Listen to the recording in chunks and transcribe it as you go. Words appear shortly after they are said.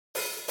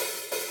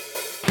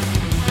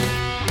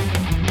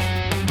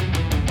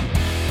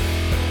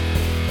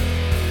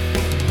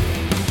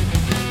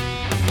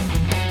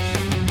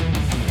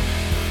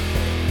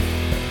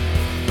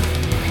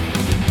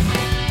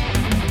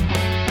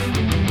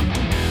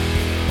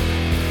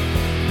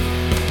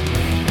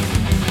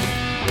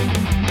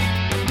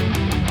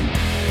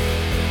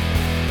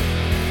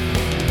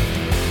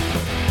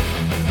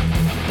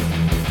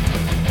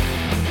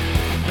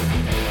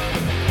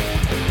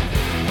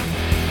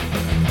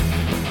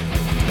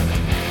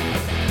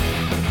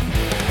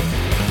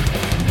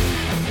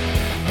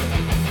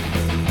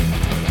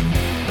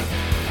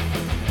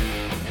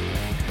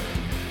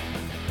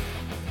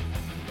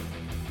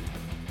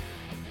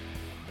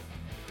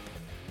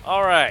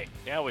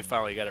we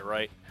finally got it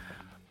right.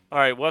 All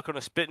right, welcome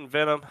to Spittin'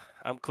 Venom.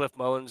 I'm Cliff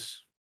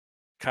Mullins,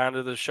 kind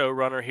of the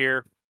showrunner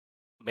here.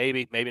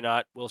 Maybe, maybe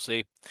not. We'll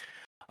see.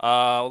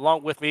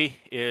 Along with me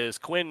is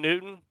Quinn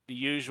Newton, the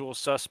usual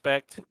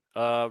suspect,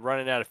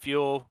 running out of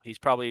fuel. He's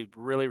probably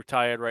really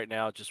retired right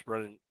now, just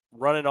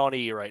running on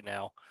E right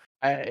now.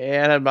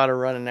 I'm about to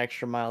run an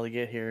extra mile to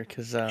get here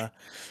because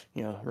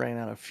ran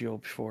out of fuel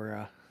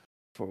before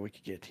we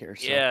could get here.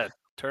 So Yeah,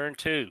 turn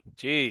 2.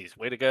 Jeez,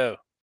 way to go.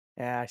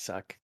 yeah, I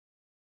suck.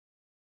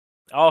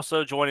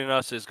 Also joining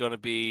us is going to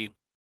be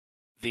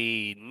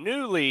the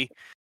newly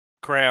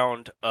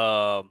crowned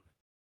Cup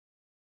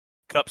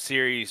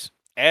Series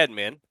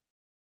admin,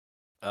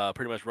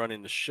 pretty much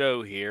running the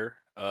show here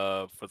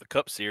for the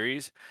Cup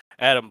Series.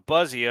 Adam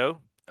Buzzio,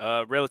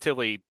 I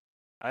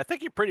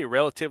think you're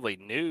relatively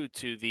new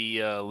to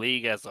the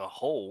league as a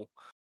whole,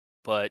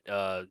 but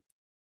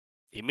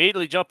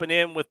immediately jumping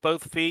in with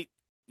both feet,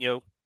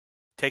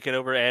 taking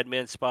over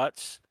admin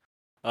spots.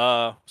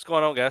 What's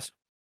going on, guys?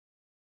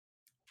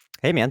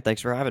 Hey, man,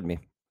 thanks for having me.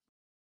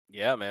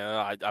 Yeah,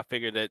 man. I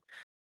figured that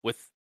with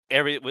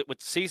with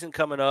the season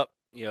coming up,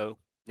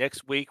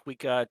 next week we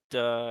got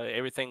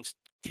everything's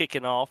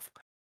kicking off.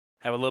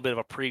 Have a little bit of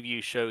a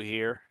preview show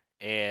here,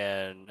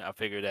 and I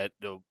figured that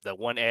the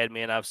one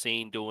admin I've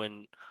seen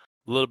doing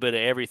a little bit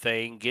of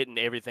everything, getting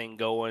everything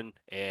going,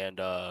 and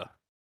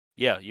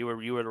yeah, you were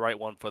the right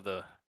one for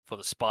the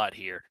spot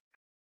here.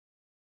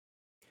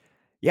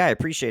 Yeah, I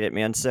appreciate it,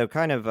 man. So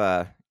kind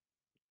of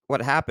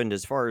what happened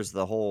as far as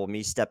the whole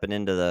me stepping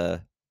into the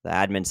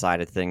admin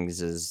side of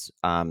things is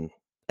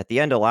at the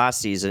end of last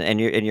season, and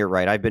you're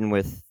right. I've been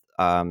with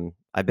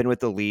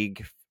the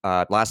league.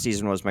 Last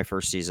season was my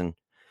first season.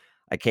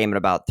 I came in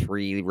about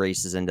 3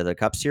 races into the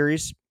Cup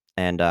Series,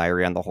 and I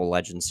ran the whole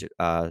Legends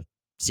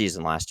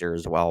season last year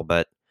as well.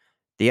 But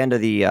the end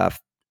of the at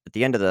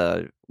the end of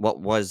the what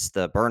was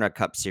the Berna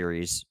Cup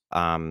Series,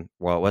 well,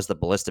 it was the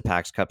Ballista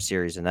Pax Cup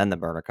Series and then the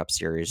Berna Cup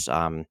Series.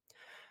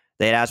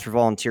 They had asked for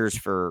volunteers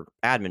for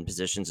admin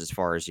positions as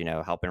far as,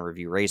 helping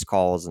review race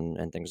calls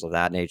and things of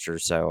that nature.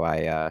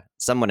 So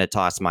someone had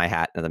tossed my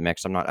hat into the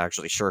mix. I'm not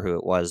actually sure who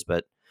it was,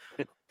 but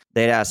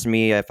they'd asked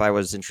me if I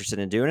was interested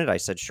in doing it. I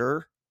said,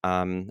 sure.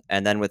 And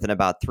then within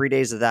about 3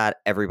 days of that,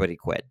 everybody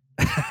quit.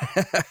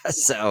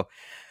 So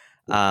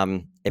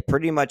it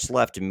pretty much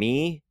left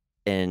me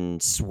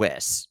and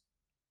Swiss.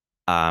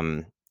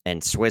 And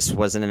Swiss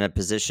wasn't in a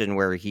position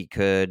where he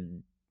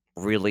could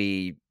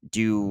really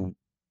do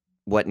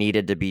what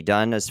needed to be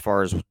done as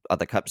far as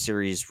the Cup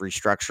Series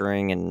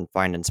restructuring and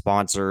finding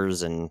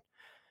sponsors and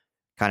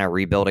kind of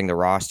rebuilding the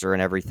roster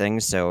and everything.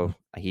 So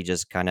he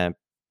just kind of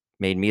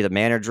made me the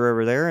manager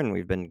over there, and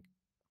we've been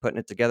putting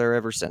it together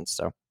ever since.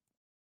 So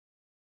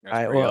That's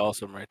I pretty well,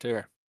 awesome right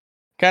there.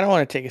 kind of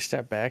want to take a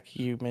step back.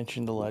 You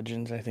mentioned the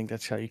Legends. I think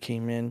that's how you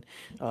came in.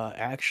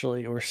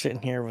 Actually, we're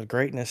sitting here with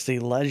greatness, the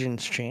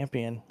Legends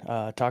champion.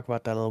 Talk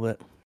about that a little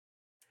bit.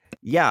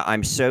 yeah,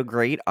 I'm so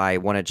great. I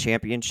won a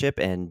championship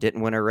and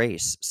didn't win a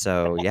race.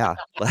 So yeah,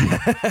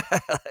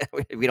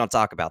 we don't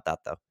talk about that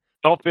though.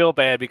 Don't feel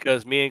bad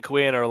because me and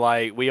Quinn are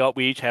like we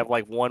each have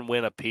like one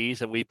win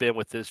apiece, and we've been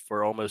with this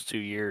for almost 2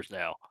 years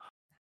now.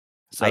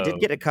 I did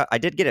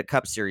So get a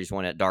Cup Series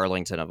one at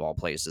Darlington of all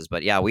places,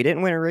 but yeah, we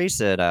didn't win a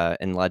race at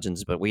in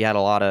Legends, but we had a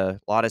lot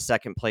of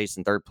second place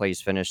and third place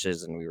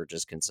finishes, and we were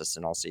just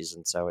consistent all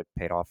season, so it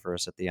paid off for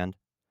us at the end.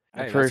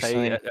 hey,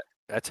 Personally,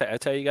 that's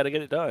how you got to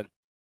get it done.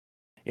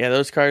 yeah,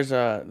 those cars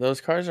are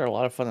a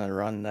lot of fun to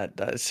run.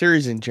 That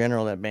series in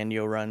general that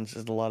Bandio runs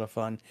is a lot of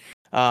fun.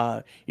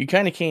 You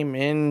kind of came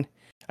in.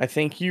 I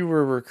think you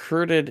were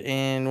recruited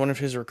in one of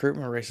his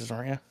recruitment races,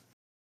 weren't you?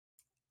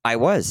 I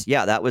was,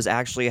 yeah, that was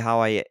actually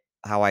how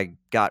I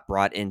got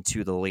brought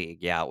into the league.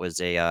 Yeah, it was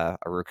a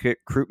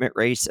recruitment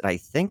race, and I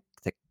think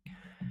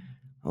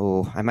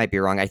I might be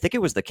wrong. I think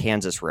it was the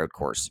Kansas Road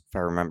Course, if I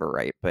remember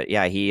right. But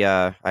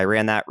yeah, I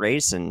ran that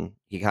race, and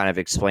he kind of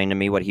explained to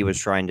me what he was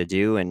trying to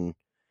do, and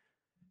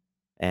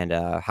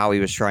how he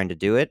was trying to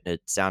do it.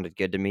 It sounded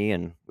good to me,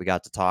 and we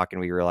got to talk, and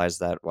we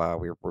realized that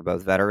we're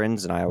both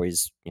veterans, and I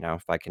always,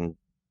 if I can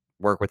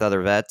work with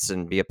other vets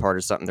and be a part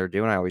of something they're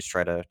doing, I always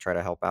try to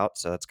help out.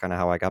 So that's kind of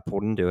how I got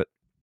pulled into it.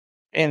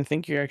 And I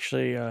think you're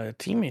actually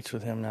teammates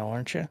with him now,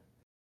 aren't you?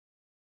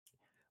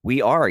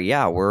 We are,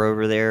 yeah, we're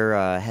over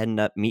there heading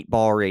up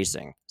meatball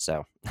racing.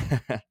 So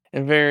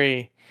A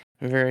very,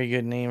 very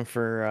good name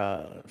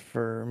for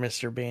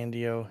Mr.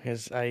 Bandio.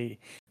 His, I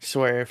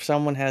swear, if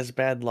someone has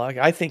bad luck,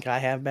 I think I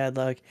have bad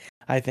luck.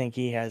 I think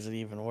he has it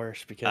even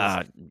worse because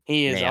uh,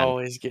 he is man,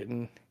 always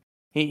getting.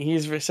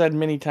 He's said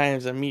many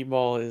times that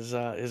Meatball is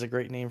a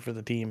great name for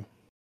the team.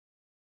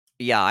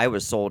 yeah, I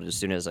was sold as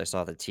soon as I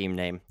saw the team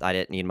name. I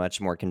didn't need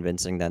much more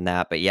convincing than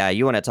that. But yeah,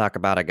 you want to talk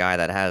about a guy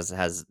that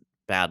has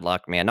bad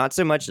luck, man. Not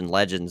so much in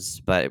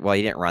Legends, but well,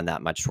 he didn't run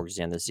that much towards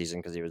the end of the season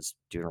because he was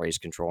doing race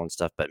control and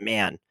stuff. But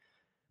man,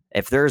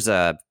 if there's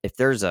a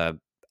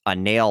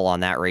nail on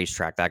that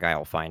racetrack, that guy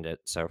will find it.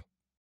 So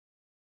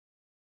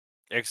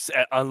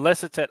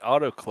Unless it's at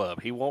Auto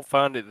Club, he won't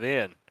find it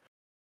then.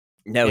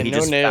 no, Yeah, he no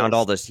just found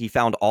all nails. this. He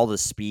found all the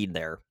speed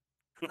there.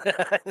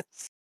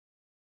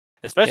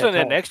 Especially in it's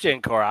that all next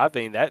gen car. I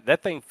mean,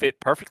 that thing fit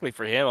perfectly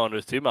for him on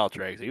those 2-mile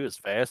tracks. He was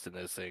fast in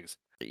those things.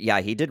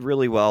 Yeah, he did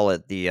really well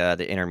at the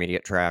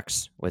intermediate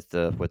tracks with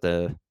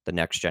the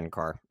next gen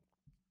car.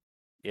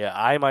 Yeah,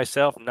 I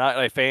myself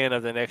not a fan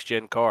of the next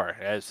gen car,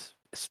 as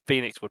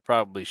Phoenix would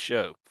probably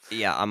show.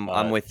 Yeah,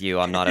 I'm with you.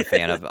 I'm not a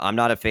fan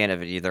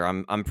of it either.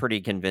 I'm pretty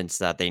convinced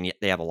that they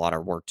have a lot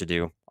of work to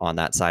do on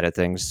that side of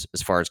things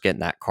as far as getting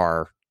that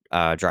car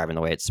driving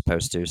the way it's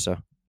supposed to. So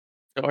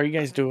are you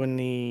guys doing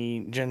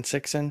the Gen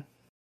 6 in?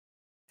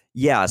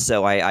 yeah,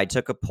 so I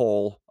took a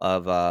poll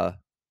of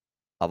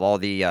all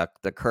the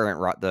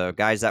current the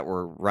guys that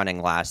were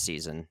running last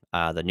season.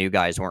 The new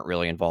guys weren't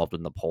really involved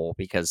in the poll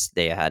because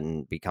they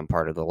hadn't become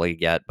part of the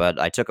league yet. But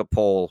I took a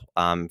poll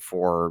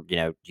for,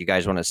 do you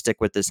guys want to stick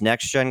with this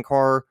next gen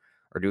car,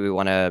 or do we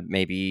want to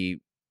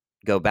maybe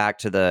go back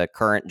to the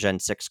current Gen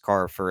 6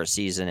 car for a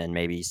season and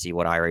maybe see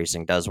what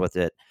iRacing does with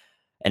it?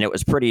 And it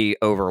was pretty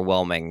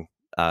overwhelming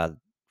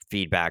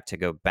feedback to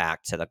go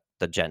back to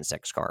the Gen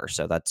 6 car.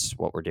 So that's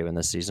what we're doing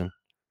this season.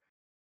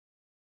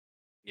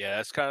 Yeah,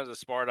 that's kind of the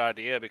smart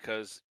idea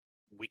because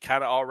we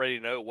kind of already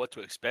know what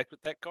to expect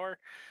with that car,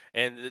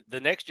 and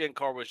the next gen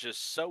car was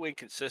just so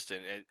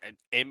inconsistent.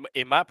 And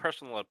in my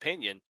personal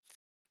opinion,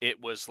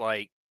 it was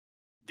like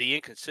the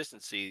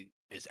inconsistency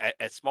is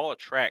at smaller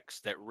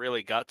tracks that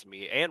really got to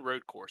me, and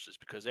road courses,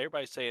 because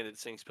everybody's saying that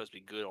this thing's supposed to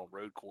be good on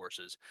road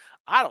courses.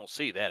 I don't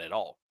see that at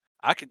all.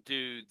 I could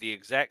do the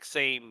exact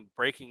same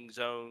braking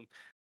zone,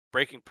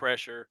 braking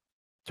pressure,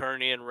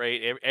 turn in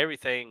rate,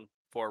 everything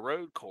for a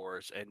road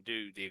course, and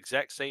do the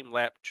exact same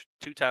lap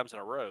 2 times in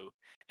a row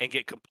and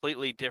get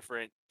completely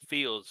different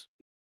feels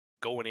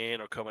going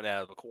in or coming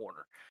out of the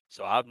corner.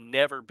 So I've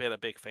never been a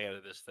big fan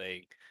of this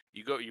thing.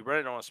 You run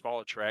it on a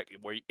smaller track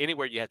where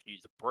anywhere you have to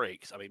use the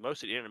brakes. I mean,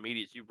 most of the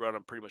intermediates you run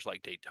them pretty much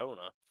like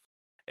Daytona,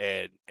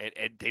 and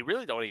they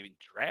really don't even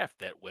draft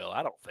that well.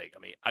 I don't think. I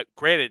mean,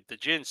 granted, the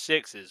Gen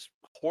 6 is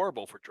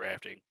horrible for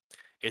drafting.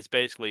 It's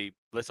basically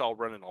let's all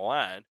run in a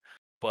line.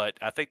 But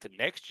I think the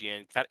next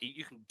gen,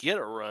 you can get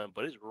a run,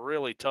 but it's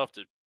really tough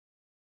to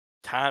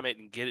time it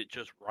and get it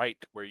just right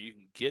to where you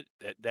can get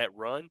that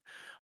run.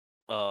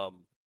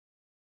 Um,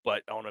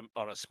 but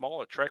on a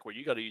smaller track where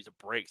you got to use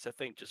the brakes, that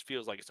thing just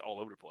feels like it's all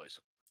over the place.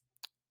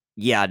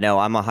 Yeah, no,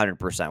 I'm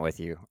 100% with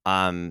you.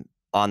 On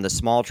the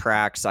small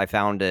tracks, I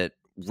found it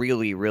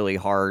really, really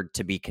hard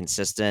to be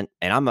consistent,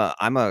 and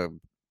I'm a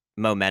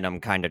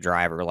momentum kind of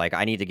driver. Like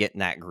I need to get in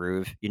that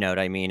groove, you know what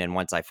I mean? And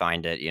once I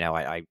find it,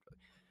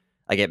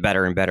 I get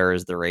better and better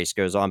as the race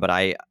goes on. But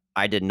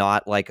I did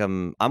not like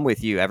them. I'm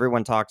with you.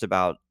 Everyone talked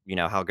about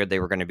how good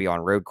they were going to be on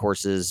road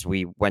courses.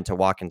 We went to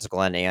Watkins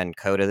Glen and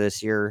Coda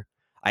this year.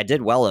 I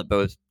did well at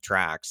both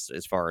tracks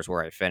as far as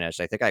where I finished.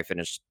 I think I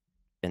finished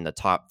in the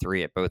top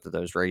 3 at both of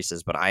those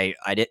races, but I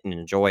didn't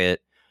enjoy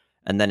it.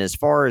 And then as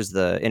far as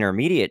the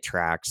intermediate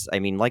tracks, I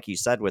mean, like you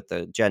said, with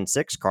the Gen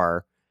 6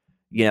 car,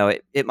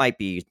 it might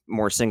be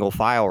more single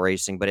file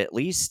racing, but at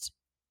least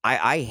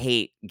I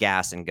hate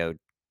gas and go.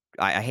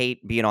 I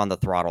hate being on the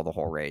throttle the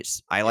whole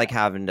race. I like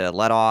having to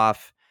let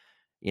off,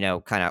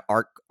 kind of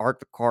arc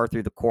the car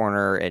through the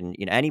corner, and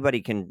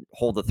anybody can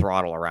hold the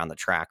throttle around the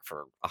track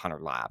for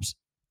 100 laps.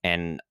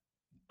 And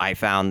I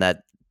found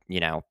that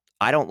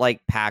I don't like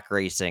pack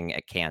racing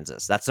at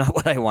Kansas. That's not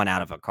what I want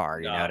out of a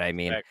car. You know No, what I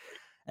mean? exactly.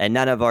 And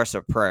none of us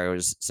are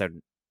pros, so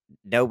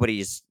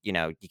nobody's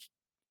you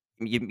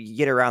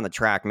get around the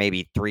track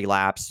maybe 3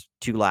 laps,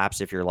 2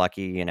 laps if you're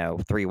lucky,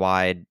 3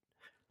 wide,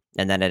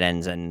 and then it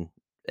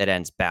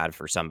ends bad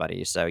for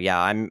somebody. So yeah,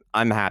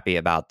 I'm happy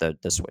about the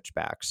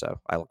switchback. So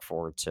I look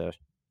forward to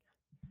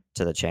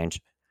the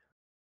change.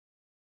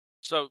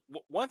 So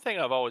one thing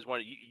I've always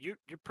wanted, you're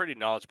pretty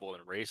knowledgeable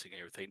in racing and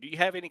everything. Do you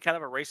have any kind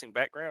of a racing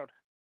background,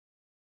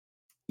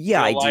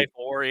 Yeah, I real do. life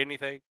or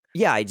anything?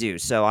 Yeah, I do.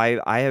 So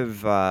I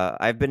have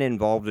I've been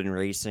involved in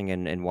racing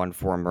in one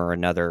form or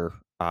another.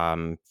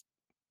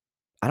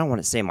 I don't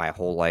want to say my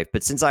whole life,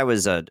 but since I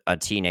was a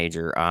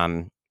teenager,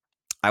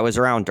 I was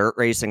around dirt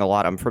racing a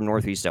lot. I'm from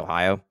Northeast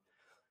Ohio,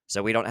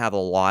 so we don't have a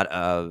lot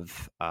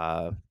of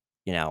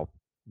you know,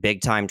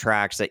 big time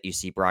tracks that you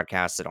see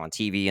broadcasted on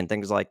TV and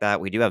things like that.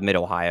 We do have Mid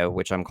Ohio,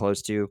 which I'm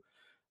close to,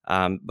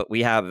 but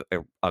we have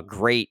a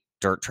great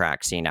dirt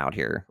track scene out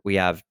here. We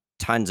have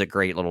tons of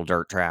great little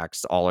dirt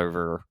tracks all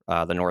over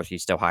the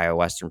Northeast Ohio,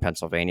 Western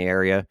Pennsylvania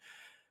area.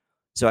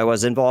 So I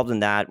was involved in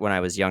that when I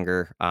was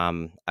younger.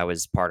 I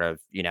was part of,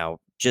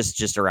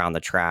 just around the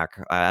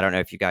track. I don't know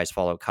if you guys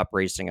follow cup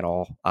racing at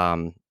all.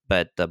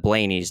 But the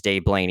Blaney's,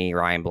 Dave Blaney,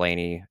 Ryan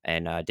Blaney,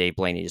 and Dave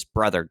Blaney's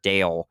brother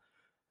Dale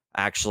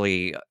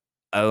actually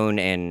own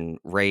and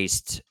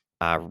raced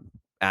at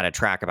a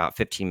track about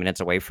 15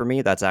 minutes away from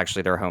me. That's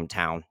actually their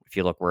hometown. If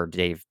you look where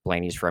Dave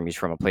Blaney's from, he's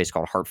from a place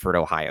called Hartford,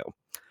 Ohio.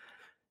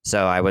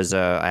 So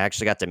I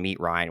actually got to meet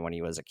Ryan when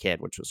he was a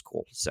kid, which was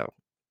cool. So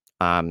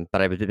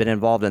but I've been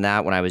involved in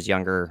that when I was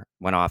younger,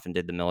 went off and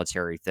did the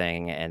military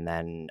thing. And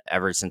then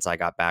ever since I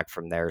got back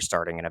from there,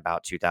 starting in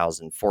about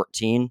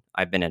 2014,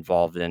 I've been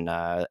involved in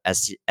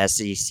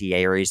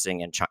SCCA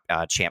racing and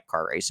Champ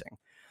Car racing.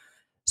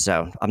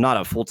 So I'm not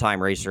a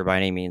full-time racer by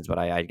any means, but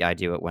I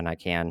do it when I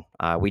can.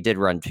 We did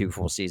run 2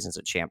 full seasons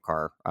at Champ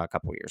Car a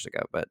couple years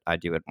ago, but I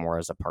do it more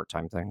as a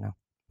part-time thing now.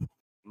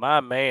 My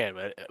man,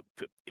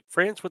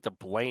 friends with the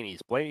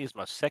Blaney's. Blaney is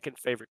my second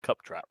favorite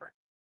Cup driver.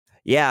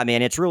 Yeah,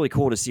 man, it's really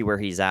cool to see where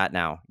he's at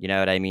now. You know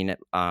what I mean?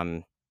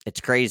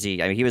 It's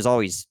crazy. I mean,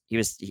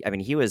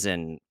 he was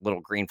in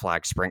little green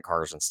flag sprint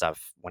cars and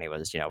stuff when he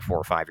was, 4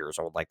 or 5 years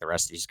old, like the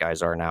rest of these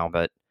guys are now.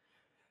 But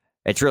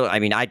it's really, I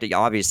mean,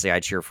 obviously I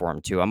cheer for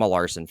him too. I'm a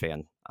Larson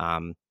fan.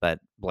 But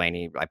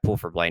Blaney, I pull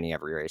for Blaney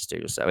every race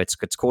too. So it's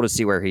cool to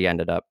see where he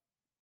ended up.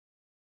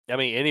 I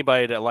mean,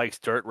 anybody that likes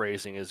dirt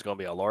racing is going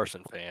to be a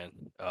Larson fan.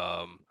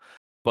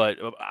 But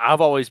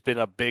I've always been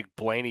a big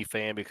Blaney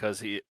fan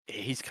because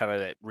he's kind of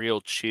that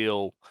real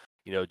chill,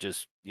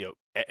 just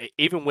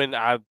even when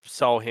I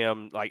saw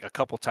him like a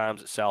couple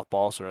times at South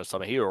Boston or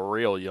something, he was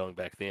real young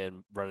back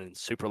then, running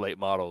super late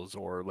models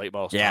or late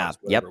models Yeah. times,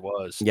 whatever it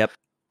was. Yep.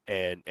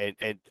 And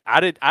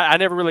I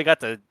never really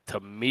got to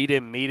meet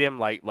him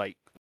like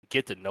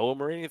get to know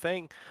him or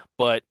anything,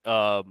 but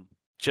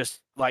just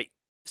like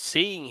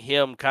seeing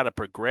him kind of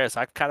progress,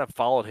 I kind of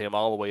followed him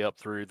all the way up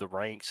through the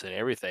ranks and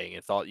everything,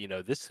 and thought,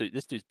 this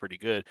dude's pretty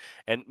good.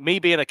 And me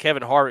being a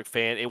Kevin Harvick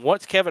fan, and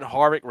once Kevin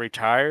Harvick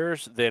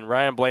retires, then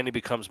Ryan Blaney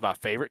becomes my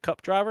favorite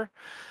Cup driver.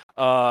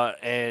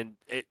 And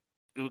it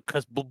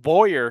because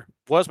Boyer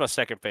was my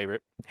second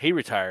favorite. He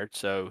retired,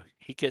 so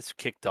he gets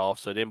kicked off.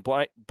 So then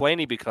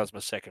Blaney becomes my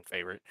second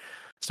favorite.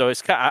 So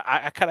it's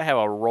I kind of have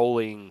a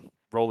rolling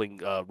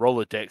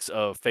Rolodex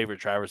of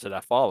favorite drivers that I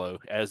follow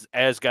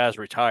as guys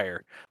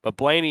retire. But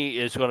Blaney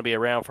is going to be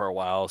around for a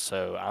while,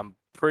 so I'm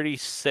pretty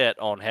set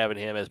on having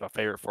him as my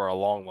favorite for a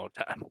long, long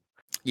time.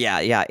 Yeah,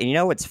 yeah. And you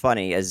know what's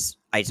funny is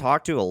I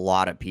talk to a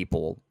lot of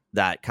people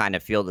that kind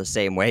of feel the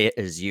same way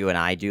as you and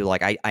I do.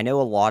 Like I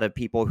know a lot of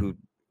people who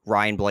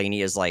Ryan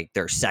Blaney is like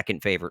their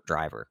second favorite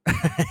driver.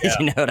 Yeah,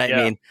 You know what I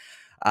yeah.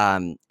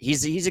 mean?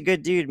 He's a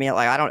good dude, man.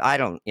 Like I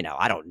don't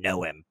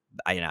know him.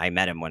 I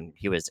met him when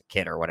he was a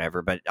kid or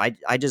whatever, but I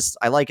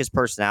like his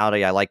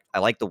personality. I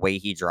like the way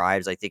he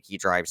drives. I think he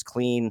drives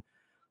clean,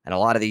 and a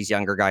lot of these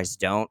younger guys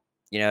don't.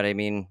 You know what I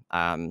mean?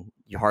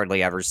 You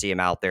hardly ever see him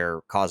out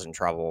there causing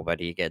trouble, but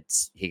he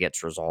gets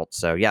results.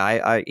 So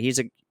yeah, he's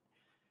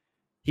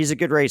a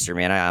good racer,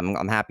 man.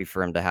 I'm happy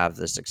for him to have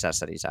the success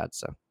that he's had.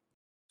 So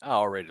I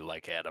already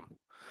like Adam.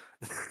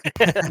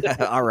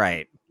 all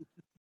right.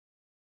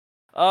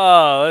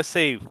 Let's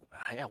see.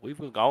 Yeah,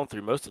 we've gone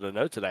through most of the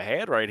notes that I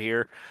had right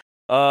here.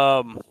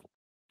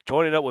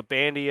 Joining up with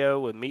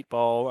Bandio and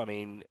Meatball. I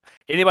mean,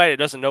 anybody that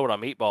doesn't know what a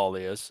meatball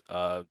is,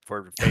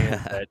 for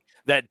fans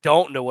that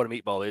don't know what a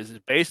meatball is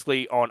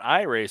basically on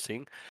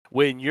iRacing,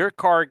 when your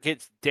car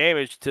gets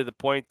damaged to the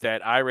point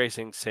that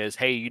iRacing says,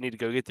 "Hey, you need to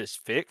go get this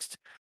fixed,"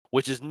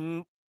 which is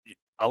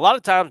a lot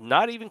of times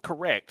not even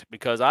correct,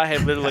 because I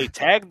have literally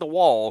tagged the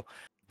wall,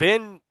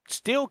 been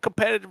still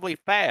competitively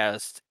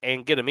fast,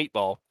 and get a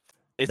meatball.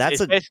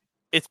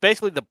 It's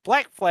basically the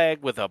black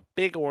flag with a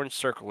big orange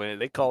circle in it.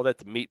 They call that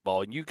the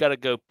meatball, and you got to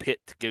go pit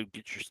to go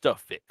get your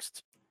stuff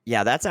fixed.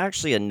 Yeah, that's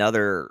actually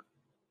another,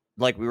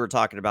 like we were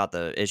talking about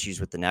the issues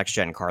with the next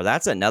gen car.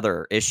 That's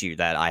another issue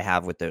that I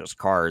have with those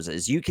cars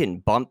is you can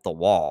bump the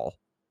wall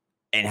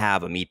and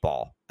have a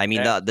meatball. I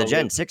mean, the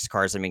Gen 6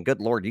 cars, I mean, good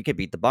Lord, you could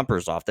beat the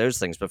bumpers off those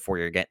things before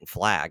you're getting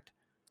flagged.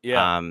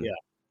 Yeah.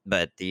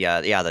 But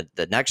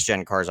the next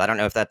gen cars, I don't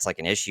know if that's like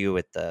an issue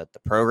with the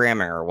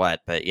programming or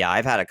what, but yeah,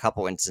 I've had a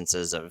couple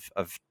instances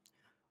of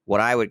what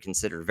I would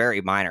consider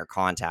very minor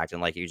contact.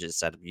 And like you just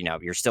said,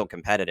 you're still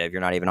competitive. You're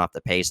not even off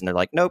the pace. And they're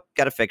like, nope,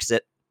 got to fix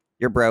it.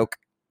 You're broke.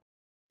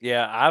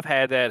 Yeah, I've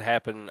had that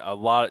happen a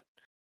lot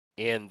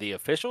in the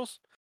officials,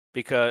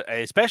 because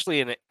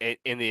especially in the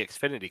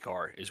Xfinity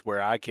car is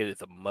where I get it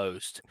the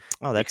most.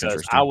 Oh, that's Because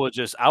interesting.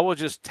 I will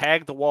just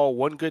tag the wall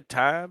one good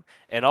time,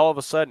 and all of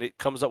a sudden it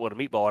comes up with a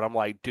meatball, and I'm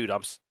like, dude,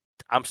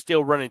 I'm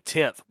still running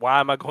 10th. Why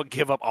am I going to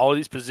give up all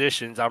these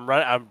positions? I'm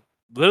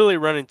literally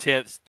running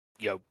 10th,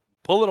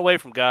 pulling away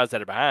from guys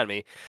that are behind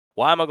me.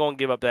 Why am I going to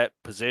give up that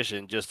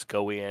position just to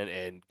go in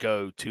and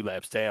go 2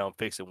 laps down,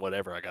 fixing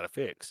whatever I got to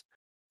fix?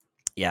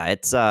 Yeah,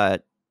 it's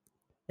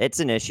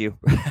an issue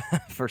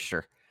for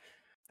sure.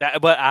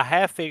 But I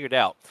have figured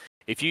out,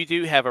 if you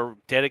do have a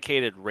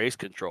dedicated race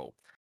control,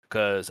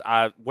 because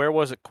where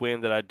was it,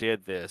 Quinn, that I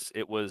did this?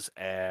 It was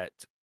it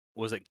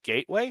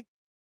Gateway,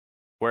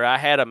 where I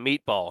had a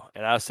meatball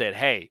and I said,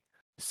 "Hey,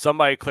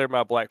 somebody clear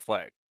my black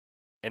flag,"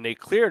 and they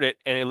cleared it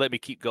and they let me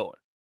keep going.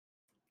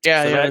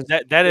 Yeah, So yeah.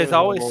 that is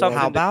always something.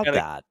 How about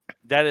that?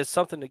 That is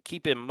something to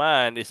keep in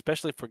mind,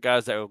 especially for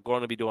guys that are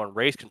going to be doing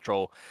race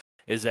control,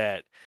 is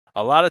that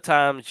a lot of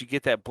times you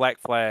get that black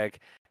flag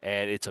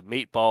and it's a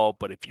meatball,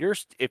 but if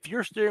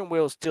your steering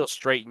wheel is still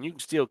straight and you can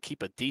still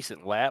keep a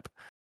decent lap,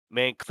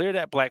 man, clear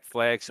that black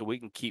flag so we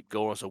can keep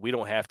going, so we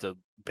don't have to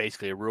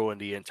basically ruin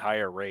the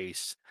entire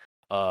race.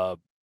 Uh,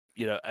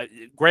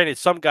 Granted,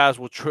 some guys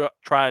will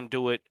try and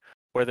do it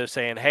where they're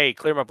saying, "Hey,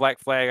 clear my black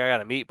flag, I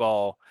got a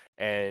meatball,"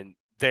 and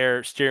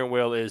their steering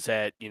wheel is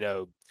at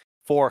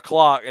 4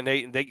 o'clock, and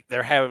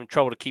they're having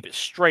trouble to keep it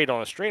straight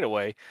on a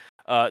straightaway.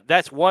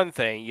 That's one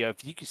thing.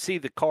 If you can see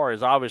the car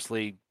is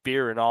obviously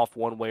veering off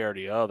one way or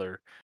the other,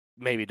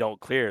 maybe don't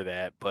clear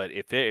that. But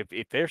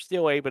if they're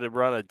still able to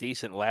run a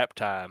decent lap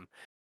time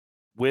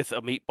with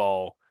a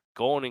meatball,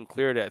 go on and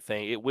clear that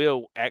thing. It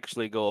will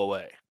actually go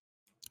away.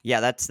 Yeah,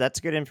 that's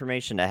good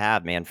information to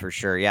have, man, for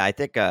sure. Yeah, I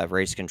think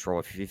race control.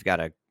 If you've got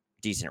a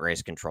decent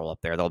race control up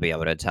there, they'll be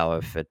able to tell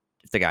if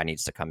the guy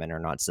needs to come in or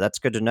not. So that's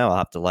good to know. I'll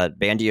have to let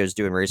Bandio's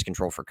doing race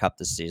control for Cup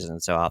this season,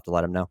 so I'll have to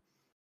let him know.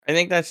 I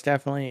think that's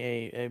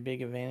definitely a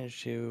big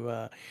advantage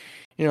to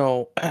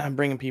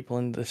bringing people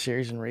into the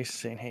series and races,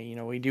 saying, hey,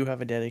 we do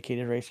have a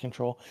dedicated race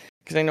control.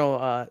 Because I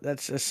know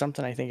that's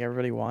something I think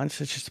everybody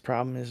wants. It's just the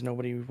problem is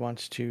nobody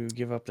wants to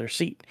give up their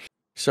seat.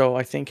 So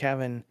I think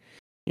having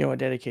a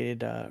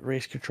dedicated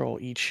race control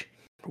each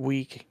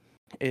week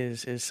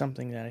is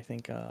something that I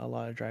think a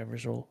lot of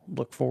drivers will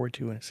look forward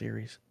to in a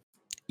series.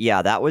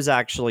 Yeah, that was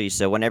actually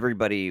so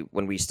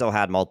when we still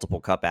had multiple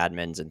Cup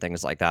admins and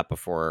things like that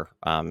before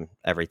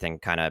everything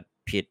kind of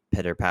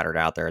pitter pattered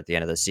out there at the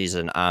end of the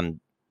season.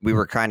 We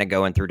were kind of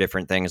going through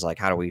different things like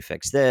how do we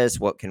fix this?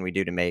 What can we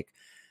do to make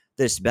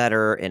this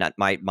better? And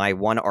my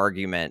one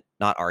argument,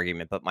 not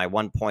argument, but my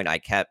one point I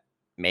kept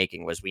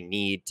making was we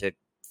need to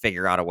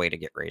figure out a way to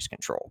get race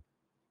control,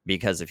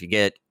 because if you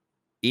get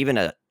even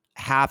a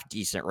half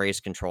decent race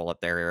control up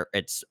there,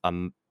 it's a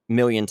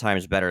million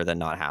times better than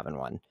not having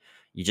one.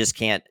 You just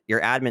can't, your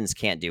admins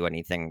can't do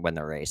anything when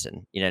they're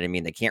racing. You know what I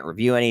mean? They can't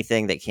review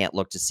anything. They can't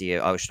look to see,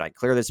 oh, should I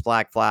clear this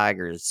black flag,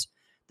 or is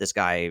this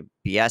guy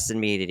BSing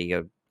me? Did he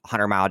go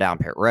 100-mile down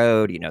pit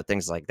road?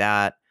 Things like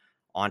that.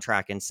 On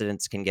track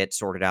incidents can get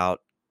sorted out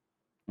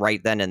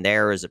right then and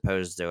there, as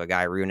opposed to a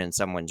guy ruining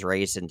someone's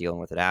race and dealing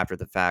with it after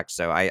the fact.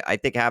 So I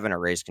think having a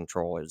race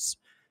control is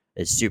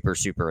super,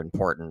 super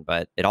important.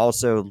 But it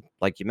also,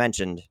 like you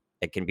mentioned,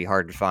 it can be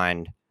hard to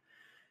find.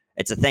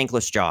 It's a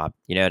thankless job,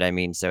 you know what I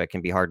mean? So it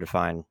can be hard to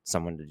find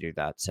someone to do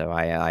that. So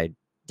I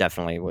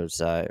definitely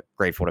was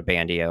grateful to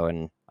Bandio,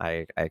 and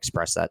I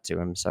expressed that to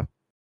him. So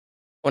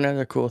One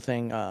other cool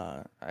thing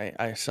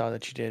I saw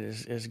that you did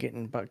is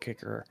getting Butt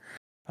Kicker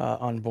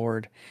on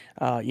board.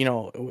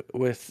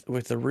 With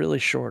the really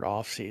short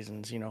off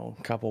seasons,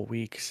 couple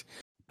weeks.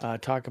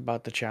 Talk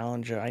about the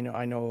challenge.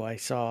 I know. I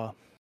saw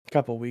a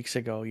couple weeks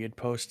ago you had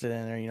posted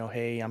in there.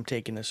 Hey, I'm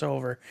taking this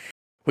over.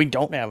 We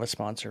don't have a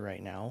sponsor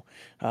right now.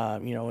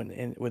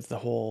 And with the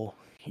whole,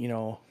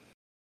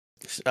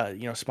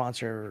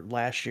 sponsor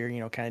last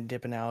year, kind of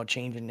dipping out,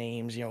 changing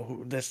names,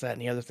 this, that,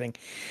 and the other thing.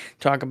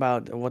 Talk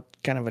about what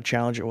kind of a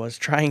challenge it was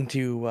trying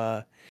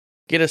to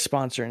get a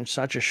sponsor in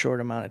such a short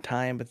amount of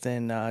time, but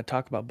then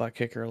talk about Butt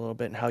Kicker a little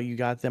bit and how you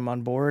got them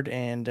on board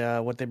and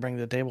what they bring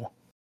to the table.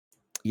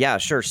 yeah,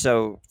 sure.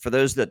 So for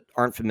those that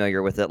aren't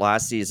familiar with it,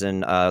 last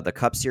season, the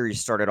Cup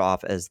Series started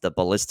off as the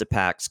Ballista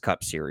Packs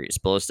Cup Series.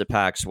 Ballista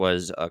Packs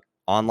was a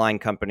online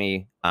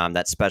company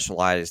that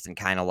specialized in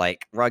kind of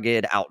like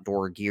rugged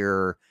outdoor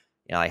gear,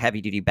 like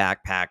heavy duty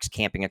backpacks,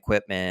 camping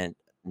equipment,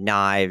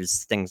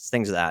 knives, things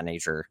of that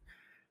nature.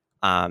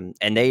 And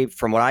they,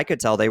 from what I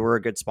could tell, they were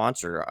a good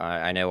sponsor.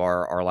 I know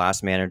our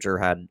last manager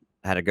had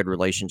a good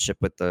relationship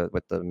with the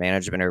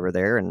management over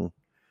there and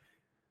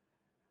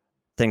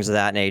things of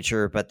that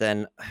nature. But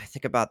then I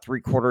think about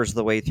 3/4 of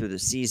the way through the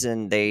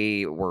season,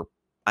 they were,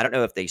 I don't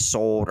know if they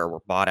sold or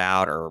were bought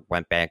out or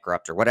went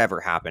bankrupt or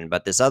whatever happened,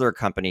 but this other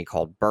company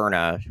called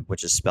Byrna,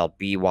 which is spelled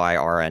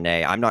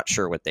Byrna, I'm not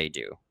sure what they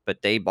do,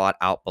 but they bought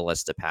out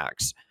Ballista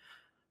Packs.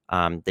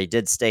 They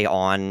did stay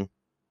on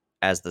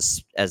as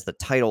the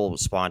title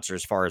sponsor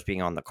as far as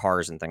being on the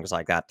cars and things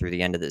like that through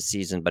the end of the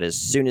season. But as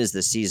soon as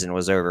the season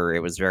was over,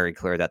 it was very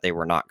clear that they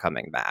were not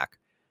coming back.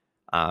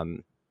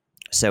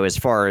 So as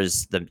far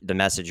as the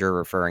message you're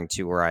referring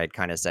to, where I had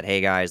kind of said, hey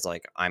guys,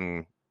 like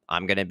I'm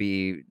going to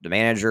be the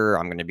manager.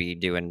 I'm going to be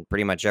doing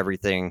pretty much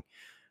everything.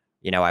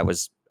 I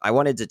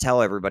wanted to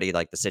tell everybody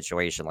like the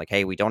situation, like,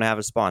 hey, we don't have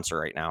a sponsor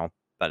right now,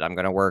 but I'm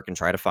going to work and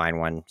try to find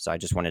one. So I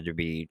just wanted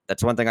to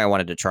that's one thing I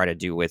wanted to try to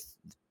do with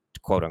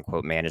quote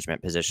unquote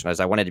management position,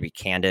 is I wanted to be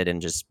candid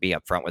and just be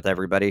upfront with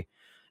everybody,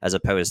 as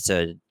opposed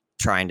to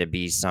trying to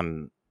be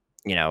some,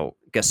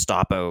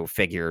 Gestapo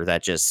figure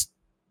that just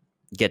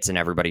gets in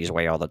everybody's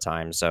way all the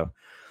time. So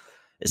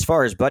as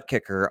far as Butt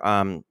Kicker,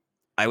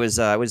 I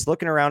was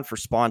looking around for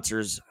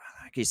sponsors.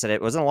 Like you said, it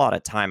wasn't a lot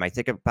of time. I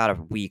think about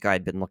a week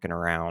I'd been looking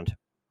around.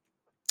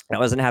 I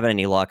wasn't having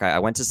any luck. I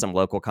went to some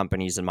local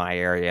companies in my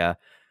area.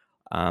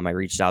 I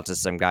reached out to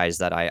some guys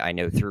that I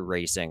know through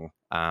racing,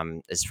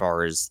 as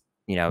far as,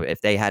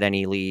 if they had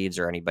any leads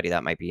or anybody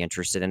that might be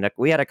interested in it.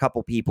 We had a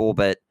couple people,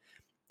 but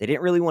they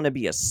didn't really want to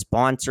be a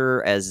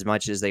sponsor as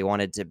much as they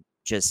wanted to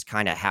just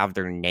kind of have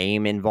their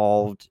name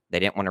involved. They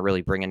didn't want to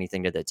really bring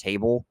anything to the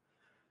table.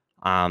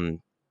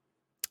 And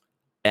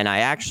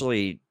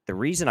the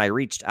reason I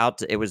reached out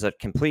to, it was a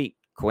complete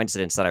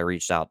coincidence that I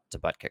reached out to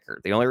Butt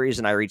Kicker. The only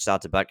reason I reached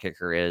out to Butt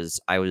Kicker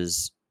is I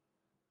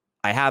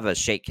have a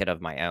shake kit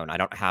of my own. I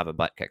don't have a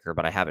Butt Kicker,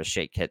 but I have a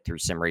shake kit through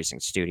Sim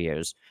Racing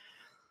Studios.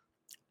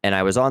 And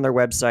I was on their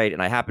website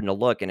and I happened to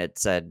look and it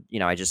said,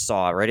 I just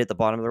saw right at the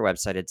bottom of their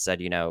website, it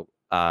said,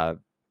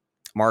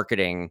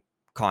 marketing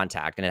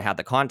contact, and it had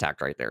the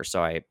contact right there.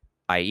 So I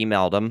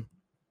emailed him,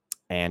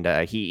 and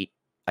I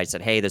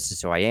said, hey, this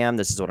is who I am.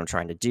 This is what I'm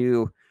trying to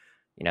do.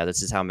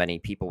 This is how many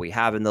people we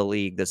have in the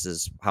league. This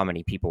is how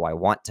many people I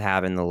want to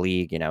have in the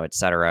league, et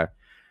cetera.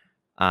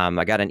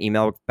 I got an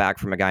email back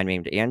from a guy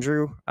named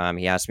Andrew.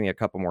 He asked me a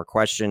couple more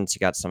questions. He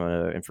got some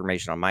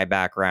information on my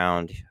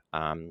background. He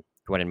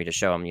wanted me to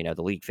show him,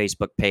 the league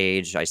Facebook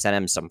page. I sent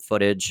him some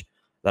footage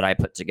that I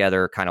put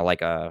together, kind of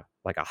like a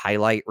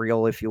highlight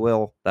reel, if you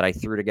will, that I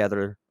threw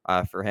together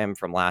for him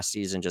from last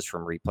season, just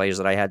from replays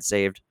that I had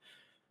saved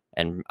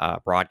and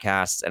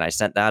broadcasts. And I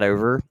sent that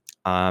over.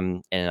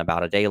 And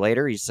about a day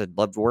later, he said,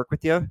 love to work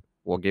with you.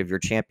 We'll give your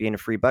champion a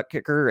free butt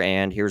kicker,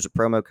 and here's a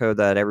promo code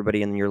that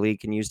everybody in your league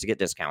can use to get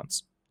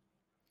discounts.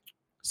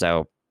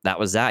 So that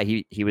was that.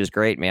 He was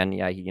great, man.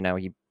 Yeah,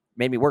 he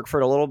made me work for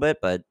it a little bit,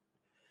 but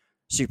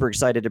super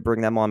excited to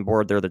bring them on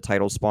board. They're the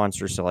title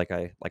sponsor. So like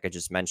I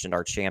just mentioned,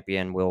 our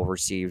champion will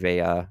receive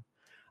a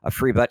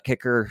free butt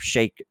kicker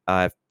shake.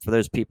 For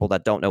those people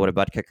that don't know what a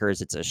butt kicker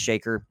is, it's a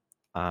shaker.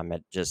 I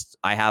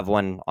have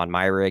one on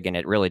my rig, and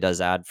it really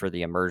does add for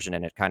the immersion,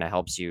 and it kind of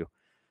helps you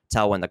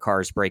tell when the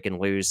car is breaking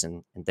loose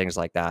and things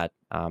like that.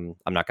 I'm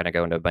not going to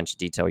go into a bunch of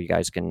detail. You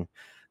guys can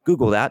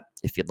Google that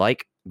if you'd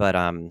like. But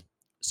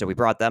so we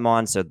brought them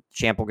on. So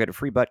Champ will get a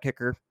free butt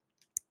kicker.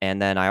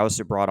 And then I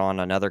also brought on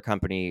another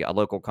company, a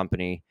local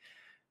company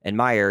in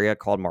my area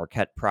called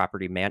Marquette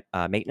Property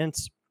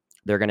Maintenance.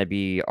 They're going to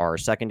be our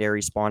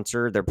secondary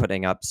sponsor. They're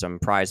putting up some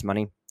prize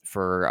money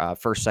for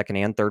first, second,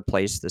 and third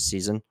place this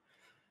season.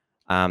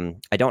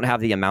 I don't have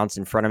the amounts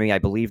in front of me. I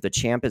believe the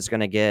champ is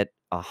going to get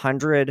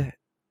 100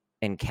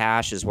 in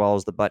cash, as well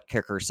as the butt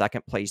kicker.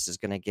 Second place is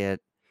going to get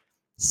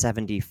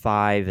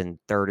 75, and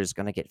third is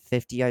going to get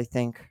 50, I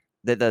think.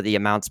 The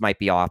amounts might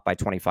be off by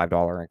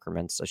 $25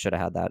 increments. I should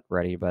have had that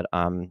ready, but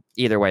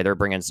either way, they're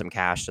bringing some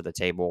cash to the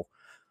table,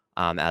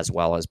 as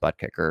well as butt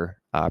kicker,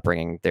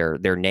 bringing their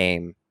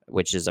name,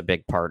 which is a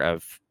big part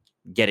of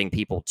getting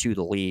people to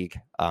the league,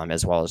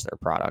 as well as their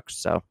products.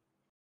 So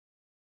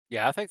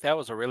Yeah, I think that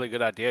was a really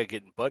good idea,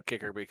 getting butt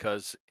kicker,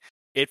 because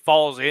it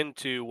falls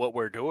into what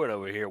we're doing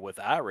over here with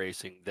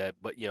iRacing.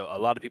 But a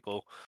lot of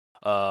people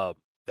that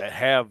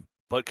have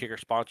butt kicker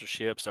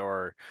sponsorships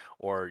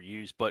or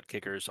use butt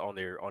kickers on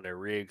their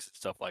rigs and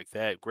stuff like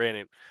that.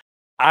 Granted,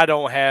 I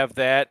don't have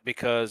that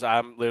because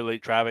I'm literally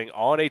driving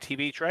on a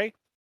TV tray,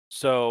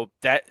 so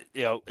that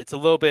it's a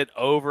little bit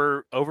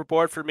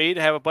overboard for me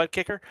to have a butt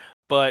kicker.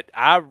 But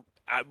I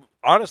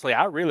honestly,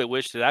 I really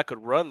wish that I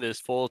could run this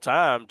full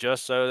time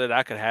just so that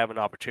I could have an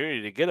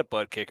opportunity to get a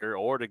butt kicker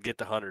or to get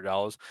the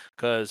 $100,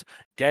 because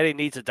Daddy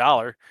needs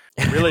 $1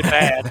 really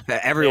bad.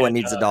 Everyone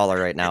needs $1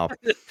 right now.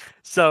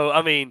 So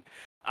I mean,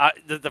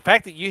 the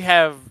fact that you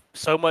have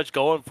so much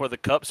going for the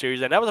Cup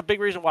Series, and that was a big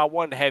reason why I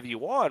wanted to have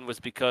you on, was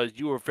because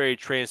you were very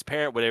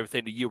transparent with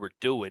everything that you were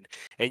doing,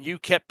 and you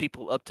kept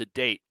people up to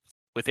date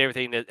with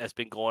everything that's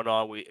been going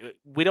on.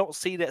 We don't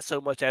see that so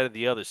much out of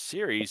the other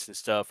series and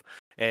stuff,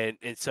 and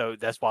so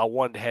that's why I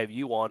wanted to have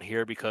you on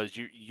here, because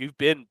you've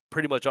been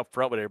pretty much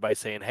upfront with everybody,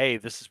 saying, hey,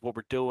 this is what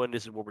we're doing,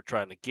 this is what we're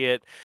trying to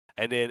get.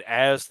 And then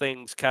as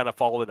things kind of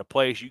fall into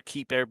place, you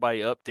keep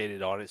everybody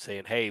updated on it,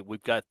 saying, hey,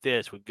 we've got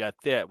this, we've got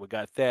that, we've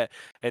got that.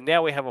 And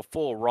now we have a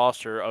full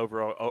roster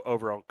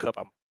over on Cup.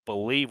 I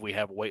believe we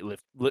have a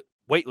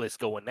wait list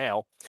going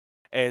now.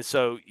 And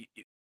so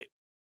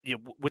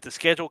with the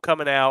schedule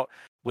coming out,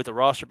 with the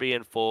roster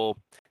being full,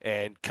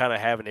 and kind of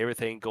having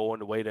everything going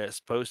the way that it's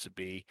supposed to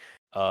be,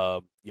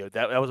 that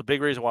was a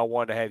big reason why I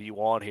wanted to have you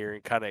on here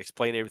and kind of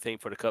explain everything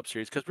for the Cup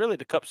Series, because really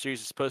the Cup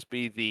Series is supposed to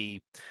be the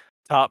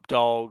top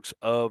dogs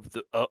of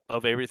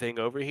everything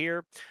over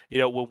here.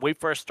 When we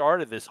first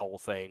started this whole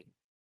thing,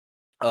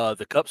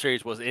 the Cup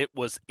Series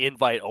was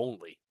invite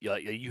only.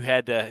 You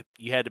had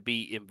to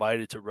be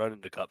invited to run in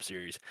the Cup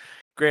Series.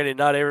 Granted,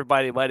 not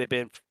everybody might have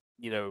been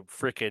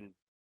freaking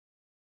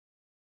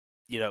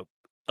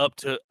up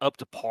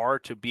to par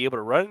to be able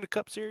to run in the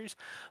Cup Series,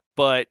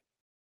 but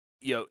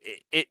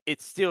it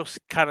still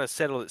kind of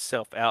settled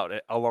itself out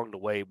along the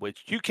way,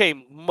 which you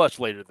came much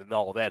later than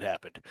all that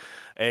happened.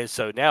 And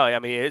so now, I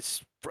mean,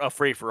 it's a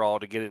free for all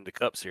to get into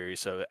Cup Series.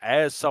 So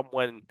as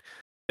someone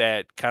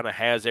that kind of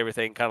has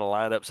everything kind of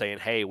lined up, saying,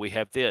 hey, we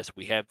have this,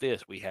 we have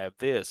this, we have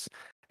this,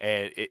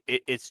 and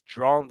it's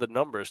drawn the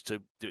numbers to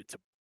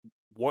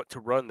want to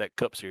run that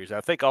Cup Series.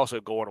 I think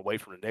also going away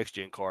from the next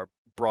gen car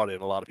brought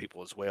in a lot of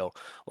people as well.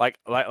 Like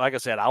I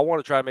said, I want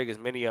to try to make as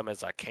many of them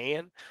as I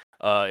can.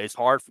 It's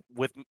hard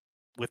with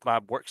my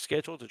work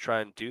schedule to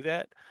try and do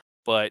that,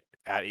 but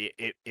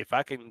if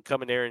I can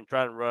come in there and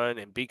try and run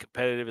and be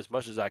competitive as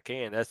much as I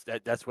can,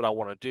 that's what I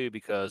want to do,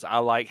 because I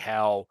like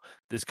how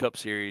this Cup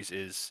Series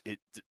is.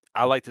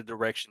 I like the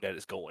direction that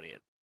it's going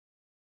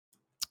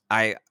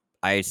in.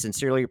 I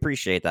sincerely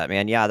appreciate that,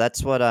 man. Yeah,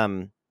 that's what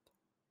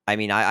I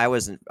mean, I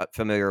wasn't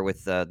familiar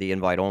with the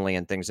invite only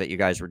and things that you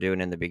guys were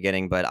doing in the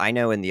beginning, but I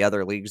know in the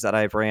other leagues that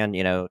I've ran,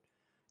 the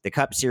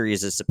Cup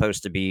Series is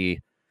supposed to be,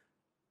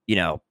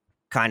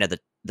 kind of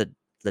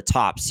the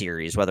top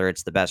series, whether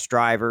it's the best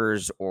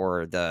drivers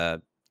or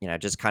the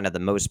just kind of the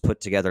most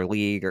put together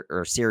league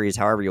or series,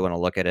 however you want to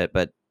look at it.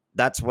 But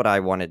that's what I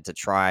wanted to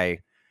try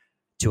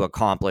to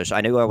accomplish.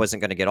 I knew I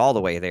wasn't going to get all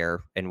the way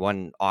there in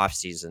one off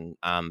season,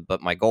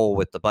 but my goal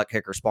with the butt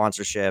kicker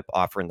sponsorship,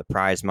 offering the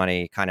prize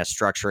money, kind of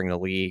structuring the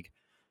league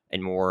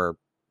in more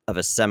of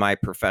a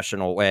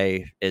semi-professional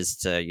way is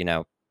to,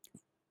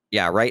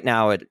 yeah, right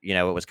now it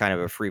was kind of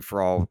a free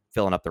for all,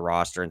 filling up the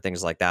roster and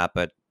things like that.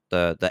 But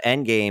the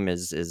end game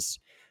is,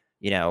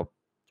 you know,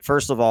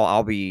 first of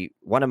all,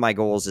 one of my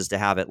goals is to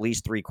have at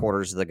least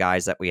 3/4 of the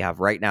guys that we have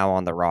right now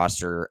on the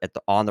roster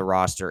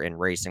and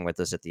racing with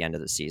us at the end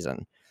of the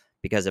season.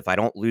 Because if I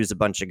don't lose a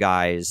bunch of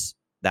guys,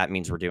 that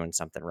means we're doing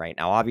something right.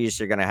 Now,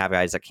 obviously, you're going to have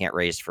guys that can't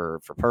race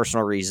for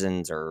personal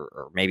reasons,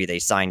 or maybe they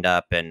signed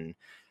up and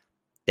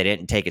they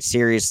didn't take it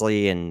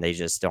seriously and they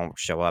just don't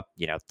show up,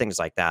 things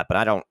like that.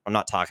 But I'm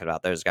not talking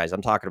about those guys.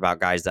 I'm talking about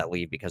guys that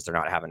leave because they're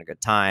not having a good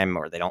time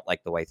or they don't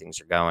like the way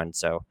things are going.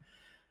 So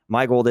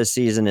my goal this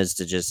season is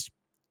to just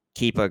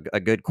keep a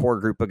good core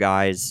group of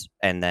guys.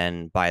 And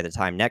then by the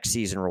time next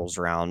season rolls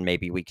around,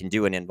 maybe we can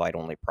do an invite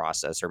only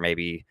process or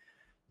maybe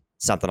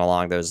something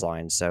along those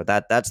lines. So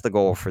that's the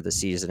goal for the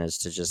season, is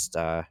to just,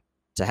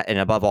 and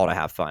above all, to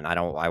have fun. I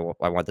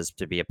want this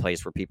to be a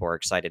place where people are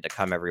excited to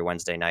come every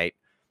Wednesday night.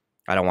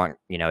 I don't want,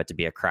 it to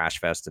be a crash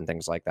fest and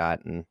things like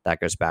that. And that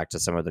goes back to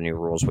some of the new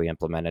rules we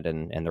implemented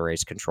in the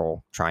race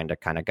control, trying to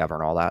kind of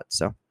govern all that.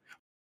 So,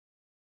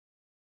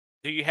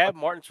 Do you have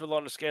Martinsville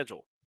on the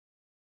schedule?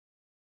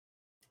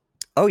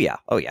 oh yeah,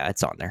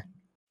 it's on there.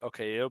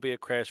 Okay, it'll be a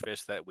crash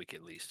fest that week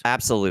at least.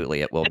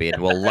 Absolutely, it will be,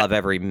 and we'll love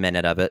every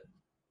minute of it.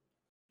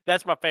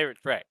 That's my favorite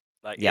track.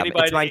 Like Yeah,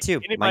 anybody, it's mine too.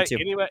 Mine too.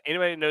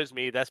 Anybody that knows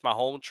me, that's my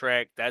home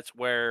track. That's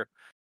where,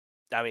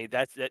 I mean,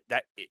 that's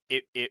that.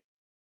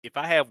 If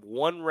I have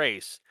one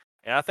race,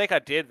 and I think I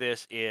did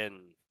this in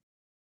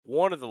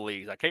one of the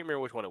leagues, I can't remember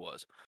which one it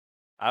was.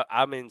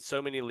 I'm in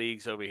so many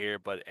leagues over here,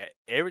 but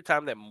every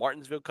time that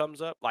Martinsville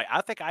comes up, like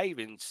I think I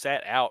even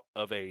sat out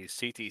of a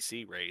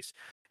CTC race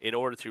in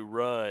order to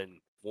run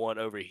one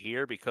over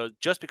here because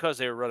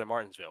they were running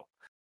Martinsville,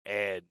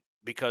 and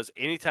because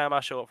anytime I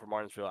show up for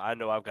Martinsville, I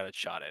know I've got a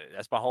shot at it.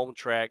 That's my home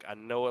track. I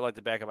know it like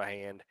the back of my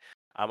hand.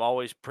 I'm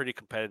always pretty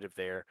competitive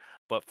there,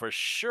 but for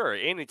sure,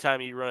 anytime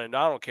you run it,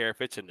 I don't care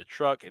if it's in the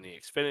truck, in the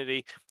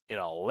Xfinity, in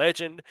a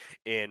Legend,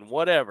 in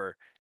whatever,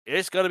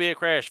 it's going to be a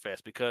crash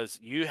fest because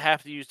you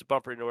have to use the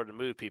bumper in order to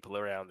move people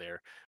around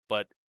there.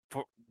 But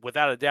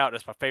without a doubt,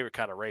 that's my favorite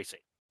kind of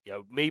racing.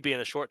 Me being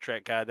a short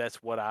track guy,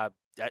 that's what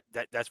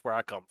that's where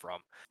I come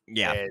from.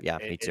 Yeah, And, yeah,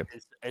 me too.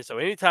 And so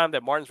anytime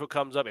that Martinsville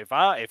comes up, if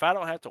I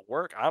don't have to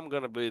work, I'm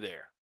going to be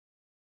there.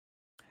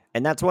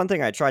 And that's one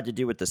thing I tried to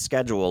do with the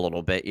schedule a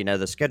little bit.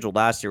 The schedule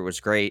last year was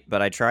great,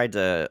 but I tried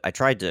to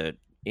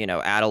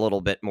add a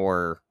little bit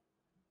more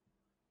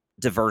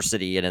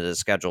diversity into the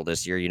schedule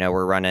this year.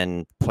 We're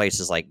running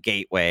places like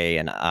Gateway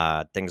and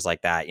things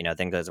like that,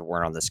 things that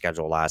weren't on the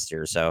schedule last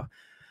year. So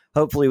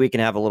hopefully we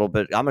can have a little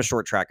bit. I'm a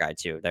short track guy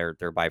too.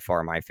 They're by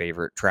far my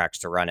favorite tracks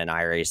to run in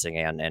iRacing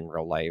and in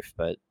real life.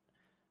 But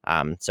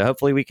so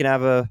hopefully we can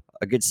have a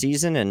good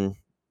season and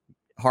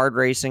hard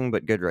racing,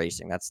 but good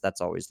racing.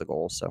 That's always the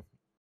goal. So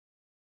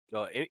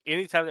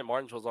Anytime that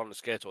Martinsville's on the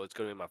schedule, it's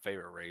going to be my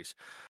favorite race.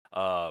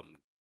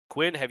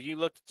 Quinn, have you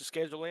looked at the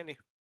schedule, Andy?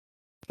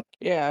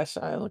 Yeah,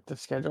 I looked at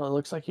the schedule. It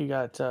looks like you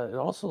got. It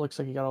also looks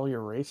like you got all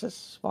your races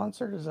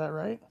sponsored. Is that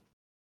right?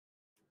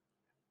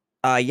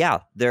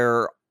 Yeah,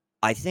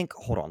 I think.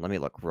 Hold on, let me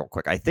look real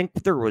quick. I think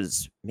there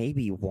was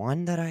maybe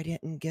one that I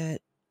didn't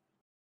get.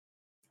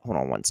 Hold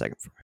on one second.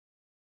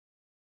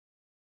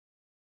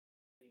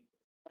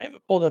 I have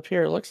it pulled up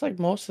here. It looks like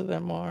most of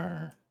them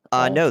are.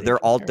 No, they're taken care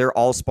of. they're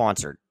all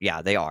sponsored.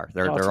 Yeah, they are.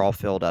 They're Awesome. all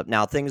filled up.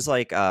 Now things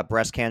like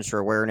breast cancer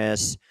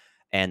awareness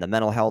and the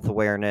mental health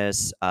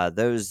awareness,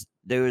 those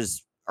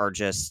are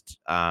just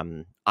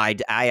I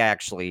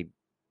actually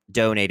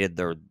donated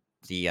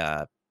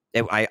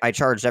I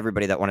charged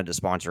everybody that wanted to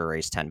sponsor a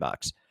race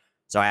 $10.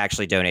 So I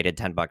actually donated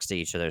 $10 to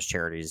each of those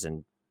charities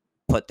and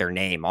put their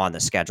name on the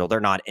schedule. They're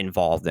not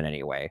involved in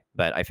any way,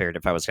 but I figured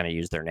if I was going to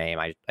use their name,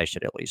 I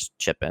should at least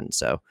chip in.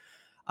 So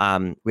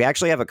we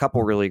actually have a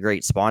couple really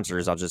great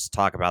sponsors. I'll just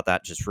talk about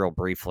that just real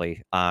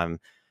briefly.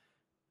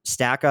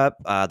 Stack Up,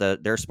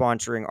 they're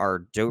sponsoring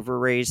our Dover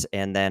race,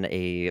 and then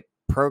a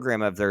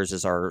program of theirs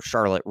is our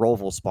Charlotte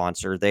Roval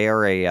sponsor. They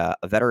are a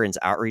veterans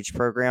outreach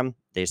program.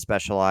 They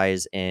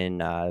specialize in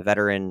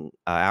veteran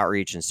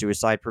outreach and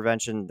suicide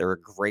prevention. They're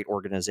a great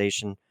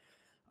organization.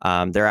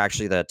 They're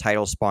actually the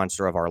title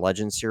sponsor of our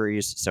Legend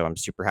series, so I'm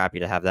super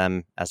happy to have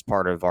them as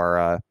part of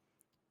our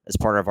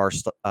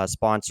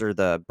sponsor.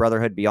 The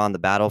Brotherhood Beyond the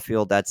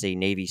Battlefield, that's a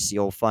Navy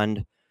SEAL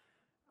fund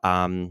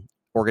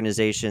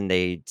organization.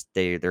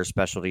 Their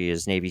specialty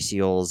is Navy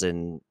SEALs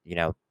and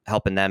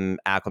helping them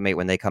acclimate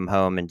when they come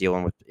home and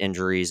dealing with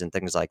injuries and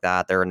things like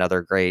that. They're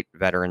another great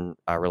veteran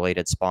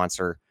related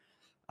sponsor.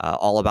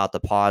 All About the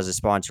Paws is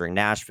sponsoring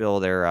Nashville.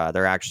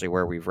 They're actually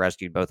where we've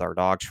rescued both our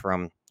dogs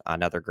from.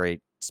 Another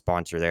great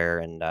sponsor there,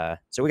 and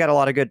so we got a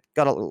lot of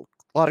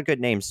good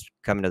names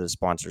coming to the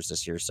sponsors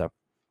this year. So,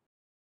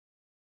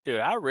 Dude,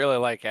 I really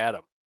like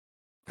Adam.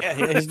 Yeah,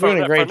 he's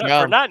doing a great for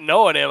job. not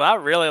knowing him, I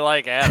really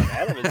like Adam.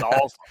 Adam is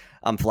awesome.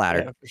 I'm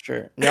flattered. Yeah, for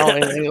sure. No,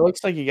 and it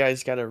looks like you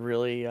guys got a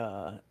really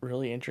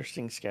really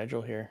interesting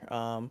schedule here.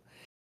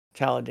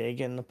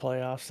 Talladega in the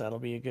playoffs, that'll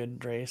be a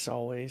good race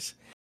always.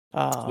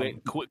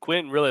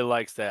 Quinn really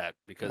likes that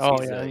because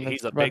Oh yeah, and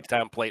he's that's a big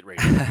time plate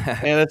racer.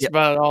 and that's Yep.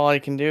 about all I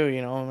can do,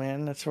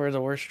 man. That's where the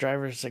worst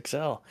drivers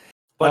excel.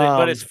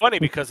 But it's funny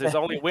because his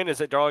only win is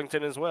at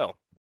Darlington as well.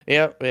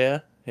 Yep, yeah,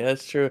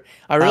 that's true.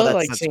 I really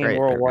like that's seeing great.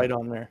 Worldwide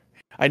on there.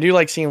 I do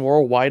like seeing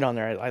Worldwide on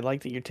there. I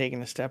like that you're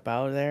taking a step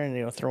out of there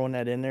and throwing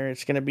that in there.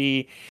 It's gonna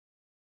be.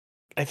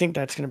 I think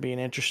that's going to be an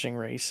interesting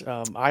race.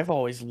 I've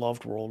always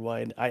loved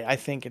Worldwide. I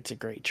think it's a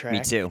great track. Me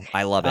too.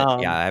 I love it.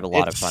 Yeah, I have a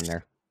lot of fun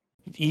there.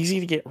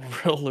 Easy to get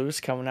real loose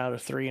coming out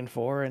of 3 and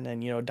 4, and then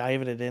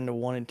diving it into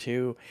 1 and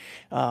 2.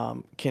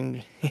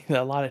 Can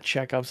a lot of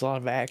checkups, a lot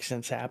of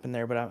accidents happen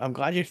there. But I'm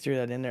glad you threw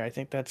that in there. I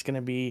think that's going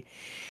to be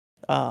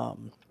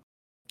an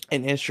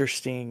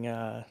interesting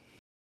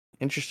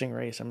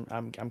race.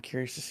 I'm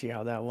curious to see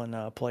how that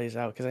one plays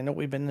out because I know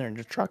we've been there in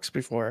the trucks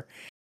before,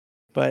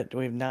 but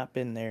we've not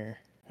been there.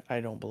 I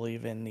don't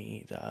believe in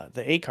the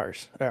A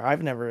cars. Or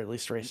I've never at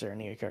least raced there in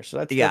the A cars. So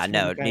that's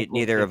no,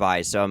 neither have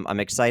I. So I'm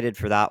excited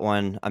for that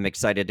one. I'm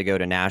excited to go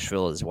to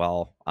Nashville as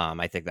well.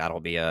 I think that'll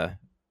be a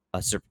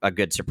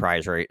good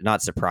surprise, right?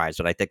 Not surprise,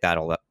 but I think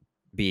that'll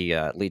be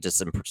lead to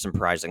some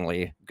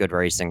surprisingly good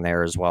racing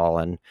there as well.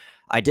 And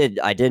I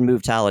did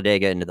move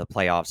Talladega into the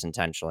playoffs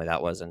intentionally.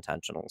 That was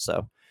intentional.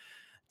 So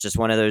just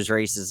one of those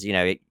races,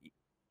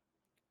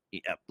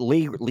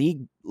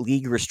 league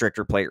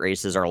restrictor plate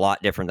races are a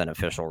lot different than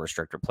official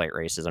restrictor plate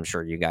races. I'm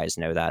sure you guys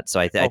know that. So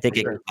I think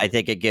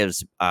it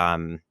gives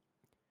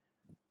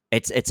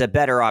it's a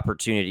better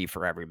opportunity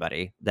for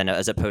everybody than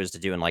as opposed to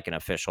doing like an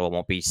official. It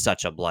won't be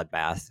such a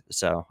bloodbath.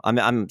 So I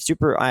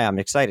am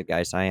excited,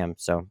 guys. I am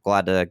so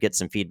glad to get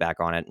some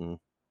feedback on it and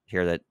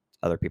hear that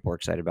other people are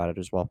excited about it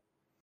as well.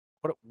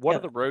 What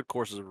are the road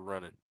courses we're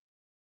running?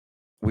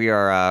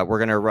 We're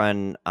gonna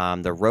run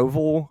the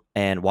Roval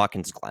and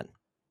Watkins Glen.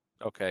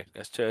 Okay,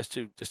 that's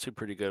two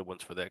pretty good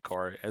ones for that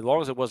car. As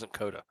long as it wasn't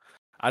Coda,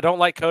 I don't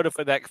like Coda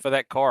for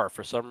that car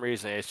for some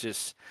reason.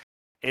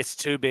 It's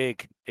too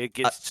big. It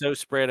gets so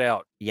spread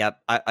out. Yep.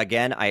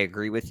 I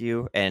agree with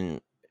you. And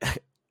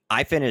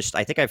I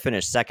think I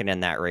finished second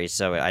in that race,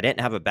 so I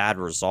didn't have a bad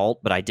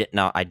result, but I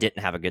didn't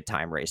have a good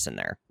time racing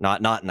there.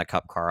 Not in the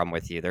Cup car. I'm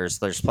with you. There's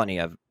plenty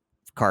of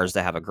cars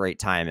that have a great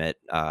time at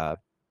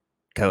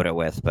Coda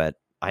with, but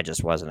I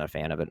just wasn't a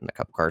fan of it in the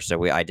Cup car. So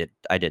I did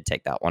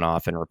take that one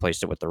off and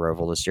replaced it with the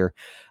Roval this year.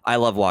 I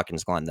love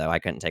Watkins Glen though. I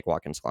couldn't take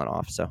Watkins Glen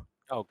off. So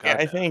oh god, yeah,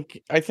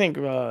 I think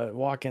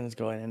Watkins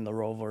Glen and the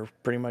Roval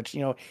pretty much,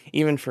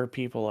 even for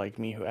people like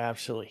me who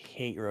absolutely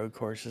hate road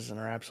courses and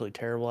are absolutely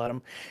terrible at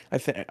them. I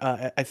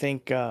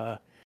think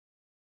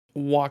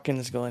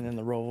Watkins Glen and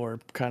the Roval are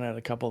kind of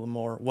a couple of the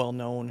more well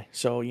known.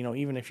 So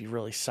even if you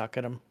really suck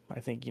at them, I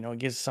think it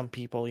gives some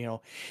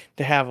people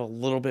to have a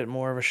little bit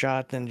more of a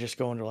shot than just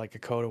going to like a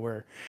Coda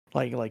where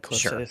like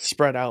Cliff said, it's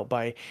spread out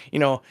by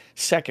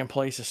second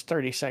place is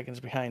 30 seconds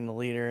behind the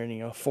leader,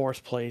 and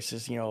fourth place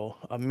is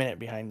a minute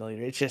behind the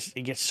leader.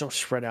 It gets so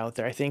spread out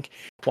there. I think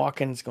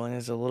Watkins Glen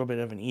is a little bit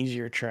of an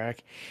easier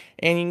track,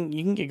 and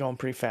you can get going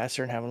pretty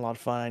faster and having a lot of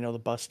fun. I know the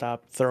bus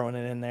stop throwing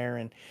it in there,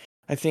 and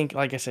I think,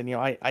 like I said,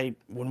 I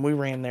when we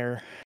ran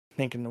there, I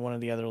think in one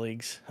of the other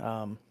leagues,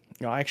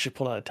 I actually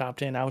pulled out a top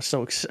 10. I was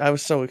so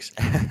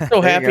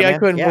happy. I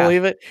couldn't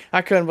believe it.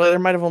 I couldn't believe there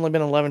might have only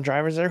been 11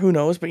 drivers there. Who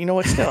knows? But you know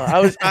what? Still,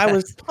 I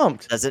was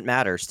pumped. Doesn't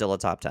matter. Still a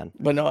top 10.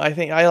 But no, I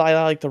think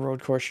I like the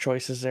road course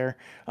choices there.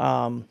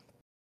 And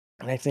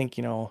I think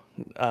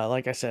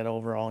like I said,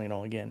 overall,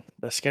 again,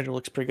 the schedule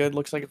looks pretty good.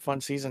 Looks like a fun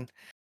season.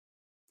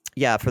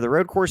 Yeah, for the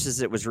road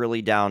courses, it was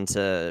really down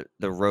to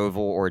the Roval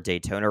or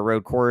Daytona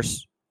road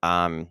course.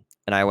 And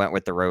I went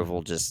with the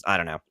Roval. Just I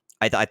don't know.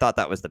 I thought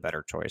that was the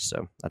better choice.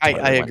 So that's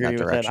why I agree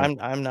with that.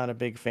 I'm not a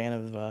big fan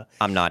of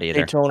I'm not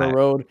either. Daytona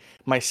road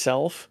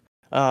myself.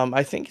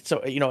 I think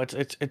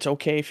it's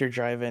okay if you're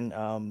driving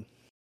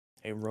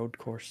a road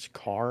course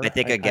car. I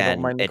think again,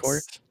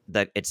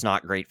 it's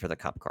not great for the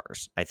Cup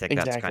cars. I think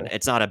that's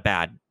it's not a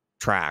bad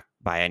track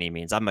by any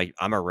means.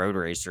 I'm a road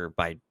racer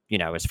by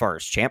as far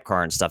as Champ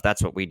Car and stuff.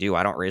 That's what we do.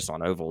 I don't race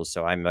on ovals,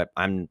 so I'm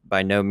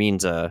by no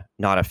means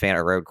not a fan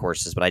of road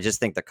courses. But I just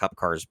think the Cup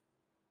cars,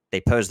 they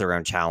pose their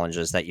own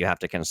challenges that you have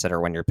to consider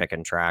when you're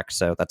picking tracks.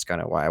 So that's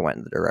kind of why I went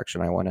in the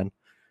direction I went in.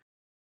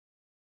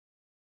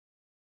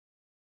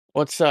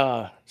 What's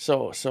so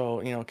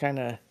kind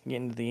of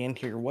getting to the end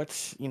here.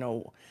 What's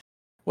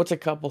a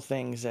couple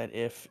things that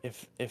if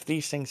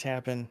these things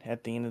happen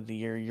at the end of the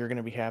year, you're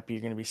gonna be happy,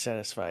 you're gonna be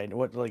satisfied.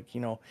 What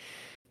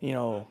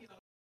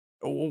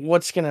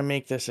what's gonna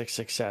make this a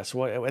success?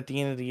 What at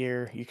the end of the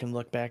year you can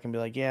look back and be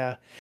like, yeah,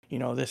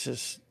 this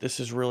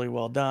is really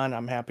well done.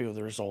 I'm happy with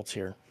the results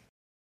here.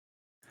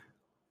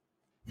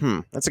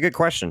 That's a good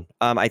question.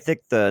 I think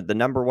the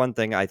number one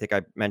thing, I think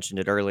I mentioned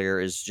it earlier,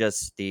 is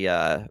just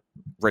the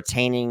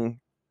retaining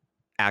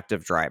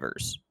active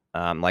drivers.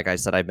 Like I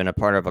said, I've been a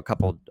part of a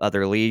couple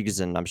other leagues,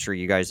 and I'm sure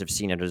you guys have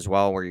seen it as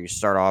well, where you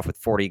start off with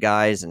 40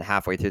 guys, and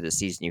halfway through the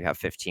season, you have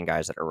 15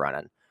 guys that are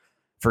running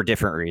for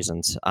different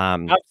reasons.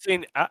 I've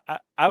seen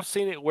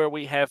it where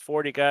we have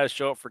 40 guys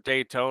show up for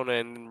Daytona,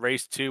 and in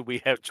race 2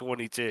 we have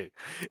 22.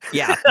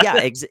 Yeah,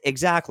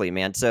 exactly,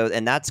 man. So,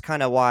 and that's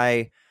kind of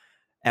why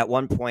at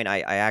one point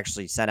I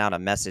actually sent out a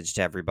message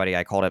to everybody.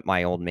 I called it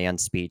my old man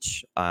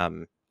speech.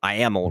 I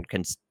am old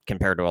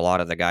compared to a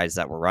lot of the guys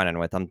that we're running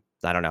with.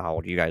 I don't know how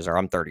old you guys are.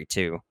 I'm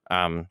 32.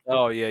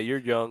 Oh yeah, you're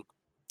young.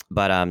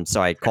 But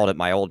so I called it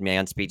my old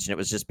man speech, and it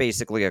was just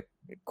basically a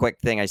quick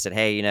thing. I said,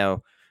 hey,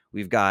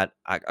 we've got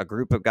a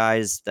group of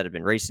guys that have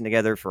been racing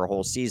together for a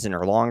whole season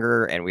or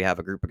longer, and we have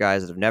a group of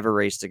guys that have never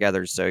raced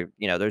together. So,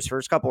 those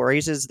first couple of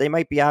races, they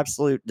might be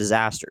absolute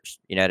disasters.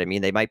 You know what I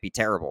mean? They might be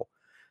terrible,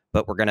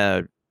 but we're going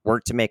to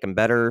work to make them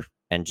better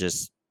and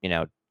just,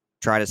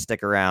 try to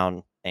stick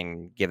around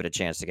and give it a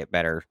chance to get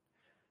better.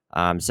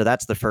 So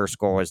that's the first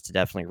goal, is to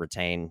definitely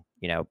retain,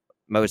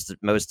 most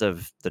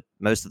of the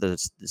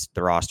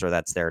roster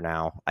that's there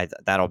now.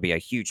 That'll be a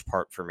huge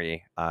part for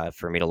me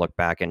to look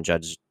back and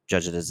judge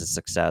it as a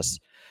success.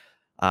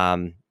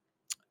 And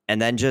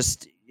then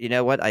just,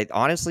 what, I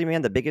honestly,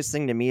 man, the biggest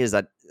thing to me is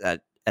that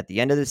at the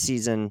end of the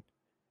season,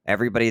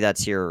 everybody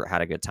that's here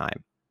had a good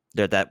time.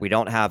 That we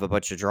don't have a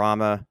bunch of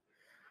drama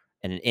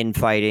and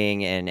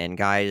infighting and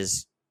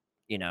guys,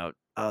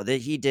 oh,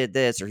 he did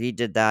this or he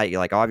did that. You're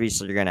like,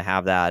 obviously you're going to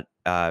have that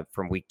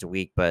from week to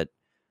week, but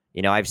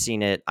I've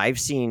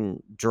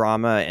seen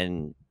drama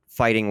and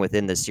fighting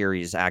within the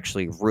series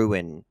actually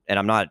ruin, and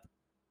I'm not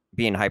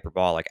being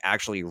hyperbolic,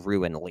 actually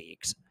ruin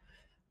leagues.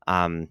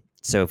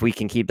 So if we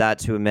can keep that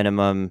to a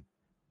minimum,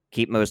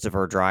 keep most of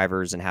our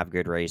drivers and have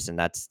good racing,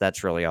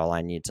 that's really all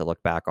I need to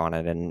look back on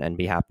it and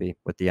be happy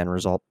with the end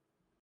result.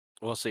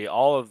 We'll see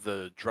all of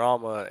the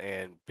drama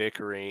and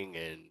bickering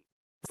and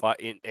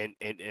fight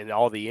and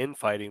all the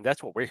infighting.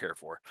 That's what we're here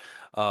for.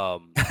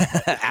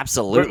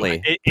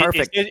 Absolutely.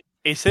 Perfect.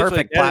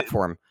 Perfect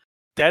platform.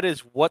 That is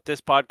what this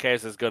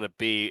podcast is going to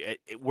be.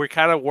 We're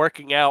kind of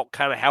working out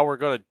kind of how we're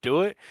going to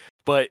do it.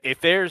 But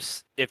if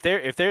there's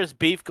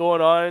beef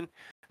going on,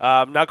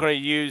 I'm not going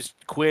to use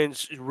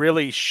Quinn's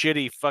really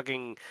shitty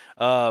fucking.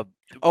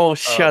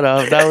 Shut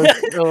up! That was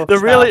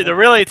the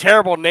really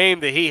terrible name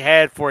that he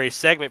had for a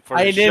segment for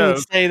the show. I didn't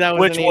say that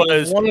was which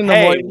was,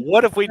 hey,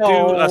 what if we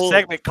do a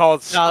segment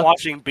called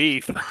Squashing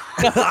Beef?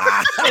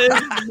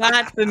 It's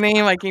not the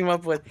name I came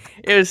up with.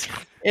 It's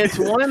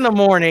 1 a.m,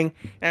 and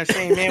I'm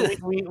saying, man,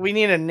 we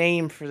need a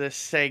name for this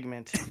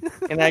segment.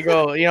 And I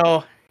go,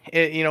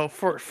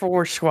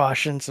 for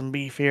squashing some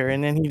beef here,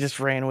 and then he just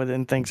ran with it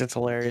and thinks it's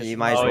hilarious. You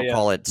might as well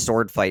call it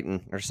sword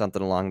fighting or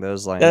something along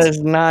those lines. That is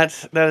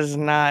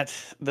not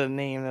the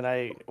name that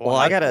I. Well,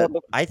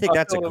 I think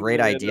that's a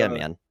great idea,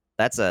 man.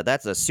 That's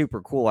a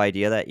super cool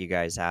idea that you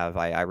guys have.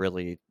 I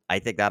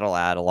think that'll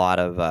add a lot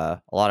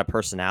of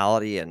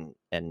personality and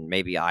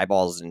maybe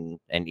eyeballs and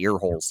ear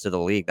holes to the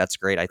league. That's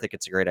great. I think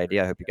it's a great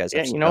idea. I hope you guys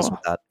have success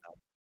with that.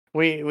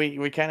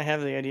 We kind of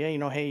have the idea,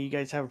 hey, you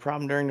guys have a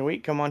problem during the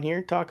week, come on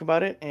here, talk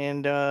about it,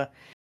 and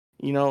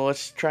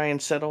let's try and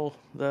settle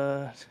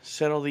the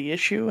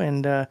issue,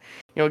 and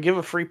give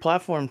a free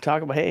platform to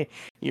talk about, hey,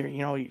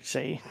 you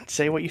say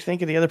what you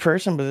think of the other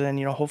person, but then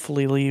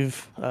hopefully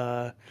leave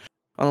on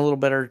a little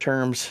better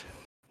terms.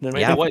 The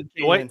way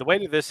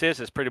that this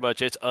is pretty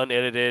much, it's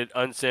unedited,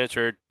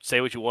 uncensored, say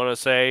what you want to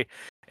say.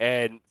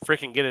 And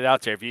freaking get it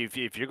out there.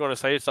 If you're going to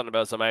say something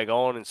about somebody,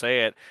 go on and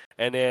say it.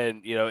 And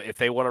then if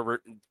they want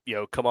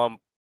to come on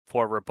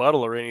for a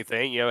rebuttal or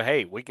anything,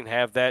 hey, we can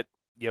have that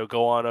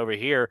go on over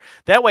here.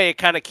 That way, it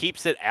kind of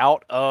keeps it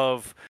out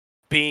of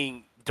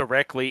being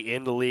directly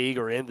in the league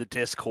or in the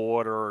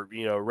Discord or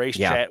race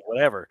chat,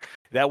 whatever.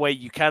 That way,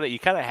 you kind of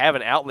have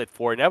an outlet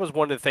for it. And that was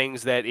one of the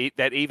things that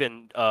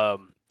even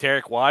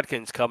Derek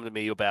Watkins come to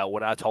me about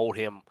when I told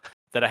him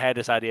that I had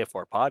this idea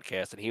for a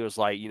podcast, and he was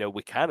like,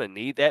 we kind of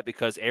need that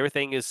because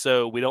everything is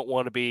so, we don't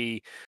want to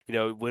be,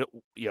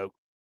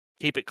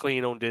 keep it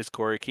clean on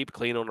Discord, keep it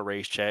clean on the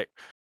race chat,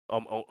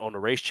 on the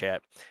race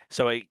chat.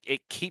 So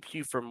it keeps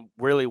you from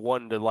really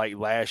wanting to like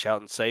lash out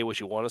and say what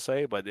you want to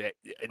say. But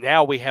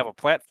now we have a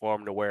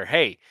platform to where,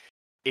 hey,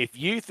 if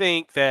you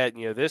think that,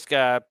 this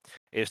guy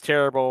is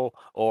terrible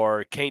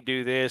or can't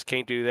do this,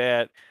 can't do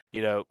that,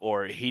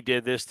 or he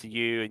did this to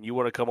you and you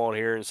want to come on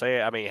here and say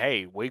it, I mean,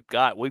 hey, we've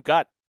got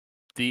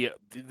the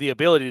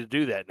ability to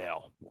do that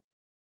now.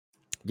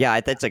 Yeah,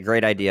 that's a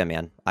great idea,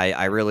 man.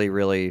 I really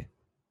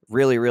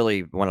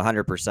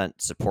 100%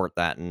 support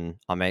that, and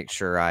I'll make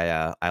sure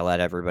I let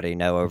everybody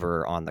know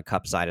over on the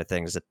Cup side of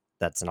things that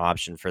that's an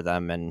option for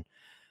them, and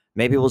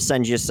maybe we'll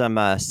send you some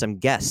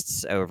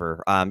guests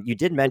over. You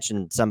did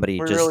mention somebody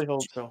really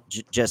hope so.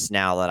 Just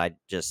now that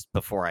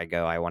before I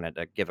go, I wanted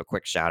to give a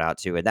quick shout out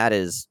to, and that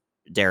is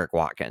Derek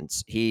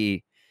Watkins.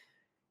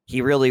 He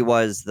really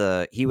was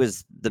the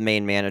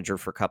main manager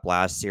for Cup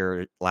last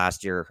season.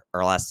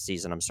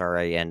 I'm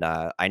sorry, and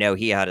I know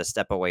he had to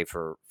step away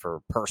for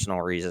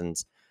personal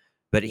reasons,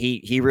 but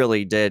he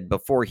really did.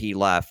 Before he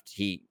left,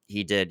 he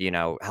did,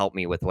 help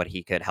me with what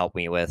he could help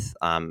me with.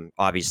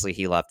 Obviously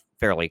he left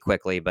fairly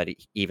quickly, but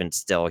even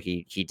still,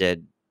 he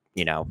did,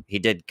 he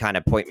did kind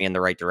of point me in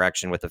the right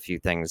direction with a few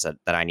things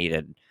that I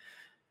needed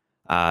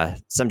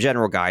some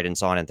general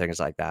guidance on and things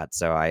like that.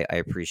 So I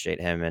appreciate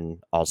him, and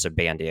also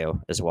Bandio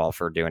as well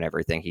for doing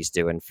everything he's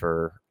doing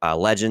for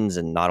Legends,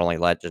 and not only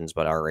Legends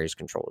but our race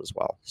control as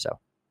well. So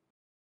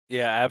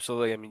Yeah,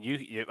 absolutely.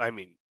 I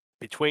mean,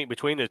 between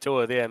the two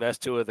of them, that's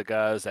two of the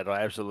guys that'll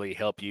absolutely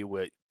help you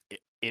with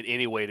in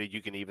any way that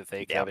you can even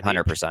think of.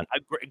 100%.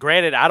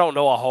 Granted, I don't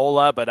know a whole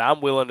lot, but I'm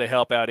willing to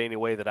help out any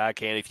way that I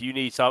can. If you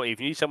need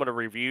someone to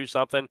review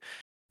something,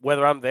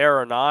 whether I'm there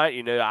or not,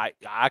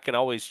 I can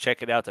always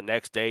check it out the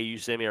next day. You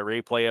send me a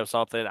replay of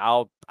something,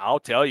 I'll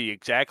tell you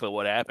exactly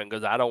what happened,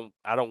 because I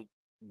don't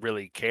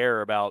really care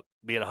about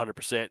being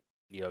 100%,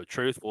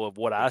 truthful of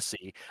what I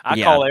see.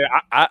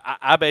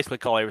 I basically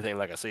call everything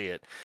like I see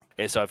it.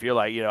 And so if you're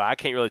like, I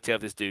can't really tell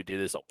if this dude did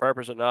this on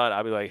purpose or not,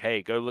 I'll be like,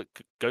 hey, go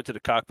to the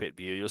cockpit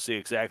view. You'll see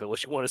exactly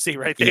what you want to see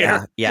right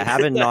there. Yeah.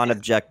 Having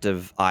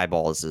non-objective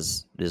eyeballs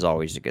is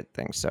always a good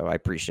thing. So I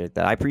appreciate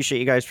that. I appreciate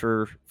you guys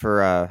for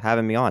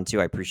having me on too.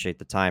 I appreciate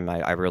the time.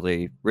 I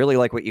really, really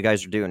like what you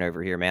guys are doing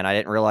over here, man. I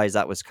didn't realize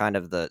that was kind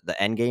of the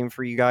end game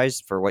for you guys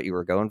for what you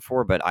were going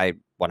for, but I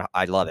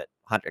love it.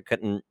 I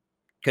couldn't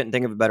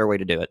think of a better way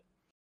to do it.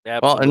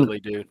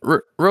 Absolutely, dude.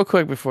 Real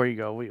quick before you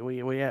go,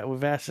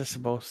 we've asked this to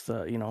both,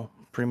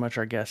 pretty much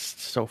our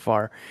guests so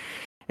far,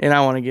 and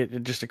I want to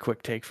get just a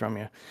quick take from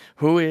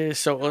you.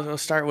 So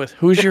let's start with,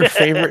 who's your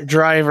favorite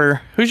driver?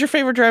 Who's your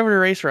favorite driver to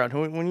race around?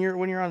 When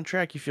you're on the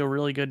track, you feel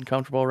really good and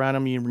comfortable around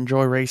them. You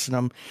enjoy racing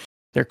them.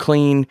 They're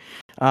clean.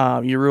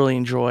 You really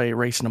enjoy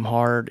racing them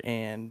hard,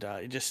 and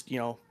just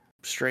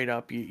straight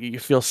up, you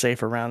feel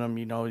safe around them.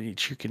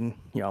 That you can,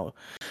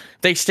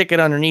 they stick it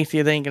underneath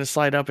you, they ain't gonna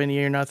slide up into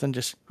you or nothing.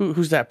 Just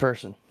who's that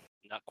person?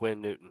 Not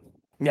Quinn Newton.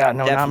 Yeah,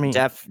 no, not me.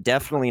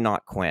 Definitely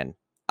not Quinn.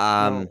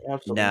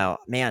 No,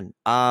 man.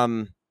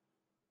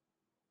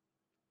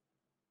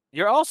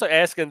 You're also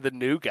asking the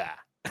new guy.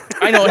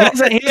 I know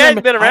he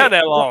hasn't been around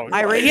that long.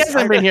 He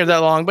hasn't been here that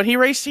long, but he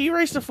raced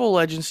the full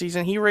Legend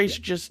season. He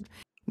raced just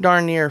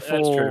darn near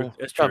full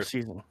Cup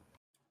season.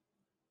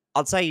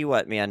 I'll tell you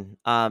what, man.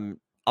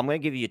 I'm gonna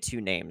give you two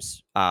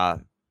names.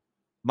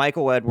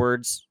 Michael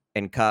Edwards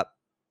and Cup.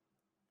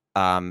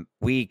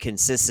 We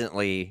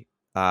consistently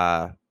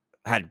had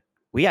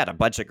a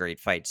bunch of great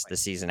fights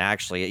this season,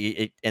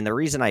 actually. And the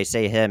reason I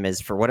say him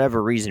is, for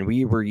whatever reason,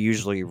 we were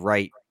usually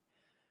right.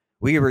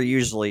 We were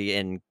usually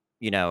in,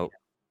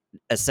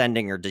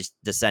 ascending or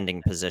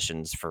descending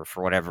positions for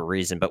whatever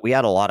reason. But we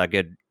had a lot of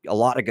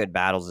good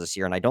battles this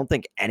year, and I don't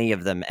think any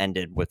of them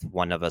ended with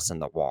one of us in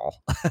the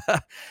wall.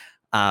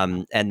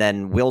 And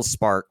then Will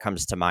Spark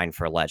comes to mind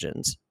for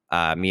Legends.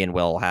 Me and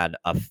Will had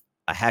a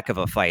heck of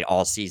a fight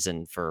all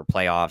season for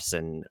playoffs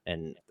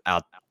and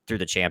out through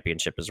the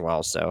championship as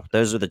well. So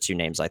those are the two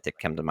names I think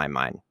come to my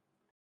mind.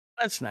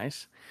 That's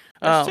nice.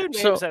 There's two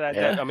names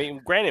that I mean,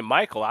 granted,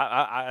 Michael,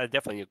 I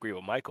definitely agree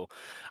with Michael.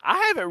 I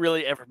haven't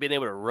really ever been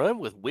able to run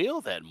with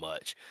Will that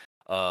much.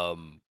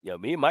 Me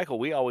and Michael,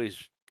 we always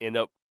end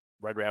up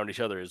right around each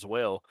other as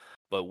well.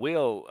 But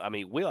Will,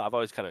 I've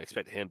always kind of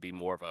expected him to be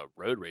more of a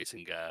road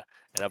racing guy,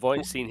 and I've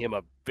only seen him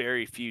a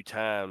very few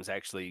times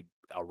actually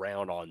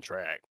around on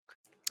track.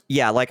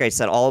 Yeah, like I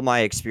said, all of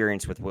my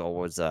experience with Will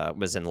was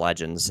in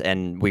Legends,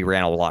 and we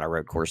ran a lot of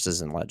road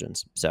courses in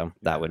Legends, so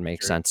that would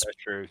make sense. That's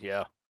true,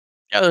 yeah.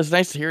 Yeah, it was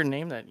nice to hear a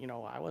name that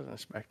I wasn't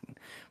expecting.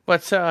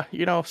 But so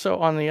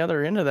on the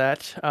other end of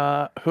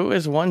that, who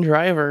is one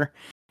driver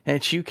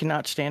that you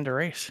cannot stand to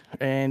race,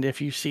 and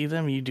if you see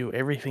them, you do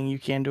everything you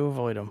can to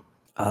avoid them?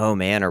 Oh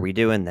man, are we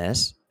doing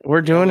this?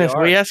 We're doing this.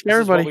 We ask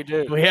everybody.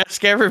 We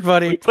ask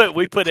everybody.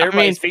 We put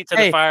everybody's feet to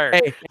the fire.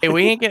 Hey,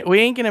 we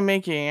ain't gonna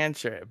make you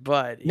answer it,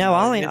 but no,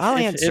 I'll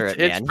answer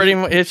it.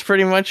 It's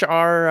pretty much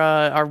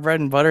our bread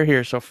and butter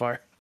here so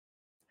far.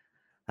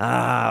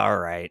 All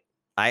right.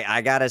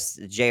 I got us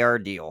JR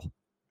Deal.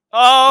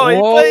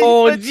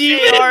 Oh, JR out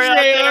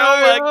there.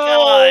 Oh my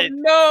God.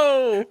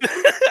 No.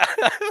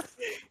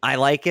 I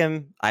like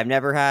him. I've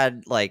never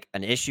had like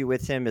an issue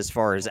with him as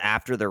far as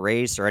after the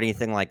race or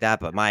anything like that,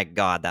 but my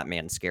God, that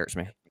man scares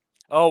me.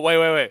 Oh,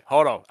 wait.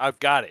 Hold on. I've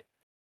got it.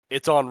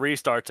 It's on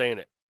restarts, ain't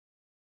it?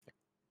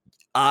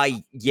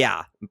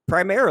 Yeah.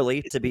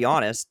 Primarily, to be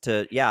honest,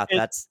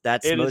 that's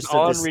it most is of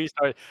on this.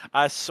 Restart.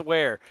 I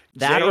swear.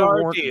 That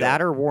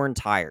or worn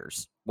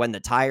tires. When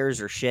the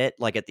tires are shit,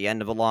 like at the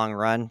end of a long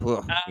run,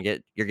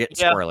 you're getting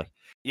squirrely.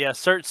 Yeah,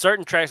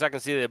 certain tracks I can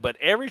see that, but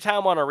every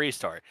time on a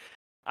restart,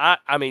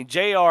 I mean,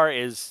 JR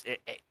is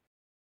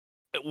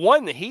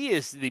one. He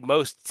is the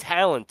most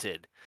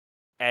talented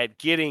at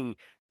getting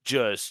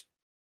just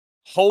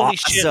holy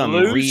shit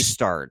loose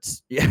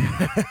restarts.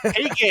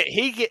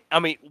 he get. I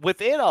mean,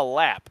 within a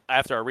lap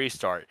after a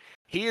restart,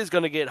 he is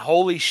going to get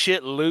holy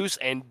shit loose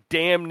and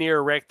damn near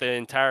wreck the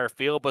entire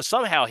field. But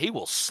somehow he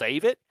will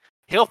save it.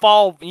 He'll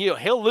fall.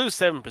 He'll lose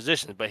 7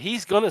 positions, but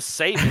he's going to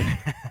save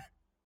it.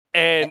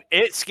 And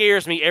it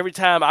scares me every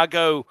time I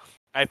go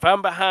if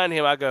I'm behind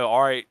him, I go,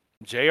 all right,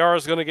 JR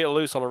is going to get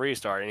loose on a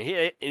restart.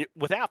 And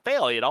without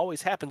fail, it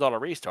always happens on a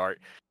restart.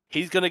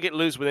 He's going to get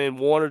loose within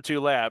 1 or 2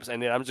 laps.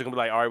 And then I'm just going to be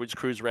like, all right, we just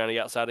cruise around the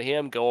outside of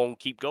him, go on,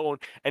 keep going.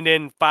 And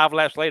then 5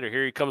 laps later,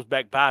 here he comes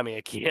back by me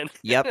again.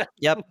 Yep.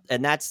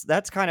 And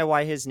that's kind of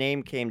why his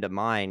name came to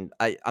mind.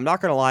 I'm not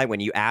going to lie. When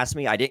you asked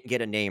me, I didn't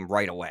get a name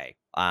right away.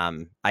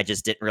 I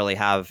just didn't really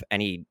have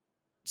any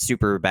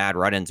super bad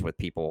run-ins with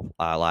people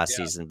last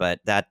season. But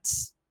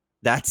that's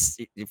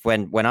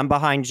when I'm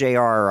behind JR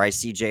or I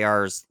see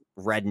JR's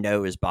red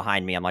nose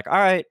behind me, I'm like, all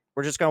right,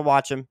 we're just going to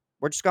watch him.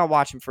 We're just going to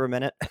watch him for a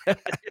minute.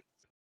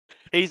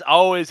 He's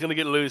always going to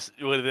get loose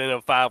within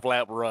a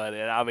 5-lap run.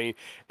 And I mean,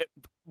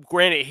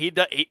 granted, he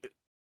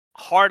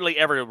hardly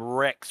ever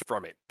wrecks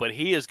from it, but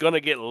he is going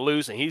to get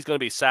loose and he's going to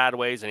be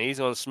sideways and he's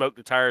going to smoke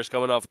the tires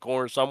coming off the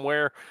corner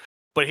somewhere.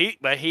 But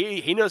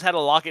he knows how to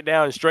lock it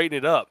down and straighten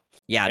it up.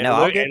 Yeah, and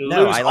no,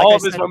 lose all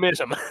of his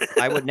momentum.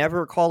 I would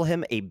never call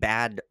him a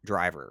bad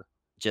driver.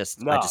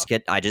 I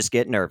just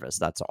get nervous.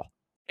 That's all.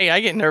 Hey,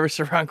 I get nervous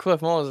around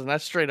Cliff Mullins, and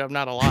that's straight up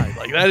not a lie.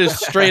 Like, that is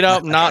straight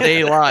up not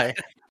a lie.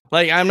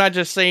 Like, I'm not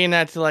just saying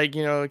that to, like,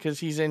 because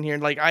he's in here.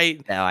 Like,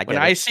 when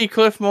I see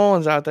Cliff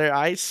Mullins out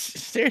there,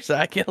 seriously,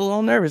 I get a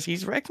little nervous.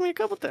 He's wrecked me a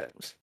couple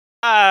times.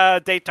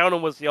 Daytona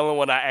was the only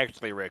one I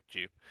actually wrecked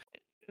you.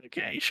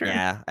 Okay, sure.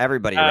 Yeah,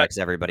 everybody wrecks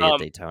everybody at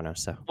Daytona.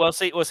 So well,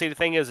 see, the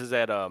thing is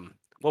that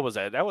what was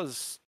that? That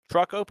was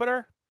truck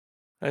opener.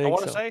 I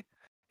want to say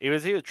it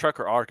was either truck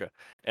or ARCA,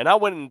 and I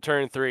went in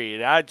turn 3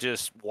 and I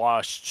just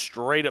washed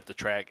straight up the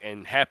track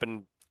and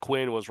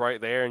Quinn was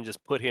right there and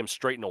just put him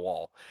straight in the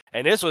wall.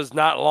 And this was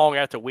not long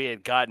after we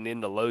had gotten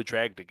in the low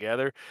drag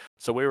together,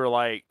 so we were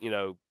like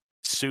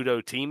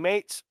pseudo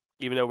teammates,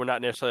 even though we're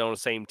not necessarily on the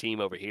same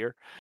team over here.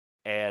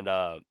 And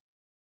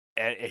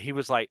he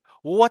was like,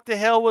 well, what the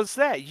hell was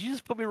that? You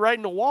just put me right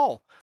in the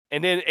wall.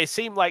 And then it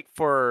seemed like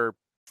for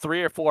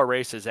 3 or 4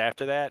 races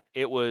after that,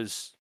 it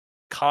was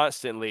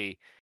constantly,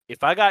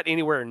 if I got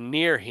anywhere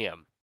near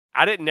him,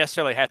 I didn't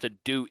necessarily have to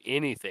do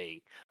anything,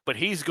 but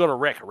he's going to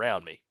wreck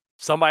around me.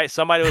 Somebody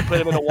would put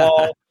him in the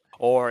wall,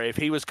 or if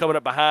he was coming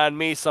up behind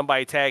me,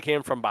 somebody tag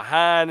him from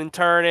behind and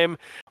turn him,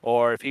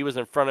 or if he was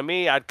in front of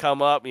me, I'd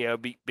come up,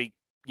 be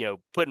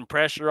putting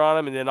pressure on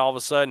him, and then all of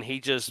a sudden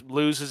he just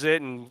loses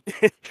it. And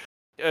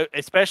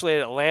especially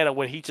at Atlanta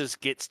when he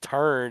just gets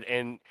turned,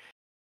 and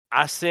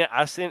I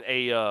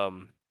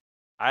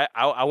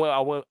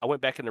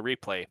went back in the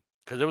replay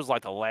because it was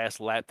like the last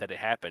lap that it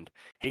happened.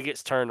 He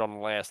gets turned on the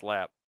last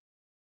lap,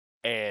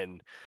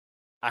 and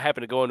I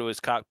happened to go into his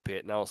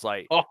cockpit, and I was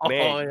like,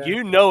 man,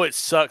 yeah. It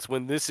sucks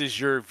when this is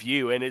your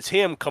view, and it's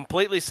him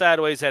completely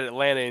sideways at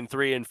Atlanta in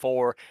 3 and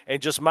 4,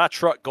 and just my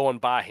truck going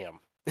by him.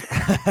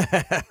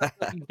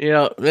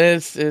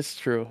 It's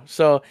true.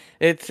 So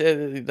it's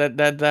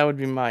that would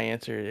be my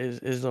answer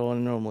is the one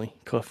and only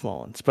Cliff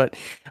Mullins. But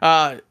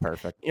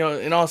perfect.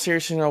 In all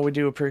seriousness, we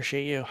do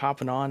appreciate you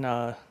hopping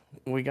on.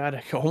 We got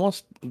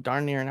almost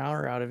darn near an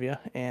hour out of you,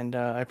 and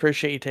I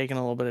appreciate you taking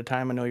a little bit of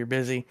time. I know you're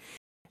busy,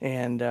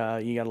 and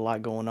you got a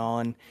lot going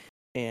on,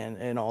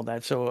 and all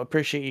that. So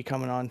appreciate you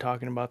coming on,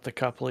 talking about the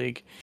Cup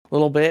League a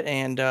little bit,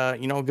 and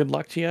good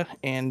luck to you.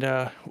 And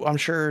I'm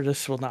sure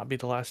this will not be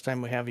the last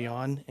time we have you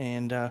on.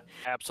 And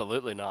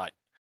absolutely not.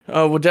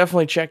 We'll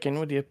definitely check in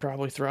with you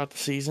probably throughout the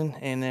season,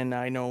 and then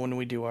I know when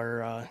we do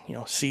our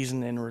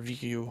season in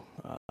review,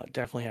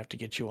 definitely have to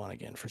get you on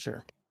again for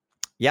sure.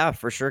 Yeah,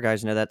 for sure,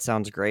 guys. No, that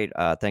sounds great.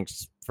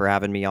 Thanks for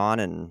having me on,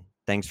 and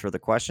thanks for the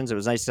questions. It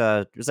was nice.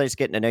 It was nice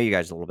getting to know you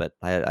guys a little bit.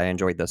 I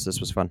enjoyed this. This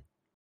was fun.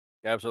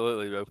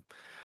 Absolutely, bro.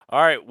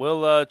 All right,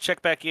 we'll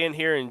check back in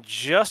here in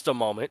just a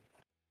moment.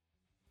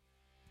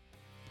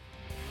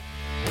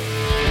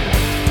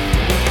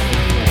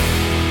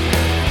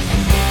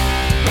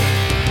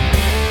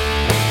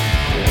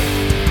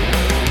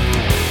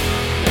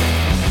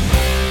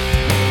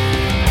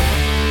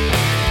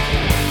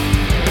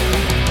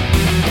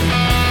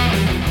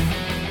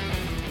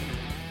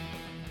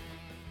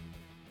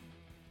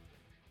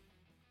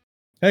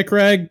 Hey,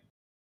 Craig.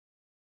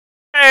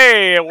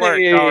 Hey, it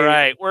worked. Hey. All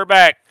right, we're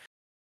back.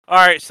 All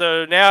right,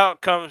 so now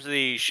comes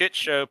the shit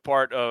show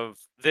part of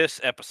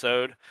this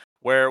episode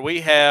where we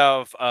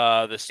have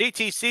the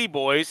CTC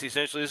boys.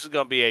 Essentially, this is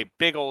going to be a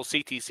big old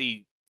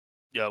CTC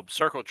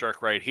circle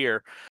jerk right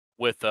here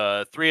with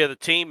 3 of the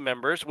team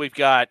members. We've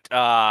got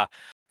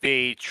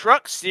the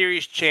Truck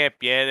Series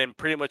champion and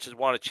pretty much has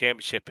won a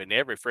championship in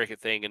every freaking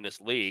thing in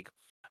this league.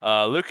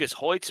 Lucas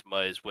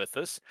Hoytsma is with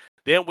us.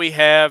 Then we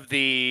have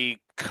the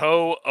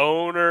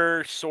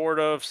co-owner, sort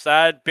of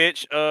side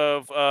bitch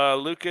of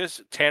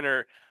Lucas,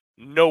 Tanner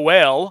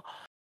Noel.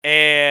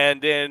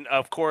 And then,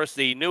 of course,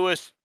 the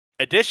newest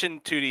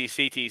addition to the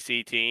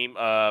CTC team,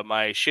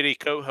 my shitty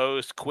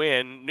co-host,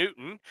 Quinn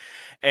Newton.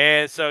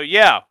 And so,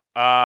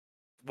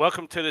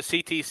 welcome to the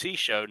CTC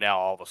show now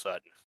all of a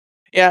sudden.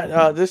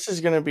 Yeah, this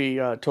is going to be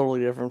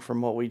totally different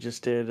from what we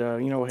just did.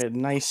 We had a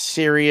nice,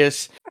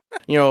 serious,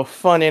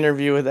 fun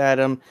interview with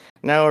Adam.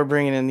 Now we're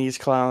bringing in these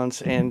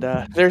clowns, and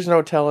there's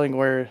no telling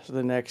where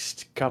the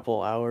next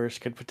couple hours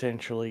could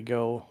potentially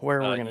go,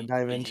 where we're going to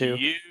dive into.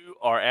 You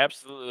are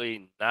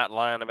absolutely not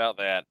lying about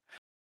that.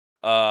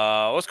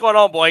 What's going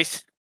on,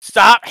 boys?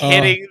 Stop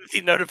hitting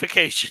the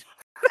notification.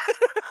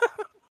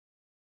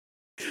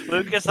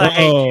 Lucas, I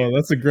hate you.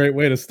 That's a great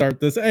way to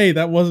start this. Hey,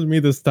 that wasn't me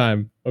this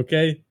time.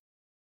 Okay,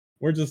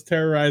 we're just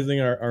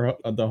terrorizing our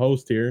the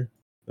host here.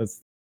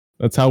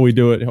 That's how we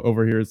do it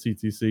over here at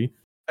CTC.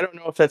 I don't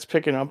know if that's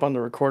picking up on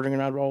the recording or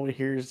not. But all we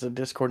hear is the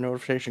Discord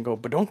notification go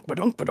badunk,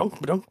 badunk, badunk,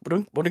 badunk,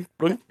 badunk, badunk,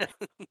 badunk,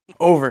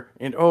 over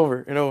and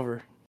over and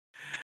over.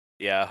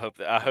 Yeah, I hope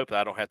that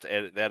I don't have to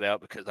edit that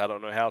out because I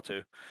don't know how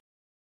to.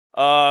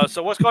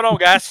 So what's going on,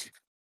 guys?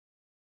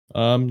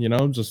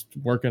 Just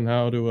working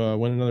how to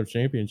win another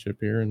championship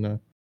here, and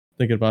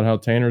thinking about how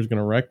Tanner's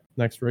gonna wreck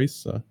next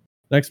race.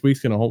 Next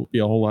week's gonna be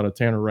a whole lot of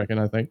Tanner wrecking,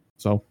 I think.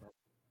 So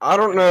I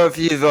don't know if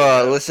you've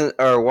listened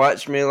or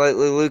watched me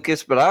lately,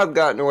 Lucas, but I've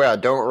gotten to where I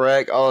don't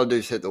wreck. All I do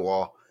is hit the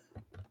wall.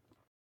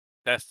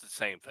 That's the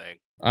same thing.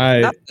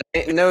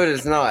 No, it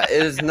is not.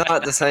 It is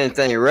not the same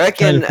thing. trying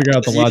Wrecking. to figure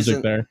out the is logic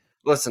using- there.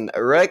 Listen,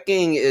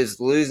 wrecking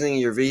is losing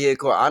your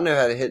vehicle. I know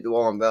how to hit the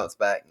wall and bounce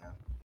back now.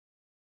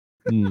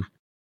 Hmm.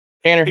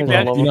 Tanner He has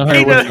does- a You know level. how to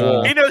He, win,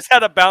 knows, he knows how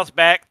to bounce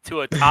back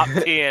to a top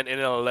 10 in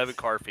an 11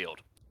 car field.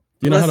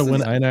 Do you know how to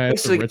Listen, win INIS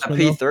Especially at got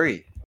Richmond? Though?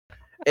 P3.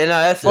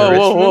 NIS Whoa, at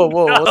whoa, whoa, Richmond.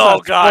 whoa! Let's Oh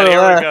not God, spoil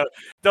here that. we go.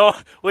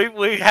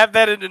 Don't we have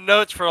that in the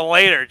notes for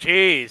later?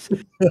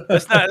 Jeez,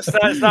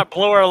 let's not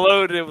blow our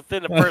load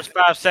within the first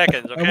 5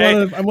 seconds.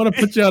 Okay. I want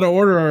to put you out of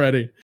order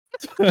already.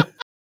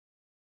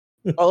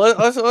 Oh,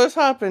 let's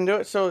hop into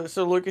it. So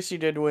Lucas, you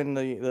did win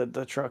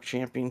the truck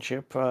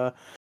championship. Talk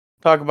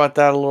about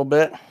that a little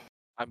bit.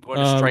 I'm going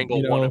to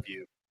strangle one of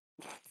you.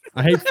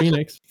 I hate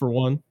Phoenix for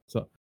one.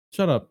 So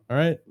shut up. All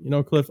right.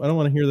 Cliff, I don't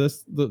want to hear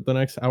this the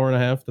next hour and a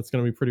half. That's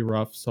going to be pretty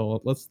rough.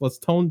 So let's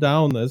tone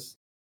down this.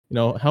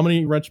 How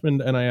many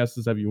Richmond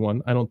NISs have you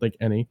won? I don't think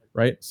any,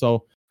 right?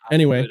 So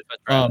anyway,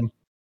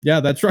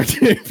 yeah, that truck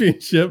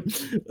championship.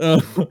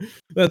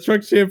 That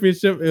truck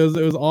championship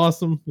it was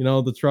awesome.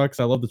 The trucks.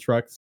 I love the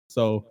trucks.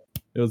 So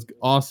it was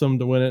awesome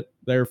to win it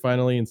there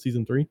finally in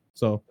season 3.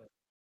 So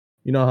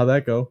you know how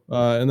that go.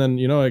 And then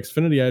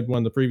Xfinity I'd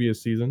won the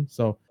previous season.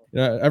 So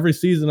every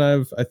season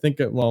I think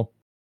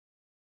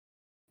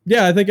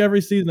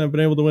every season I've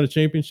been able to win a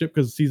championship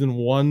because season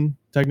 1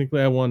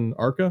 technically I won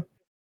ARCA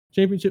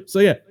championship. So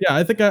yeah,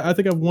 I think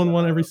I've won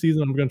one every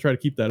season. I'm gonna try to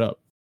keep that up.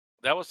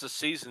 That was the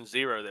season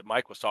 0 that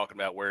Mike was talking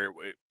about, where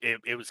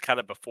it was kind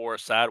of before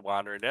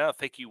Sidewinder, and now I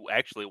think you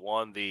actually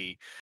won the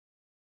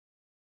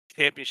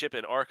championship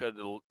in ARCA.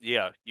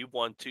 Yeah, you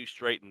won 2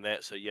 straight in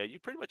that. So yeah, you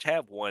pretty much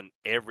have won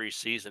every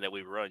season that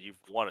we've run. You've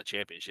won a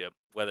championship,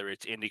 whether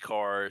it's Indy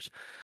cars,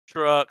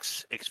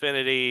 trucks,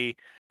 Xfinity,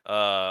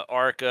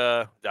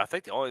 ARCA. I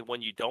think the only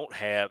one you don't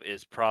have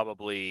is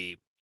probably,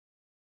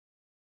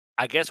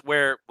 I guess,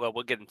 we'll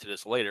get into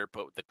this later,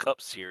 but the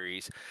Cup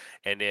Series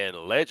and then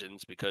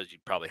Legends, because you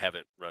probably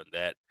haven't run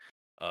that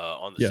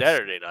on the Yes.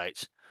 Saturday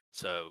nights.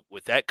 So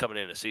with that coming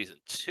into season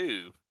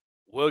 2,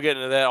 we'll get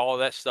into all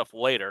that stuff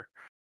later.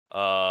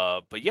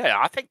 But yeah,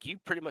 I think you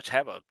pretty much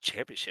have a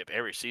championship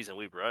every season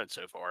we've run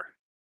so far.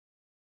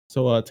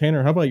 So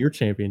Tanner, how about your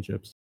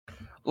championships?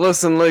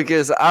 Listen,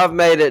 Lucas, I've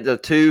made it to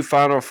 2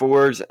 Final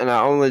Fours, and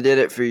I only did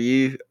it for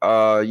you.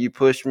 You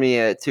pushed me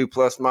at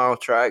 2+ mile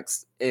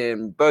tracks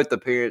in both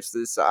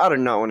appearances, so I do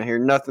not want to hear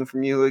nothing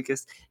from you,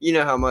 Lucas. You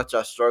know how much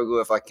I struggle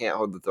if I can't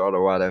hold the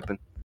throttle wide open.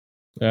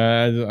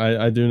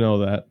 I do know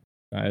that.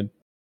 I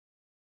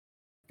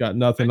got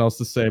nothing else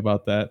to say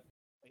about that.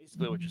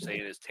 Basically, what you're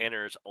saying is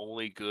Tanner is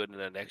only good in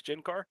a next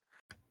gen car.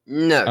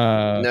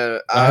 No,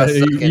 I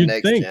suck in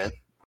next gen.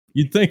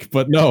 You'd think,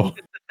 but no.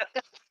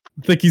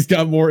 I think he's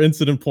got more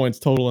incident points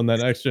total in that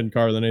next gen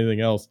car than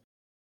anything else.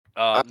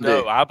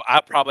 No,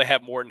 I probably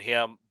have more than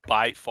him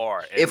by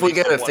far. If we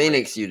go to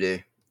Phoenix, you do.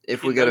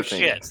 If we go to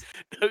Phoenix.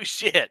 No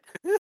shit.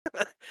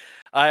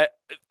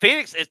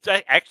 Phoenix is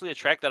actually a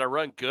track that I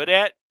run good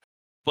at,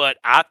 but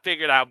I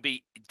figured I'd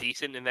be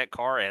decent in that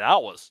car, and I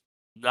was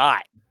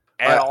not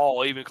at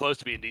all even close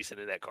to being decent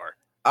in that car.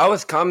 I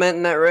was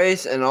commenting that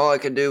race, and all I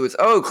could do was,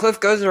 Cliff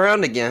goes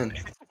around again.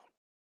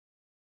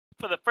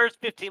 For the first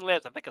 15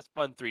 laps, I think I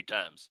spun 3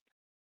 times.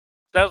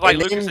 That was like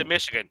Lucas in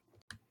Michigan.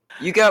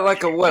 You got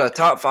like a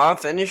top 5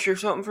 finish or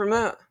something from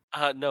that?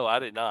 No, I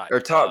did not. Or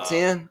top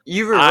 10?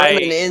 You were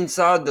running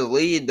inside the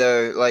lead,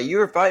 though. Like, you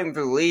were fighting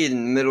for the lead in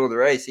the middle of the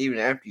race, even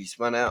after you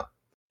spun out.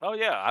 Oh,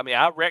 yeah. I mean,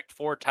 I wrecked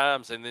 4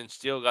 times and then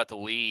still got the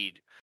lead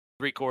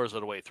 3/4 of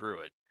the way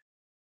through it.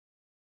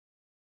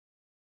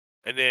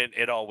 And then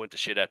it all went to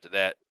shit after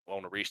that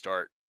on a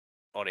restart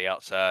on the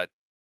outside.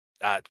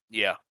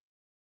 Yeah.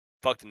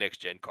 Fuck the next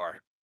gen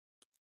car.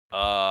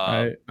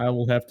 I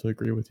will have to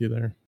agree with you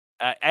there.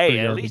 Hey,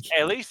 at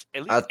least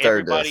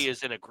everybody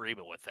is in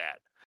agreement with that.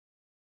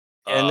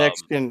 And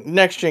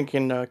next gen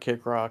can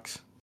kick rocks.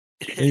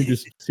 They need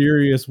just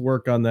serious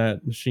work on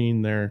that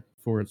machine there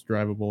before it's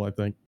drivable, I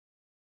think.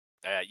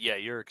 Yeah,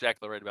 you're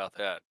exactly right about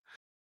that.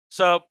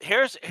 So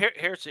here's how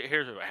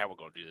we're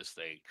gonna do this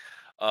thing.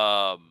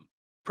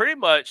 Pretty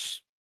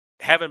much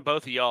having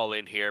both of y'all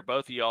in here.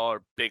 Both of y'all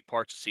are big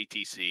parts of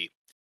CTC.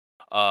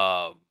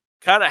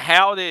 kind of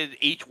how did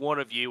each one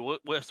of you?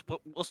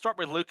 We'll start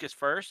with Lucas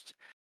first,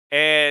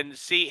 and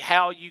see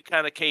how you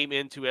kind of came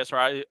into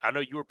SRI. I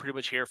know you were pretty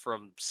much here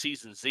from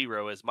season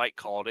 0, as Mike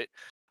called it,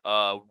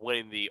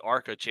 winning the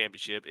ARCA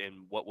championship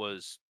in what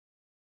was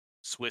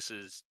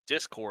Swiss's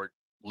Discord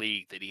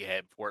league that he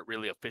had before it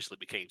really officially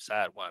became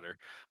Sidewinder.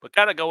 But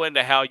kind of go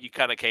into how you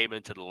kind of came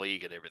into the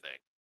league and everything.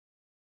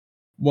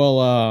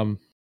 Well,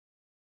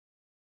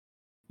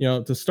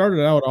 to start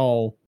it out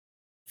all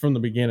from the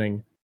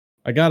beginning,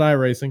 I got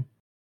iRacing.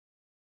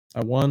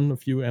 I won a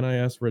few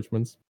NIS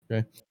Richmonds.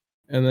 Okay.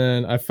 And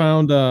then I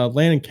found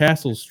Landon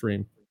Castle's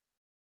stream.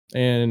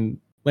 And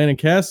Landon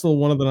Castle,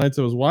 one of the nights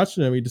I was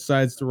watching him, he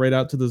decides to write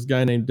out to this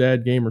guy named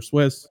Dad Gamer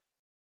Swiss.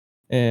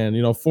 And,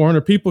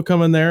 400 people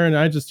come in there, and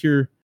I just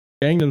hear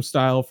Gangnam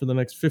Style for the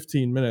next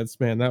 15 minutes.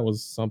 Man, that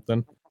was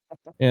something.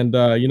 And,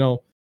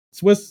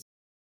 Swiss,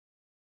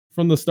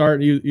 from the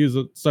start, he was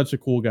such a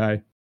cool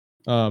guy.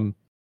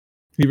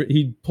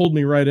 He pulled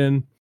me right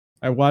in.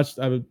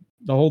 The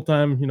whole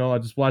time, I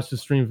just watched the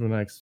stream for the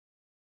next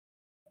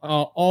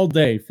all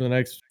day for the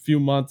next few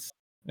months.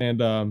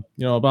 And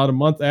about a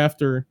month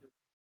after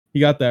he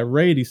got that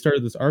raid, he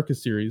started this ARCA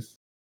series.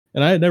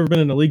 And I had never been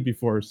in a league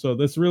before, so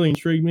this really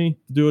intrigued me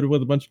to do it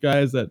with a bunch of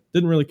guys that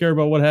didn't really care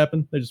about what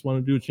happened. They just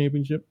wanted to do a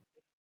championship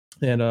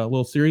and a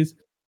little series.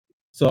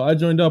 So I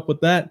joined up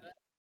with that.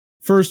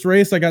 First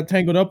race, I got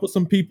tangled up with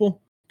some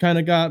people. Kind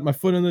of got my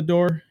foot in the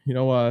door.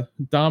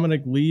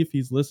 Dominic Lee, if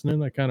he's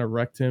listening, I kind of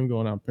wrecked him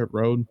going on pit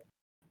road.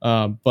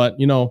 But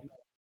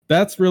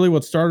that's really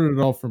what started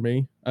it all for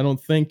me. I don't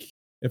think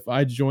if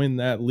I joined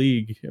that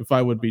league, if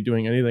I would be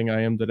doing anything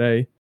I am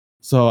today.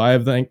 So I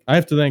have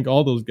to thank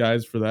all those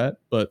guys for that.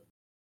 But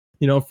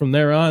from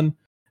there on,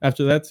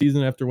 after that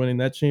season, after winning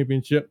that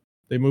championship,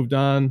 they moved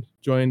on,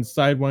 joined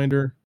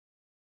Sidewinder.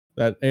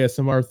 That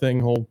ASMR thing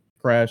whole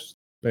crashed.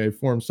 They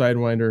formed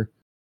Sidewinder,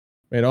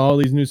 made all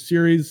these new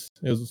series.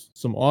 It was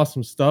some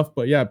awesome stuff.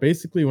 But yeah,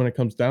 basically when it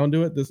comes down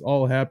to it, this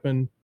all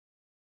happened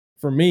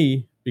for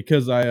me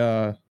because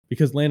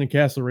Landon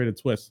Castle rated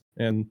Swiss,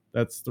 and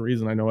that's the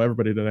reason I know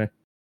everybody today.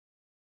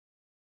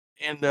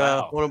 And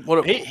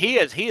Wow. He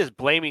is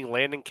blaming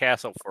Landon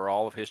Castle for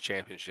all of his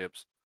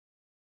championships.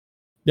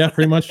 Yeah,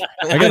 pretty much.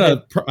 I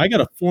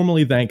gotta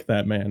formally thank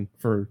that man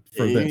for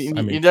this.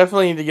 You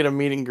definitely need to get a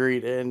meet and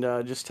greet and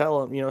just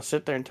tell him,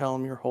 sit there and tell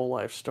him your whole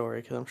life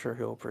story, because I'm sure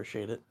he'll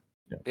appreciate it.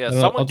 Yeah,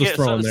 someone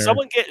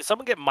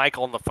get Mike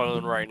on the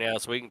phone right now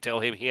so we can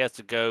tell him he has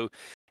to go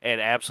and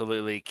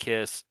absolutely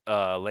kiss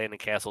Landon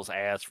Castle's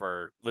ass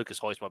for Lucas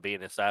Hoisma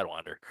being his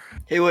Sidewinder.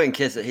 He wouldn't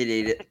kiss it; he'd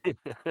eat it.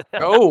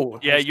 Oh,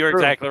 yeah, you're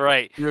exactly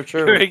right. You're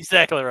true. You're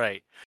exactly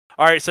right.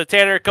 All right, so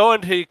Tanner, go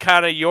into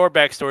kind of your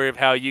backstory of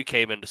how you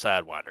came into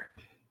Sidewinder.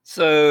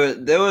 So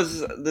there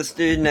was this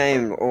dude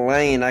named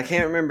Lane. I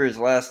can't remember his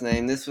last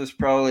name. This was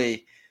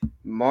probably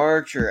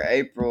March or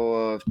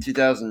April of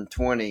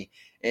 2020.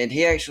 And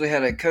he actually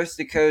had a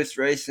coast-to-coast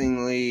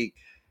racing league,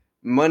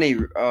 money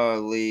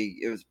league.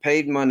 It was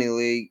paid money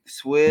league.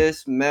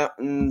 Swiss,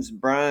 Mountains,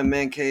 Brian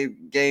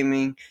Mancave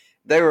Gaming,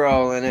 they were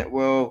all in it.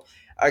 Well,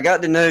 I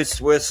got to know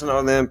Swiss and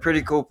all them,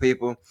 pretty cool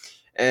people.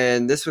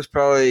 And this was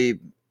probably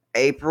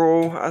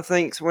April, I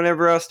think,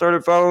 whenever I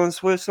started following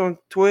Swiss on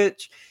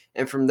Twitch.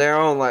 And from there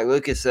on, like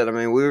Lucas said,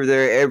 we were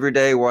there every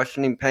day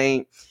watching him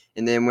paint.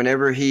 And then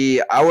whenever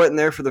I wasn't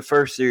there for the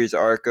first series of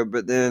ARCA,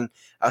 but then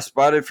I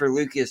spotted for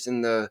Lucas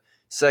in the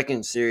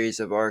second series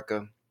of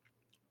ARCA.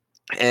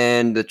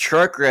 And the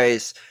truck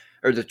race,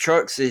 or the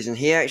truck season,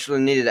 he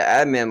actually needed an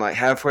admin like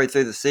halfway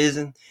through the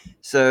season.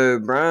 So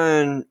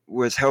Brian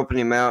was helping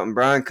him out, and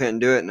Brian couldn't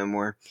do it no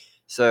more.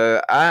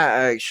 So I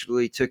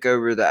actually took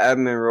over the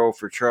admin role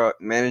for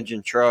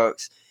managing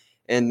trucks.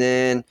 And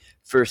then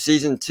for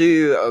season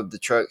 2 of the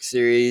truck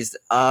series,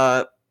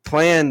 I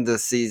planned the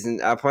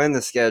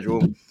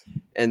schedule.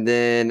 And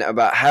then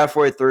about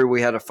halfway through,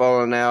 we had a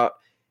falling out.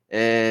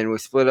 And we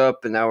split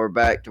up, and now we're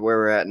back to where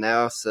we're at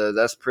now. So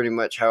that's pretty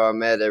much how I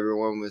met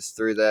everyone, was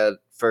through that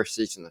first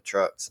season of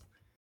trucks.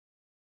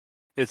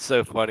 It's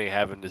so funny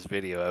having this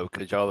video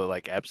because y'all are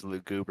like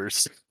absolute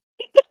goobers.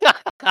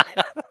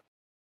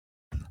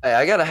 Hey,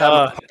 I got to have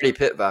my Party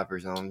Pit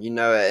Vipers on. You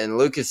know it. And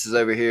Lucas is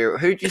over here.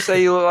 Who'd you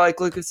say you look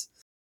like, Lucas?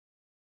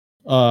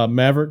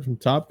 Maverick from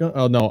Top Gun.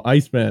 Oh, no,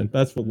 Iceman.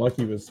 That's what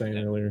Lucky was saying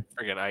earlier.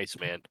 Friggin'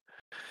 Iceman.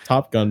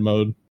 Top Gun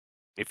mode.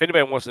 If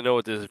anybody wants to know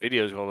what this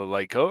video is going to look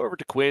like, go over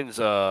to Quinn's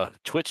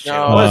Twitch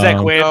channel. What is that,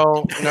 Quinn?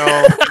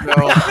 No.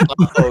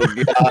 Oh,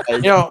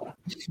 God.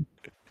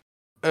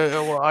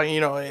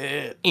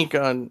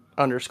 Inca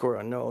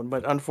 _unknown.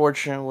 But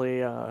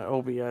unfortunately,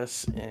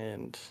 OBS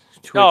and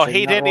Twitch. No,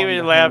 he didn't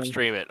even live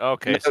stream it.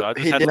 Okay, so I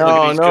just have to look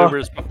at these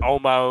goobers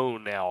on my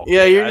own now.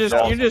 Yeah, you're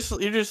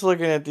just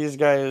looking at these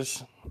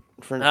guys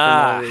for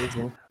no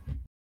reason.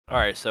 All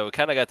right, so we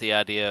kind of got the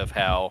idea of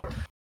how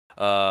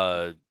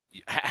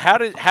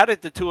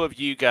did the two of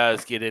you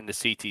guys get into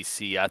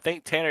CTC? I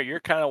think, Tanner, you're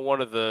kind of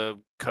one of the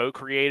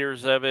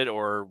co-creators of it,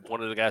 or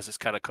one of the guys that's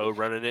kind of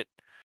co-running it.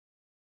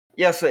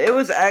 Yeah, so it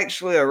was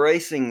actually a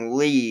racing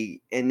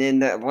league, and then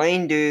that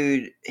Lane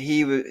dude,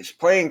 he was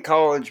playing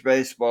college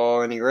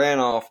baseball, and he ran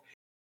off.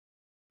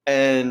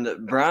 And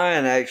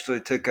Brian actually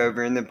took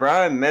over, and then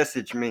Brian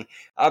messaged me.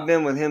 I've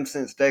been with him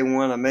since day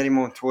one. I met him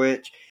on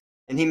Twitch,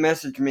 and he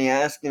messaged me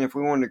asking if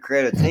we wanted to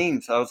create a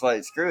team. So I was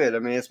like, screw it. I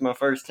mean, it's my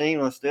first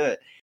team. Let's do it.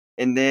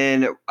 And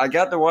then I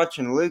got to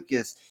watching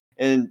Lucas,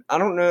 and I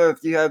don't know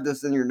if you have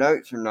this in your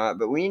notes or not,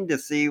 but we need to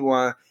see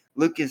why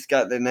Lucas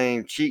got the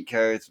name Cheat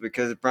Codes,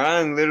 because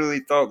Brian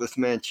literally thought this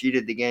man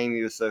cheated the game.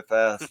 He was so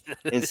fast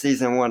in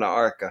season 1 of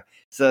ARCA.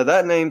 So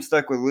that name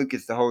stuck with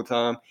Lucas the whole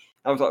time.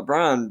 I was like,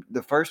 Brian,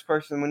 the first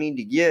person we need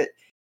to get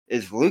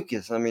is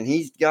Lucas. I mean,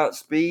 he's got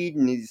speed,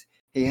 and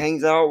he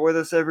hangs out with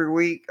us every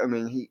week. I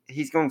mean,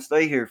 he's going to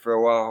stay here for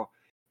a while.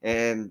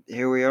 And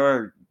here we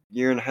are,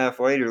 year and a half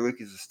later,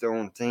 Lucas is still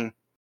on the team.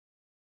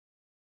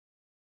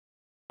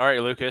 All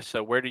right, Lucas.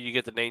 So where do you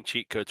get the name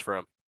Cheat Codes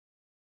from?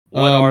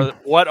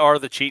 What are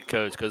the cheat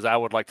codes? Because I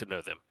would like to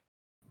know them.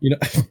 You know,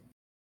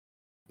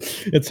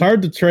 it's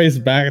hard to trace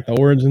back the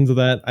origins of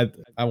that.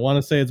 I want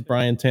to say it's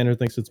Brian. Tanner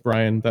thinks it's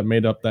Brian that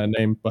made up that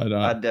name, but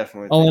I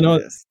definitely all I think know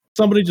it is.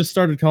 somebody just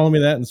started calling me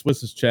that in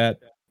Swiss's chat,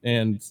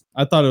 and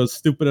I thought it was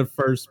stupid at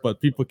first, but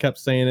people kept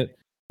saying it.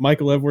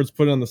 Michael Edwards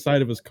put it on the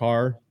side of his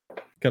car,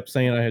 kept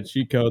saying I had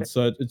cheat codes,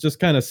 so it just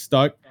kind of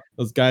stuck.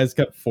 Those guys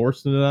kept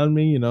forcing it on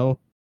me, you know.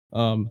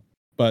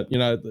 But you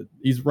know,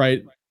 he's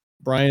right.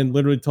 Brian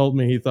literally told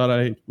me he thought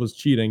I was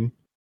cheating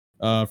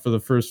for the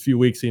first few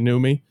weeks he knew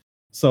me.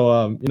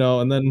 So you know,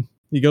 and then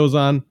he goes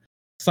on,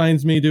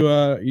 signs me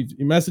to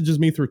he messages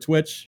me through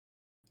Twitch,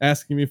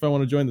 asking me if I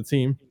want to join the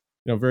team.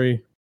 You know,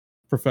 very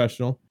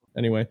professional.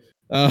 Anyway,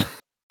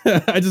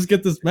 I just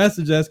get this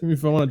message asking me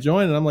if I want to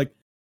join, and I'm like,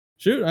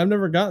 shoot, I've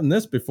never gotten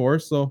this before,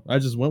 so I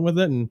just went with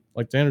it. And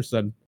like Tanner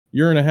said,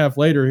 year and a half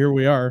later, here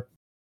we are,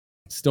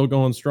 still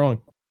going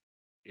strong.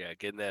 Yeah,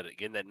 getting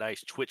that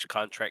nice Twitch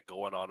contract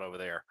going on over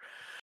there.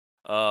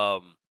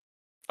 All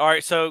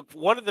right, so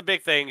one of the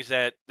big things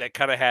that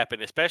kind of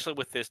happened, especially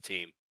with this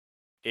team,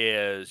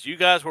 is you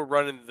guys were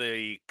running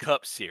the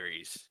Cup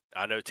Series.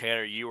 I know,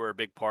 Tanner, you were a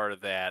big part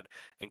of that,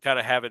 and kind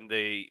of having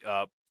the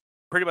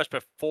pretty much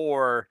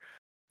before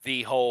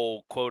the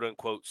whole quote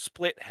unquote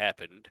split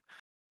happened.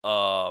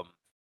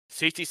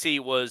 CTC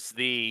was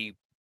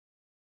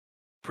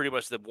pretty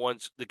much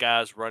the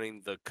guys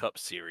running the Cup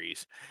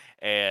Series,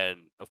 and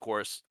of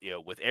course, you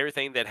know, with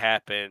everything that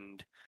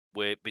happened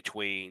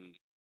between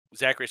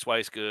Zachary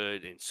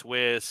Swicegood and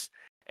Swiss,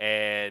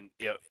 and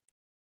you know,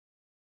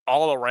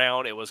 all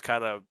around it was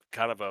kind of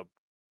a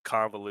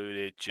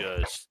convoluted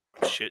just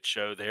shit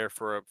show there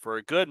for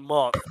a good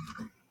month.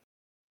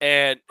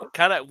 And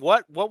kind of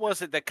what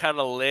was it that kind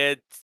of led,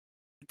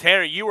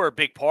 Tanner? You were a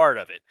big part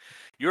of it.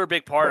 You were a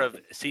big part of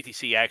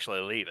CTC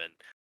actually leaving.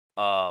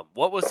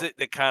 What was it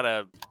that kind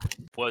of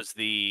was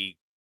the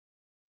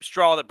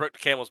straw that broke the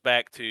camel's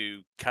back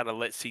to kind of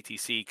let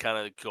CTC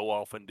kind of go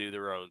off and do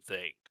their own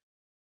thing?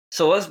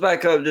 So let's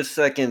back up just a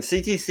second.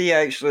 CTC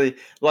actually,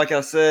 like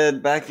I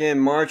said, back in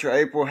March or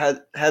April,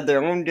 had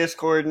their own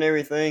Discord and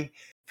everything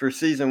for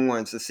season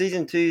 1. So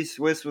season 2,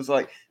 Swiss was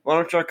like, why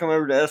don't y'all come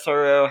over to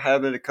SRL,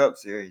 have it a Cup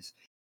Series?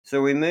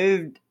 So we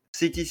moved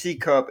CTC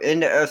Cup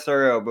into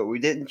SRL, but we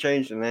didn't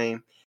change the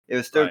name. It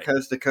was still Right.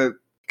 Coast to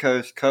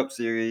Coast Cup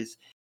Series.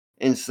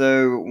 And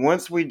so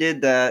once we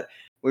did that,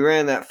 we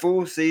ran that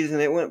full season.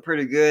 It went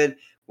pretty good.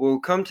 We'll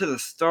come to the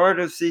start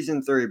of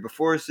season 3,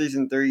 before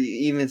season 3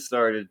 even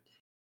started.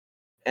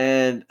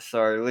 And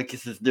sorry,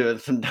 Lucas is doing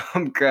some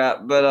dumb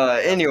crap. But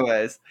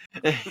anyways,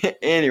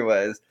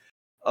 I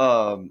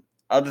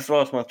just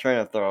lost my train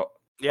of thought.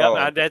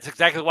 Yeah, that's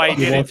exactly why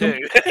he You're did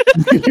it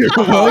welcome. too. You're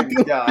Oh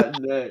welcome. God,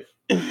 no.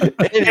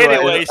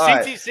 Anyway, all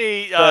right.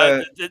 CTC,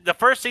 So- the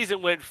first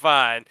season went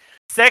fine.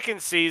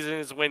 Second season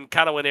is when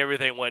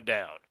everything went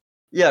down.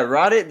 Yeah,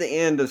 right at the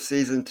end of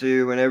season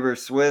 2, whenever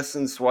Swiss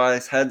and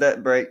Swice had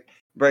that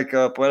break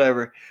up,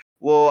 whatever.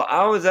 Well,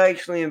 I was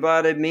actually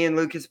invited, me and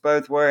Lucas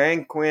both were,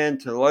 and Quinn,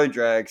 to Low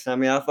Drags. I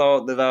mean, I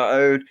thought that I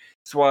owed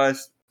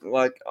Swice,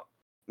 like,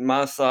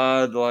 my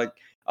side, like,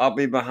 I'll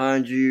be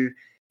behind you.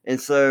 And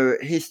so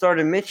he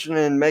started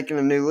mentioning making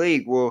a new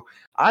league. Well,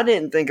 I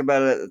didn't think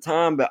about it at the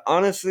time, but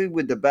honestly,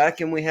 with the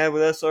backing we have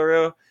with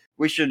SRL,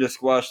 we should have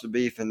squashed the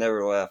beef and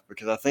never left,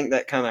 because I think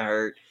that kind of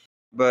hurt.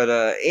 But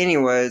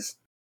anyways,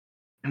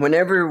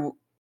 whenever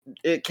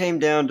it came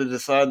down to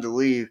decide to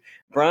leave,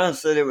 Brian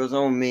said it was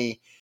on me.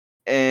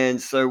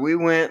 And so we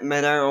went,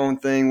 made our own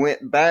thing,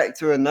 went back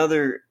to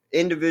another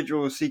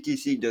individual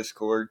CTC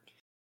Discord,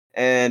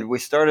 and we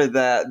started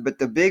that. But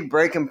the big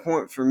breaking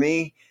point for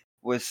me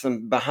was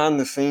some behind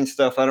the scenes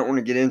stuff. I don't want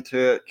to get into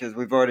it because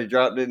we've already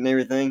dropped it and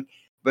everything.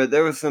 But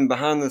there was some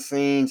behind the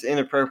scenes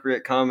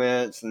inappropriate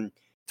comments and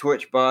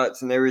Twitch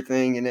bots and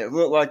everything, and it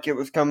looked like it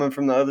was coming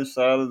from the other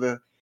side of the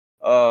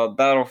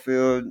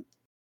battlefield,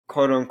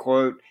 quote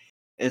unquote.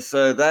 And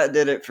so that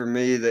did it for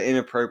me, the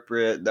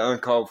inappropriate, the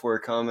uncalled for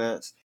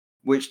comments,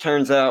 which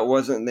turns out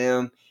wasn't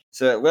them.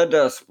 So it led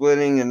to us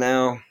splitting, and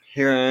now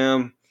here I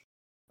am,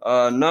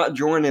 not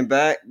joining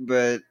back,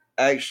 but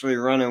actually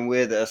running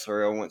with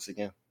SRL once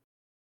again.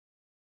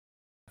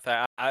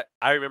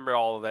 I remember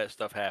all of that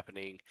stuff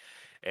happening,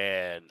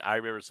 and I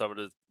remember some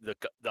of the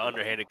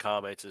underhanded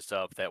comments and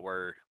stuff that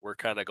were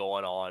kind of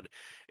going on.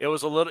 It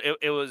was a little.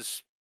 It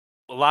was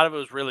a lot of it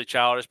was really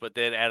childish, but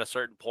then at a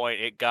certain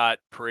point, it got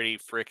pretty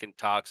freaking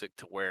toxic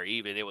to where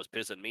even it was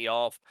pissing me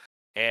off.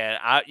 And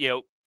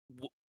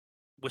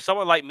with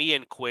someone like me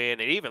and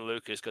Quinn, and even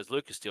Lucas, because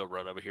Lucas still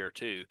run over here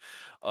too,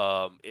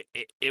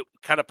 it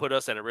kind of put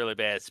us in a really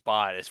bad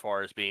spot as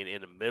far as being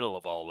in the middle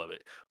of all of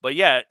it. But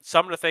yeah,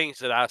 some of the things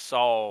that I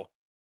saw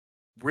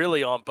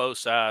really on both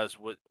sides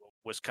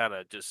was kind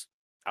of just,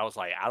 I was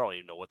like, I don't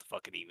even know what the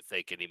fucking even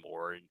think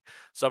anymore. And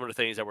some of the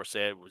things that were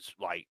said was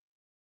like,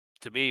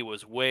 to me,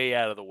 was way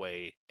out of the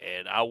way,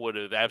 and I would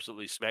have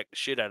absolutely smacked the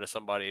shit out of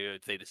somebody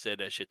if they'd have said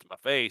that shit to my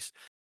face.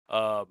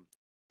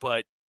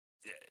 But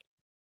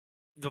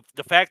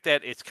the fact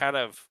that it's kind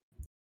of,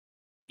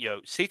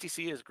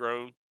 CTC has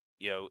grown,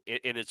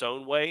 in its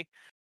own way,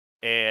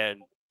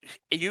 and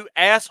you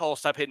asshole,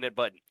 stop hitting that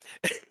button.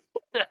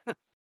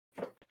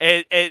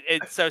 and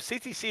so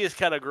CTC has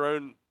kind of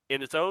grown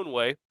in its own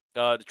way.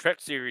 The Trek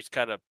series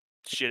kind of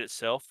shit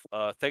itself.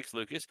 Thanks,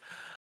 Lucas.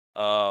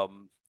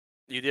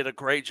 You did a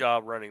great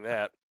job running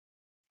that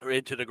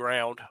into the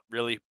ground.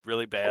 Really,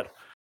 really bad.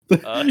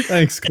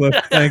 Thanks, Cliff.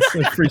 Thanks. I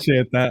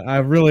appreciate that.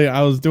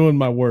 I was doing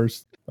my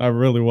worst. I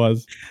really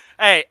was.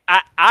 Hey,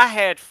 I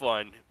had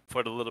fun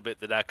for the little bit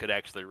that I could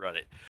actually run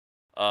it.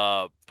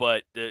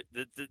 But the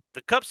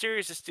Cup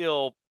Series is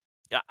still,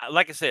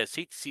 like I said,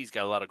 CTC's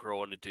got a lot of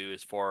growing to do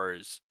as far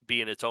as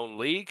being its own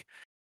league.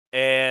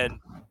 And,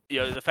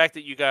 the fact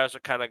that you guys are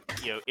kind of,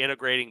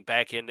 integrating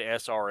back into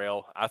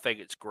SRL, I think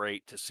it's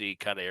great to see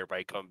kind of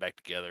everybody coming back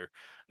together.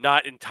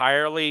 Not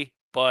entirely,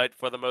 but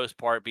for the most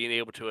part, being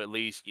able to at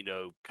least,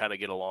 kind of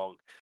get along.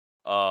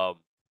 I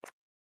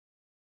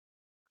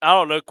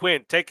don't know,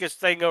 Quinn, take this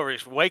thing over.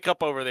 Just wake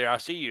up over there. I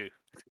see you.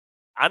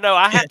 I know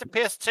I have to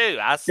piss too.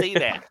 I see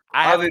that.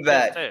 I'll be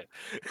back. Too.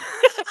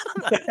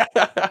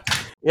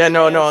 Yeah,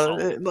 no.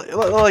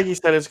 Like you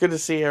said, it's good to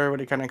see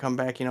everybody kind of come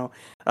back.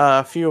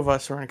 A few of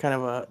us were in kind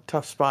of a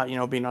tough spot,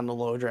 being on the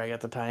low drag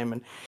at the time,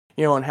 and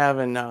and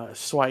having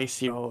Swice,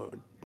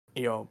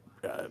 being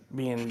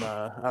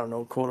I don't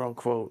know, quote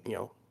unquote,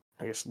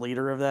 I guess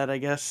leader of that, I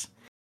guess.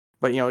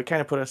 But it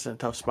kind of put us in a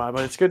tough spot.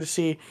 But it's good to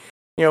see.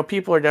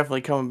 People are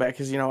definitely coming back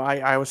because,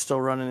 I was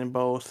still running in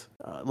both.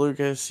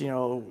 Lucas,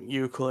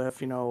 you,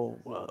 Cliff,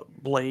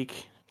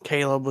 Blake,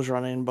 Caleb was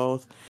running in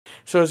both.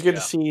 So it's good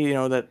to see,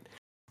 that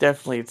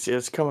definitely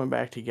it's coming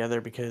back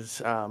together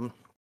because, and,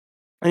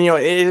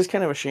 it is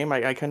kind of a shame.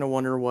 I kind of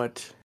wonder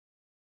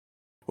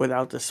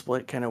without the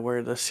split, kind of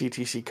where the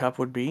CTC Cup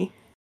would be,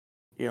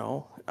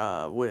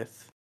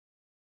 with,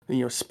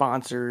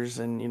 sponsors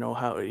and,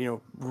 how,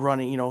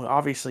 running,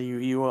 obviously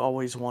you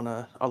always want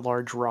a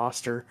large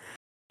roster.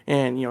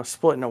 And,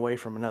 splitting away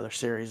from another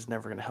series is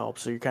never going to help.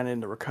 So you're kind of in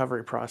the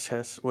recovery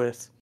process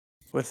with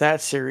that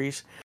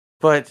series.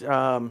 But,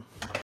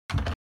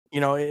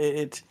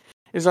 it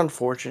is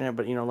unfortunate.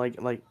 But,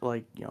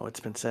 like it's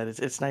been said,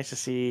 it's nice to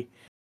see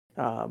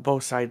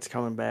both sides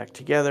coming back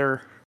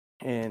together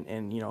and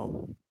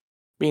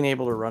being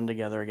able to run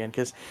together again.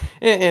 Because,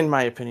 in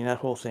my opinion, that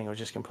whole thing was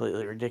just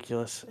completely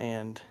ridiculous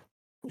and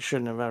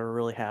shouldn't have ever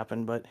really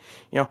happened. But,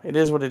 it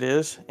is what it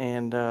is.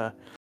 And,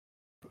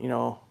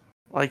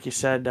 like you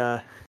said,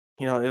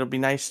 it'll be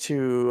nice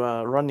to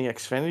run the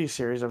Xfinity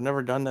series. I've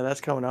never done that. That's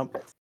coming up.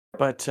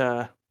 But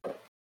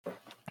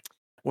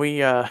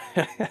we,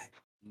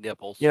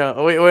 nipples.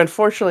 we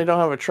unfortunately don't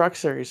have a truck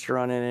series to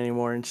run in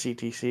anymore in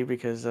CTC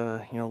because,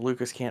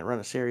 Lucas can't run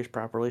a series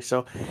properly.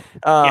 So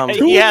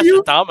he has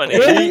to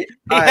dominate. He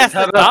has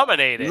to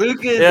dominate it.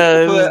 Lucas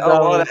put a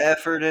lot of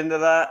effort into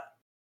that.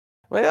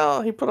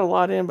 Well, he put a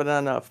lot in, but not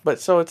enough.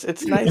 But so it's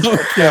nice.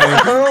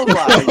 Oh my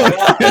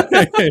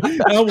god!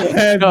 I will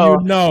have you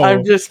know.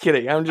 I'm just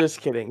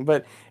kidding.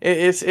 But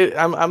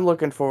I'm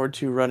looking forward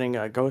to running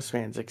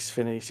Ghostman's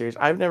Xfinity series.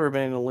 I've never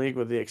been in a league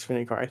with the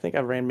Xfinity car. I think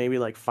I've ran maybe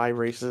like 5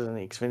 races in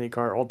the Xfinity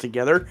car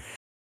altogether.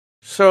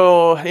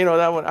 So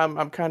that one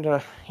I'm kind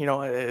of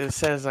as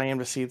sad as I am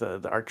to see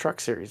our truck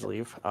series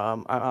leave.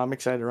 I'm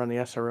excited to run the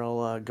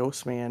SRL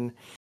Ghostman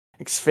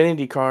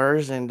Xfinity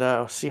cars and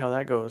see how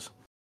that goes.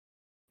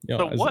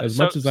 As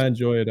much as I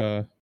enjoyed,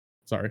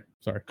 sorry.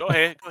 Go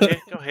ahead.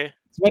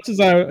 As much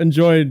as I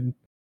enjoyed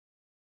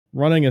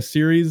running a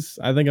series,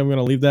 I think I'm going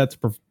to leave that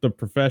to the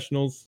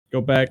professionals. Go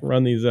back,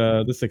 run this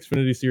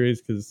Xfinity series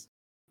because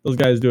those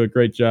guys do a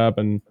great job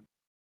and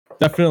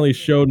definitely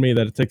showed me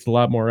that it takes a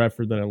lot more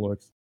effort than it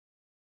looks.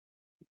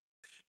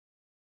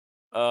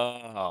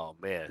 Oh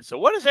man! So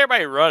what is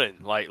everybody running?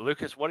 Like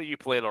Lucas, what are you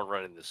planning on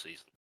running this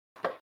season?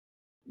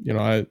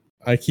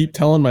 I keep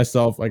telling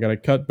myself I got to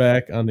cut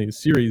back on these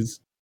series.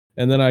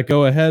 And then I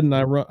go ahead and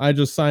I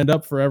just signed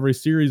up for every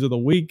series of the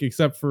week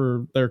except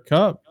for their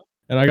cup.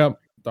 And I got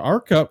our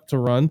cup to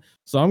run.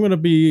 So I'm going to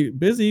be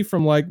busy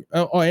from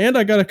and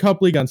I got a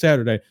cup league on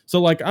Saturday.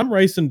 So I'm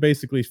racing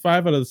basically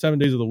 5 out of the 7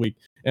 days of the week.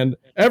 And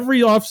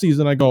every off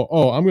season I go,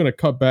 I'm going to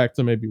cut back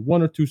to maybe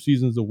 1 or 2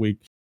 seasons a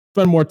week.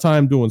 Spend more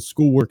time doing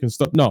schoolwork and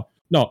stuff. No,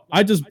 No,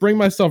 I just bring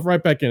myself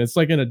right back in. It's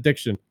like an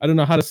addiction. I don't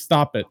know how to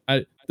stop it.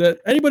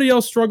 Anybody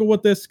else struggle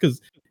with this?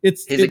 Because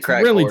it's He's a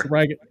crack really whore.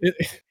 dragging.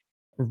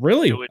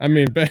 Really, do it, I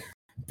mean, I do it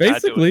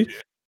basically, too.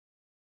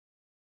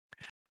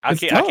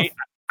 it's tough.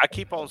 I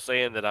keep on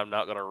saying that I'm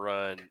not going to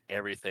run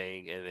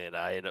everything, and then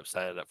I end up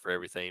signing up for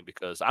everything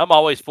because I'm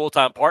always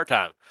full-time,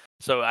 part-time.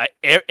 So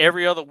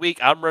every other week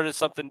I'm running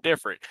something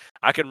different.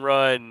 I can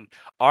run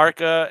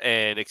ARCA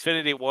and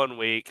Xfinity one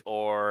week,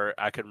 or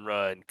I can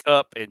run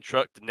Cup and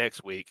Truck the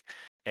next week.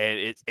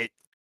 And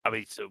I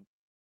mean, so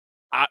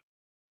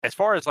as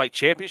far as like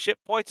championship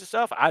points and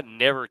stuff, I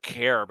never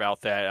care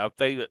about that.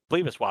 believe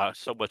it's why I'm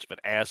so much of an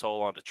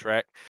asshole on the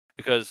track,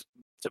 because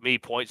to me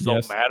points don't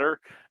Yes. matter,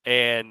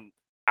 and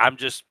I'm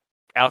just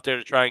out there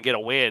to try and get a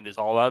win is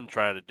all I'm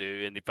trying to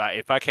do. And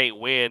if I can't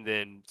win,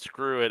 then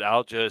screw it.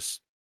 I'll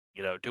just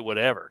do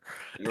whatever.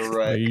 You're He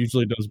right.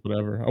 usually does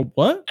whatever. Oh,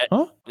 what?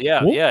 Huh?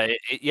 Yeah, What?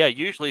 yeah.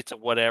 Usually it's a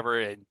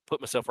whatever, and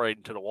put myself right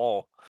into the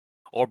wall,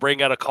 or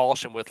bring out a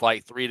caution with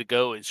like 3 to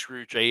go and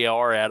screw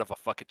JR out of a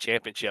fucking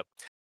championship.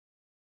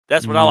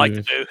 That's what I like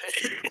to do.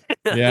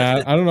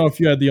 Yeah, I don't know if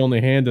you had the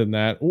only hand in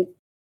that. Ooh.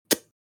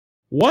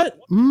 What?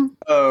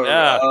 Oh,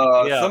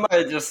 Yeah.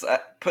 somebody just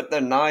put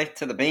their knife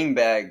to the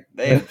beanbag.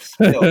 They have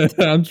spilled.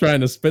 I'm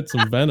trying to spit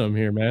some venom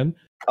here, man.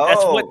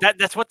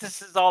 That's what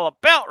this is all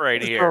about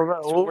right here.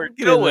 That's what we're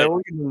get in there. doing.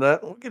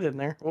 We'll get in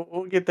there.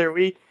 We'll get there.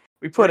 We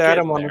We're put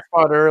Adam getting on the there.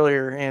 spot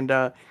earlier, and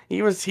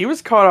he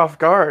was caught off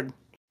guard.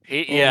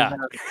 Yeah.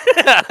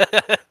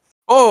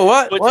 Oh,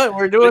 what? Which- What?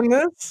 We're doing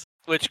this?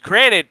 Which,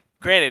 granted,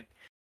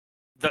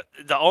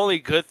 the only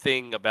good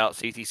thing about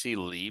CTC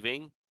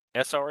leaving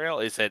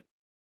SRL is that,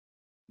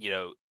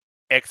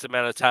 X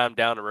amount of time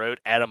down the road,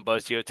 Adam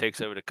Buzzio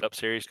takes over the Cup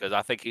Series, because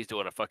I think he's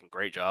doing a fucking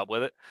great job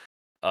with it.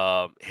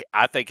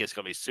 I think it's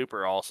going to be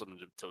super awesome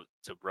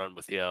to run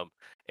with him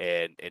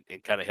and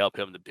kind of help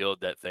him to build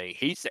that thing.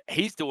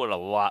 He's doing a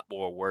lot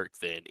more work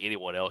than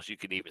anyone else you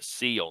can even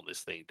see on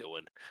this thing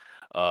doing.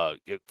 Kind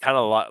of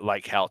a lot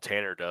like how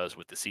Tanner does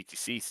with the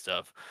CTC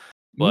stuff.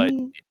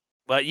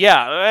 But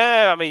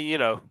yeah, I mean,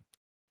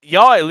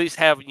 y'all at least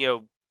have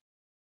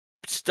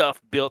stuff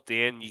built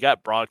in. You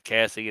got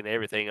broadcasting and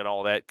everything and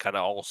all that kind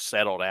of all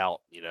settled out.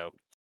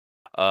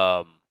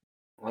 Well,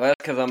 that's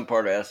because I'm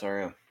part of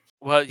SRM.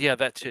 Well, yeah,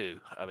 that too.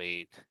 I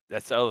mean,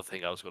 that's the other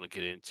thing I was going to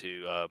get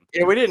into.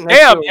 Yeah, we didn't.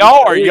 Damn,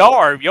 y'all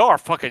are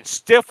fucking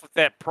stiff with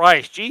that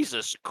price.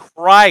 Jesus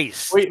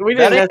Christ. We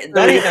That didn't. ain't,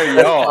 that ain't no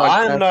necessarily y'all.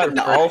 I'm broadcast not in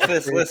the our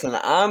office. podcast. Listen,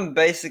 I'm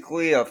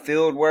basically a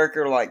field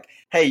worker. Like,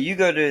 hey, you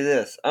go do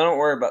this. I don't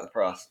worry about the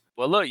price.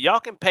 Well, look, y'all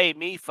can pay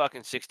me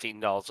fucking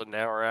 $16 an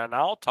hour, and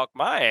I'll talk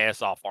my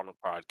ass off on the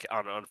podcast.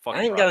 On the fucking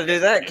I ain't got to do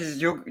broadcast. that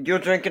because you'll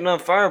drink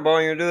enough Fireball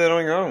and you'll do it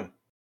on your own.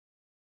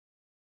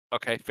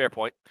 Okay, fair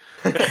point.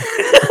 All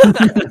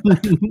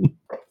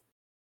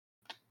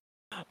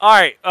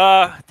right.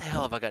 What the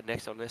hell have I got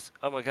next on this?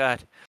 Oh my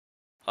god.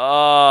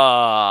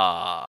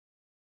 All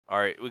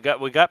right. We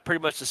got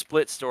pretty much the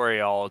split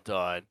story all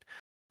done.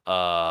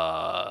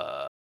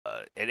 And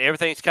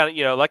everything's kind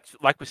of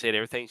like we said,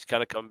 everything's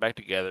kind of coming back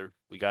together.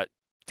 We got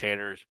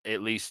Tanner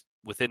at least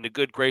within the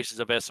good graces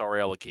of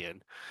SRL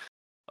again.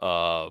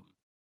 All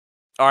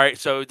right.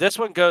 So this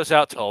one goes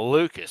out to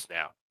Lucas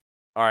now.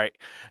 All right.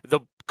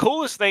 The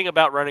coolest thing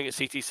about running at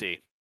CTC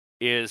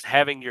is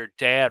having your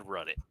dad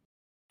run it.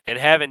 And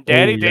having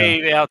Daddy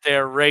Dave out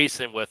there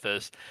racing with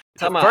us.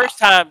 The first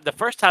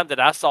time that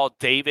I saw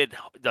Dave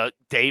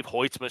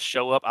Hoitzma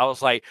show up, I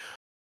was like,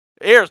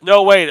 there's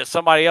no way that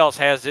somebody else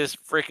has this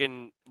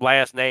freaking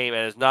last name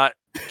and is not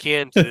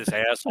kin to this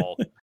asshole.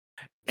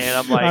 And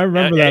I'm like, I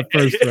remember that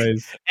first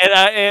race. And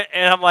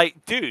I'm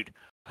like, dude,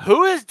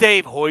 who is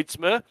Dave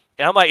Hoitzma?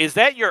 And I'm like, is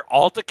that your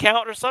alt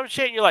account or some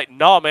shit? And you're like,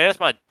 no, man, that's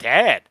my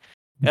dad.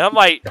 And I'm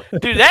like,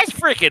 dude, that's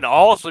freaking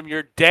awesome.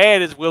 Your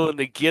dad is willing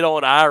to get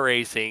on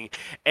iRacing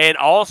and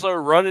also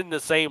run in the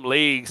same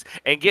leagues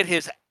and get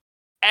his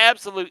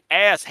absolute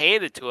ass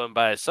handed to him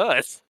by his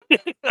son.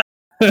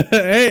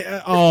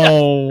 Hey,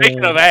 oh.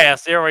 Speaking of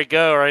ass, there we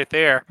go, right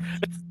there.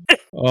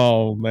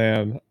 Oh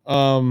man.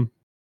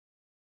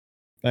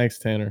 Thanks,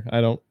 Tanner.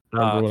 I don't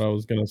remember what I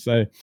was gonna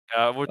say.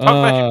 We're talking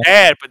about your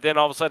dad, but then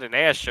all of a sudden,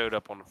 ass showed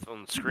up on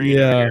the screen.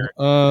 Yeah.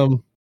 Right here.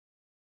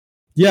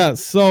 Yeah.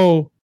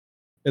 So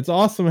it's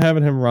awesome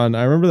having him run.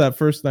 I remember that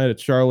first night at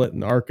Charlotte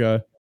and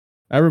ARCA.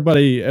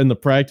 Everybody in the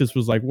practice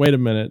was like, "Wait a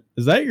minute,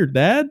 is that your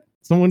dad?"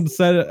 Someone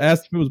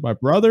asked if it was my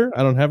brother.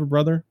 I don't have a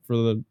brother for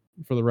the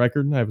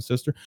record. I have a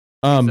sister.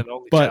 He's an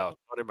only but child.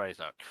 Not everybody's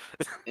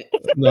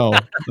no,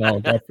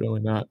 not.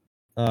 definitely not.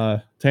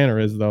 Tanner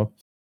is though.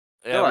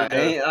 Yeah, No, I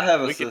ain't. I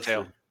have a we can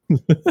sister. tell.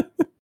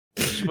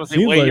 She must be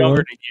Seems way like younger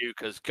one. than you,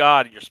 because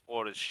God, you're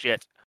spoiled as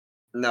shit.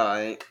 No,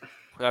 I ain't.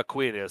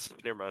 Queen is.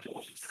 Never mind.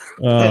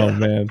 Oh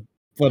man.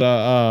 But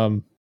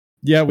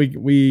yeah,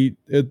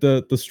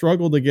 the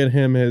struggle to get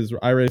him his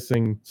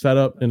iRacing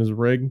setup and his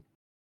rig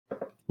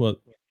was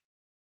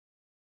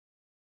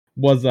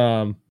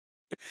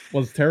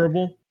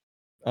terrible.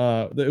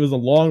 It was a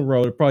long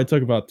road. It probably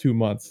took about 2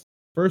 months.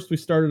 First we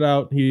started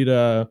out, he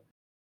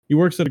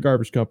works at a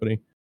garbage company,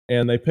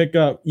 and they pick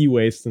up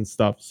e-waste and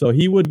stuff. So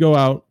he would go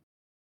out,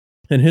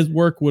 and his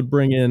work would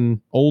bring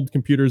in old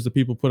computers that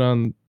people put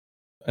on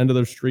end of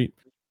their street,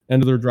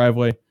 end of their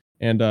driveway,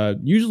 and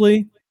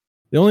usually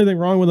the only thing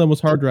wrong with them was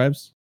hard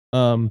drives.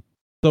 So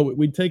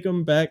we'd take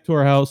them back to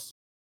our house,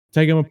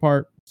 take them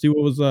apart, see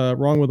what was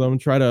wrong with them,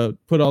 try to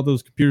put all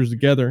those computers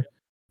together,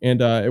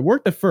 and it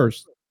worked at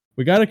first.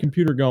 We got a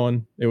computer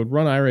going. It would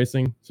run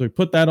iRacing, so we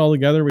put that all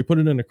together. We put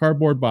it in a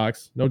cardboard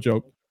box. No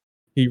joke.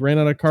 He ran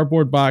out of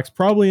cardboard box,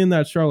 probably in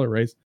that Charlotte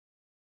race.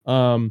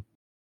 And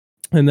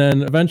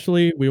then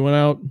eventually we went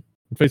out on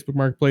Facebook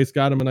Marketplace,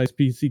 got him a nice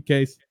PC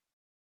case,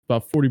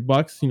 about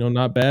 $40,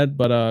 not bad.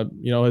 But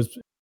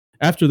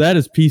after that,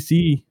 his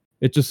PC,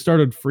 it just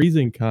started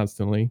freezing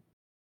constantly,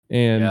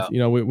 and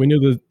we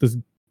knew that this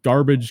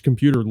garbage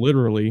computer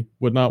literally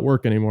would not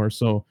work anymore.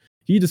 So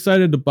he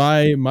decided to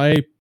buy my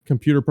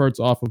computer parts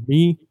off of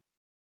me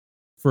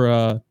for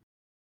I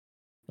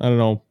don't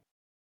know,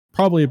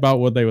 probably about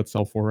what they would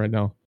sell for right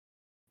now,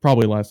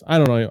 probably less. I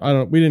don't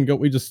know. We didn't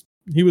go.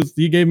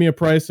 He gave me a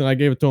price and I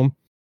gave it to him,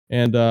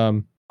 and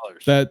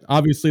that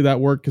obviously that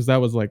worked because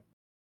that was like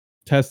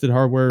tested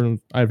hardware, and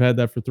I've had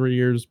that for 3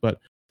 years. But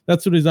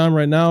that's what he's on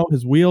right now.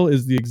 His wheel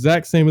is the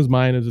exact same as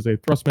mine. It is a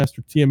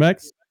Thrustmaster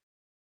TMX.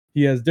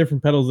 He has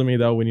different pedals than me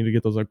though. We need to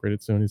get those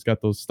upgraded soon. He's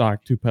got those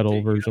stock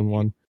 2-pedal version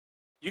 1.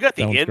 You got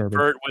the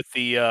invert with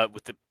the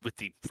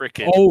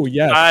freaking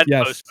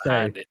yes.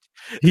 Sorry. it.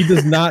 He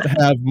does not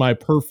have my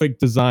perfect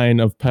design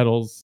of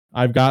pedals.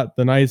 I've got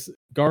the nice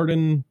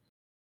garden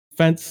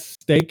fence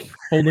stake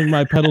holding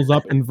my pedals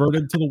up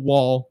inverted to the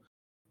wall.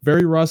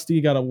 Very rusty.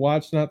 Got to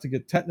watch not to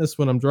get tetanus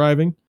when I'm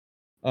driving.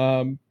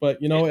 But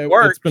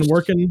it's been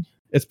working.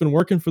 It's been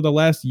working for the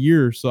last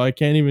year, so I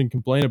can't even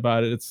complain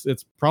about it.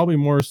 It's probably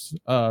more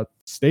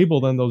stable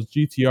than those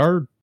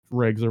GTR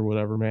rigs or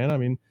whatever, man. I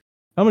mean,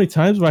 how many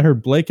times have I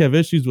heard Blake have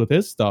issues with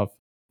his stuff?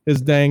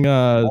 His dang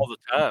all the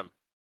time.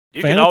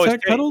 You can always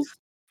pedals.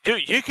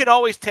 Dude, you can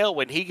always tell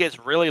when he gets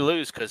really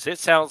loose because it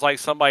sounds like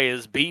somebody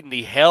is beating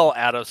the hell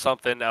out of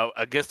something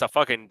against a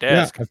fucking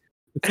desk. Yeah,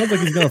 it sounds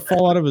like he's gonna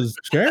fall out of his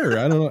chair.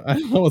 I don't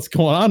know what's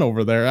going on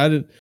over there.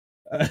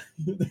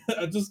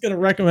 I'm just gonna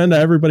recommend to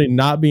everybody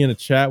not be in a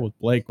chat with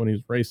Blake when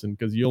he's racing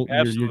because you're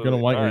gonna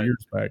want your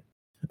ears back.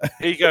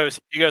 He goes,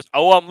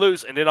 oh, I'm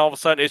loose, and then all of a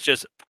sudden it's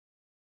just.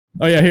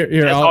 Oh yeah,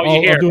 here. I'll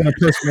do an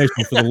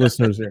impersonation for the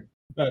listeners here.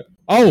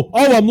 Oh,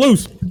 I'm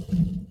loose.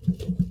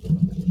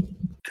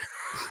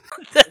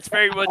 That's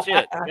very much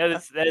it.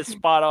 That is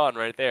spot on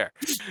right there.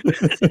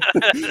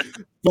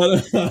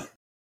 But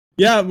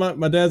yeah,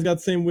 my dad's got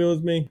the same wheel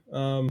as me,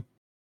 and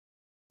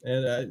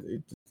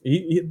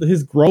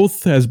his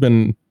growth has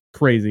been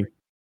crazy.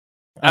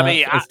 I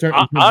mean,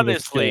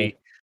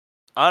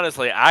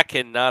 honestly, I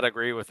cannot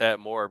agree with that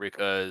more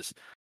because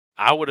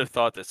I would have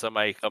thought that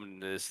somebody coming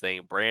into this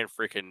thing brand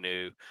freaking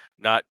new,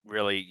 not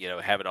really,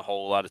 having a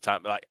whole lot of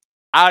time. Like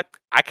I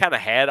kind of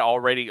had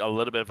already a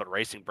little bit of a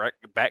racing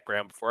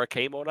background before I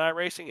came on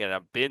iRacing, and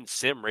I've been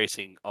sim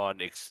racing on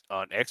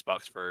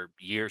Xbox for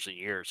years and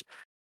years,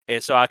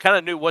 and so I kind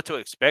of knew what to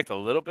expect a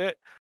little bit.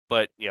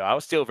 But I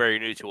was still very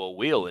new to a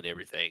wheel and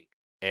everything,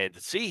 and to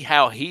see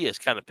how he has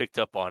kind of picked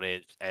up on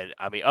it, and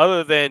I mean,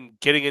 other than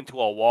getting into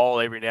a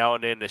wall every now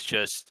and then, that's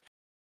just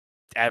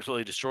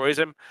absolutely destroys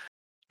him.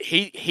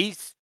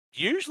 He's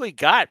usually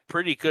got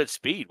pretty good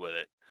speed with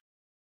it.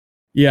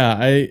 Yeah,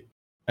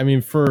 I mean,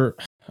 for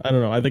I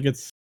don't know, I think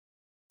it's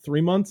 3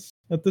 months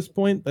at this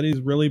point that he's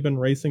really been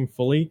racing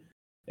fully,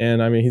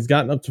 and I mean he's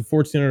gotten up to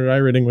 1400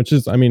 iRating, which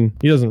is, I mean,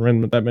 he doesn't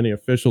run with that many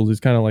officials. He's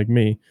kind of like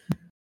me,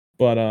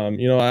 but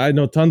I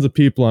know tons of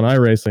people on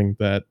iRacing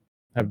that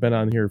have been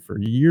on here for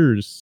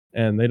years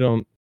and they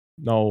don't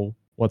know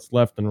what's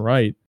left and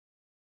right.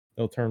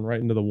 They'll turn right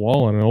into the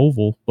wall on an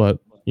oval, but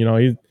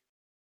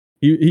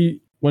he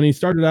when he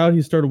started out,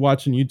 he started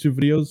watching YouTube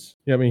videos.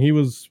 Yeah, I mean, he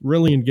was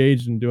really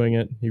engaged in doing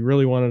it. He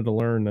really wanted to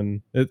learn, and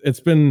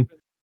it's been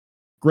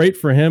great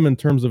for him in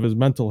terms of his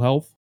mental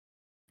health.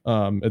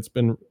 It's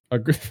been a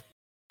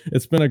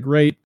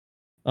great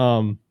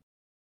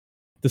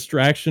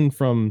distraction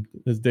from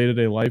his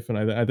day-to-day life, and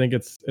I think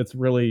it's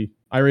really,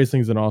 iRacing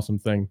is an awesome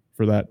thing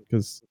for that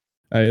because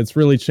it's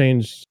really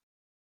changed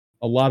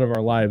a lot of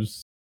our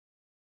lives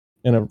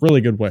in a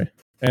really good way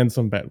and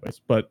some bad ways.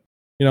 But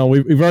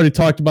we've already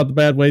talked about the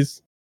bad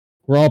ways.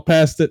 We're all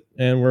past it,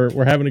 and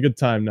we're having a good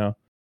time now.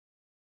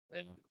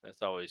 And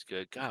that's always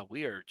good. God,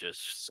 we are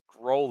just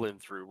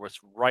scrolling through. We're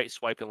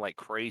swiping like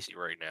crazy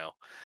right now.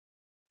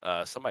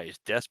 Somebody's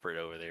desperate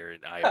over there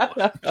in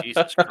Iowa.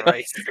 Jesus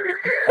Christ!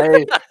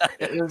 Hey,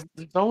 there's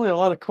only a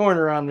lot of corn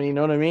around me. You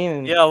know what I mean?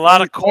 And yeah, a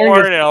lot of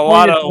corn and a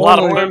lot of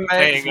poop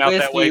hanging out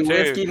that way too.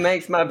 Whiskey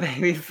makes my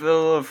baby feel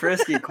a little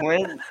frisky,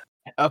 Quinn.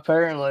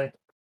 Apparently.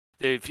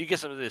 Dude, if you get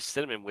some of this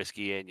cinnamon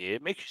whiskey in you,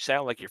 it makes you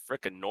sound like you're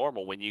freaking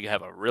normal when you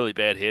have a really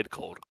bad head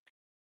cold.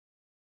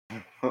 Oh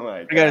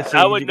my God. I gotta say,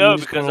 I would know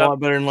because a lot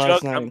better than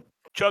last night. I'm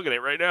chugging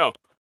it right now.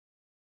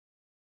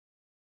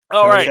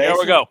 All right, there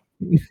we go.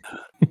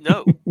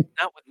 No,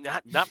 not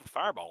with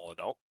Fireball,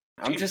 I don't.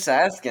 I'm just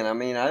asking. I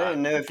mean, I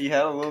didn't know if you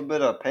had a little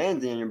bit of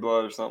pansy in your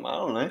blood or something. I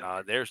don't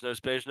know.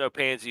 There's no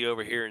pansy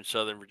over here in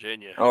Southern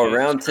Virginia. Oh, Jesus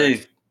round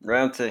Christ. 2.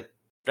 Round 2.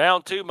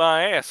 Round 2,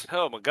 my ass.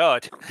 Oh my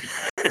God.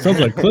 Sounds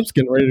like Clip's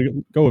getting ready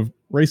to go with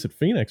race at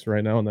Phoenix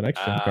right now in the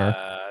next gen car.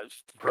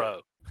 Bro,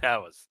 I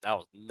was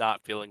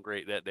not feeling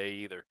great that day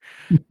either.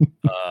 We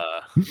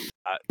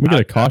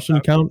get a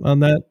caution count on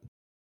that.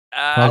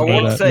 I Caused by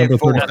won't that say number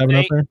 4. 37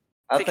 up there.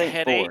 I think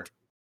had 4. 8.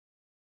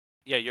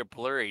 Yeah, you're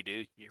blurry,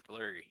 dude. You're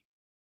blurry.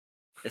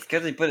 It's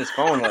because he put his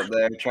phone up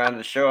there trying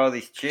to show all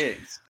these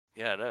chicks.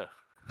 Yeah, I know.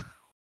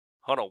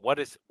 Hold on. What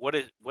is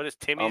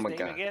Timmy's my name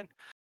God. again?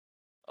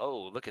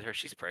 Oh, look at her.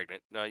 She's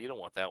pregnant. No, you don't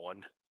want that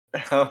one.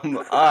 All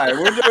right,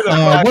 we're doing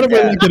a What are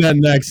we looking at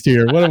next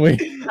here? What are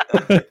we?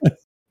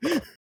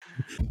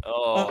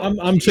 Oh,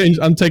 I'm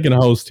taking a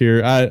host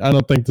here. I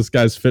don't think this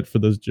guy's fit for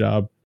this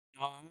job.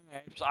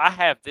 I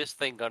have this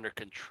thing under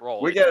control.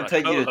 We It's gotta my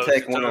take you to co-host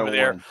Tech that's over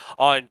there 101.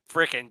 on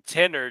freaking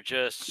Tinder,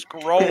 just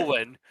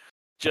scrolling,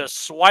 just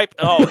swipe.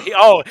 He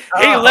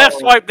left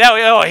swipe that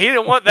way. Oh, he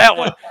didn't want that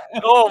one.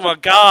 Oh my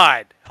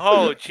God.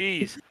 Oh,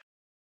 jeez.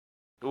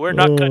 We're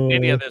not cutting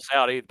any of this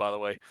out either, by the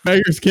way.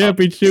 Beggars can't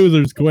be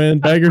choosers, Quinn.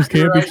 Beggars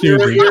can't be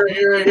choosers.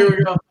 Here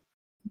we go.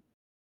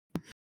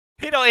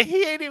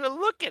 He ain't even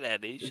looking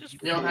at it. He's just.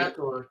 You don't have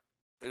to worry.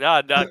 No,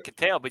 I can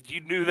tell, but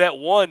you knew that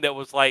one that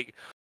was like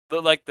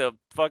the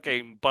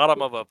fucking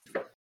bottom of a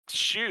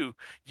shoe.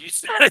 You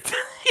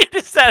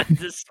decided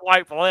to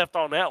swipe left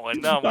on that one.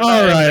 No, All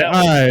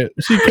right.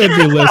 She could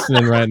be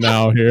listening right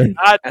now here.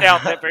 I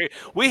doubt that.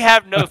 We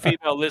have no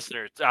female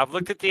listeners. I've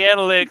looked at the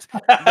analytics.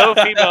 No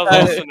females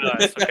listen to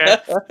us. Okay,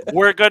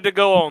 we're good to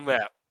go on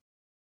that.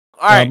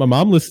 All right. My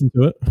mom listened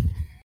to it.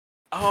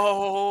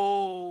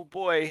 Oh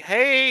boy!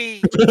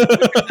 Hey,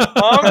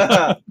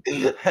 Mom.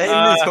 Hey,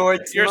 Miss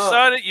Hoyt. Your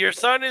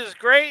son is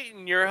great,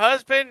 and your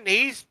husband,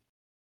 he's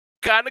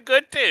kind of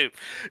good too.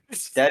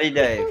 Daddy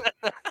Dave.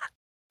 All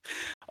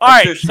I'm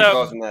right, sure she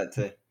calls him that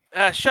too.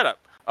 shut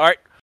up. All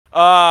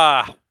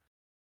right.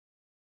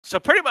 So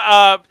pretty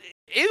much,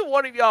 either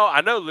one of y'all.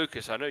 I know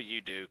Lucas. I know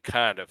you do,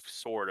 kind of,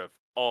 sort of,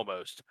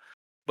 almost.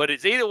 But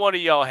does either one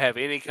of y'all have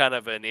any kind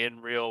of an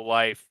in real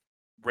life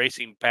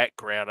racing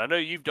background? I know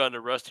you've done the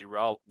Rusty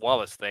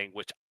Wallace thing,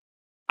 which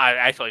I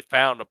actually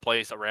found a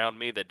place around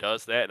me that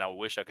does that, and I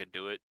wish I could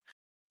do it,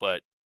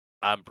 but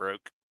I'm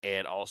broke,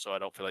 and also I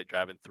don't feel like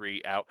driving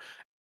 3 out.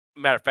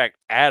 Matter of fact,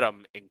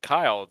 Adam and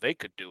Kyle, they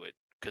could do it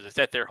because it's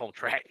at their home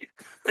track.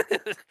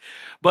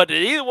 But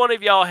did either one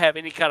of y'all have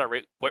any kind of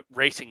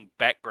racing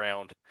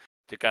background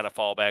to kind of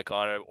fall back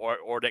on,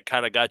 or that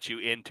kind of got you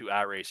into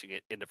iRacing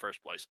in the first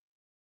place?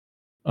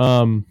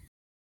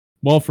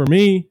 Well, for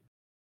me,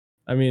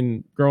 I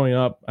mean, growing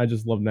up, I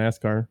just loved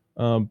NASCAR.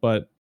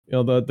 But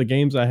the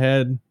games I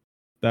had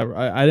that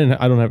I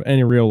don't have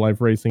any real life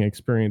racing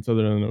experience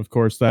other than, of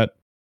course, that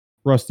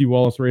Rusty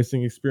Wallace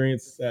racing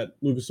experience at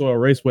Lucas Oil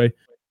Raceway.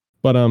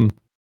 But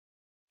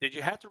did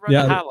you have to run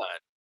the highline?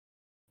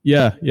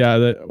 Yeah.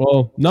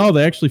 No,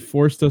 they actually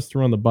forced us to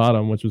run the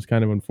bottom, which was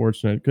kind of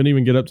unfortunate. Couldn't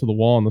even get up to the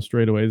wall on the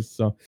straightaways,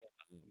 so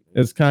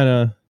it's kind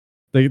of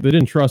they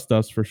didn't trust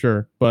us for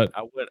sure. But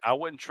I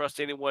wouldn't trust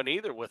anyone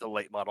either with a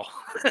late model.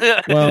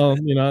 Well,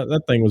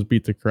 that thing was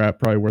beat to crap,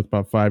 probably worth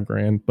about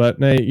 $5,000. But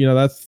hey,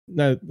 that's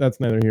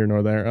neither here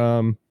nor there.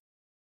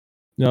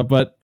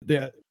 But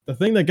the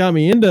thing that got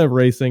me into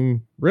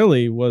racing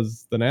really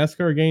was the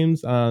NASCAR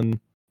games on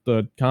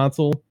the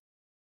console.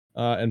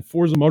 And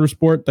Forza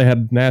Motorsport, they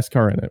had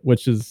NASCAR in it,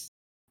 which it's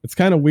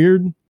kind of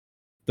weird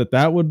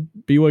that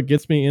would be what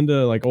gets me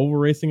into like oval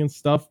racing and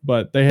stuff.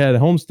 But they had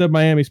Homestead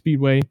Miami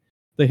Speedway,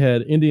 they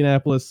had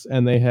Indianapolis,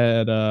 and they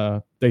had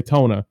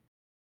Daytona.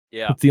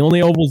 Yeah, it's the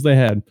only ovals they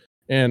had,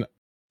 and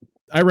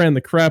I ran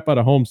the crap out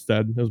of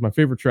Homestead. It was my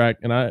favorite track,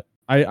 and I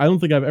don't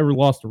think I've ever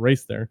lost a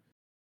race there.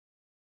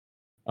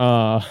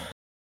 That's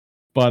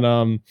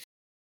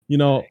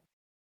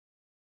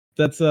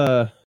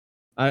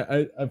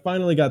I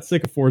finally got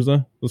sick of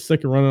Forza. Was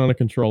sick of running on a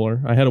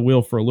controller. I had a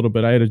wheel for a little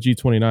bit. I had a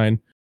G29.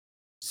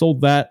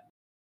 Sold that.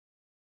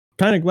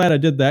 Kind of glad I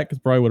did that because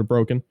probably would have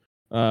broken.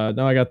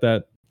 Now I got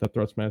that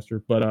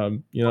Thrustmaster. But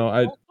don't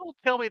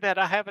tell me that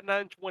I have a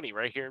 920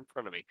 right here in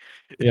front of me.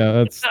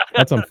 Yeah,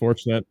 that's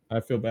unfortunate.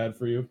 I feel bad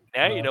for you.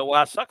 Now you know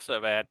why I suck so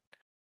bad.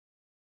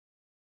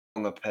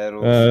 On the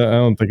pedals. I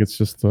don't think it's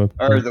just the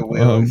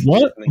wheels.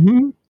 What?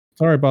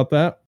 Sorry about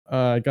that.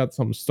 I got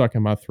something stuck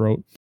in my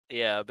throat.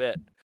 Yeah, I bet.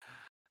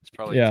 It's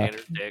probably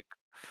Tanner's dick.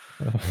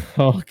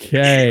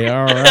 Okay.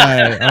 All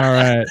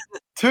right.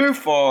 Too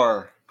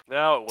far.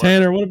 No,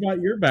 Tanner, what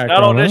about your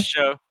background? Not on this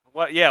show.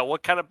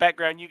 What kind of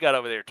background you got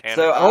over there, Tanner?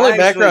 So The only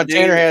background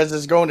Tanner has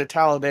is going to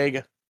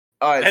Talladega.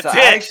 All right,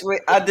 That's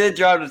it. I did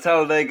drive to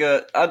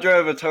Talladega. I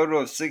drove a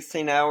total of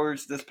 16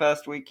 hours this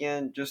past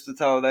weekend just to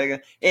Talladega.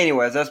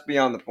 Anyways, that's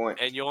beyond the point.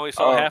 And you only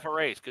saw half a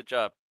race. Good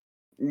job.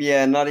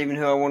 Yeah, not even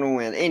who I want to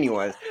win.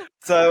 Anyways,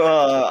 so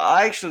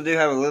I actually do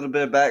have a little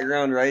bit of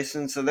background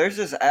racing. So there's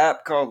this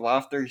app called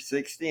Life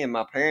 360, and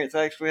my parents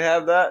actually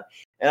have that.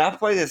 And I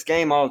play this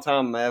game all the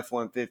time on my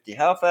F-150.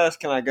 How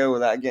fast can I go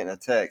without getting a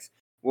text?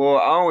 Well,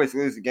 I always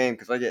lose the game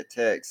because I get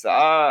texts. So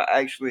I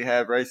actually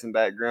have racing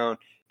background,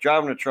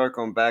 driving a truck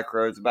on back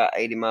roads about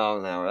 80 miles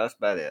an hour. That's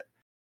about it.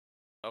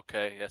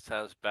 Okay, that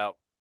sounds about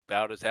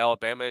as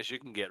Alabama as you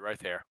can get right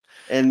there.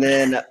 And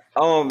then,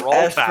 Roll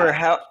as for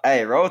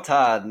Tide. Roll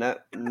Tide, no,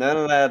 none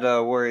of that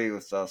War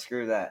Eagle stuff.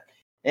 Screw that.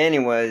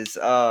 Anyways,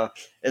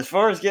 as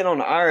far as getting on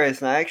the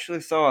iRacing, I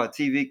actually saw a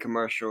TV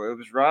commercial. It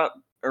was right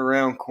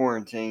around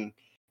quarantine,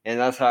 and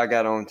that's how I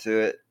got onto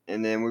it.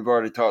 And then we've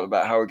already talked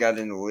about how we got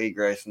into league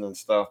racing and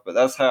stuff, but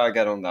that's how I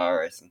got on the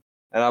iRacing.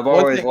 And I've One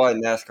always thing- liked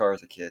NASCAR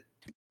as a kid.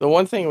 The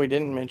one thing we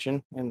didn't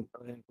mention, and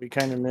we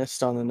kind of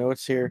missed on the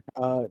notes here,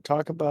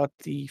 talk about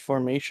the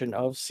formation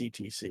of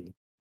CTC.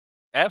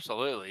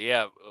 Absolutely,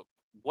 yeah.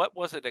 What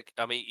was it?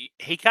 I mean,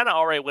 he kind of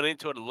already went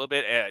into it a little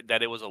bit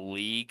that it was a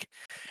league,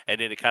 and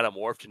then it kind of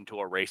morphed into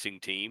a racing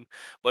team.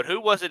 But who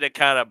was it that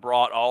kind of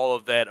brought all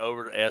of that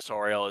over to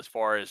SRL as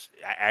far as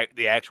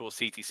the actual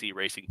CTC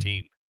racing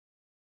team?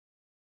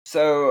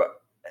 So,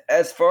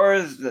 as far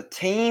as the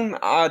team,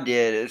 I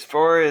did. As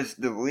far as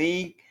the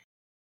league,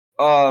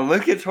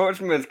 Lucas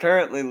Horseman is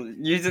currently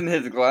using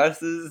his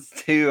glasses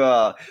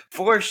to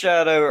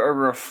foreshadow or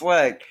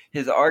reflect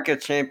his ARCA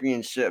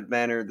championship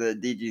banner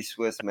that DG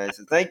Swiss made.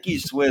 So thank you,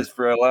 Swiss,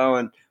 for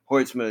allowing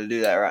Horseman to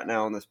do that right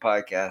now on this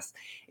podcast.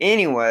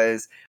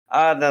 Anyways,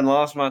 I done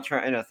lost my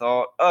train of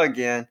thought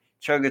again.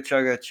 Chugga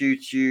chugga choo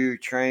choo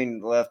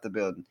train left the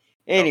building.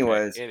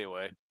 Anyways, Okay,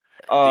 anyway,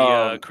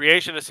 the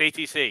creation of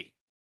CTC.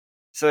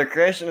 So the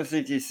creation of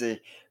CTC,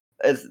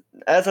 as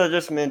I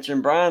just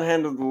mentioned, Brian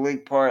handled the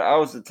league part. I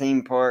was the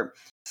team part.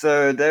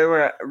 So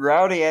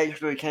Rowdy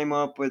actually came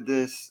up with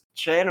this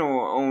channel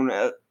on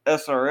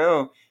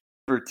SRL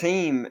for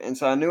team, and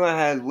so I knew I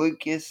had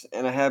Lucas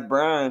and I had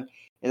Brian,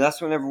 and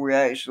that's whenever we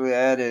actually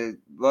added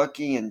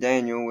Lucky and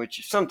Daniel, which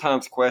is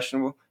sometimes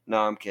questionable. No,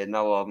 I'm kidding. I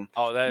love them.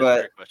 Oh, that is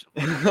very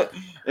questionable.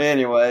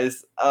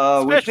 Anyways,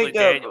 especially we picked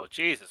Daniel. up.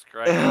 Jesus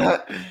Christ.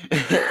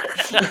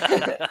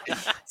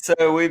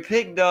 So we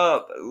picked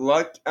up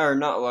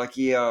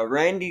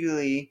Randy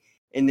Lee,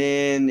 and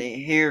then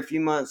here a few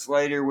months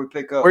later we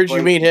pick up. Where'd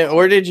you meet him?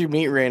 Where did you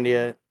meet Randy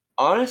at?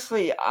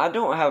 Honestly, I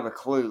don't have a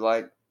clue.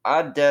 Like,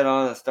 I dead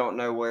honest don't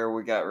know where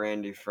we got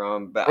Randy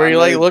from. But were you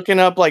like looking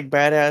up like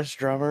badass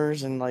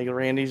drummers, and like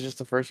Randy's just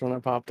the first one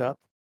that popped up?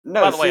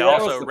 No. By the way,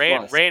 also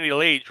Randy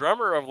Lee,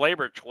 drummer of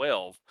Labor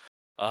 12,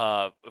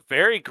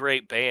 very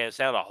great band.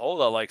 Sound a whole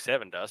lot like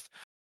Seven Dust.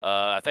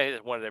 I think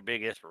it's one of their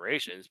big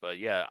inspirations. But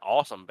yeah,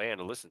 awesome band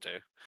to listen to.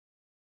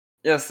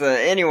 Yes.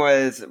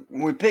 Anyways,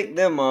 we picked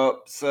them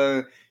up.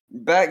 So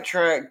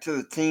backtrack to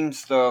the team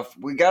stuff.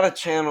 We got a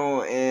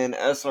channel in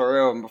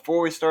SRL, and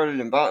before we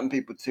started inviting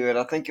people to it,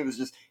 I think it was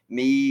just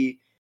me,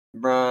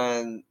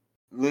 Brian,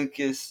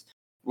 Lucas,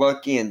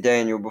 Lucky, and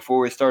Daniel before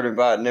we started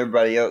inviting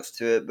everybody else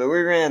to it. But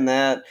we ran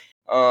that.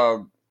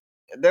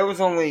 There was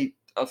only,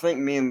 I think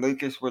me and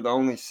Lucas were the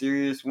only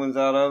serious ones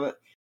out of it.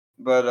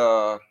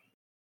 But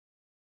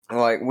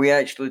like, we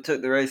actually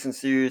took the racing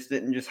serious,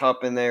 didn't just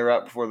hop in there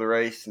right before the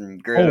race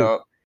and grit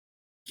up.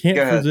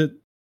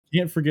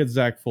 Can't forget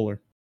Zach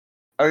Fuller.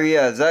 Oh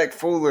yeah, Zach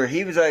Fuller.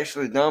 He was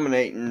actually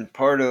dominating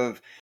part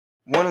of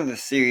one of the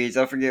series.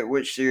 I forget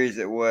which series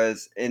it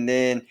was. And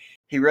then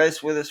he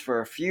raced with us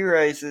for a few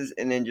races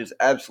and then just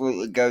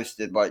absolutely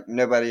ghosted. Like,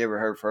 nobody ever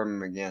heard from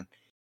him again.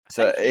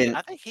 So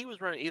I think he was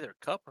running either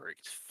Cup or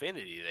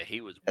Xfinity that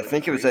he was. I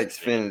think it was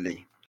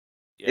Xfinity.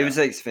 Yeah. It was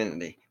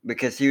Xfinity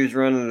because he was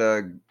running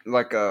a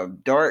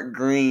dark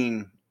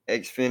green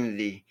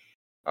Xfinity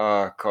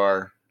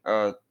car.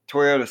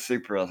 Toyota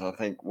Supra, I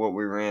think what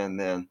we ran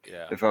then,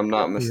 if I'm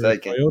not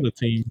mistaken. Toyota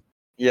team.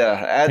 Yeah,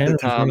 at Tanner the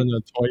time. was running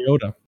a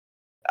Toyota.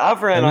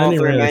 I've ran all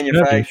three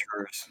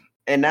manufacturers,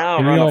 and now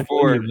I run a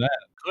Ford.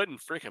 Couldn't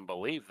freaking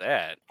believe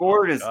that.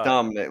 Ford is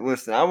dominant.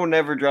 Listen, I will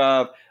never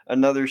drive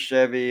another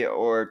Chevy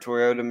or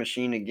Toyota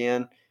machine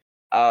again.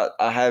 I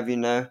have you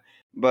know.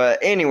 But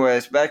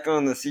anyways, back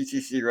on the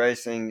CTC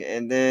racing,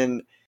 and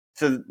then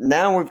so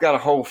now we've got a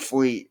whole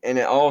fleet, and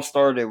it all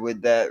started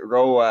with that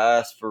role I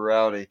asked for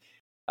Rowdy.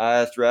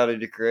 I asked Rowdy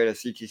to create a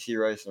CTC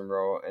racing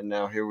role, and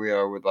now here we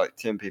are with like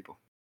 10 people.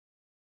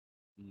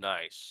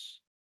 Nice.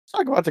 Let's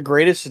talk about the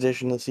greatest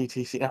edition of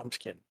CTC. No, I'm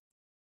just kidding.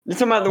 You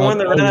talking about the one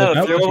that ran out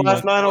of fuel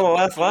last night on the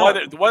last lap?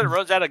 The one that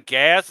runs out of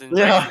gas and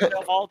wrecks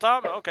itself all the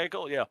time? Okay,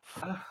 cool, yeah.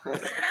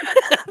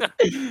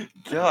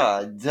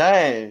 God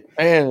dang.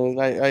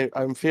 Man,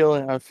 I'm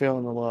feeling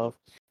the love.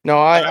 No,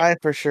 I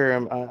for sure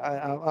am.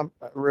 I'm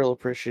real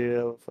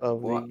appreciative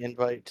of the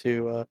invite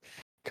to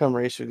come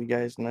race with you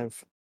guys, and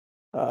I've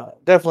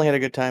definitely had a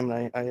good time.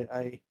 And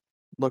I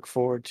look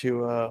forward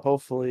to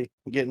hopefully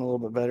getting a little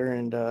bit better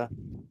and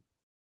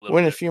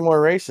win a few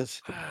more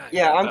races.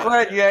 Yeah, I'm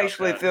glad you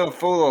actually feel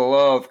full of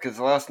love because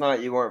last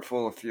night you weren't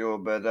full of fuel.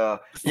 But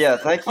yeah,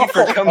 thank you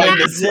for coming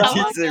to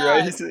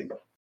CTC Racing.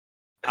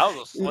 I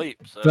was asleep.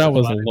 So that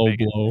was a low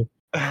blow,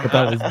 but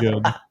that was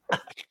good.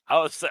 I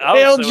was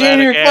Dale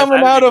Jr. coming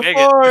out of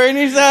 4 and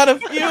he's out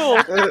of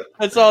fuel.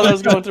 That's all that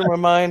was going through my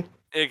mind.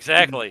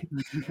 Exactly.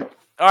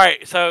 All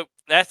right, so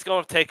that's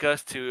going to take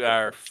us to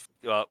our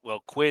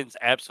Quinn's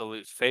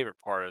absolute favorite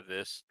part of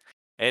this,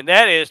 and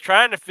that is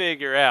trying to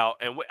figure out.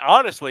 And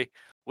honestly,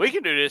 we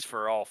can do this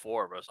for all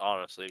four of us,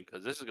 honestly,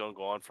 because this is going to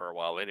go on for a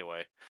while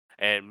anyway.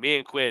 And me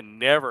and Quinn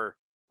never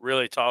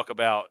really talk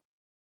about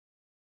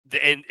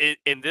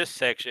in this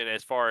section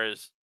as far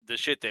as the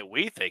shit that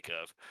we think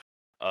of.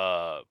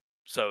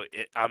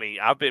 I mean,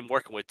 I've been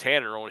working with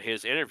Tanner on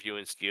his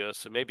interviewing skills,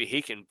 so maybe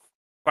he can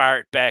fire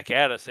it back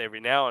at us every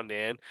now and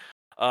then.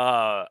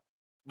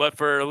 But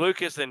for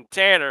Lucas and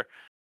Tanner,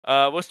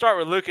 we'll start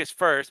with Lucas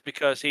first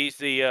because he's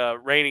the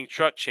reigning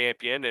truck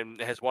champion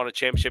and has won a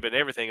championship and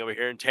everything over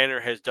here, and Tanner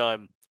has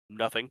done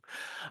nothing.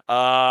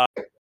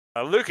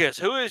 Lucas,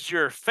 who is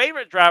your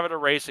favorite driver to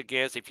race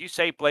against? If you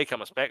say Blake, I'm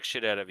gonna smack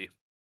shit out of you.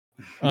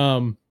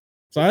 So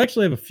I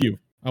actually have a few.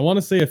 I want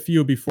to say a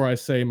few before I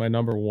say my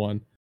number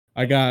one.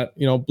 I got,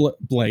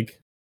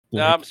 Blake.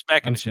 No, I'm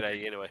smacking the shit out of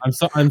you anyway.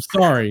 I'm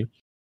sorry.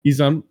 He's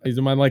in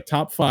my like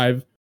top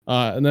 5.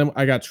 And then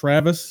I got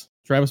Travis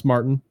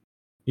Martin.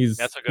 He's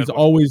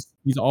always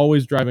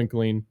driving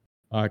clean.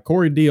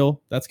 Corey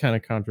Deal, that's kind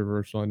of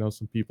controversial. I know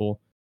some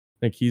people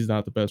think he's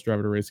not the best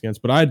driver to race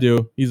against, but I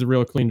do. He's a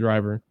real clean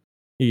driver.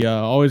 He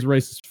always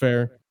races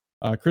fair.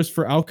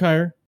 Christopher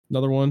Alkire,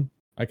 another one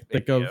I can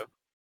think of.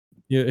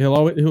 Yeah,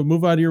 he'll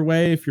move out of your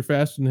way if you're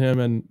faster than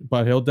him,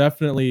 but he'll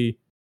definitely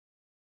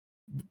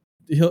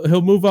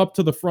he'll move up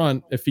to the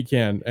front if he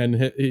can,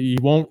 and he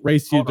won't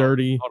race you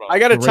dirty. I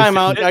got a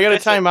timeout. I got a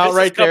timeout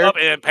right there. Up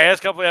in the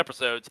past couple of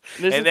episodes,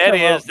 and that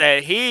is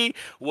that he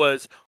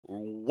was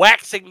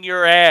waxing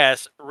your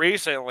ass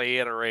recently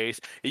in a race.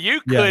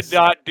 You could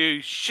not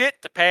do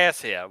shit to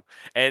pass him,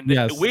 and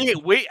I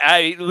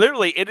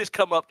literally it has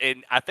come up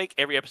in I think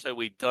every episode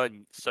we've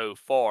done so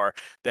far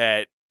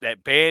that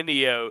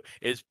Bandio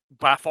is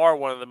by far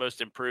one of the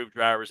most improved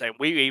drivers, and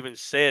we even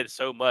said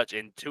so much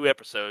in 2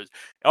 episodes.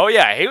 Oh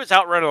yeah, he was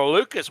outrunning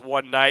Lucas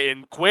one night,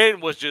 and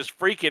Quinn was just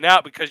freaking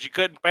out because you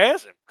couldn't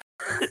pass him.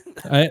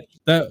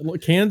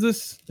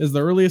 Kansas is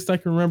the earliest I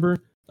can remember,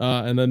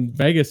 and then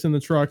Vegas in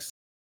the trucks.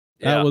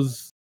 That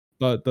was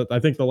I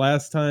think the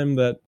last time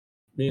that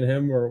me and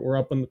him were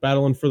up in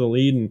battling for the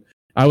lead, and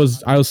I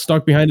was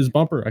stuck behind his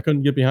bumper. I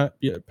couldn't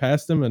get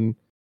past him, and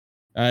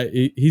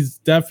he's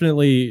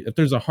definitely, if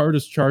there's a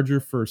hardest charger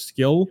for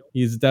skill,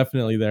 he's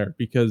definitely there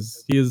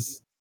because he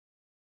has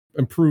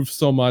improved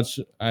so much.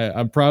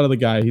 I'm proud of the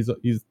guy.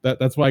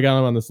 That's why I got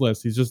him on this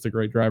list. He's just a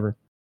great driver.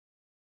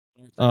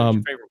 What's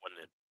your favorite one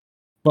then?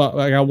 But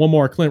I got one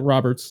more, Clint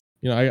Roberts.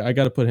 I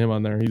got to put him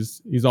on there.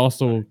 He's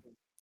also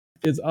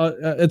it's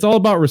all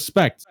about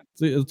respect.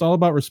 It's all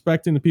about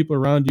respecting the people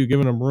around you,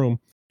 giving them room,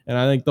 and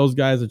I think those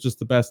guys are just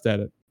the best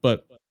at it.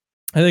 But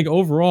I think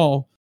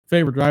overall,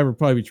 favorite driver would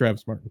probably be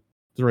Travis Martin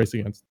to race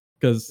against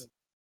because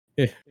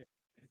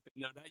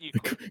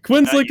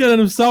Quinn's looking at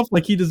himself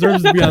like he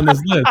deserves to be on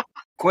this list.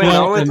 Quinn, the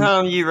only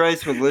time you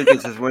race with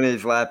Lucas is when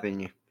he's lapping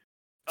you.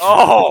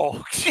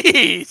 Oh,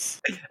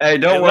 jeez. Hey,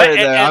 don't worry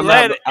there. I'm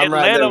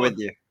right there with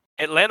you.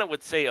 Atlanta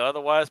would say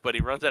otherwise, but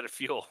he runs out of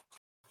fuel.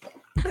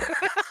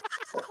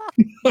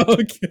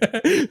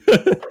 Okay.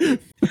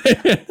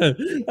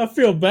 Man, I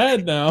feel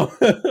bad now.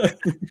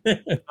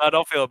 I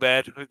don't feel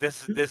bad.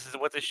 This is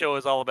what the show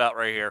is all about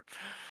right here.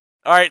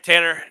 All right,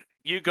 Tanner,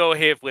 you go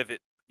ahead with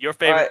it. Your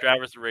favorite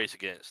drivers to race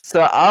against.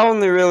 So I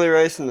only really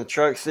race in the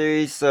truck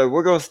series. So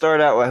we're gonna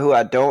start out with who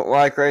I don't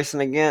like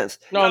racing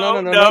against. No,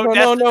 you're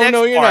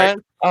not.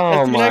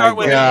 Oh my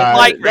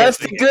god, that's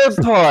the good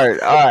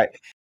part. All right.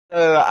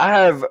 So I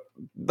have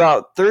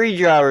about 3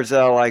 drivers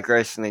that I like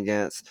racing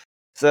against.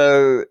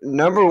 So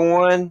number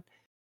one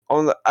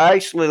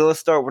let's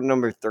start with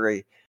number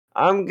 3.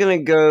 I'm gonna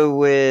go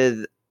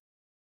with.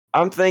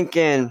 I'm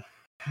thinking.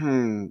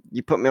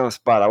 You put me on the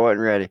spot. I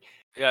wasn't ready.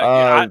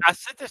 Yeah, I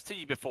sent this to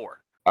you before.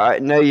 All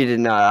right, no, you did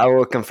not. I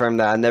will confirm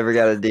that. I never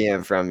got a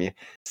DM from you.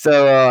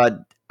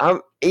 So,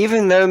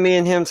 even though me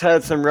and him's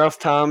had some rough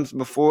times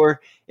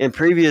before in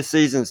previous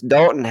seasons,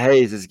 Dalton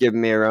Hayes has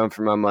given me a run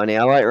for my money.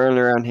 I like running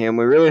around him.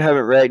 We really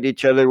haven't wrecked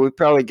each other. We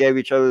probably gave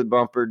each other the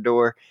bumper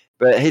door,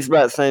 but he's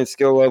about the same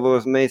skill level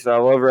as me, so I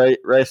love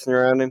racing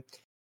around him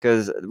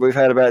because we've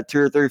had about 2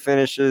 or 3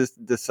 finishes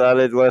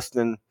decided less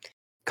than a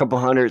couple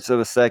hundredths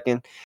of a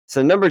second.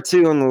 So number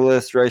 2 on the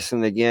list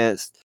racing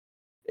against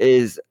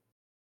is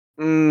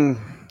I'm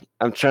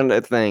trying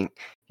to think.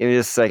 Give me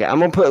just a second. I'm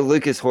going to put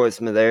Lucas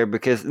Hortzman there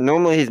because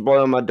normally he's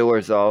blowing my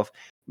doors off.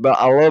 But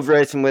I love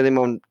racing with him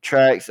on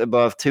tracks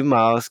above 2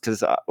 miles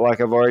because, like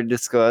I've already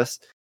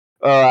discussed,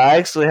 I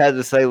actually had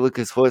to say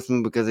Lucas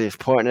Hortzman because he was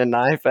pointing a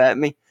knife at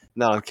me.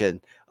 No, I'm kidding.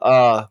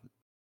 But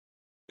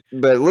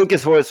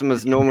Lucas Hortzman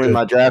is normally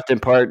my drafting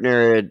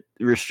partner at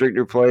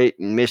Restrictor Plate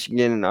in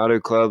Michigan and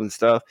Auto Club and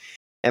stuff.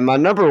 And my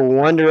number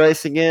 1 to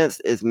race against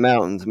is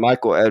Mountains,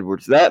 Michael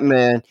Edwards. That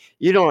man,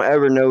 you don't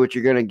ever know what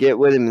you're going to get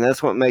with him, and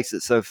that's what makes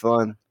it so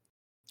fun.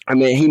 I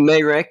mean, he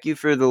may wreck you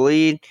for the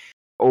lead,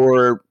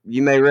 or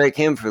you may wreck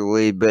him for the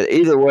lead, but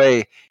either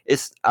way,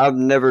 I've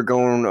never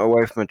gone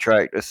away from a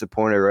track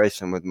disappointed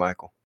racing with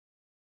Michael.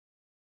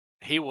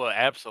 He will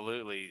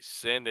absolutely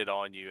send it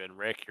on you and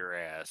wreck your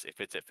ass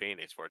if it's at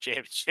Phoenix for a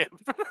championship.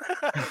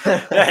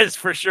 That is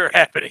for sure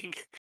happening.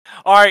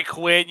 All right,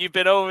 Quinn, you've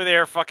been over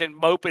there fucking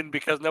moping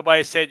because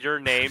nobody said your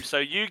name. So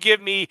you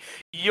give me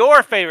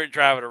your favorite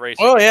driver to race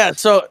Oh yeah,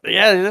 against. so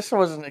yeah, this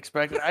wasn't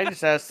expected. I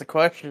just asked the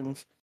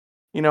questions.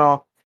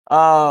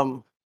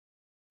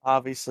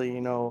 Obviously,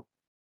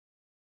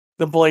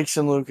 the Blakes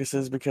and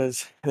Lucases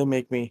because they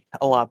make me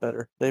a lot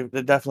better. They're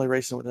definitely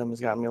racing with them has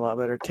gotten me a lot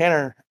better.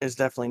 Tanner is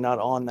definitely not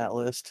on that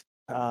list.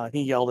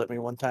 He yelled at me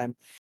one time.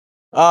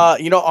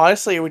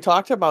 Honestly, we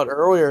talked about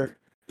earlier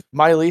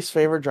my least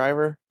favorite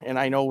driver, and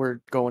I know we're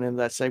going into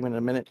that segment in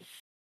a minute.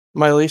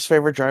 My least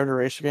favorite driver to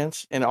race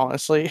against, and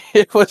honestly,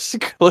 it was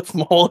Cliff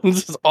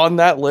Mullins is on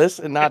that list,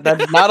 and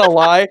that's not a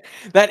lie.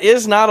 That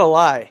is not a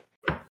lie.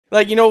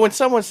 Like, when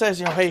someone says,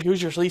 hey,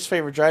 who's your least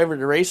favorite driver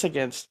to race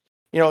against?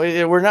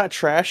 We're not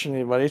trashing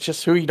anybody. It's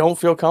just who you don't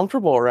feel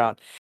comfortable around.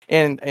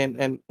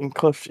 And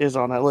Cliff is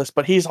on that list,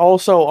 but he's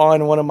also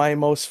on one of my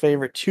most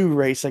favorite to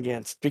race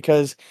against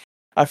because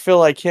I feel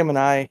like him and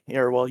I,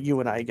 or well,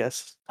 you and I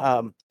guess,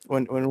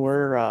 when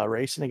we're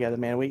racing together,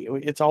 man, we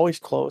it's always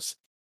close.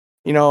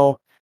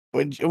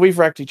 We've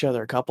wrecked each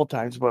other a couple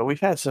times, but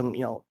we've had some,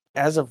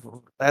 as of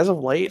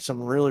late,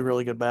 some really,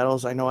 really good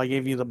battles. I know I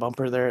gave you the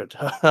bumper there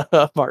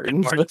at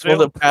Martinsville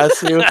to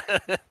pass you.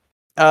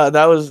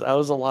 That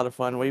was a lot of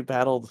fun. We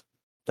battled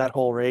that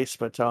whole race,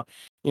 but so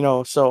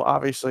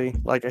obviously,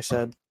 like I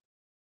said,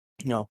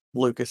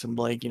 Lucas and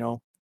Blake,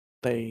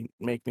 they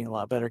make me a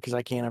lot better because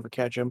I can't ever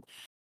catch them.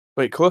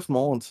 But Cliff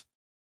Mullins,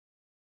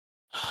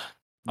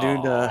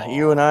 dude,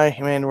 you and I,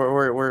 man,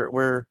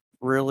 we're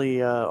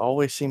really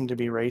always seem to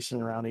be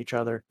racing around each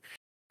other,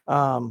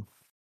 all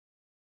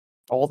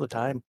the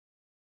time.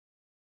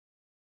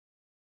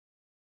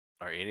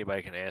 All right,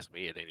 anybody can ask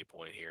me at any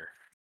point here.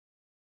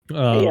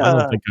 I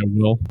don't think I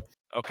will.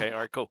 Okay, all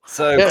right, cool.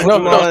 So,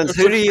 Cliff Mullins,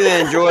 who do you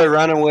enjoy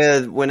running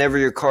with whenever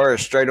your car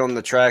is straight on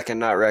the track and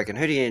not wrecking?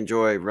 Who do you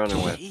enjoy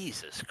running with?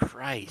 Jesus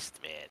Christ,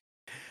 man.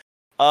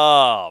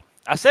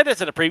 I said this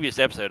in a previous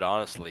episode,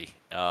 honestly.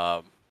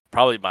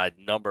 Probably my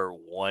number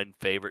one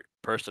favorite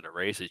person to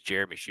race is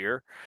Jeremy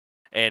Shearer.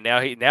 And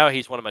now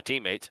he's one of my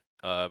teammates.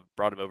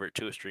 Brought him over at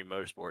Two Extreme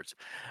Motorsports.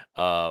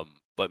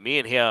 But me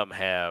and him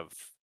have,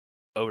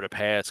 over the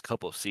past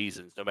couple of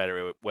seasons, no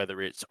matter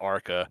whether it's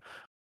ARCA,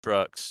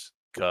 trucks,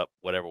 Cup,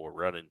 whatever we're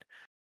running,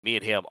 me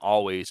and him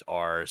always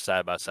are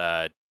side by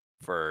side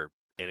for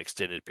an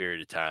extended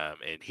period of time.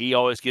 And he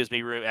always gives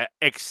me room,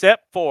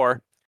 except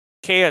for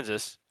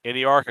Kansas in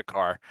the ARCA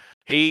car.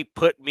 He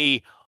put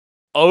me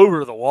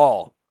over the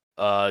wall.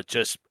 I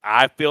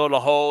filled a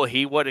hole.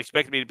 He wasn't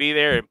expecting me to be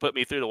there and put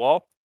me through the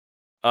wall.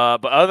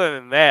 But other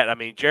than that, I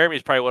mean,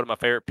 Jeremy's probably one of my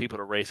favorite people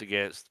to race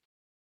against.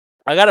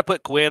 I got to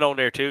put Quinn on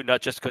there too,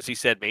 not just because he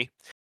said me.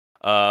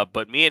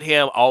 But me and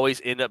him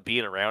always end up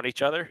being around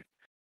each other.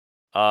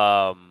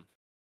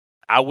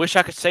 I wish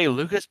I could say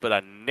Lucas, but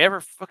I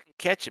never fucking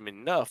catch him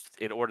enough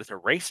in order to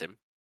race him.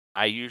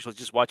 I usually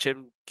just watch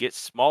him get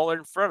smaller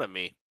in front of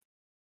me.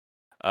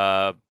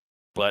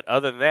 But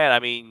other than that, I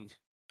mean,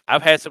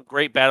 I've had some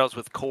great battles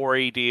with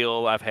Corey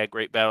Deal. I've had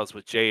great battles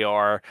with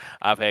JR.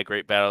 I've had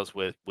great battles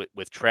with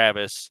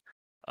Travis.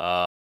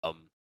 I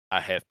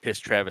have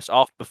pissed Travis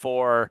off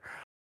before.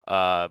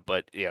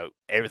 But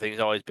everything's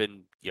always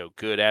been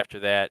good after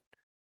that.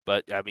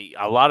 But I mean,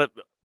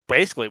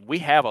 basically we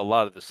have a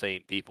lot of the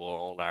same people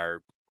on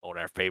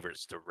our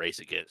favorites to race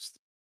against.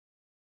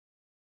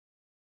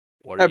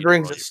 That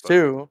brings us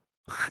to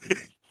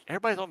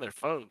everybody's on their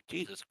phone.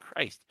 Jesus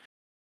Christ.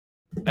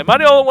 Am I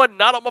the only one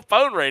not on my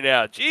phone right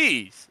now?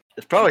 Jeez.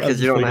 It's probably because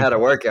you don't know how to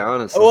work it,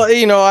 honestly.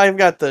 Well, I've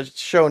got the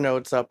show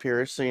notes up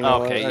here, so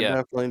Okay,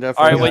 yeah. Definitely.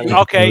 All right,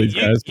 okay.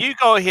 You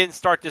go ahead and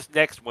start this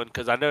next one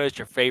because I know it's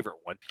your favorite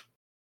one.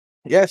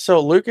 Yeah.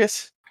 So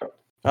Lucas,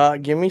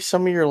 give me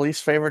some of your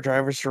least favorite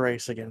drivers to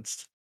race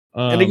against.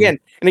 And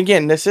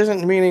again, this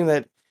isn't meaning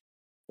that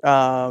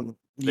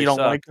you don't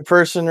like the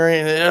person or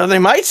anything. They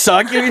might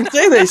suck. You can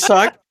say they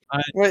suck.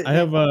 I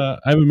have a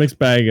mixed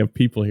bag of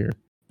people here.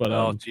 But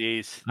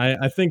jeez.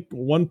 I think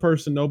one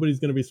person nobody's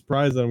going to be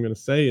surprised that I'm going to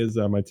say is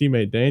my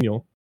teammate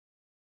Daniel.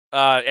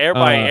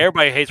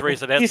 Everybody hates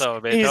racing that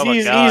man.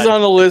 He's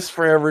on the list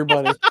for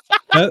everybody.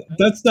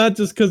 That's not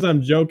just because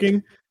I'm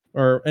joking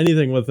or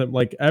anything with him.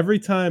 Like every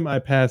time I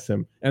pass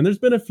him, and there's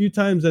been a few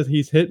times that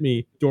he's hit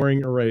me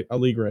during a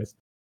league race,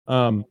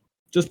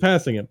 just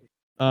passing him.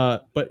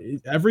 But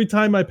every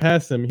time I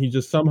pass him, he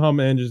just somehow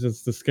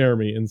manages to scare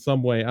me in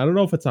some way. I don't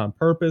know if it's on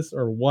purpose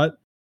or what,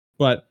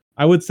 but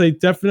I would say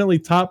definitely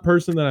top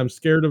person that I'm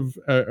scared of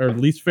or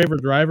least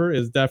favorite driver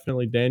is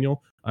definitely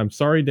Daniel. I'm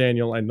sorry,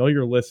 Daniel. I know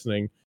you're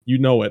listening. You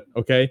know it,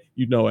 okay?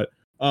 You know it.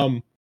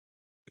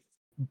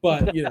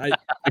 But I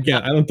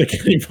don't think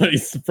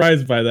anybody's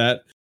surprised by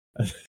that.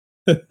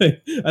 I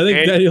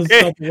think Daniel's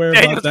self-aware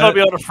about that. Daniel's gonna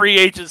be on a free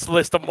agents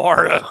list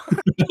tomorrow.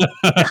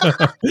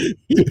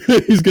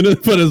 He's gonna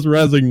put his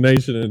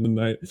resignation in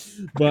tonight.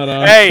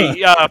 But hey,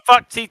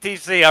 fuck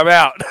TTC, I'm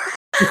out.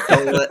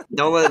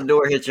 Don't let the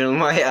door hit you on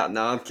the way out.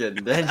 No, I'm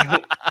kidding, Daniel.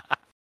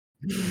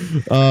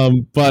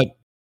 But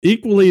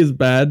equally as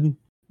bad,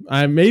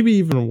 maybe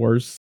even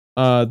worse.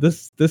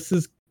 This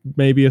is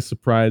maybe a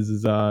surprise.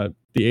 Is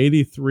the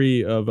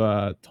 83 of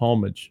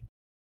Talmadge.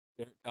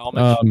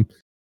 Talmadge.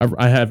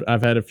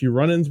 I've had a few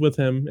run-ins with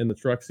him in the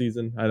truck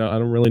season. I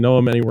don't really know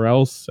him anywhere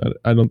else.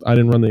 I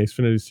didn't run the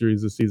Xfinity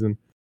series this season.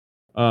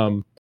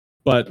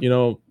 But you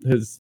know,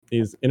 his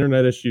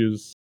internet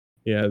issues.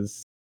 He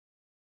has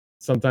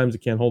sometimes he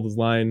can't hold his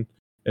line.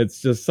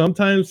 It's just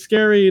sometimes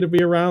scary to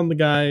be around the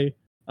guy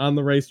on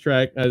the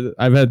racetrack.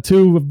 I've had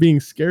two of being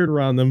scared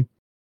around them,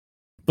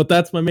 but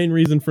that's my main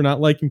reason for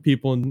not liking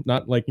people and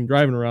not liking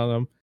driving around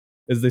them,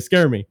 is they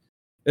scare me.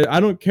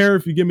 I don't care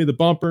if you give me the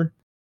bumper.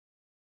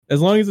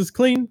 As long as it's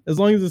clean, as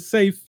long as it's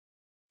safe,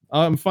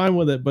 I'm fine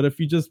with it. But if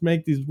you just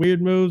make these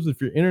weird moves,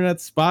 if your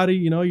internet's spotty,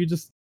 you know,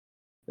 it's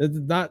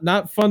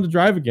not fun to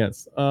drive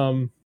against.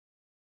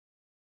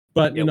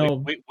 But Yeah, you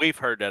know, we've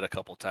heard that a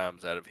couple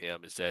times out of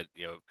him, is that,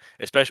 you know,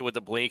 especially with the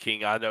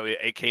blinking. I know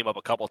it came up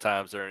a couple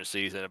times during the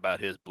season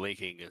about his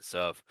blinking and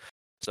stuff.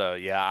 So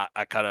yeah,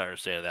 I kind of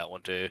understand that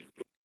one too.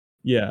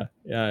 yeah.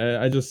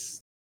 I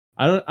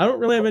don't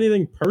really have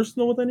anything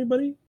personal with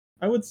anybody.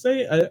 I would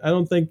say I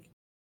don't think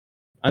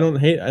I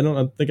hate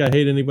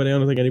anybody. I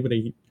don't think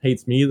anybody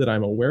hates me that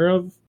I'm aware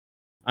of.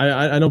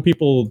 I know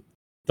people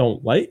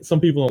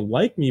some people don't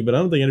like me, but I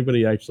don't think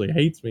anybody actually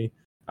hates me.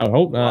 I would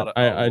hope not.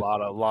 A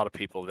lot of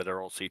people that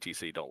are on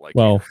CTC don't like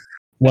well, you.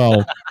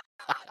 Well,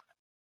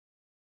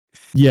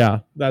 yeah,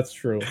 that's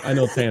true. I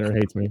know Tanner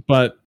hates me,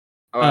 but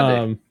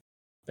and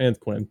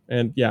Quinn,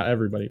 and yeah,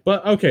 everybody.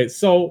 But okay,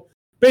 so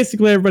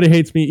basically everybody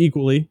hates me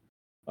equally.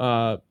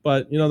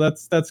 But you know,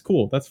 that's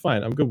cool. That's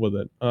fine. I'm good with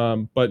it.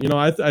 But you know,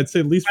 I'd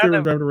say least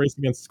favorite driver to race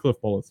against is Cliff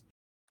Mullins.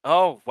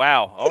 Oh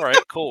wow! All right,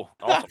 cool,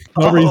 awesome.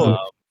 No reason.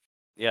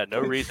 Yeah, no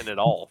reason at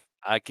all.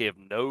 I give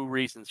no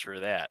reasons for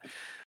that.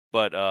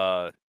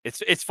 But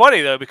it's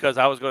funny though, because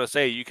I was going to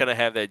say you kind of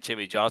have that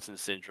Jimmy Johnson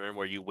syndrome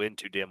where you win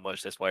too damn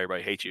much. That's why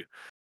everybody hates you.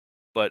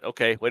 But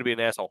okay, way to be an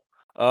asshole.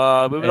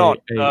 Moving on.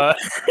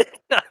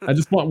 I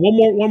just want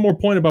one more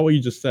point about what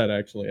you just said.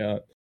 Actually,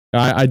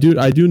 I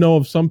do know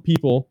of some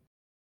people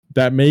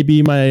that may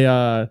be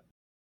my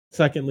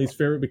second least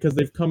favorite because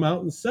they've come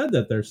out and said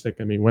that they're sick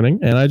of me winning,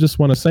 and I just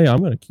want to say I'm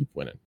going to keep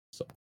winning.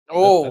 So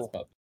that's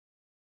about it.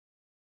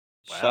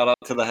 Shout out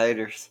to the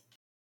haters.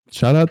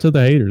 Shout out to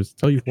the haters.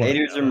 Tell you what,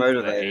 haters are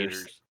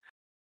motivators.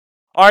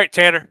 All right,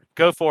 Tanner,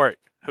 go for it.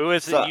 Who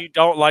is it you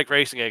don't like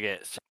racing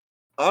against?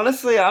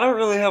 Honestly, I don't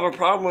really have a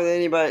problem with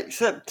anybody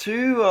except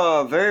two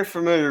very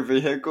familiar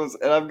vehicles,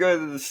 and I'm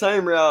going to the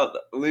same route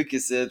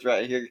Lucas is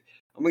right here.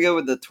 I'm going to go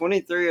with the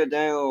 23 of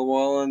Daniel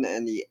Wallen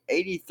and the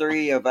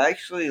 83 of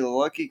actually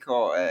Lucky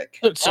Carl Eck.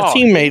 So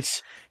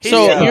teammates.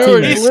 You're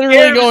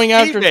literally going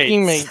after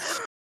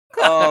teammates.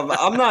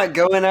 I'm not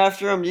going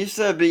after them. You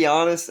said be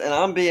honest, and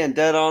I'm being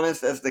dead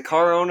honest as the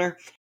car owner.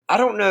 I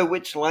don't know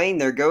which lane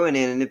they're going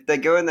in, and if they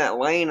go in that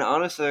lane,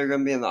 honestly, they're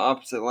going to be in the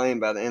opposite lane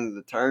by the end of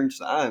the turn.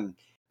 So I'm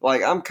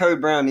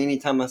Code Brown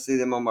anytime I see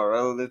them on my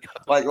relative.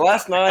 Like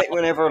last night,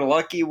 whenever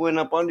Lucky went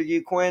up under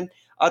you, Quinn,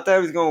 I thought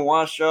he was going to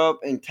wash up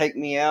and take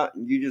me out,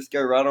 and you just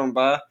go right on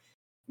by.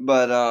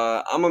 But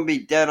I'm going to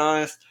be dead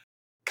honest.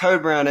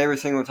 Code Brown every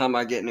single time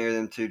I get near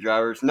them two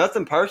drivers.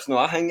 Nothing personal.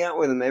 I hang out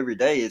with them every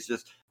day. It's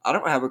just I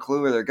don't have a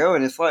clue where they're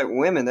going. It's like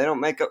women. They don't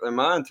make up their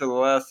mind until the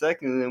last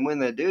second, and then when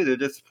they do, they're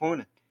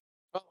disappointed.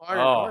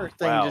 Wow.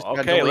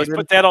 Okay, let's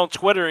put that on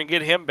Twitter and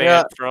get him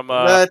banned from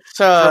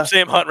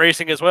Sam Hunt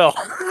Racing as well.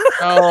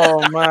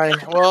 Oh my!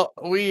 Well,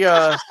 we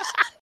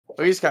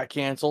just got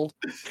canceled.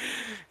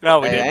 No,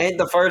 we didn't. It ain't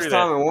the first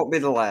time. It won't be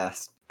the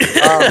last.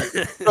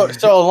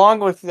 So along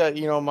with that,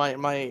 you know,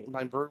 my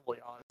brutally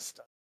honest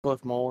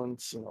Cliff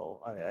Mullins, you know,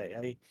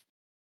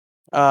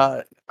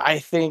 I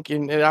think,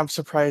 and I'm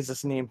surprised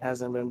this name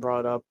hasn't been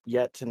brought up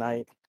yet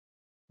tonight.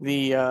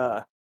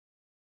 The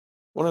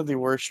one of the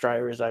worst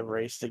drivers I've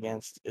raced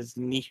against is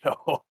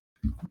Neo.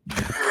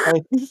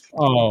 I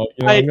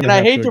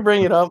hate to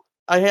bring it up.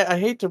 I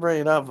hate to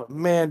bring it up, but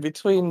man,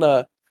 between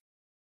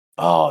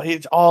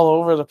he's all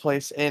over the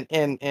place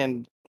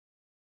and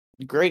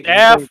great.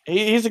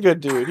 He's a good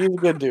dude. He's a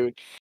good dude,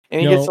 and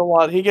he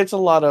gets a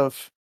lot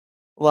of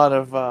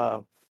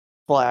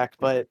flack.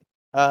 But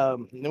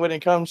when it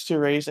comes to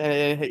race,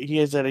 and he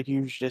is at a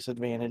huge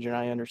disadvantage, and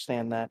I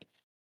understand that.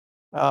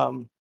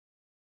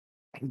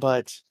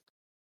 But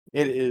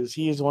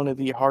he is one of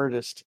the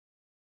hardest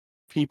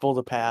people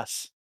to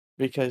pass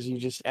because you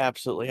just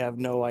absolutely have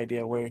no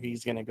idea where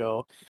he's gonna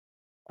go.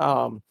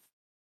 You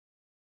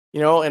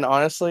know, and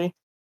honestly,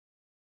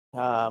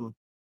 yeah,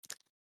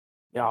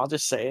 I'll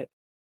just say it.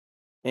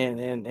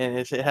 And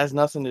it has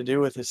nothing to do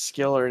with his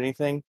skill or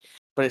anything,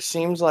 but it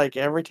seems like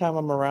every time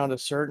I'm around a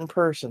certain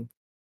person,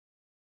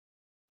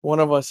 one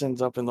of us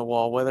ends up in the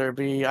wall. Whether it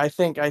be, I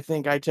think I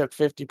took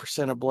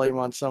 50% of blame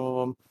on some of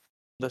them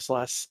this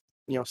last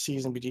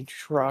season between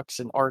trucks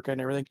and ARCA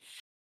and everything.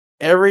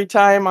 Every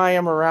time I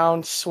am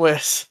around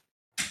Swiss,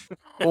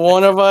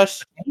 one of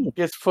us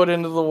gets put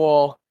into the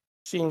wall.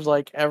 Seems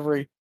like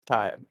every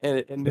time,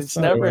 and it's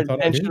never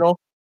intentional.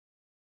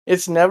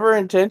 It's never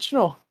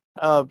intentional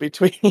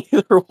between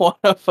either one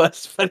of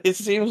us, but it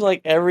seems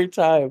like every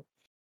time.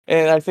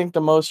 And I think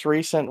the most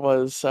recent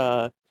was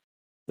the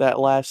that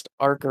last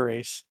ARCA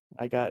race,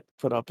 I got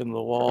put up in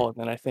the wall, and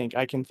then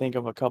I can think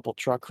of a couple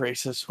truck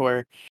races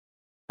where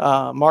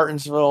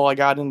Martinsville, I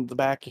got into the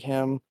back of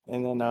him,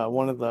 and then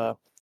one of the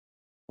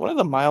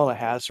mile and a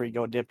half where you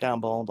go dip down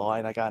below the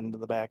line, I got into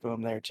the back of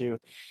him there too.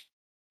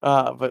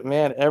 But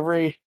man,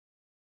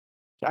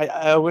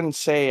 I wouldn't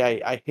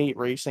say I hate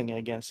racing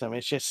against him.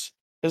 It's just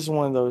this is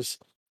one of those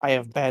I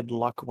have bad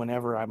luck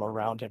whenever I'm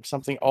around him.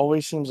 Something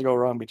always seems to go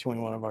wrong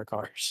between one of our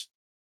cars.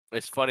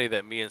 It's funny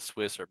that me and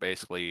Swiss are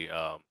basically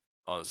on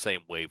the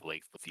same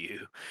wavelength with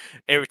you.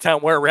 Every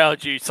time we're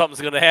around you,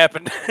 something's gonna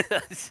happen.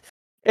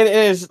 And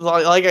it's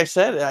like I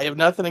said, I have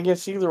nothing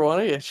against either one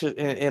of you. It's just,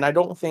 and I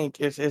don't think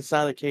it's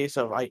not a case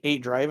of I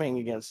hate driving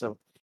against them.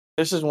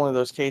 This is one of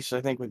those cases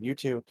I think with you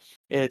two.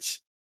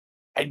 It's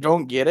I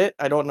don't get it.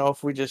 I don't know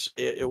if we just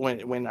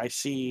when I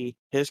see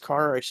his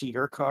car, I see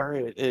your car.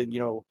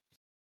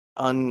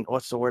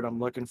 What's the word I'm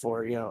looking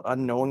for?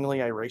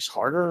 Unknowingly I race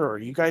harder, or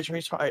you guys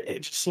race hard. It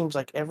just seems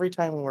like every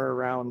time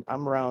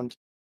I'm around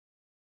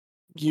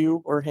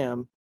you or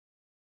him.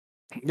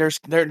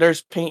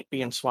 There's paint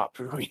being swapped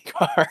between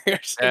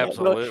cars.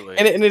 Absolutely.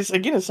 And it's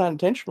again, it's not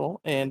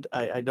intentional, and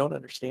I don't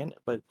understand it,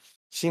 but it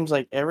seems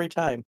like every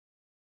time.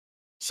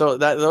 So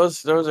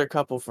those are a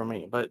couple for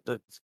me, but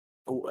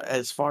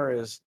as far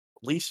as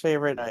least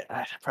favorite,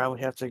 I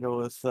probably have to go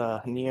with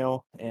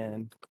Neo,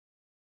 and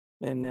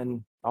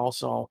then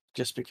also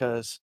just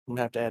because I'm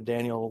gonna have to add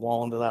Daniel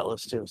Wall into that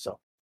list too. So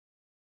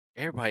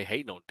Everybody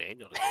hating on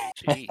Daniel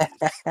today.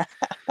 Jeez.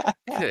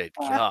 Good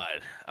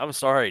God. I'm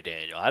sorry,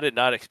 Daniel. I did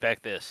not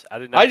expect this. I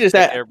did not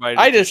expect everybody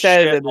to just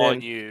shit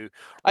on you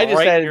right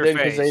in your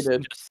face. because they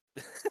did.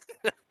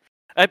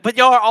 But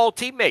y'all are all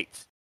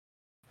teammates.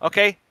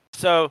 Okay?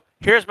 So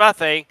here's my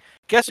thing.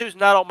 Guess who's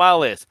not on my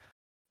list?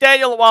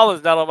 Daniel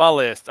Wallen's not on my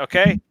list,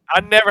 okay?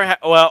 I never had,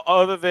 well,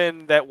 other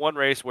than that one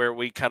race where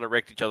we kind of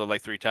wrecked each other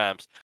like 3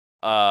 times.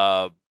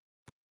 Other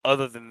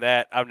than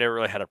that, I've never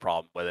really had a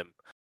problem with him.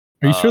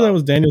 Are you sure that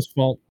was Daniel's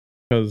fault?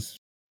 Because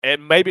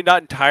and maybe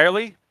not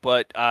entirely,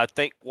 but I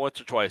think once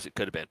or twice it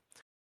could have been.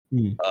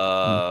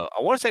 I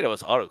want to say that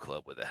was Auto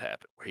Club where that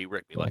happened, where he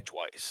wrecked me like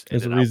twice.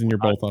 There's a reason you're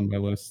both on my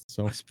list,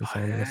 so it's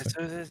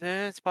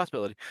a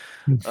possibility.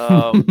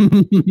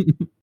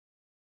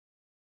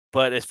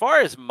 But as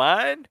far as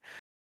mine,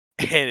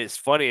 and it's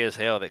funny as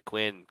hell that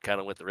Quinn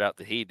kind of went the route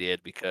that he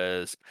did,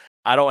 because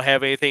I don't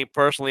have anything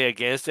personally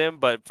against him,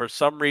 but for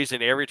some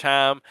reason, every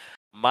time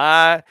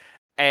my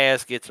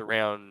ass gets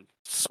around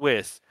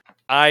Swiss,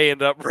 I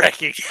end up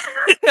wrecking.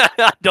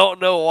 I don't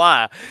know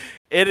why.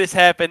 It has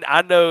happened,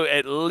 I know,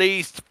 at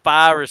least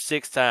 5 or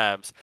 6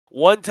 times.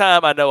 One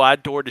time, I know I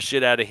doored the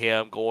shit out of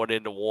him going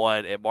into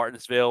one at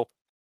Martinsville,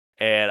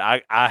 and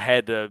I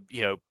had to,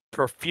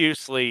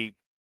 profusely,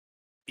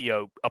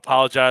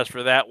 apologize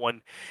for that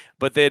one.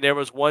 But then there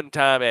was one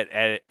time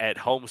at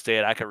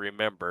Homestead I can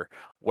remember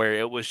where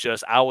it was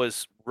just I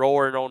was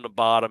roaring on the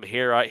bottom.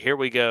 Here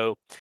we go.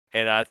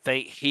 And I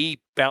think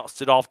he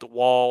bounced it off the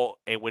wall,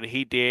 and when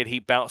he did, he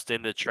bounced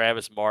into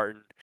Travis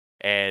Martin,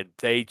 and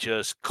they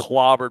just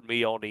clobbered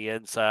me on the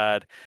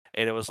inside.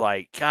 And it was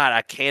like, God,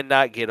 I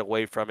cannot get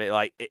away from it.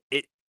 Like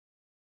it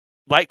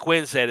like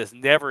Quinn said, it's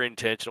never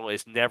intentional.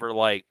 It's never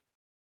like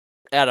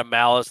out of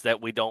malice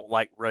that we don't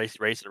like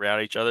racing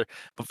around each other.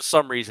 But for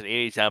some reason,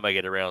 anytime I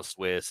get around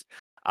Swiss,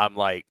 I'm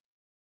like,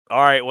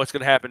 all right, what's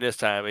going to happen this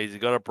time? Is he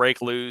going to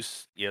break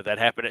loose? That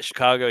happened at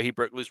Chicago. He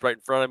broke loose right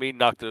in front of me,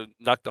 knocked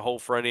the whole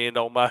front end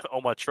on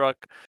my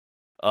truck.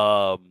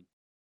 But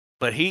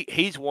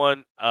he's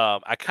one.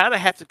 I kind of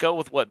have to go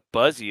with what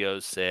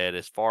Buzzio said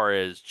as far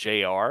as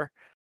JR.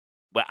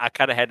 But I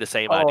kind of had the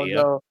same idea.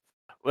 No.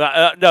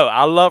 Well, no,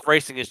 I love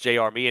racing as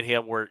JR. Me and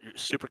him were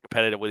super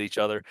competitive with each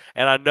other,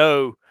 and I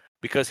know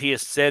because he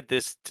has said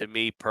this to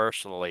me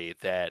personally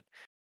that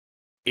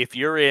if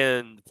you're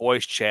in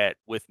voice chat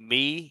with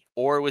me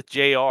or with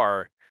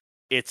JR,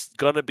 it's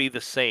going to be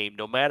the same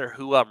no matter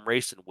who I'm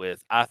racing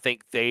with. I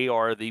think they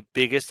are the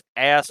biggest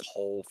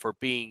asshole for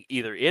being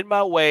either in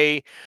my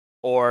way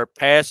or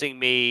passing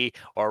me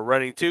or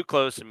running too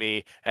close to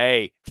me.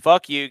 Hey,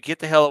 fuck you. Get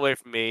the hell away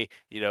from me.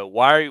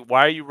 Why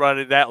are you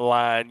running that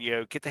line?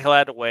 Get the hell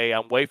out of the way.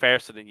 I'm way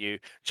faster than you.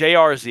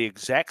 JR is the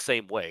exact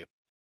same way.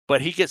 But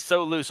he gets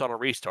so loose on a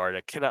restart,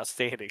 I cannot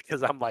stand it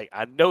because I'm like,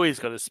 I know he's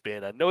going to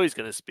spin.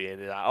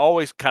 And I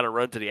always kind of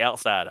run to the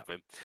outside of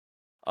him.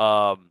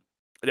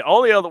 The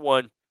only other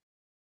one,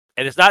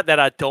 and it's not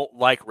that I don't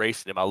like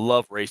racing him. I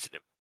love racing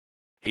him.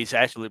 He's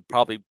actually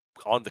probably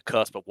on the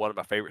cusp of one of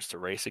my favorites to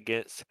race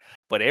against.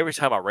 But every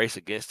time I race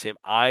against him,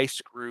 I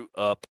screw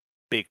up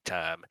big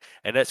time.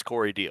 And that's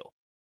Corey Deal.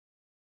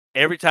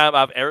 Every time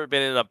I've ever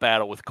been in a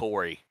battle with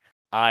Corey,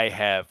 I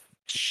have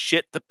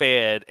shit the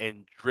bed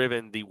and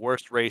driven the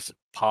worst race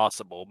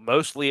possible,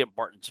 mostly at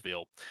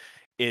Martinsville.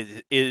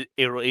 It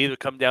will either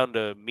come down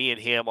to me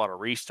and him on a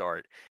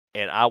restart,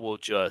 and I will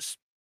just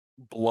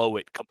blow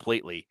it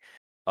completely.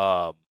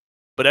 But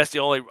that's the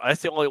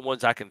only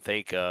ones I can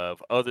think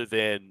of, other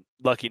than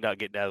Lucky not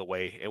getting out of the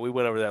way, and we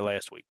went over that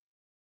last week.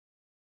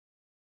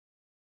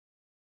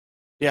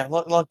 Yeah,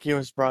 Lucky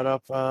was brought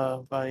up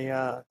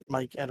by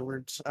Mike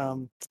Edwards.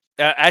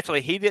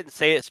 Actually, he didn't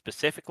say it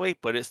specifically,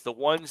 but it's the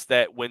ones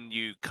that when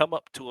you come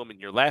up to them and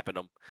you're lapping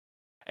them,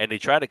 and they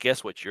try to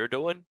guess what you're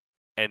doing,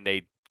 and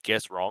they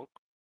guess wrong,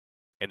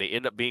 and they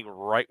end up being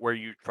right where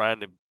you're trying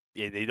to.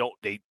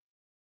 They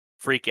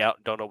freak out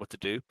and don't know what to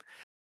do,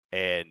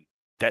 and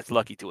that's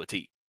Lucky to a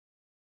T.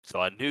 So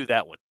I knew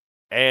that one,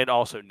 and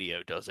also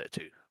Neo does that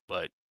too,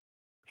 but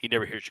he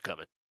never hears you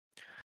coming.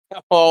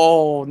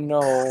 Oh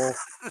no!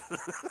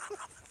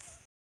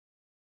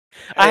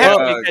 I have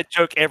to Well, make that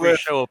joke every Cliff,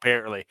 show.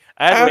 Apparently,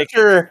 I have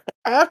to make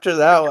After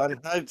that one,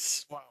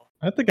 wow.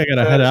 I think I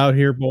gotta head out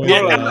here, boys.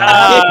 Yeah,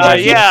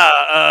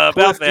 about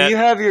Cliff, do that. you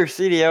have your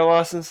CDL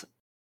license?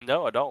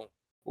 No, I don't.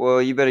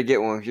 Well, you better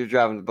get one if you're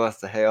driving the bus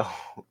to hell.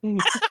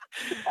 Yeah,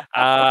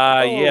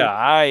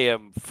 I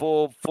am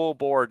full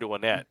bore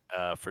doing that,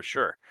 for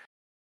sure.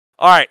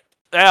 All right,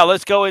 now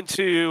let's go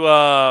into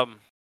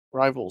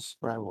Rivals.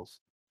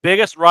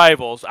 biggest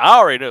rivals. I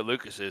already know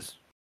Lucas is,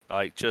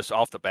 like, just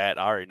off the bat.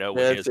 I already know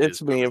what Yeah, his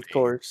it's is me, gonna of be.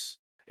 course.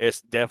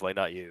 It's definitely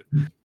not you.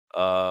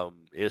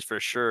 It's for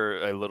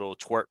sure a little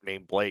twerp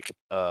named Blake.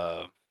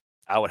 I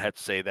would have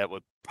to say that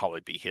would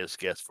probably be his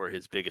guess for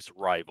his biggest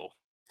rival.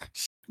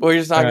 We're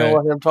just not gonna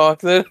Alright. let him talk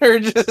then, or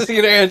just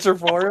gonna answer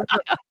for him.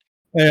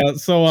 Yeah.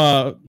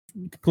 So,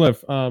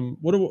 Cliff,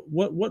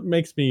 what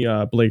makes me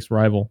Blake's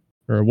rival,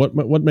 or what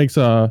makes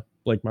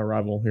Blake my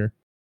rival here?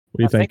 What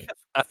do you think?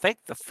 I think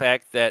the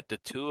fact that the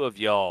two of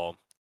y'all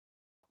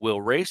will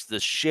race the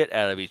shit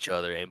out of each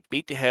other and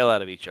beat the hell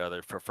out of each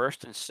other for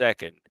first and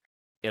second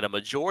in a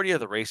majority of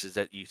the races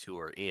that you two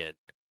are in,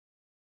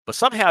 but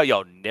somehow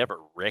y'all never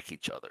wreck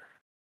each other.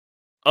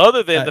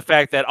 Other than the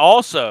fact that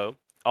also,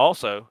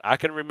 I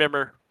can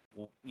remember,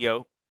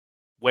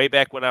 way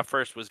back when I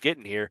first was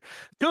getting here,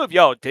 two of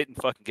y'all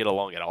didn't fucking get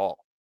along at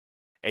all.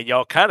 And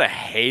y'all kind of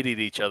hated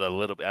each other a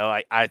little bit.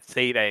 I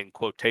say that in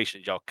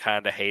quotations. Y'all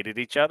kind of hated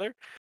each other.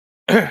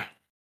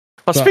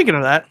 Well, So- speaking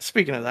of that,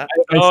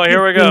 Oh,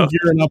 here we go.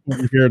 Gearing up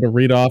over here to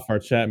read off our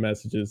chat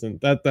messages, and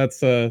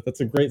that's a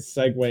great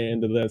segue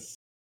into this.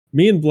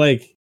 Me and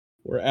Blake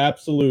were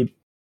absolute.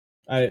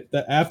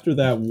 After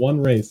that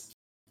one race,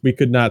 we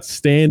could not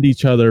stand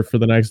each other for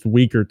the next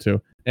week or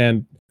two.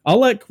 And I'll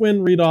let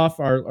Quinn read off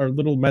our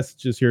little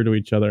messages here to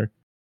each other,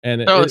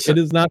 and it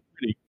is not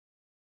pretty.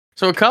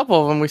 so a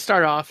couple of them, we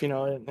start off,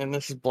 and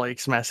this is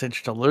Blake's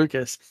message to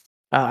Lucas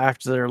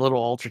after their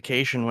little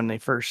altercation when they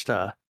first,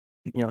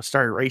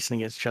 started racing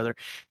against each other.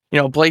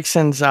 Blake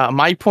sends,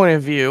 my point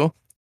of view,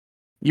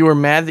 you were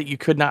mad that you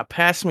could not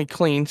pass me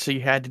clean, so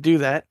you had to do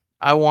that.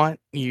 I want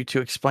you to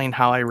explain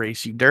how I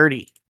race you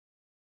dirty.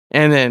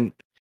 And then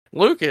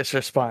Lucas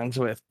responds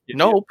with,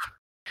 nope.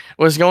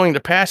 Was going to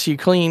pass you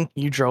clean,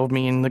 you drove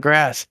me in the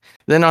grass.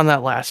 Then on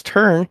that last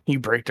turn, you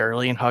braked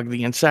early and hugged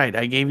the inside.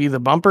 I gave you the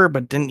bumper,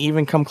 but didn't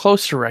even come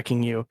close to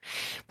wrecking you.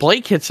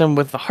 Blake hits him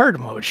with the heart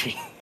emoji.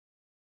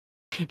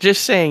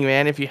 Just saying,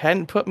 man, if you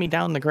hadn't put me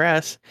down the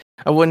grass,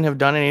 I wouldn't have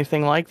done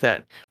anything like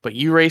that. But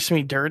you raced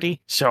me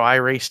dirty, so I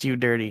raced you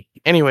dirty.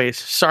 Anyways,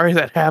 sorry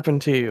that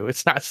happened to you.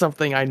 It's not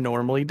something I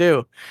normally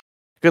do.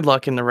 Good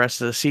luck in the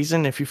rest of the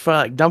season. If you feel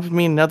like dumping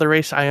me in another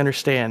race, I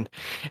understand.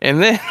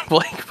 And then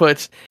Blake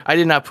puts, I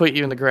did not put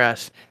you in the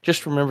grass.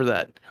 Just remember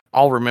that.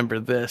 I'll remember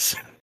this.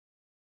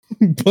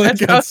 Blake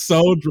got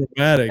so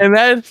dramatic. And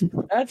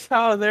that's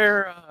how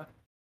their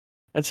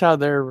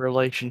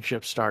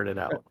relationship started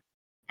out.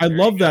 I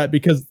love that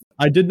because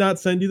I did not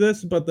send you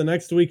this, but the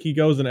next week he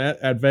goes and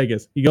at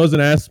Vegas, he goes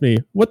and asks me,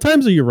 "What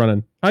times are you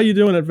running? How you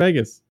doing at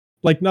Vegas?"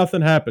 Like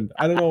nothing happened.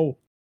 I don't know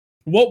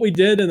what we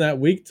did in that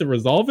week to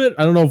resolve it.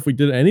 I don't know if we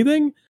did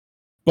anything,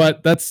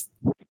 but that's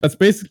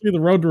basically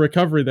the road to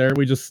recovery. There,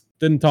 we just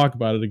didn't talk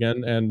about it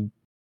again, and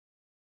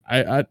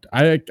I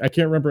can't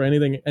remember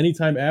any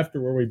time after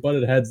where we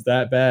butted heads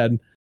that bad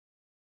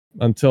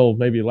until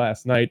maybe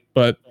last night.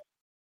 But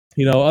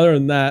other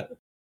than that,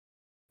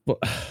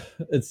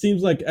 it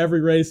seems like every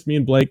race, me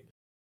and Blake.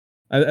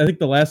 I think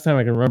the last time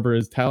I can remember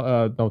is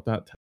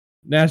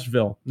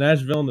Nashville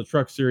in the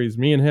Truck Series.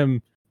 Me and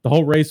him, the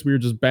whole race, we were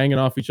just banging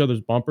off each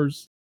other's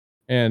bumpers,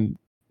 and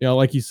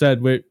like you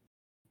said,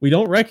 we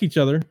don't wreck each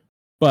other,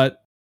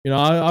 but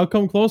I'll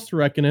come close to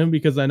wrecking him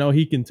because I know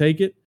he can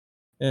take it,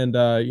 and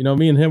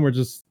me and him were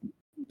just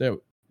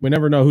we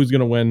never know who's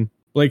gonna win.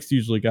 Blake's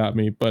usually got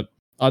me, but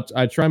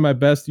I try my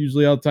best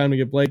usually all the time to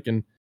get Blake,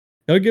 and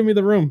he'll give me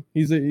the room.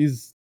 He's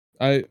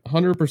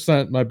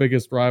 100% my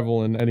biggest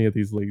rival in any of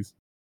these leagues.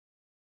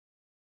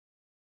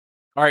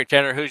 All right,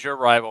 Tanner, who's your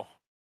rival?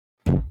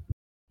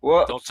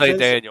 Well, Don't say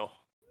Daniel.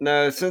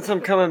 No, since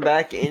I'm coming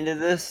back into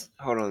this,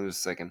 hold on just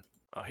a second.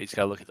 Oh, he's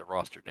got to look at the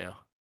roster now.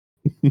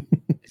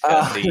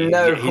 No,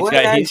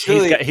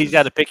 he's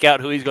got to pick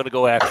out who he's going to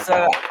go after.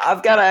 So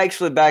I've got to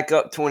actually back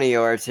up 20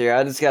 yards here.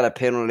 I just got a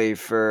penalty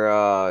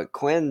for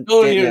Quinn.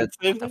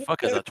 The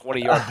fuck is a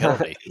 20-yard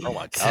penalty? Oh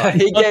my god! So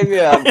he gave me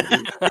a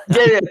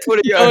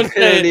 20-yard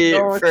penalty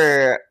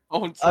for.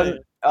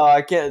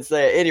 I can't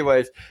say it.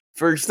 Anyways,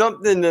 for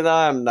something that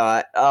I'm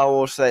not, I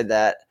will say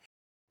that.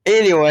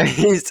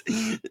 Anyways,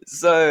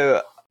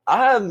 so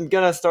I'm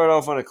gonna start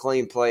off on a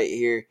clean plate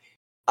here.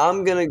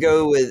 I'm gonna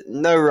go with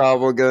no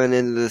rival going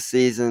into the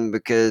season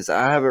because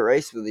I haven't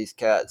raced with these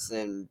cats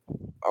in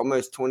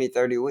almost 20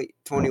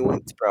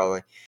 weeks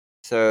probably.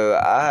 So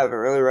I haven't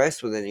really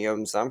raced with any of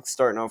them. So I'm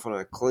starting off on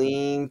a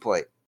clean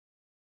plate.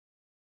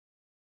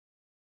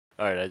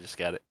 All right, I just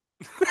got it.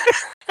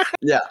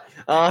 Yeah.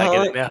 I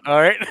get it now.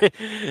 All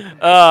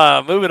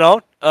right. Moving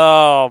on.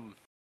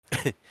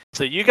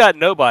 So you got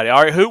nobody.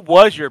 All right, who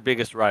was your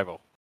biggest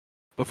rival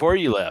before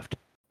you left?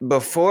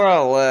 Before I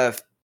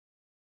left,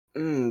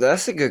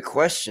 that's a good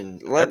question.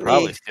 They're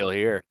probably still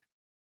here.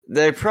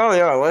 They probably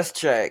are. Let's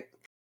check.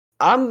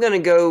 I'm gonna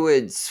go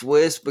with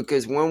Swiss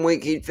because 1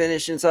 week he'd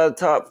finish inside the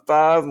top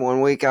 5.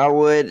 1 week I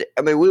would.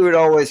 I mean, we would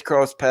always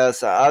cross paths.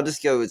 So I'll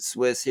just go with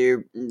Swiss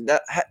here.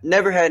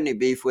 Never had any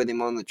beef with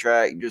him on the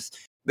track. Just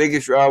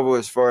biggest rival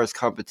as far as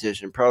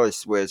competition. Probably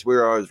Swiss. We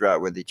were always right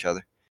with each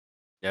other.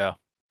 Yeah.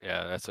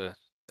 That's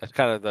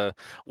kind of the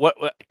what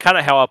kind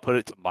of how I put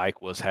it to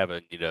Mike was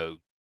having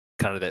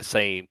kind of that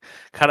same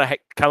kind of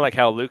like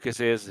how Lucas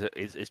is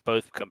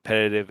both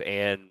competitive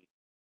and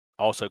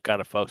also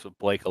kind of fucks with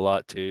Blake a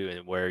lot too,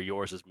 and where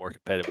yours is more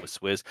competitive with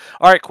Swizz.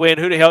 All right, Quinn,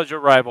 who the hell's your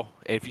rival?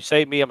 And if you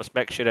say me, I'm gonna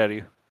smack shit out of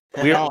you.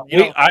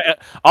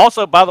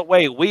 Also, by the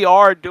way, we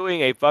are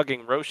doing a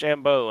fucking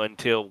Rochambeau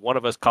until one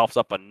of us coughs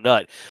up a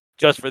nut,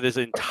 just for this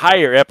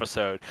entire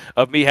episode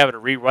of me having to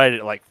rewrite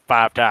it like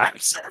 5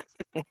 times.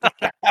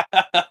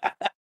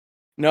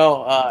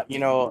 No,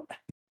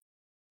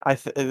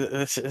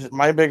 this is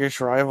my biggest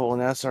rival in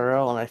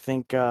SRL, and I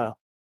think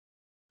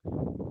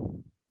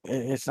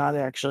it's not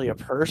actually a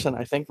person.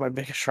 I think my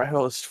biggest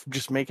rival is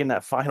just making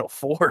that Final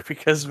Four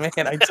because, man,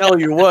 I tell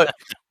you what,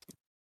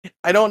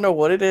 I don't know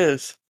what it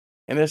is.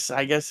 And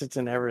I guess it's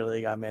in every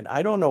league I'm in.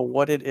 I don't know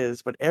what it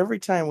is, but every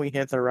time we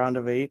hit the round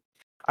of 8,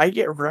 I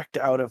get wrecked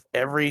out of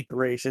every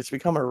race. It's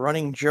become a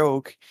running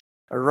joke,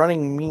 a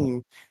running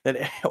meme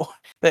that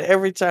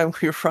every time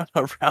we run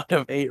a round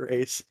of 8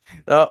 race,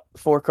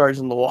 4 cars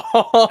in the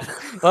wall,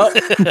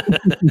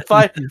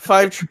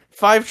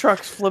 five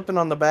trucks flipping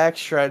on the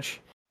backstretch.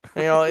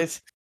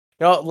 It's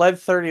led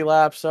 30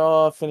 laps.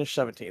 Finished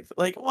 17th.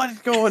 Like, what is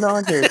going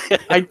on here?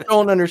 I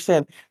don't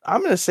understand.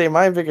 I'm gonna say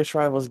my biggest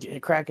rival is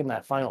cracking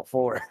that Final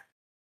Four.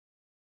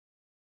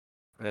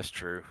 That's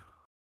true.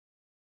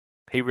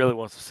 He really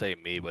wants to say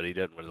me, but he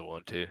doesn't really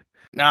want to.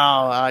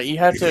 No, you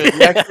have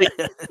to.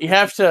 You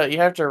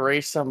have to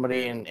race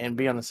somebody and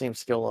be on the same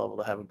skill level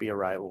to have it be a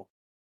rival.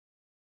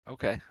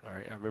 Okay, all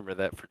right. I remember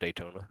that for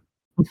Daytona.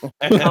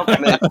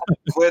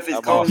 Cliff is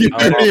calling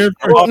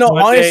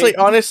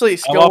honestly,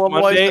 skill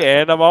level wise,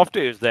 and I'm off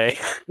Tuesday.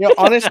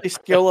 Honestly,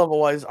 skill level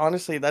wise,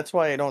 that's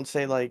why I don't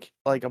say like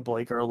a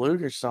Blake or a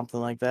Luke or something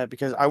like that,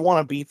 because I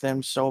want to beat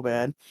them so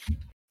bad.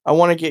 I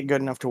want to get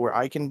good enough to where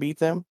I can beat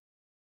them,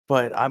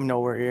 but I'm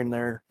nowhere in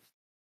their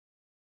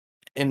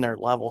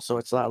level, so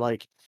it's not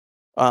like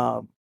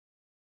I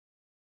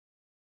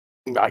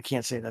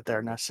can't say that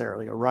they're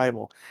necessarily a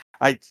rival.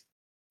 And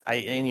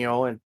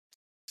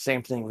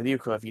same thing with you,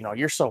 Cliff.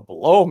 You're so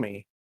below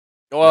me.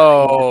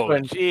 Whoa,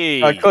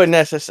 geez. I couldn't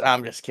necessarily.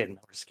 I'm just kidding.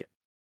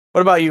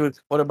 What about you?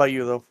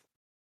 Though?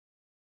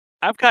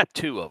 I've got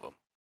 2 of them,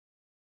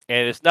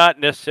 and it's not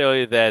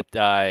necessarily that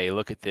I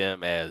look at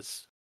them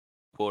as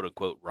quote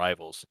unquote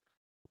rivals,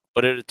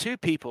 but it are 2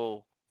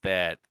 people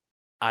that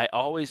I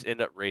always end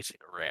up racing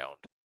around.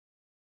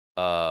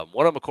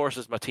 One of them, of course,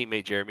 is my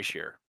teammate Jeremy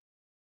Shearer.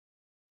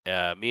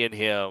 Me and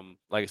him,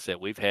 like I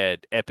said, we've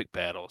had epic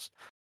battles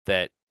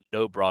that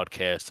no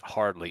broadcast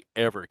hardly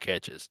ever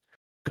catches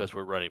because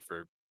we're running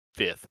for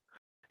 5th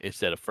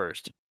instead of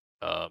 1st.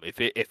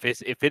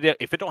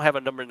 If it don't have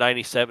a number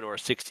 97 or a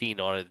 16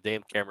 on it, the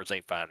damn cameras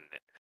ain't finding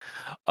it.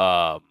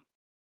 But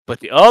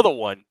the other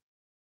one,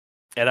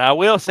 and I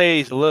will say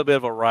he's a little bit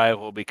of a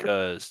rival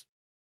because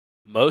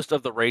most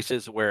of the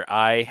races where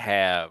I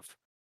have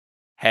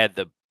had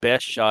the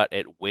best shot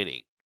at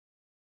winning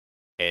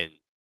and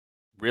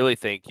really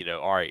think,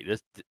 all right,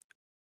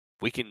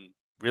 we can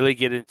really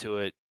get into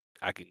it.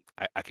 I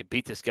can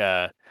beat this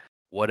guy,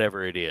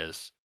 whatever it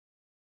is.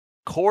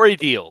 Corey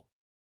Deal.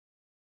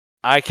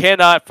 I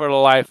cannot for the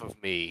life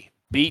of me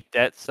beat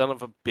that son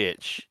of a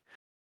bitch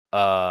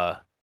to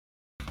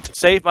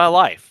save my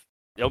life.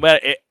 No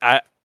matter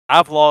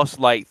I've lost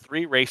like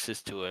 3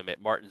 races to him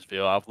at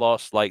Martinsville. I've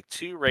lost like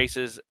 2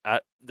 races.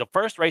 The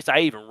first race I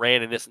even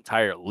ran in this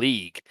entire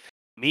league,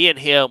 me and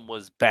him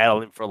was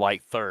battling for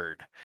like 3rd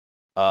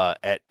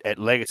at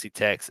Legacy,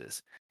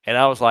 Texas. And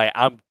I was like,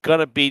 I'm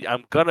gonna beat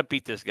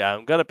this guy.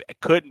 I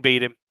couldn't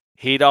beat him.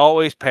 He'd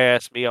always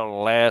pass me on the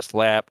last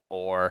lap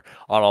or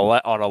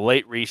on a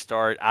late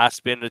restart. I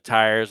spin the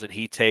tires and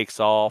he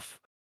takes off,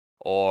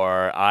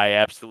 or I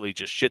absolutely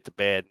just shit the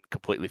bed and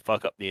completely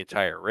fuck up the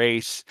entire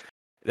race.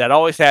 That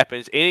always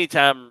happens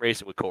anytime I'm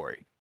racing with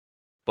Corey.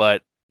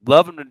 But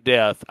love him to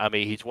death. I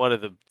mean, he's one of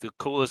the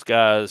coolest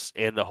guys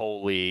in the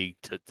whole league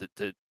to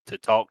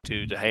talk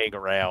to hang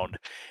around.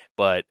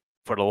 But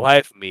for the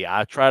life of me,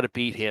 I try to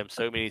beat him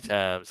so many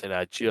times, and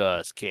I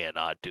just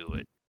cannot do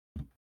it.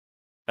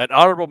 An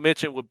honorable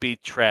mention would be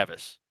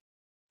Travis,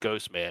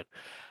 Ghostman.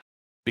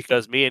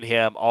 because me and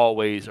him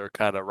always are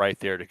kind of right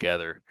there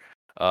together.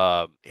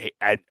 I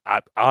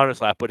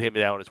honestly I put him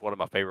down as one of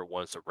my favorite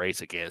ones to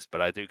race against,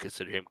 but I do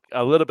consider him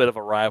a little bit of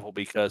a rival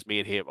because me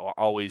and him are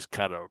always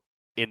kind of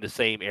in the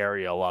same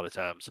area a lot of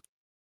times.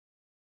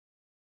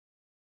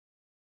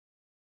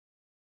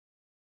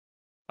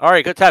 All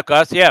right, good time,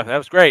 guys. Yeah, that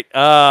was great.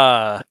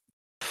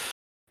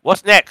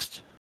 What's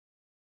next?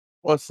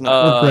 What's next?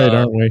 We're great,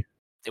 aren't we?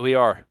 We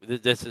are.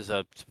 This is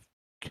a.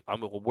 I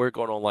mean, we're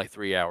going on like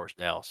 3 hours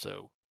now,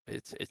 so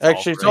it's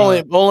Actually, it's all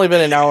great. only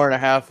been an hour and a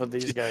half with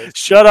these guys.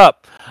 Shut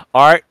up.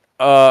 All right.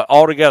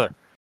 All together.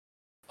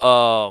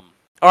 All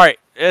right.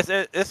 This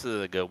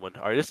is a good one.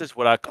 All right. This is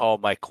what I call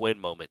my Quinn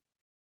moment.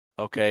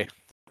 Okay.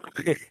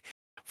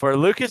 For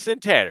Lucas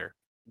and Tanner,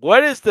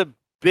 what is the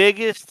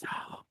biggest,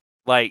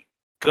 like,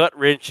 gut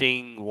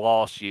wrenching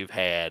loss you've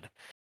had?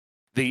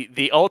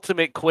 The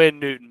ultimate Quinn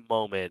Newton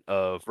moment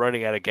of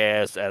running out of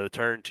gas at a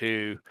turn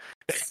 2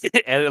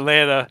 at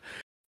Atlanta.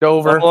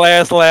 Dover. On the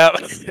last lap,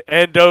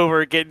 and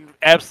Dover getting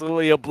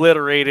absolutely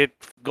obliterated,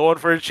 going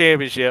for a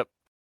championship.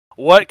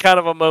 What kind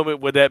of a moment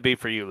would that be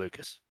for you,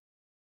 Lucas?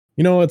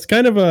 You know, it's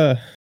kind of a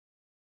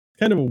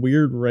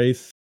weird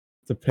race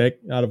to pick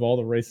out of all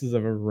the races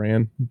I've ever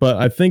ran, but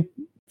I think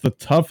the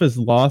toughest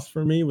loss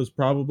for me was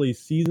probably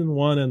season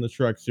 1 in the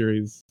Truck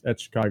Series at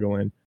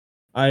Chicagoland.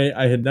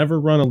 I had never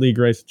run a league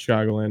race at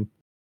Chicagoland,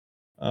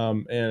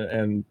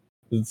 and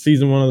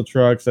season 1 of the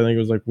trucks, I think it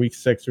was like week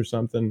 6 or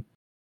something.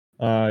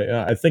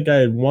 I think I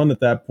had won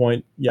at that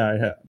point. Yeah, I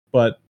had.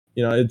 But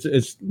you know,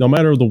 it's no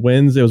matter the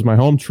wins, it was my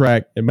home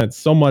track. It meant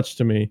so much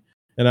to me,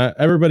 and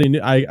everybody knew.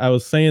 I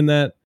was saying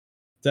that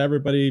to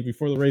everybody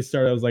before the race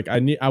started. I was like, I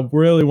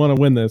really want to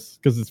win this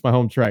because it's my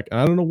home track. And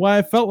I don't know why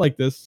I felt like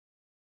this,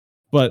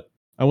 but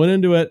I went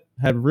into it,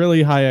 had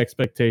really high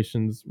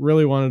expectations,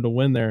 really wanted to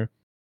win there,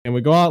 and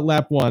we go out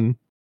lap 1,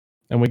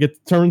 and we get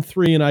to turn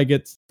 3, and I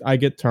get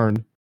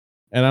turned,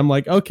 and I'm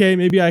like, okay,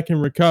 maybe I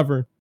can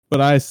recover. But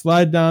I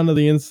slide down to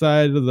the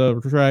inside of the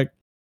track,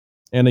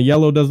 and a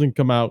yellow doesn't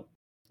come out,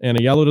 and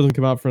a yellow doesn't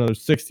come out for another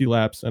 60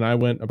 laps, and I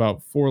went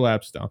about 4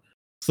 laps down.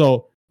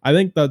 So I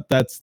think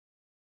that's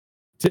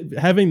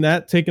having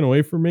that taken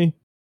away from me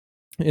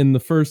in the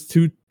first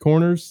 2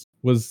 corners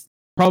was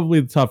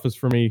probably the toughest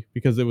for me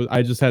because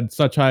I just had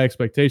such high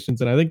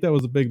expectations, and I think that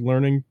was a big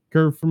learning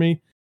curve for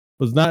me,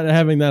 was not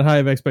having that high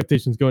of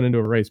expectations going into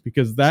a race,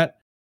 because that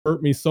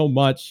hurt me so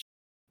much.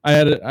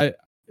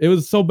 It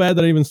was so bad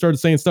that I even started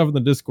saying stuff in the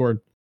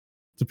Discord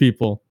to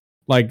people.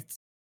 Like,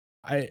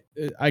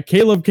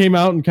 Caleb came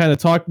out and kind of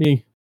talked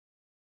me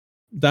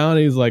down.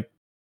 He's like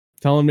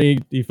telling me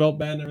he felt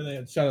bad and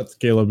everything. Shout out to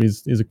Caleb.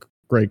 He's a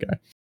great guy.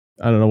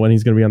 I don't know when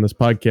he's going to be on this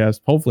podcast.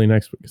 Hopefully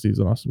next week because he's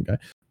an awesome guy.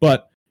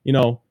 But you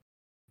know,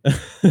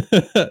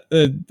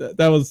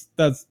 that was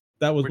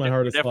my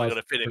hardest. We're definitely going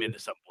to fit him into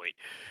some point.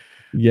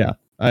 Yeah,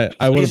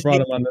 I would have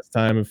brought him on this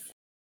time if.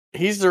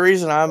 He's the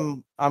reason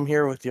I'm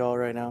here with y'all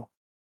right now.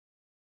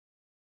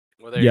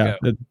 Well, there you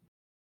go.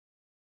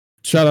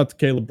 Shout out to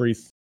Caleb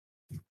Brees.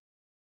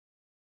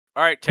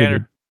 All right,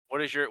 Tanner.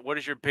 What is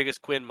your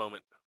biggest Quinn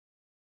moment?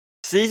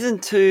 Season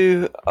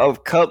 2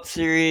 of Cup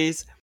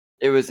Series.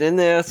 It was in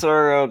the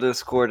SRL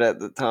Discord at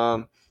the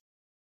time.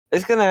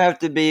 It's gonna have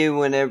to be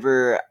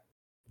whenever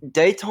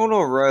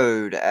Daytona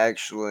Road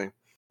actually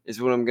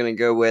is what I'm gonna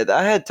go with.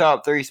 I had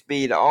top 3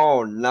 speed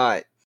all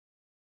night.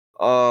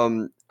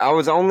 I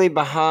was only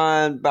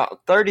behind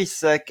about 30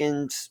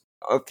 seconds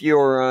a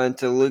fuel run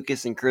to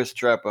Lucas and Chris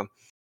Treppa.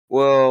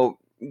 Well,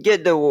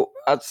 get to,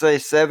 I'd say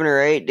 7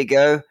 or 8 to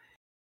go.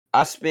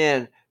 I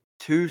spent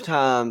 2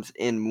 times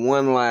in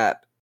 1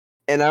 lap.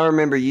 And I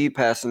remember you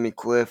passing me,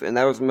 Cliff, and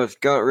that was the most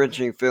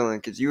gut-wrenching feeling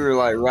because you were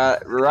like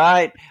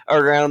right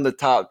around the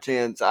top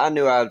 10. So I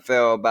knew I'd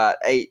fail about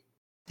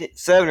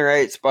 7 or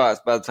 8 spots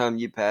by the time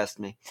you passed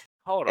me.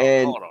 Hold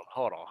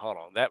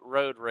on. That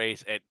road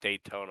race at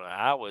Daytona,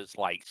 I was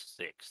like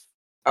 6th.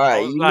 All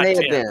right, you may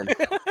have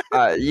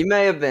been. You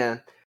may have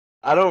been.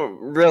 I don't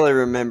really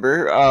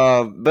remember.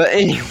 But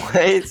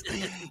anyways,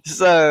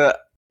 so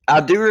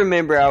I do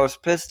remember I was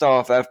pissed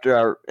off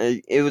after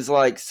it was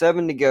like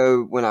 7 to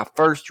go when I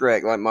first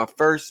wrecked, like my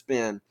first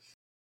spin.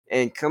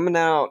 And coming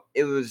out,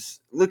 it was,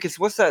 Lucas,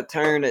 what's that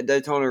turn at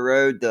Daytona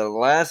Road? The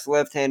last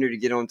left-hander to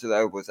get onto the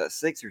oval. Was that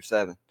 6 or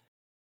 7?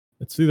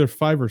 It's either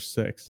 5 or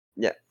 6.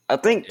 Yeah, I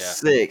think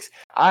 6.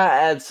 I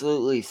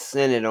absolutely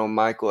sent it on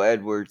Michael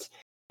Edwards.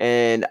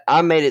 And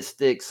I made it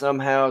stick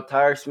somehow,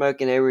 tire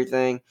smoke and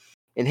everything.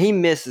 And he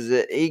misses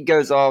it. He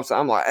goes off. So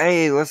I'm like,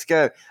 hey, let's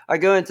go. I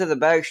go into the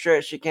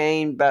backstretch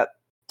chicane about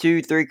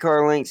 2-3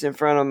 car lengths in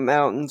front of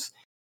mountains.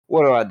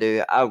 What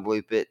do? I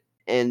loop it.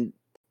 And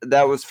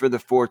that was for the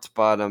 4th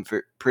spot, I'm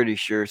pretty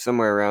sure.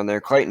 Somewhere around there.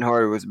 Clayton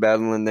Harder was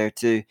battling there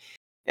too.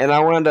 And I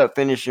wound up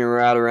finishing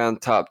right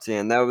around top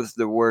 10. That was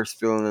the worst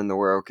feeling in the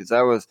world because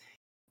that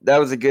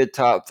was a good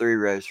top 3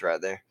 race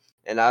right there.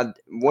 And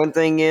one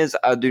thing is,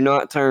 I do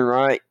not turn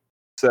right.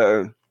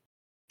 So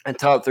a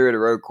top 3 of the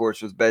road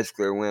course was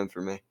basically a win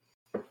for me.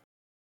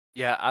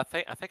 Yeah, I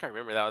think I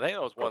remember that. I think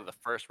that was one of the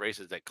first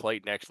races that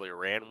Clayton actually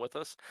ran with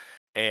us.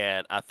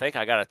 and I think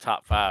I got a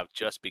top 5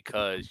 just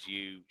because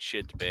you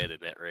shit the bed in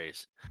that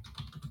race.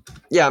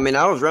 Yeah, I mean,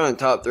 I was running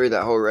top 3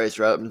 that whole race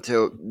right up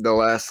until the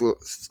last little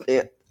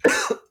stint.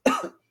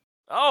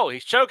 Oh,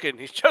 he's choking,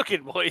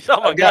 boys.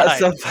 Oh my I've got god.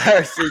 some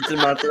fire seats in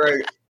my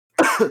throat.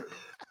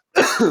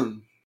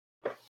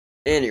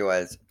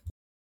 Anyways,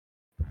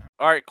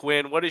 All right,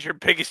 Quinn, what is your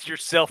biggest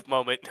yourself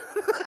moment?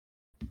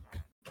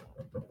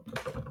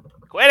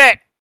 Quit it.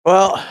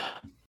 Well,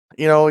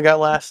 we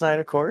got last night,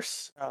 of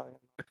course.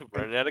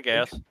 Running out of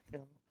gas.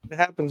 It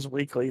happens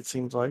weekly, it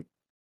seems like.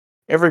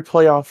 Every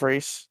playoff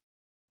race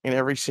in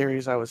every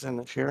series I was in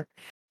this year.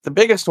 The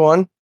biggest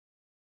one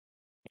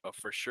Oh,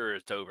 for sure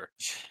it's over.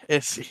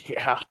 is,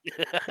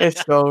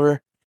 it's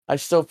over. I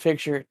still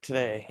picture it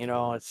today.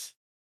 It's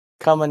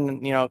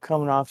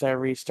coming off that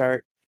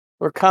restart.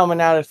 We're coming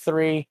out of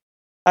 3.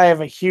 I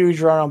have a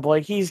huge run on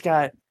Blake. He's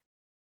got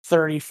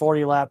 30,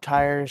 40 lap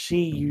tires.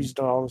 He used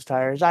all his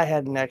tires. I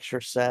had an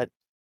extra set.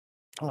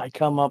 I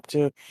come up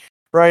to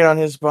right on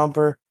his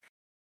bumper.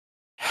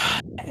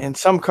 And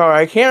some car,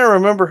 I can't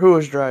remember who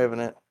was driving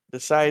it,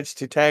 decides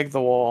to tag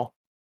the wall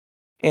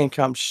and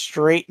come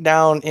straight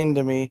down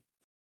into me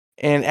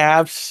and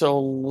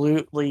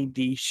absolutely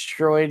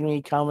destroyed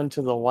me coming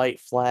to the white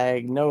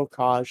flag. No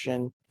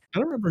caution. I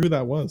don't remember who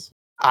that was.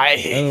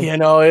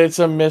 It's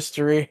a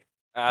mystery.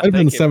 I I've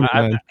been think it,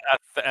 79.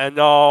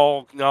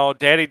 no,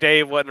 Daddy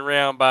Dave wasn't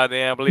around by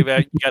then. I believe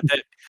that you got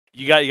that.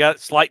 You got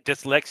slight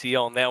dyslexia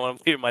on that one. I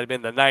believe it might have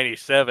been the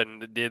 '97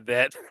 that did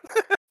that.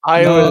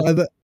 I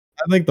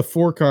think the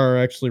 4 car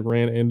actually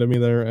ran into me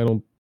there. I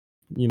don't,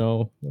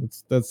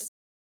 that's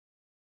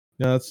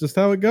just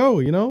how it go.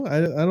 I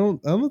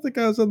don't think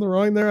I was in the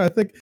wrong there. I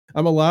think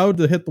I'm allowed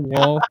to hit the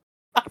wall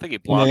I think he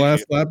on the blocked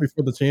last you. lap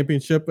before the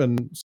championship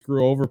and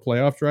screw over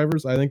playoff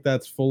drivers. I think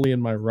that's fully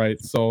in my right.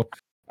 So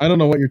I don't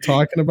know what you're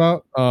talking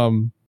about.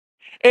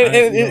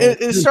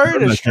 It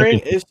started a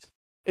string.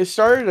 It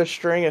started a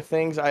string of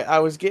things. I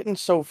was getting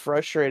so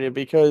frustrated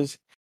because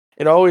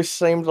it always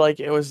seemed like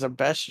it was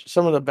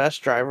some of the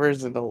best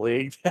drivers in the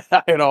league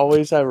that I'd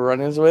always have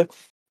run-ins with.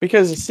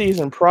 Because the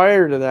season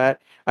prior to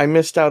that, I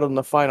missed out on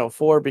the Final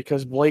Four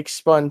because Blake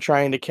spun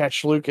trying to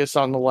catch Lucas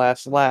on the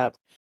last lap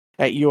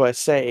at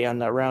USA on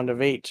that round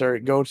of 8 to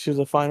go to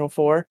the Final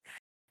Four.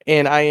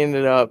 And I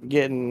ended up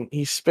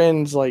he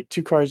spins like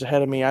 2 cars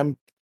ahead of me. I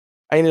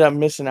ended up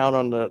missing out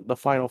on the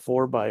Final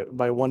Four by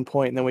 1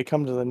 point, and then we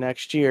come to the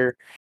next year,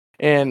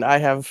 and I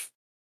have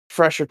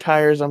fresher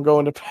tires. I'm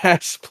going to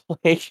pass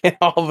Blake, and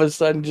all of a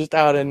sudden, just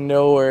out of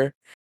nowhere,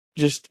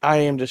 I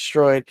am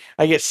destroyed.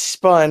 I get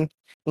spun.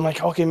 I'm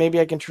like, okay, maybe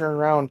I can turn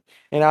around,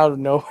 and out of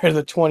nowhere,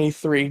 the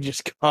 23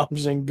 just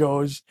comes and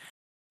goes,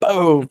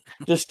 boom,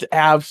 just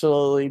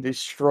absolutely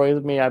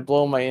destroys me. I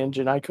blow my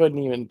engine. I didn't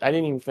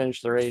even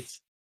finish the race.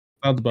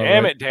 Sounds about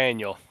Damn right. it,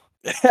 Daniel.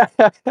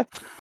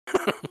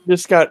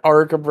 Just got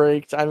ARCA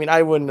braked. I mean,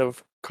 I wouldn't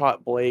have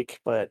caught Blake,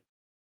 but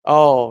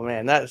oh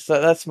man, that's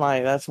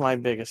my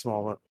biggest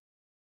moment.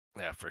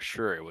 Yeah, for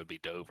sure it would be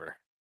Dover.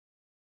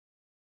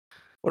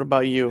 What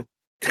about you?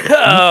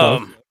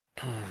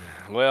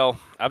 Well,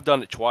 I've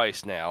done it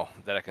twice now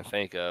that I can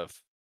think of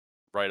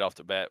right off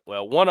the bat.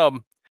 Well, one of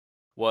them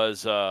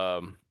was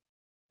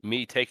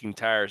me taking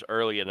tires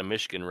early in a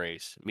Michigan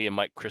race. Me and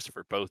Mike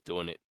Christopher both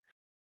doing it,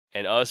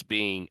 and us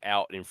being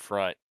out in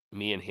front.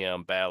 Me and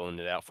him battling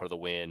it out for the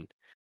win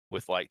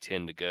with like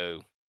 10 to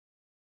go,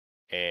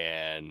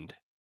 and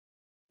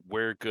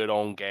we're good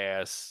on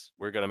gas.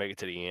 We're gonna make it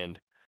to the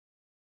end.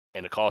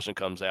 And the caution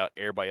comes out.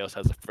 Everybody else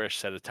has a fresh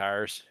set of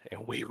tires,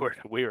 and we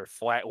were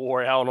flat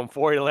wore out on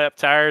 40 lap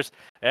tires.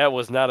 That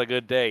was not a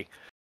good day.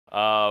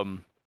 That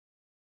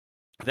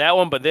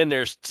one, but then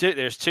there's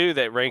two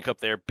that rank up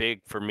there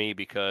big for me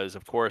because,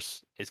 of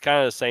course, it's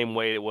kind of the same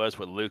way it was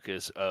with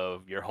Lucas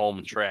of your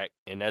home track,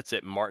 and that's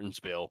at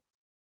Martinsville.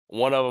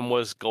 One of them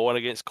was going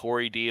against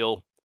Corey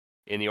Deal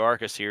in the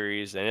ARCA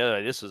series, and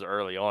this was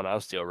early on. I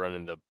was still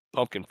running the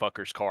Pumpkin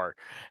Fuckers car,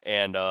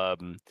 and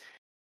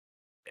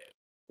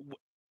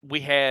we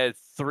had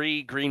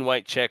 3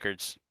 green-white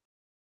checkers,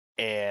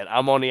 and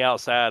I'm on the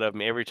outside of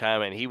him every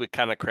time, and he would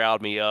kind of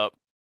crowd me up,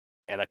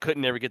 and I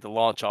couldn't ever get the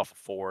launch off of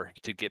 4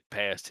 to get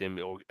past him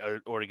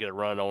or to get a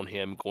run on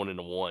him going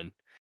into 1.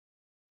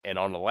 And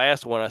on the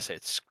last one, I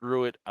said,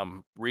 screw it.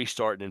 I'm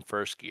restarting in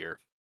first gear,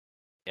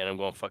 and I'm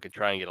going to fucking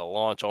try and get a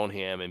launch on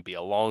him and be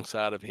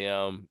alongside of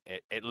him,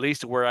 at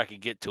least to where I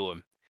could get to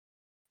him.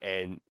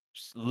 And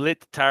lit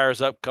the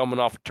tires up coming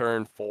off of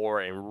turn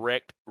 4 and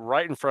wrecked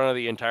right in front of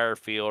the entire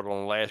field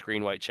on the last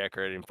green-white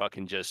checker and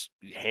fucking just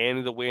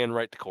handed the win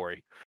right to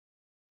Corey.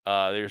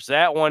 There's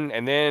that one.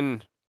 And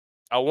then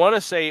I want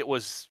to say it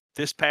was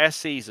this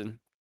past season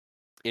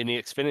in the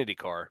Xfinity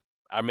car.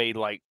 I made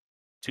like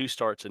 2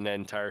 starts in that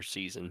entire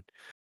season.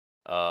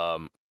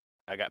 I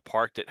got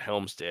parked at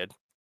Helmstead,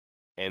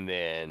 and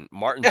then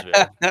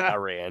Martinsville. I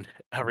ran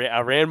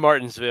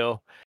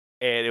Martinsville,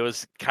 and it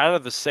was kind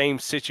of the same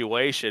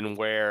situation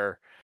where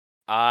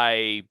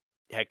I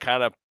had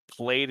kind of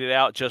played it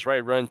out just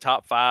right, run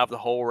top 5 the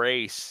whole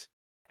race,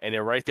 And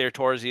then right there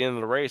towards the end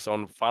of the race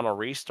on the final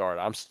restart,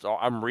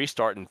 I'm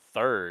restarting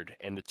third,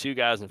 and the two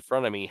guys in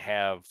front of me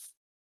have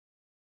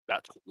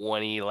about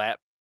 20 lap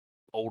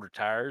older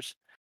tires.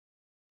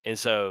 And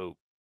so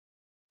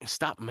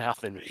stop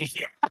mouthing me.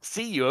 I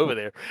see you over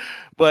there.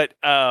 But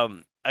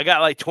I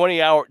got like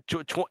 20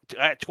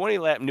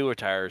 lap newer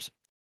tires,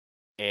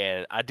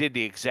 and I did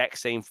the exact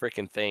same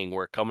freaking thing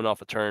where coming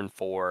off of turn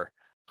 4,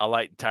 I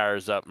light the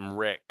tires up and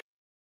wreck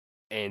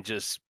and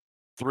just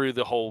threw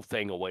the whole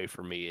thing away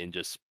from me and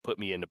just put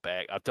me in the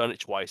back. I've done it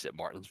twice at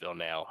Martinsville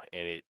now,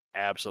 and it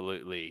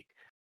absolutely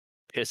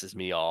pisses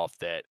me off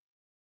that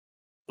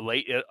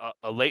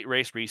a late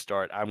race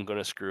restart, I'm going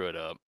to screw it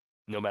up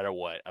no matter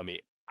what. I mean,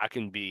 I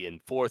can be in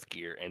fourth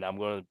gear and I'm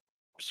going to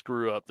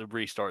screw up the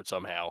restart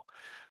somehow.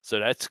 So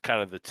that's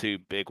kind of the two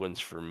big ones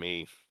for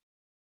me.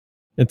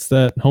 It's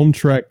that home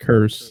track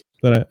curse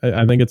that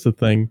I think it's a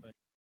thing.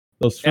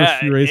 Those first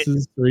few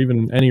races, or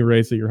even any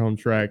race at your home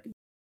track,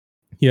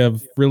 you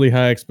have really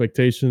high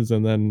expectations,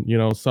 and then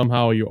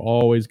somehow you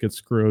always get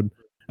screwed.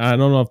 I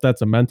don't know if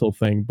that's a mental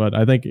thing, but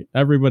I think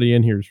everybody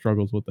in here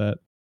struggles with that.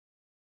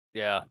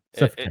 Yeah,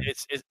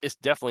 it's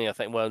definitely a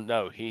thing. Well,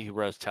 no, he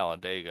runs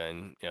Talladega,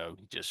 and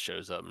he just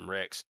shows up and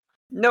wrecks.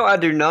 No, I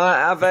do not.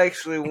 I've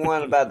actually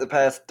won about the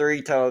past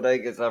 3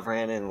 Talladegas I've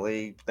ran in the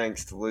league,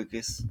 thanks to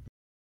Lucas.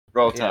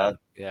 Roll Tide.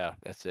 Yeah,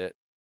 that's it.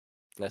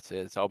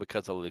 It's all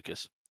because of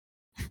Lucas.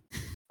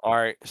 All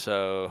right,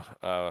 so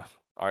all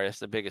right, that's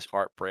the biggest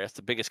heartbreak. That's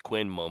the biggest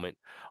Quinn moment.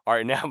 All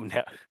right, now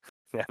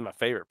my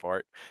favorite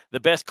part, the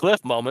best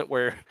Cliff moment.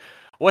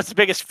 What's the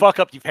biggest fuck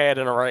up you've had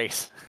in a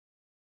race?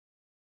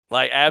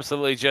 Like,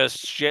 absolutely just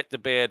shit the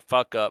bed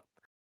fuck up.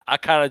 I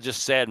kind of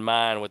just said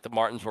mine with the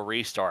Martinsville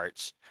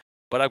restarts,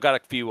 but I've got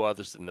a few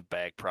others in the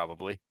bag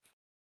probably.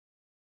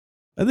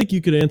 I think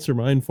you could answer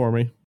mine for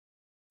me.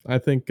 I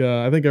think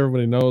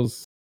everybody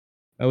knows,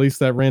 at least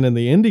that ran in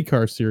the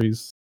IndyCar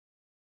series,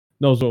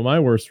 knows what my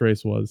worst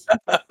race was.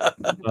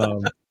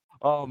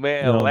 Oh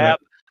man,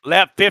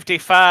 lap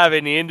 55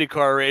 in the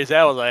IndyCar race.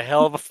 That was a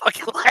hell of a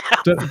fucking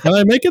lap. Did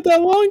I make it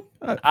that long?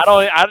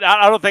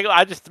 I don't think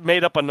I just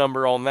made up a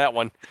number on that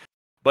one.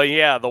 But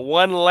yeah, the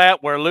one lap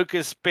where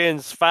Lucas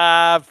spins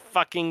 5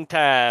 fucking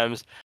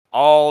times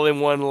all in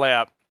one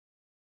lap.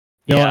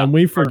 And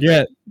we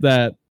forget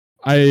that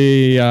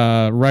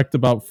I wrecked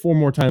about 4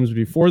 more times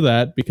before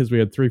that because we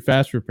had 3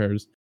 fast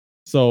repairs.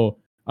 So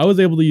I was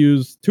able to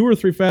use 2 or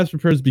 3 fast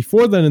repairs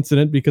before that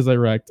incident because I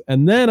wrecked.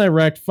 And then I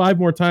wrecked 5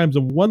 more times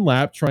in one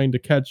lap trying to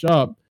catch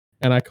up.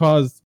 And I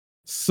caused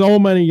so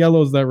many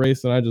yellows that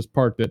race, and I just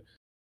parked it.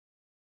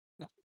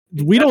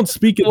 We don't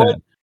speak of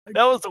that.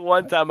 That was the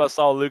one time I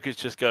saw Lucas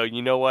just go,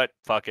 you know what?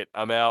 Fuck it.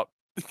 I'm out.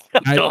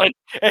 I'm done.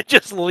 And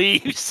just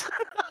leaves.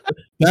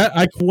 That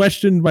I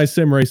questioned my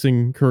sim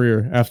racing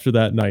career after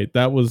that night.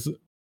 That was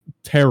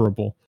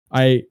terrible.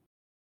 I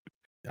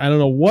don't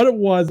know what it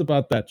was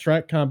about that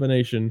track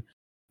combination,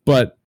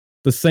 but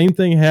the same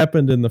thing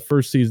happened in the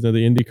first season of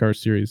the IndyCar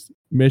series.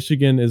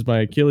 Michigan is my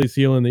Achilles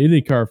heel in the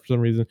IndyCar for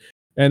some reason.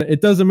 And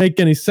it doesn't make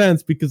any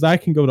sense because I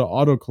can go to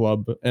Auto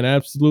Club and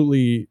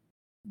absolutely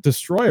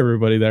destroy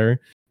everybody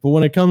there. But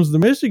when it comes to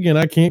Michigan,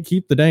 I can't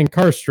keep the dang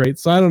car straight.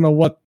 So I don't know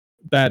what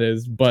that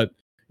is. But,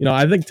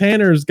 I think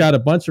Tanner's got a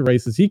bunch of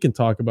races he can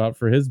talk about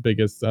for his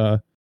biggest. So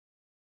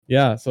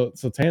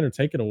Tanner,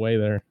 take it away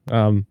there.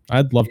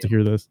 I'd love to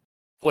hear this.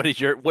 What is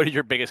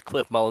your biggest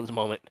Cliff Mullins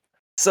moment?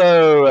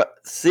 So,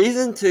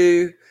 season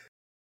 2,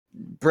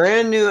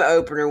 brand new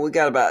opener. We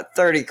got about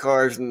 30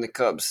 cars in the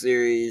Cup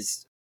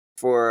Series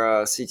for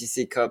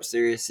CTC Cup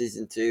Series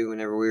season 2.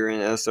 Whenever we were in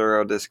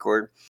SRL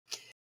Discord,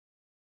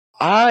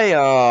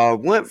 I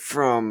went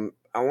from,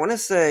 I want to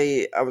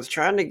say, I was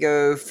trying to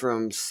go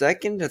from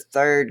second to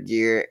third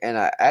gear, and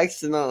I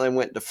accidentally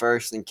went to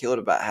first and killed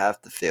about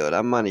half the field.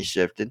 I money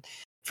shifted.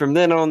 From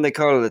then on, they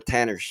call it the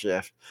Tanner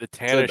shift. The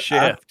Tanner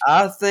shift.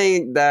 I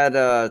think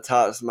that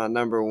tops my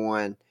number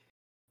 1.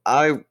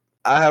 I've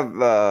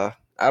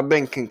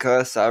been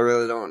concussed. So I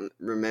really don't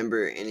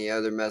remember any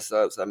other mess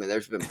ups. I mean,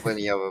 there's been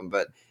plenty of them,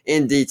 but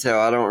in detail,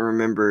 I don't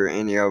remember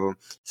any of them.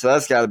 So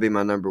that's got to be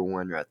my number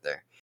 1 right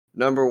there.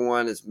 Number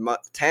 1 is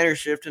Tanner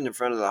shifting in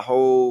front of the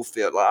whole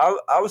field. Like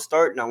I was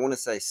starting, I want to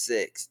say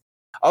 6th.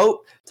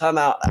 Oh, time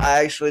out.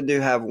 I actually do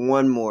have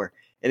one more.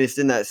 And it's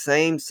in that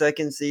same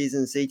second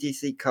season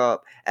CTC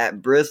Cup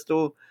at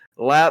Bristol.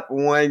 Lap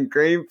 1,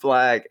 green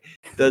flag.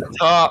 The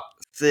top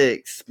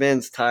 6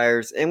 spins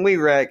tires, and we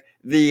wreck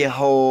the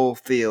whole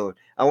field.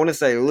 I want to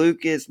say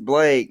Lucas,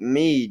 Blake,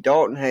 me,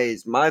 Dalton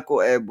Hayes,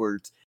 Michael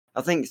Edwards.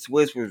 I think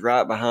Swiss was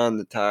right behind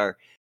the tire.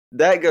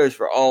 That goes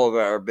for all of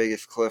our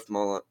biggest Cliff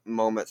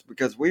moments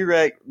because we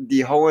wrecked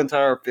the whole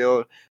entire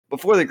field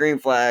before the green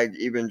flag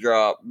even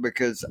dropped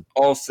because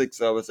all 6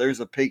 of us,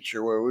 there's a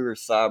picture where we were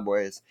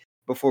sideways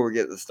before we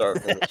get to the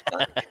start finish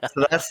line.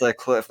 So that's the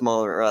Cliff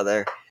moment right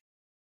there.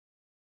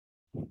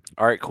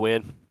 All right,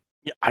 Quinn.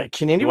 Yeah,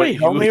 can anybody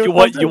help me? You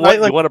want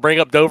to bring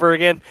up Dover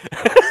again?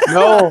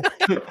 No.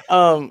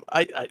 I'm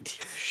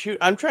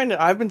trying to.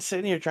 I've been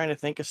sitting here trying to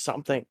think of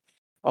something.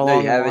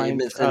 No, you haven't. You've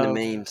been sending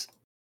memes.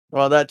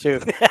 Well, that too.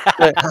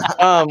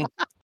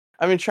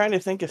 I've been trying to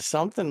think of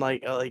something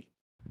like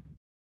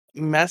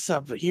mess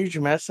up, a huge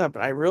mess up,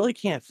 and I really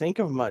can't think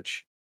of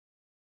much.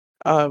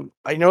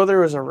 I know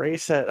there was a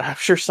race that I'm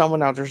sure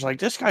someone out there's like,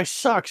 this guy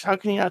sucks. How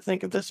can you not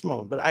think of this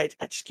moment? But I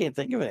just can't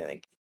think of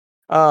anything.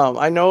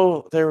 I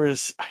know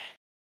there's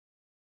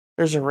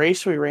a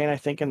race we ran, I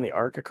think, in the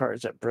ARCA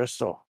cars at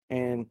Bristol,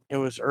 and it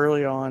was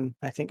early on.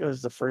 I think it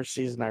was the first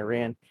season I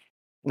ran,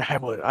 and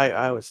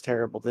I was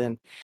terrible then.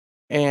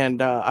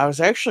 And I was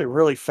actually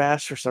really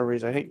fast for some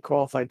reason. I think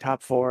qualified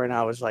top 4, and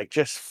I was like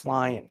just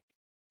flying.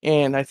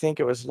 And I think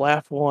it was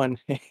lap 1.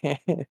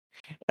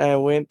 I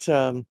went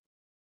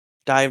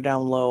dive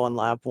down low on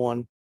lap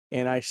 1,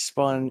 and I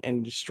spun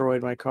and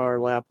destroyed my car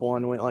lap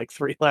 1, went like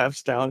 3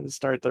 laps down to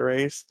start the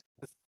race.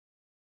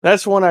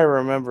 That's one I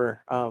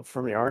remember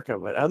from the ARCA,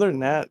 but other than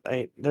that,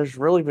 there's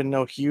really been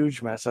no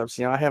huge mess ups.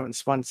 I haven't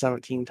spun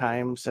 17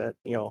 times at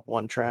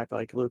one track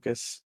like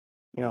Lucas,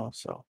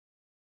 so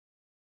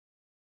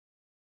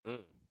Mm.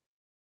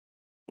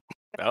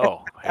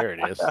 Oh, here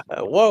it is.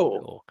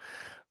 whoa,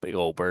 Big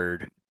old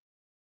bird.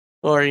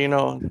 or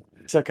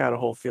took out a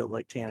whole field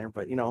like Tanner,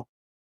 but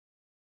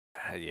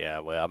Yeah,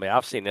 well, I mean,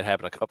 I've seen it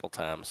happen a couple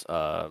times.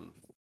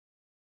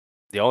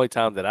 The only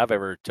time that I've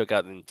ever took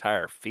out the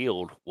entire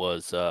field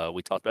was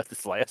we talked about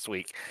this last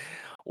week,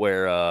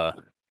 where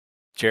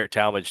Jarrett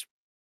Talmadge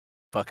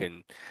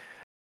fucking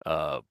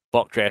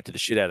bump drafted the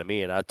shit out of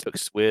me, and I took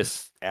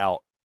Swiss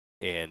out.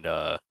 And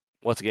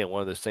once again, one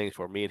of those things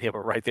where me and him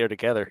were right there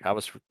together. I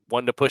was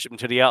wanting to push him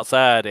to the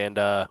outside, and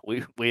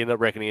we ended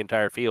up wrecking the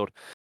entire field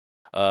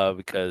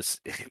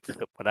because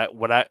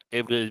when I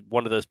it was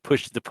one of those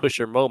push the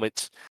pusher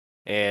moments,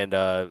 and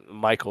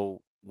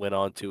Michael went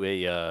on to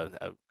a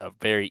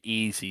very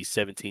easy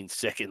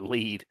 17-second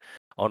lead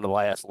on the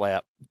last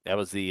lap. That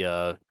was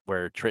the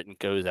where Trenton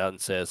goes out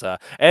and says,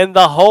 and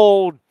the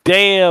whole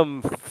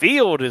damn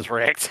field is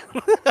wrecked.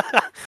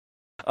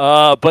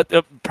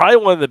 But probably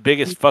one of the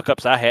biggest fuck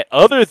ups I had,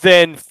 other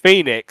than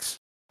Phoenix.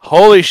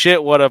 Holy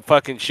shit, what a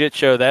fucking shit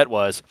show that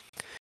was.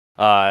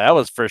 That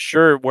was for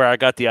sure where I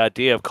got the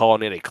idea of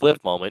calling it a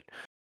Cliff moment.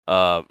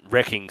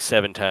 Wrecking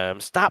 7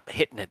 times. Stop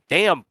hitting the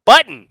damn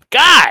button,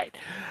 God.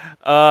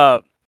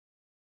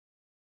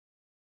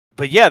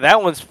 But yeah,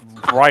 that one's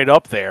right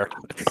up there.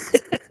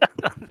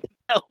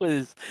 That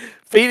was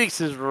Phoenix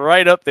is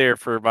right up there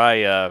for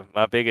my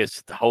my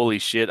biggest holy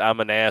shit, I'm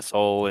an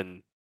asshole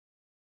and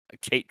I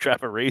can't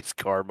drive a race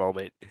car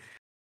moment.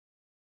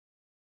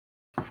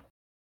 I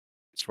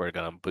swear to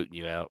God, I'm booting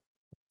you out.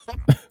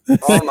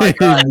 Oh my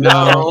god!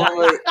 No.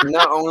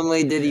 Not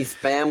only did he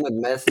spam with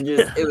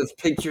messages, it was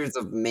pictures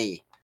of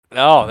me.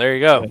 Oh, there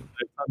you go.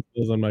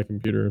 Those on my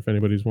computer, if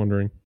anybody's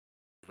wondering.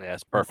 Yeah,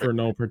 that's For perfect.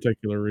 no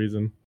particular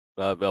reason.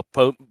 I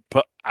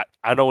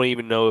don't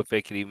even know if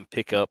they can even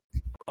pick up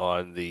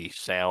on the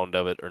sound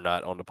of it or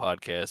not on the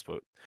podcast,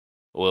 but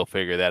we'll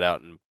figure that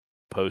out in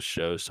post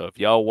show. So if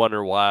y'all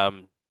wonder why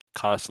I'm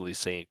constantly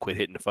saying quit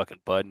hitting the fucking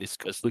button, it's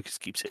because Lucas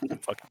keeps hitting the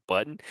fucking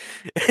button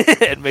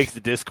and makes the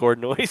Discord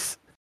noise.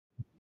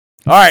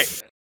 All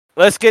right,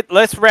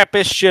 let's wrap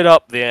this shit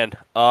up then.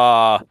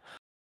 All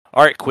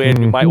right, Quinn,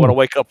 you might want to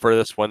wake up for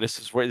this one. This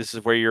is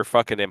where you're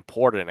fucking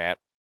important at.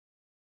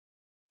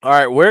 All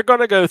right, we're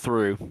gonna go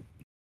through.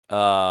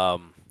 Might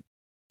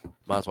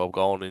as well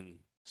go on and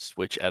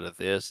switch out of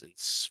this and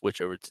switch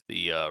over to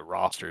the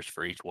rosters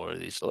for each one of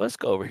these. So let's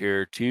go over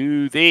here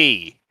to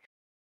the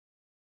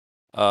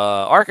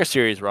ARCA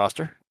Series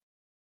roster.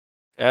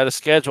 The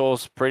schedule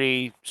is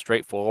pretty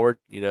straightforward.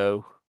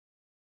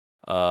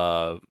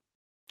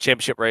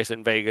 Championship race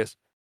in Vegas.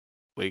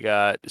 We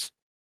got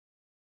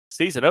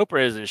season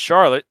opener is in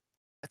Charlotte.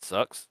 That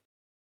sucks.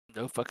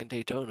 No fucking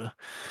Daytona.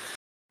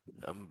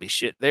 I'm gonna be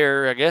shit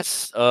there, I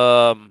guess.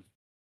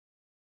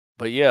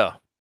 But yeah,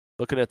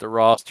 looking at the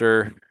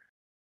roster,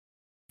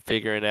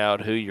 figuring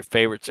out who your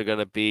favorites are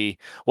gonna be.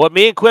 What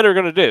me and Quinn are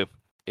gonna do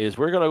is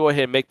we're gonna go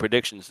ahead and make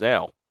predictions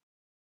now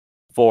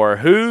for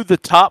who the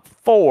top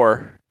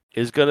 4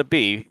 is gonna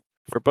be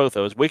for both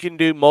of us. We can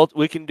do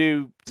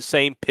the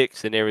same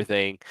picks and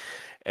everything,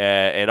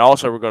 and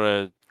also we're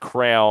gonna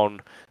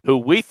crown who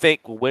we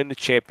think will win the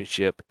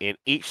championship in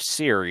each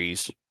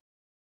series.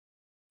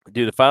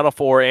 Do the final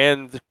 4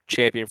 and the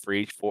champion for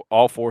each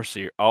all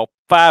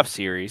 5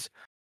 series,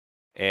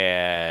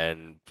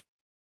 and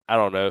I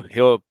don't know.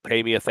 He'll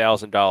pay me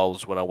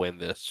 $1,000 when I win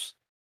this.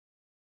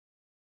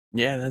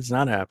 yeah, that's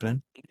not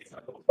happening.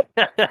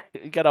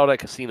 You got all that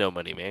casino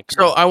money, man.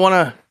 Come So on. I want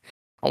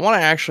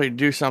to actually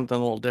do something a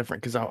little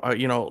different because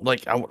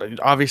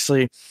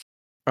obviously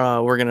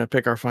we're gonna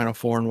pick our final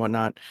 4 and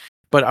whatnot,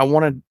 but I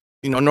want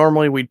to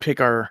normally we'd pick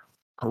our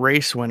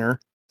race winner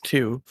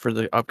too for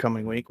the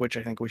upcoming week, which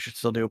I think we should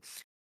still do.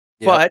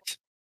 Yep. But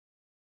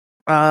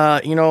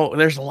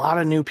there's a lot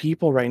of new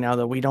people right now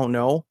that we don't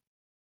know.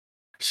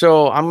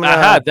 So I'm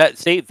gonna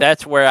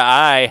that's where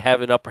I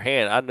have an upper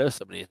hand. I know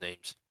some of these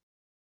names.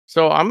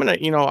 So I'm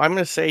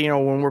gonna say,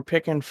 when we're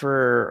picking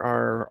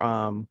for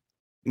our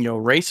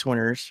race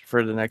winners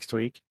for the next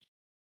week,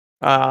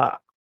 the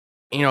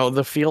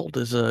field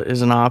is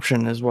an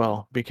option as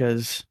well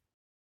because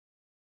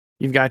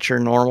you've got your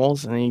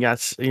normals, and then you got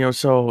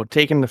so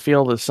taking the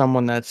field as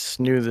someone that's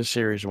new to the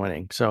series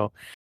winning. So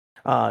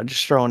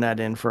just throwing that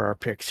in for our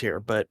picks here.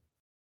 But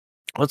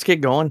let's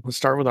get going. Let's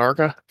start with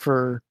Arca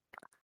for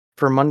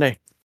Monday.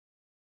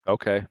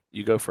 Okay,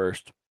 you go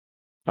first.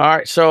 All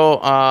right, so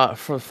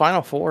for the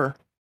Final Four,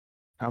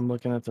 I'm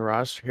looking at the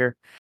roster here.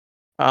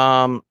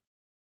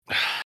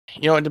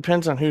 It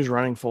depends on who's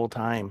running full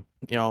time.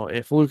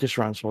 If Lucas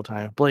runs full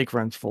time, if Blake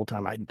runs full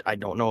time, I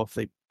don't know if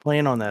they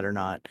plan on that or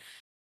not.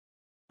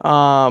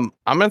 I'm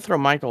gonna throw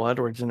Michael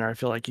Edwards in there. I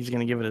feel like he's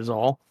gonna give it his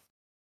all.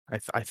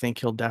 I think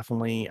he'll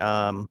definitely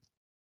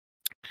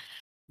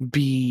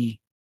be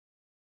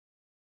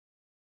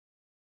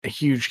a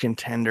huge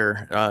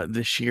contender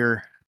this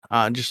year.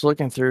 Just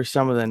looking through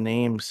some of the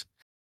names.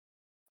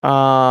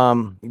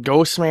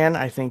 Ghostman,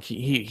 I think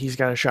he's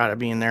got a shot at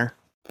being there.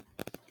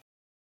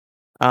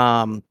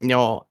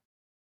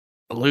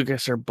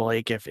 Lucas or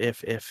Blake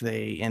if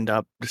they end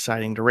up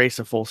deciding to race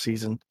a full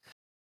season.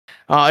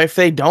 If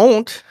they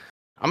don't,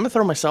 I'm gonna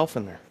throw myself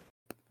in there.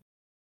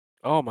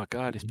 Oh my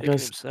God, he's picking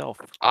Because himself.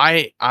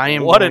 I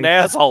am What an going-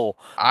 asshole!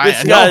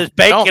 This no, guy is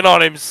banking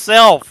on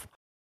himself.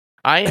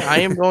 I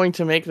am going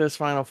to make this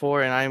Final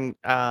Four, and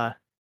I'm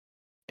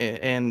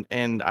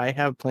and I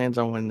have plans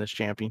on winning this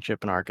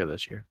championship in ARCA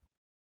this year.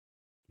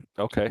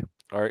 Okay,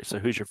 all right. So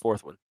who's your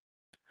fourth one?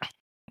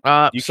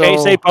 You So,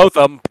 can't say both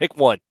of them. Pick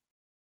one.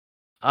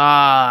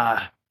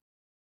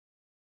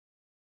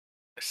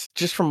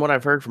 just from what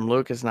I've heard from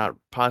Lucas, not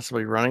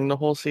possibly running the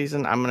whole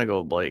season, I'm gonna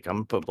go with Blake. I'm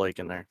gonna put Blake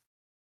in there.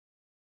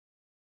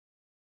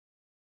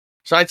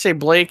 So I'd say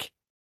Blake,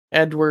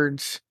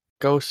 Edwards,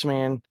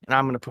 Ghostman, and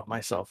I'm gonna put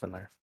myself in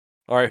there.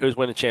 All right, who's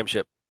winning the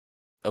championship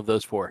of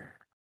those four?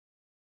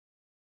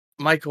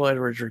 Michael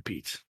Edwards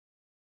repeats.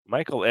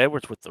 Michael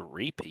Edwards with the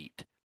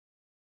repeat.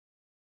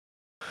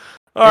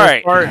 All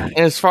right.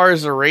 As far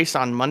as the race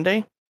on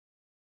Monday,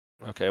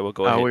 Okay, we'll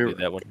go ahead and do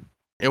that one.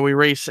 and we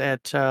race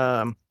at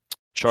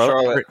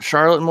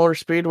Charlotte. Motor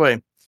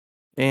Speedway,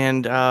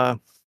 and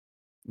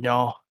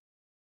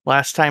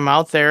last time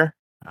out there,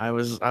 I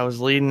was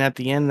leading at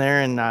the end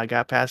there, and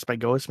got passed by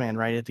Ghostman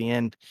right at the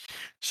end.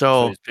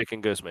 So he's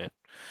picking Ghostman.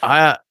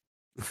 I'm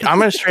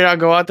gonna straight out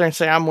go out there and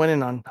say I'm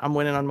winning on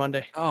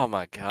Monday. Oh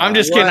my God! I'm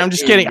just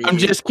kidding.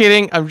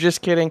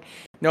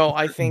 No,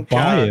 I think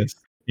Biased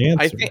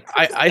answer.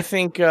 I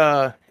think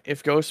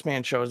if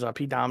Ghostman shows up,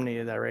 he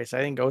dominated that race. I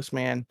think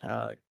Ghostman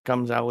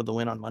comes out with the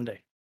win on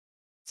Monday.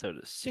 So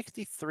the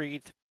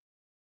 63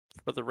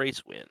 for the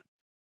race win,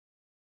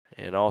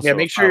 and also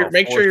make sure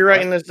you're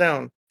writing this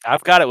down.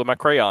 I've got it with my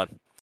crayon.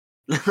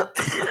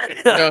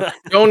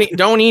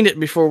 Don't eat it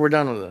before we're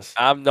done with this.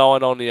 I'm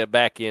gnawing on the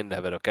back end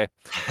of it. Okay.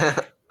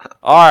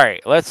 All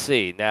right. Let's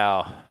see.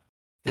 Now,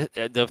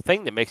 the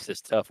thing that makes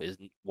this tough is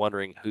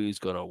wondering who's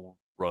going to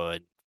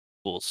run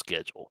full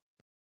schedule.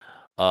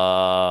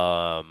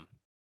 One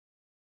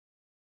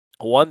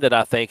that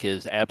I think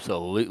is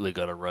absolutely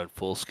going to run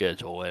full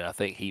schedule, and I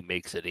think he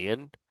makes it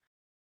in.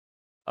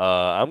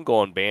 I'm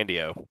going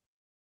Bandio.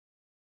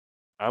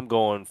 I'm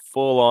going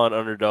full on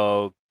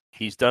underdog.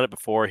 He's done it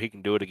before. He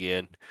can do it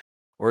again.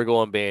 We're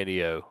going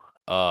Bandio.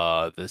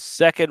 The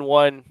second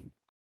one,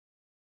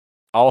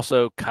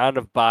 also kind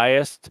of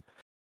biased,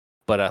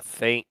 but I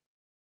think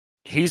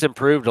he's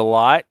improved a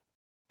lot,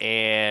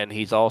 and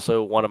he's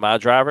also one of my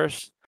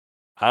drivers.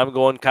 I'm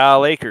going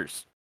Kyle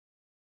Akers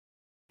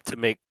to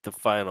make the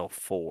Final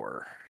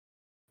Four.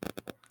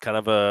 Kind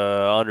of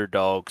a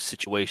underdog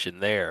situation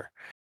there.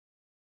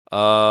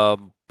 I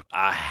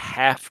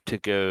have to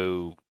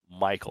go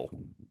Michael.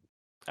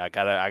 I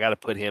gotta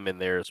put him in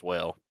there as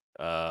well.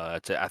 I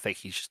think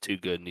he's just too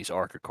good in these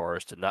ARCA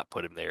cars to not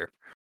put him there.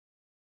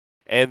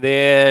 And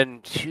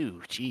then, let's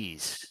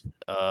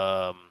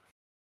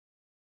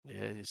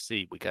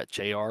see. We got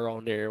JR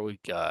on there. We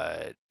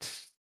got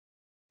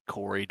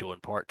Corey doing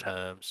part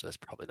time, so that's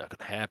probably not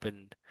going to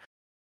happen.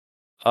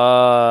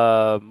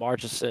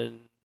 Marchison,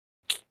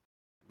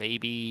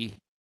 maybe.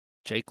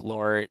 Jake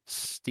Lawrence,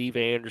 Steve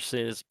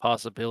Anderson is a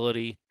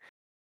possibility.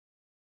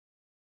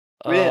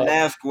 We didn't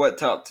ask what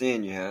top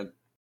 10 you had.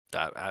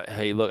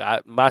 Hey, look,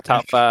 my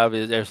top 5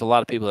 is there's a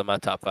lot of people in my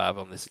top 5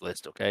 on this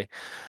list. Okay,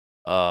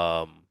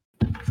 I'm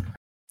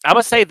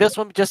gonna say this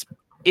one just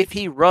if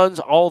he runs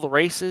all the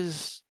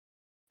races,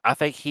 I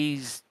think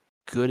he's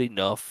good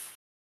enough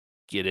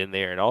to get in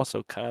there, and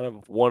also kind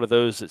of one of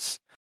those that's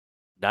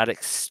not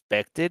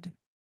expected.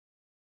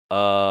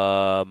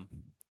 But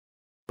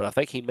I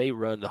think he may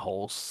run the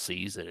whole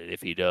season, and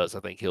if he does, I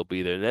think he'll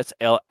be there. And that's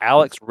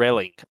Alex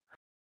Relling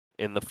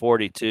in the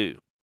 42.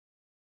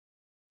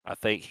 I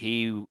think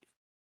he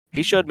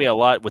showed me a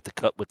lot with the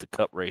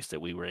cup race that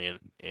we were in,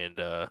 and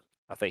I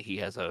think he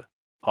has a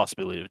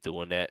possibility of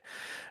doing that.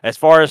 As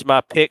far as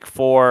my pick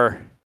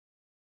for,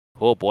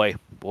 oh boy,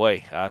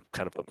 I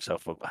kind of put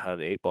myself up behind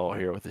the 8 ball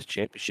here with this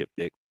championship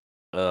pick.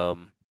 I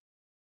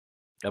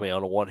mean,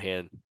 on the one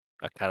hand,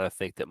 I kind of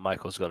think that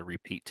Michael's going to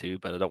repeat too,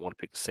 but I don't want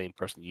to pick the same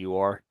person you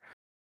are.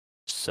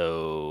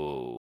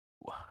 So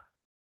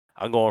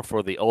I'm going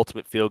for the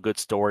ultimate feel-good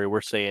story.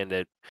 We're saying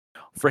that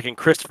freaking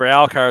Christopher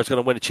Alcar is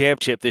going to win a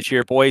championship this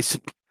year, boys.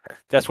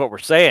 That's what we're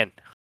saying.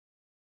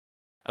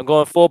 I'm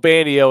going full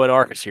Bandio in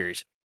ARCA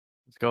series.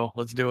 Let's go.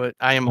 Let's do it.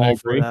 I am I all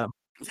for agree. that.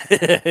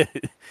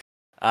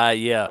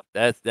 Yeah,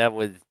 that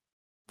would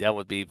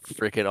be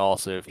freaking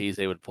awesome if he's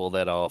able to pull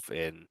that off,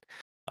 and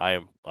I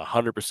am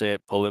 100%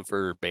 pulling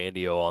for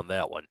Bandio on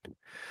that one.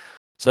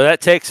 So that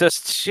takes us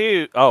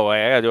to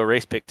I gotta do a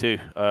race pick too.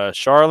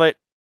 Charlotte.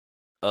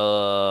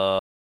 We're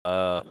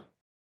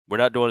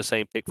not doing the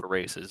same pick for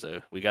races.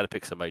 We got to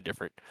pick somebody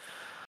different.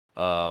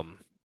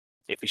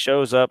 If he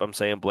shows up, I'm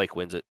saying Blake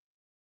wins it.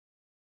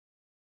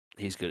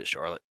 He's good at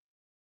Charlotte.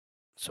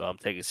 So I'm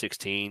taking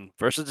 16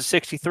 versus the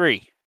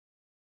 63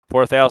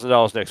 for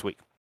 $1,000 next week.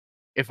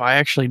 If I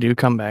actually do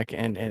come back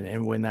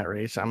and win that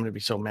race, I'm gonna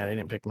be so mad I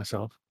didn't pick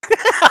myself.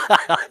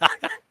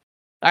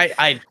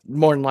 I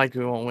more than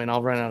likely won't win.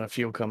 I'll run out of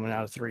fuel coming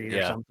out of 3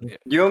 or something. Do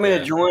you want me Yeah.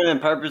 to join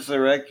and purposely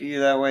wreck you?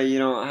 That way you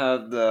don't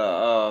have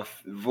the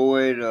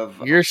void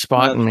of. You're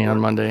spotting me on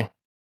Monday.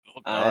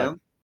 I am.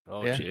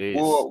 Oh, Yeah. jeez.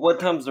 Well, what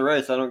time's the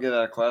race? I don't get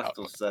out of class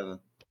till 7.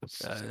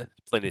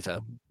 Plenty of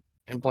time.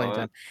 And playing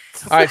Alright.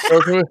 time. All right, so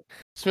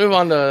let's move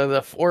on to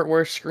the Fort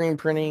Worth screen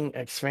printing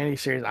Xfinity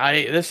series.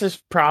 This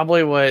is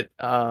probably what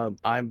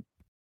I'm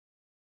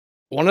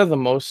one of the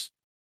most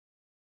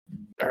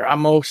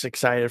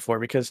excited for,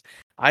 because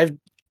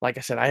like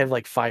I said, I have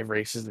like 5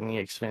 races in the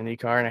Xfinity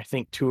car, and I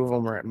think 2 of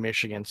them are at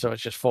Michigan, so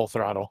it's just full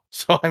throttle.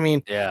 So I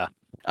mean, Yeah.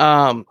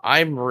 I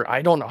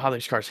don't know how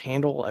these cars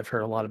handle. I've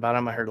heard a lot about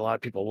them. I heard a lot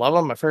of people love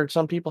them. I've heard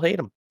some people hate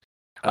them.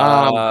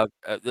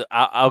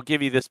 I'll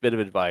give you this bit of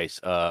advice.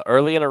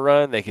 Early in a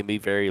run, they can be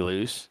very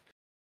loose,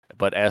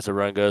 but as the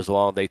run goes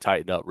along, they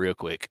tighten up real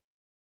quick.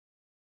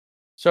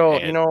 So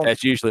And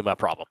that's usually my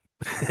problem.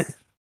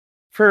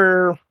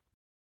 for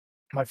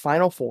my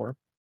final 4,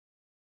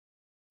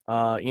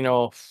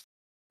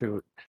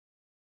 shoot,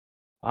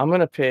 I'm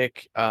gonna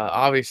pick.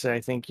 Obviously,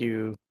 I think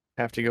you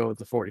have to go with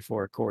the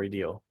 44 Corey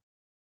Deal.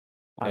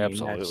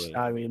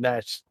 Absolutely.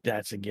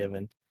 That's a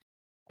given.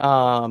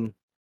 I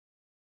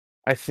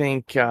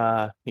think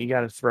you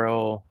got to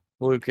throw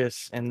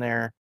Lucas in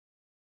there.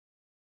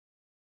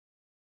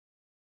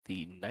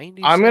 The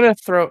 90s. I'm gonna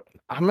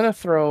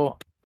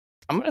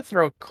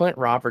throw Clint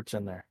Roberts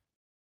in there.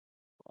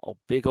 Oh,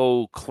 big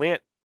old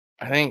Clint.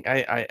 I think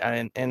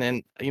and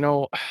then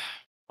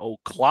old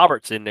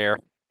Clobbert's in there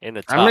in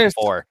the I'm top gonna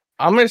 4.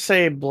 I'm gonna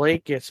say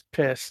Blake gets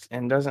pissed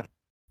and doesn't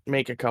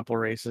make a couple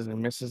races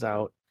and misses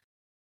out.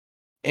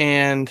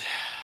 And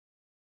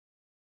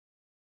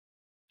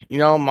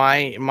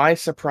my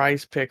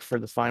surprise pick for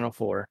the final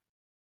 4,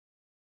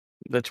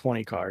 the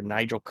 20 car,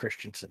 Nigel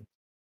Christensen.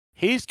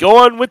 He's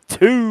going with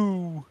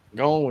 2.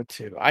 Going with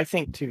 2. I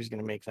think 2 is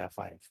gonna make that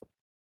final 4.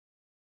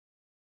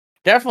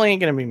 Definitely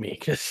ain't gonna be me,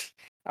 because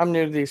I'm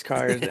new to these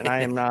cars and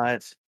I am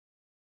not.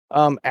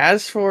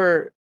 As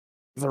for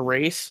the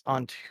race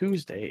on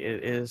Tuesday,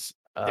 it is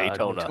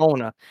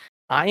Daytona.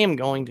 I am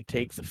going to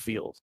take the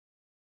field.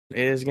 It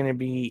is going to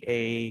be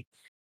a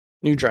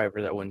new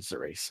driver that wins the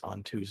race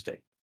on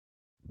Tuesday.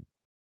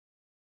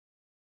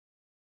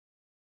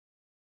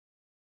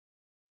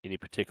 Any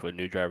particular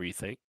new driver you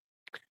think?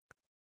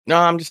 No,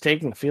 I'm just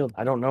taking the field.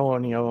 I don't know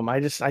any of them.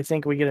 I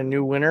think we get a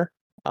new winner.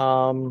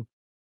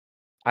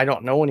 I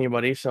don't know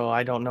anybody, so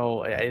I don't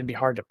know. It'd be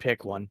hard to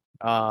pick one.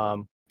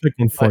 Pick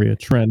one for you,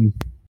 Trent.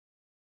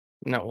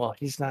 No, well,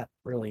 he's not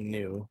really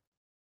new.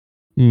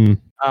 Mm,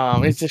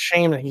 It's a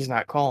shame that he's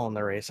not calling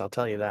the race. I'll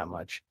tell you that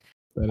much.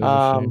 that is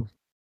a shame.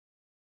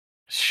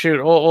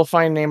 Shoot, we'll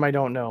find a name I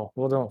don't know.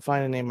 Don't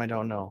find a name I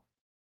don't know.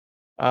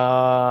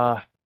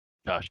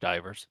 Josh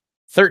Divers.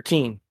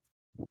 13.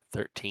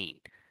 13.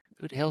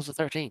 Who the hell's the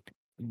 13?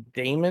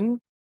 Damon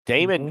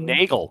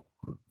Nagel.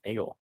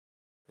 Nagel.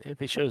 If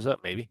he shows up,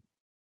 maybe.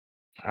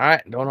 All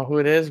right, don't know who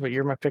it is, but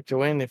you're my pick to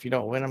win. If you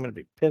don't win, I'm going to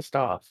be pissed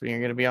off. You're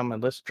going to be on my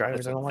list of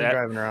drivers I don't like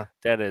driving around.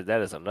 That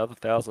is another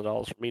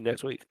 $1,000 for me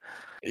next week.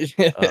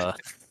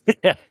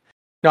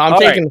 No, I'm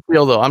taking the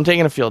field though. I'm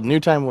taking the field.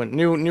 New time win.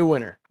 New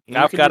winner.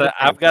 I've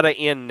got an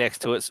N next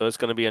to it, so it's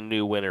going to be a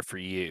new winner for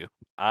you.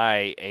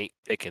 I ain't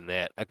picking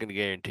that. I can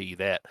guarantee you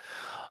that.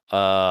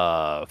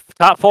 Top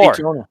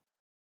 4.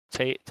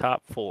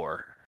 Top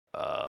 4.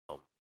 Now,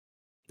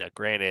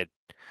 granted,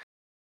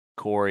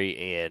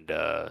 Corey and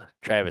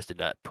Travis did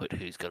not put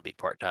who's going to be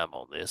part-time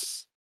on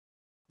this.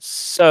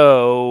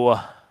 So,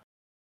 I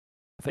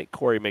think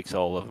Corey makes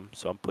all of them.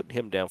 So, I'm putting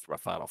him down for my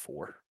final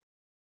 4.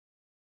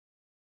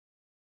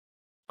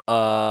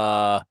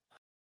 I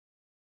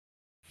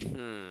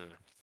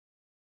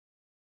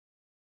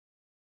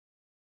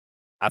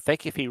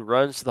think if he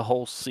runs the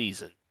whole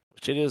season,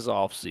 which it is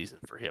off season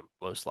for him,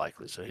 most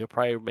likely, so he'll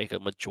probably make a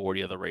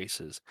majority of the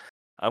races.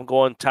 I'm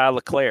going Ty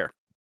Leclerc.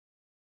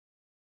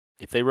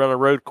 If they run a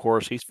road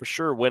course, he's for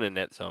sure winning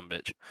that son of a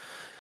bitch.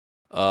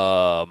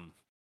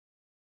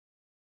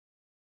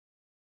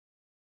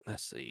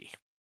 Let's see.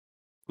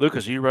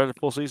 Lucas, are you running the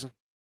full season?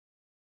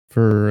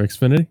 For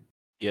Xfinity?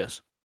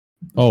 Yes.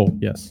 Oh,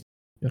 yes.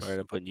 All right,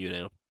 I'm putting you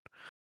down.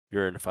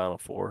 You're in the final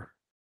 4.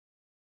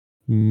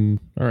 All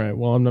right.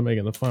 Well, I'm not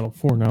making the final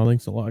four now.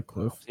 Thanks a lot,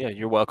 Cliff. Yeah,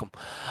 you're welcome.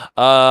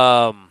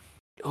 Oh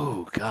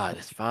God,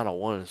 this final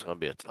one is going to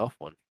be a tough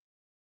one.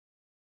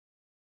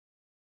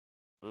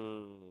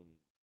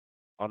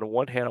 On the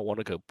one hand, I want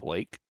to go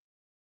Blake.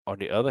 On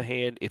the other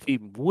hand, if he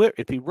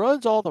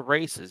runs all the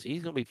races,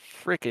 he's going to be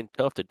freaking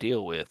tough to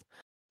deal with.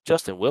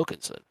 Justin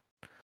Wilkinson.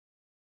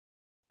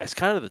 That's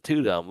kind of the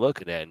two that I'm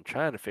looking at and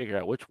trying to figure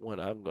out which one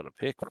I'm going to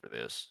pick for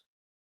this.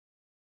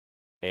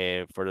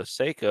 And for the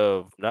sake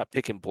of not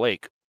picking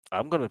Blake,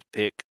 I'm going to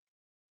pick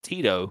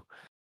Tito.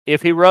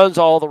 If he runs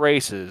all the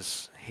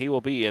races, he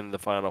will be in the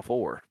Final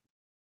Four.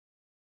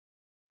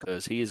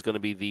 Because he is going to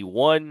be the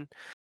one,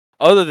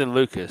 other than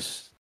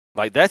Lucas,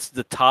 like that's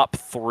the top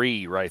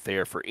three right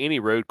there for any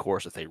road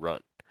course that they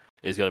run.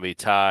 Is going to be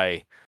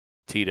Ty,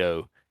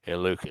 Tito,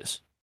 and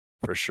Lucas.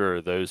 For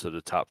sure, those are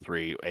the top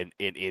three in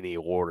any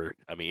order.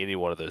 I mean, any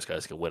one of those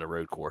guys can win a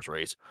road course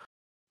race.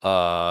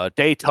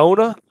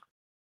 Daytona,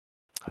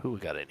 who we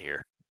got in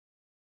here?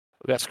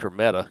 We got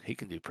Skermetta. He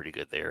can do pretty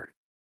good there.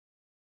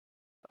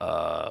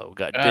 We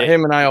got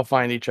him and I will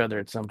find each other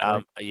at some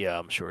point. Yeah,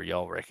 I'm sure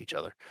y'all wreck each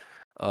other.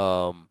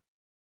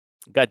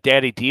 Got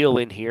Daddy Deal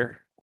in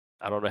here.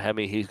 I don't know how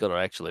many he's going to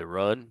actually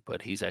run,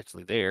 but he's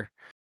actually there.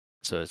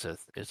 So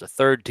it's a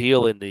third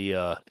deal in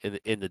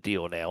the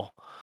deal now.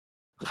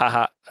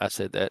 Haha, I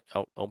said that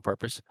on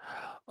purpose.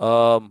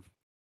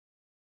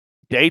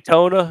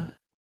 Daytona,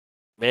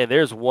 man,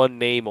 there's one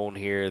name on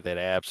here that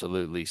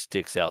absolutely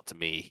sticks out to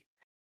me.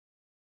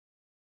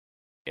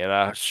 And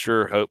I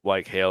sure hope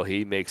like hell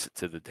he makes it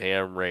to the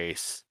damn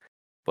race.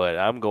 But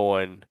I'm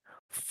going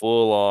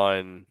full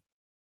on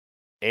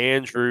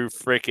Andrew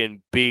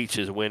freaking Beach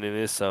is winning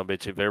this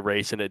summit. If they're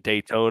racing at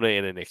Daytona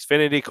in an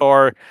Xfinity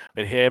car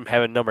and him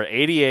having number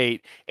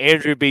 88,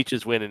 Andrew Beach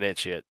is winning that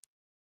shit.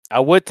 I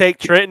would take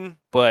Trenton,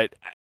 but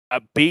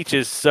Beach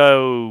is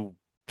so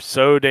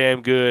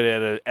damn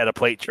good at a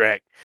plate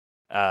track.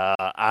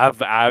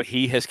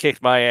 He has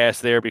kicked my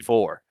ass there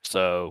before,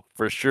 so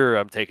for sure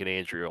I'm taking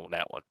Andrew on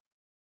that one.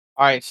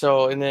 All right,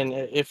 so and then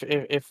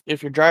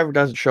if your driver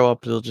doesn't show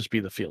up, it'll just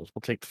be the field.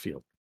 We'll take the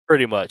field.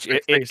 Pretty much.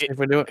 If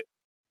we do it,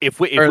 if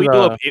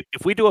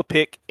we do a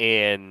pick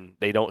and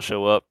they don't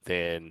show up,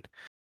 then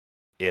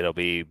it'll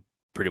be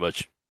pretty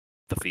much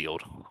the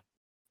field.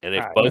 And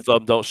if both of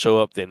them don't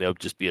show up, then it'll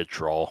just be a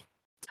draw.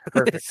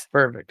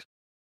 Perfect.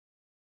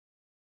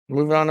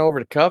 Moving on over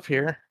to Cup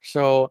here.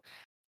 So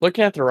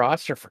looking at the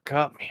roster for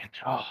Cup, man,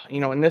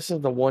 and this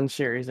is the one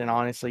series, and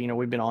honestly,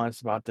 we've been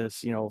honest about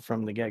this,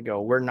 from the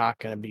get-go. We're not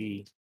going to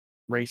be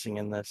racing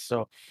in this.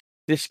 So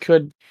I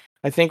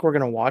think we're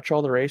going to watch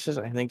all the races.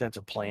 I think that's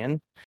a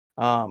plan.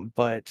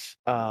 But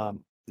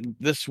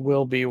this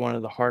will be one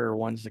of the harder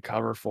ones to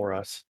cover for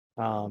us.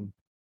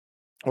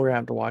 We're going to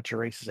have to watch the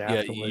races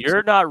afterwards. Yeah,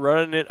 you're not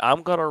running it.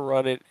 I'm going to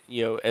run it,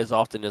 as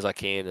often as I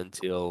can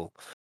until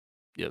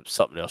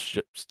something else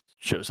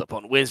shows up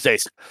on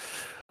Wednesdays.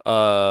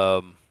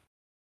 But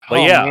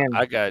man.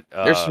 I got.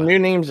 There's some new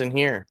names in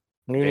here.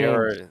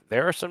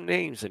 There are some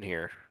names in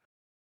here.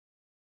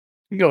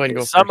 You go ahead and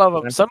go. Some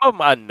of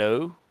them I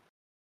know,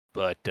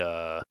 but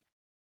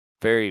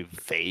very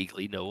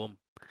vaguely know them.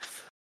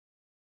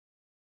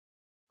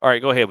 All right,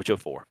 go ahead with your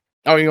four.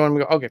 Oh, you want me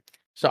to go? Okay,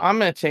 so I'm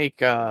gonna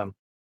take my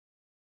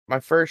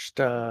first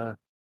Final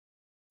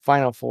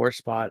Four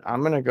spot.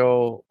 I'm gonna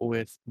go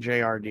with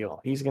JR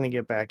Deal. He's gonna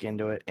get back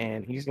into it,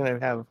 and he's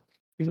gonna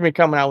be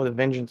coming out with a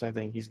vengeance. I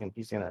think he's gonna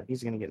get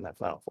in that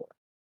Final Four.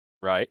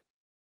 Right.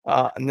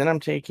 And then I'm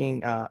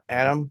taking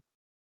Adam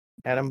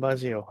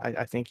Buzzio.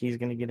 I think he's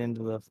gonna get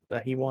into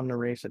he won the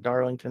race at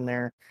Darlington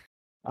there.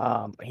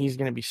 He's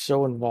gonna be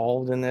so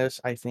involved in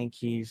this. I think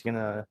he's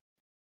gonna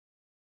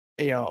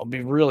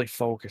be really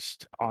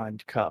focused on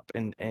Cup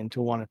and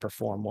to want to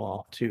perform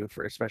well too,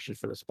 especially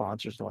for the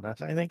sponsors and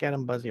whatnot. I think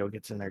Adam Buzzio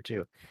gets in there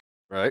too.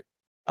 Right.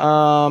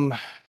 Gotta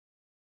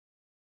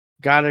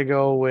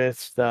go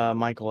with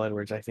Michael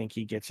Edwards. I think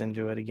he gets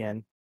into it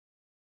again.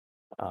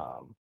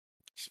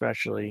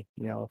 Especially,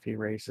 if he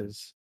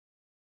races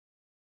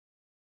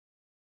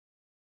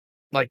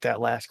like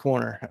that last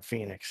corner at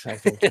Phoenix. I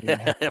think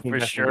for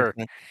sure.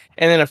 And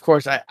then of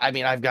course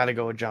I've got to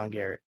go with John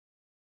Garrett.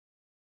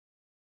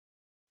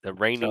 The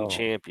reigning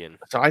champion.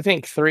 So I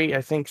think three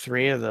of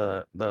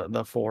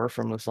the four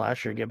from this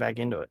last year get back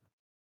into it.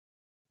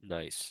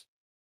 Nice.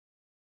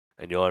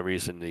 And the only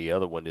reason the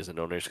other one isn't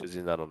on there is because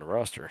he's not on the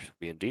roster,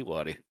 being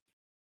D-Waddy.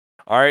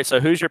 All right, so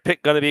who's your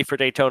pick going to be for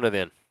Daytona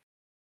then?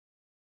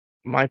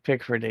 My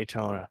pick for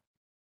Daytona,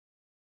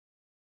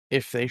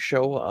 if they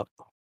show up,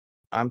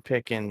 I'm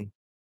picking.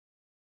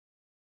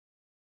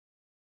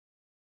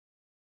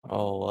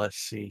 Oh, let's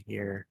see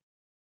here.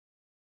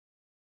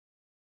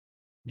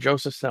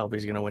 Joseph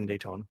Selby's going to win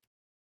Daytona.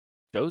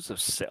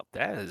 Joseph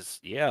Selby,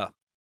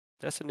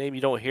 that's a name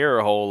you don't hear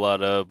a whole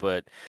lot of,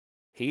 but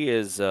he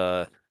is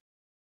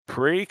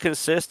pretty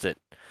consistent.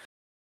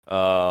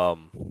 I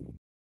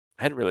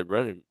hadn't really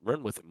run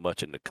with him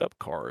much in the Cup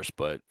cars,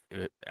 but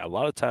a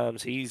lot of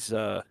times he's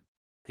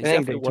He's I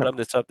think definitely one of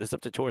them that's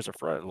up to towards the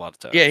front a lot of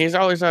times. Yeah, he's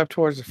always up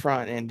towards the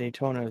front, and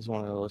Daytona is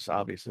one of those,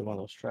 obviously one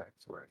of those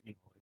tracks where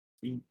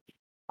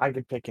I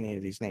could pick any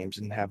of these names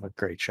and have a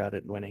great shot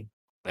at winning.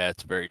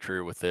 That's very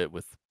true with the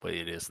way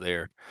it is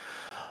there.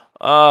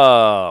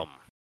 Man,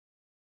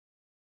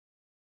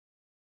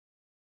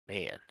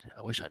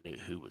 I wish I knew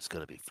who was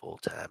going to be full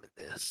time in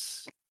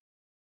this.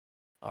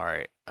 All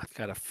right, I've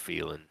got a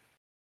feeling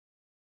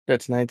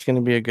That tonight's going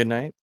to be a good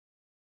night.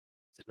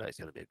 tonight's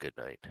going to be a good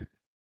night.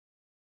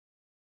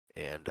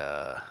 And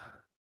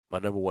my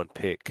number one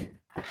pick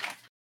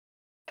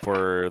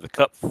for the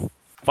Cup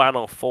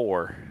Final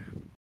Four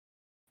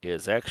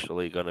is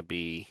actually going to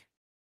be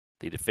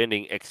the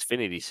defending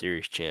Xfinity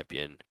Series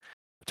champion,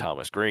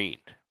 Thomas Green.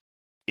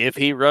 If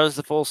he runs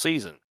the full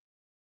season,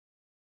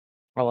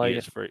 I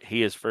like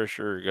he is for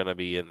sure going to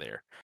be in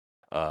there.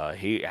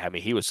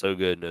 He was so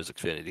good in those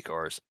Xfinity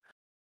cars.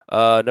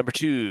 Number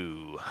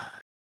 2.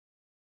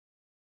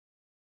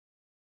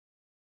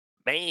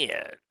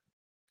 Man,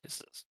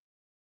 this is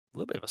a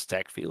little bit of a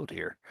stacked field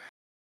here.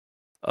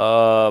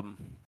 Number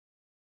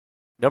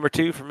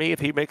 2 for me, if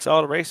he makes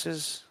all the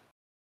races,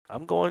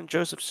 I'm going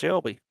Joseph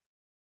Shelby.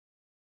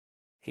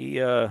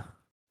 He, like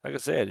I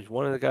said, he's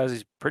one of the guys.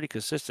 He's pretty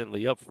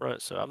consistently up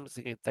front, so I'm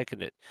thinking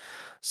that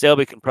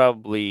Shelby can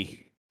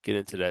probably get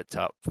into that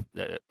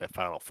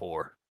Final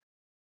Four.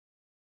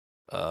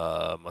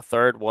 My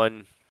third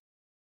one,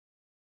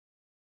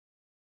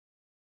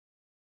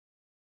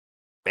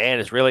 man,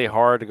 it's really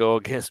hard to go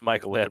against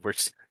Michael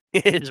Edwards.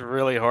 It's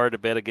really hard to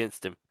bet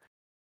against him.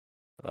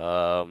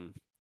 I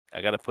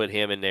got to put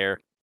him in there.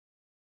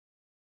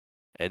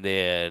 And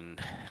then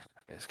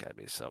there's got to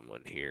be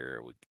someone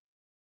here we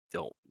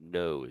don't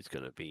know is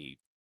going to be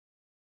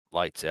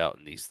lights out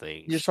in these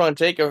things. You just want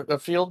to take a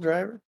field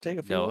driver?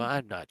 No,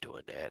 I'm not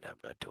doing that.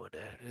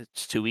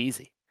 It's too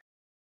easy.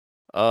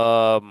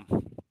 I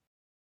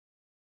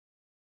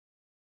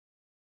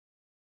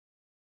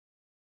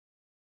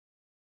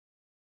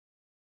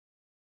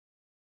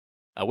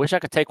wish I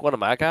could take one of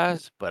my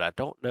guys, but I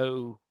don't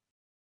know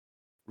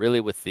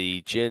really with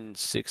the Gen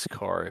 6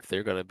 car if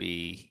they're going to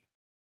be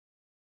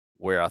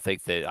where I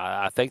think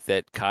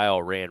that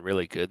Kyle ran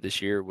really good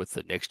this year with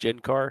the next gen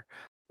car.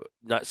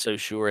 Not so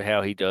sure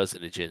how he does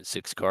in a Gen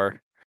 6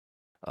 car.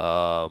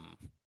 But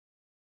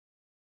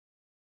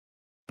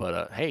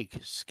hey,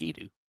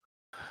 Ski-Doo.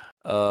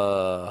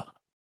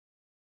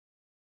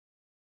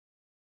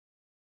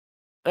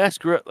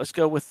 Screw it. Let's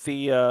go with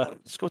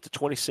the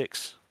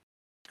 26.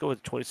 Let's go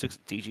with the 26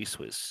 DG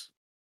Swiss.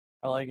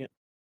 I like it.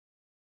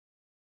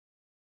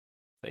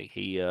 I think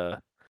he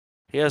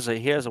has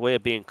a way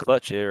of being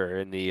clutch here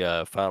in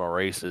the final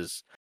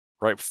races,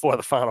 right before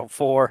the Final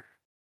Four.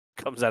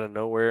 Comes out of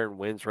nowhere and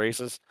wins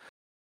races.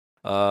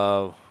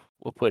 We'll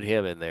put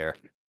him in there.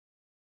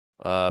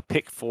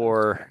 Pick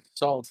for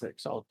solid pick.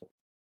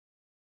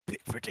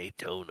 Pick for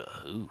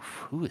Daytona.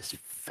 Oof, who is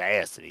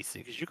fast in these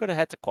things? Because you're going to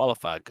have to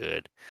qualify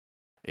good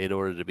in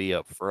order to be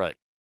up front.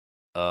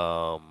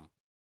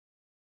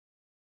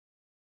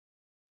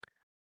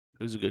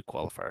 Who's a good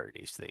qualifier in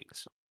these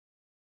things?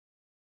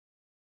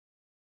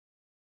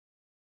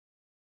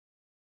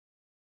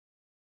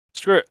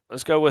 Screw it.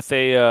 Let's go with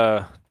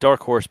a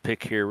dark horse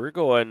pick here. We're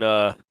going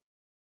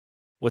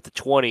with the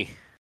 20,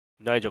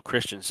 Nigel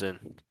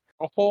Christensen.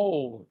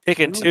 Oh,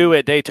 Picking 2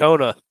 at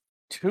Daytona.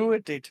 2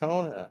 at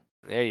Daytona.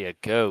 There you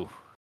go.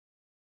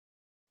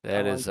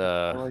 I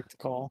like the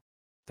call.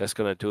 That's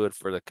going to do it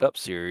for the Cup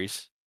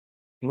Series.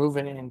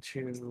 Moving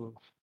into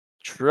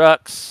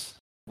trucks.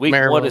 Week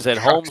Maryland 1 is at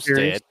Homestead.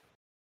 Series.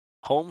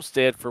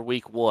 Homestead for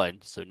week 1,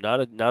 so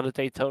not a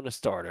Daytona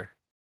starter.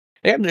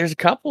 Yeah, there's a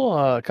couple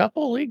of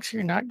leagues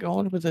here not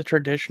going with a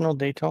traditional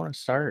Daytona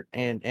start,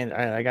 and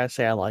I gotta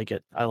say I like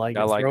it. I like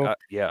it.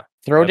 Yeah.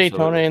 Throw absolutely.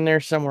 Daytona in there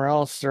somewhere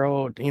else.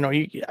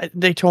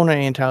 Daytona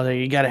and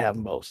Talladega. You got to have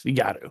them both. You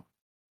got to.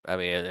 I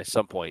mean, at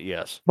some point,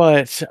 yes.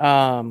 But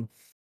I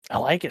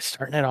like it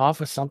starting it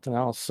off with something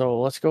else. So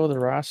let's go with the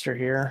roster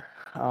here.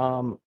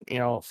 For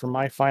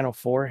my Final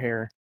Four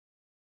here.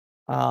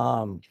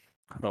 Hold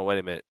on, wait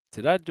a minute.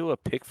 Did I do a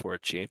pick for a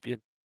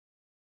champion?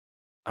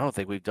 I don't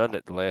think we've done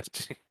that the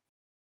last.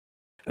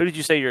 Who did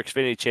you say your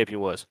Xfinity champion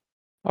was?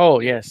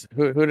 Oh yes.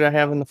 Who did I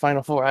have in the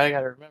Final Four? I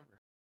gotta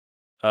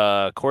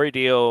remember. Corey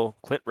Deal,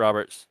 Clint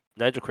Roberts,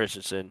 Nigel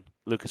Christensen,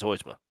 Lucas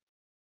Hoisma.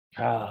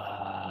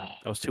 I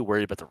was too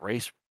worried about the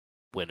race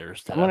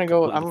winners. I'm gonna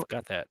go. I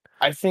forgot that.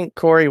 I think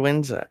Corey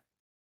wins that.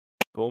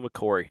 Going with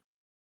Corey.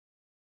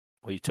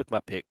 Well, you took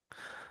my pick,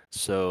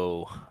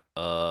 so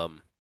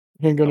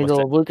you're gonna go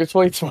with Lucas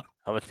Hoisma.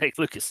 I'm gonna take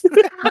Lucas.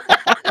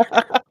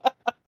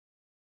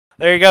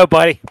 There you go,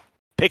 buddy.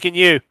 Picking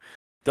you.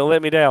 Don't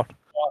let me down.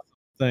 Awesome.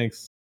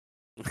 Thanks.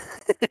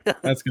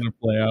 That's gonna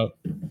play out.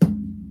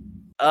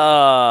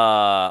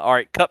 All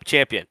right, Cup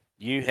champion.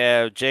 You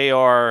have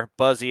JR,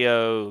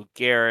 Buzzio,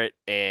 Garrett,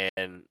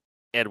 and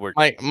Edwards.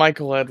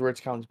 Michael Edwards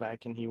comes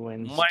back and he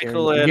wins.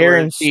 Edwards.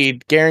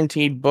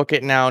 Guaranteed. Book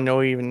it now.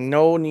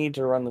 No need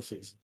to run the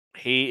season.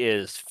 He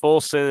is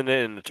full sending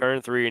it in the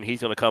turn 3, and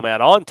he's going to come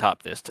out on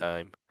top this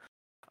time.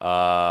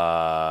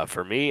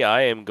 For me,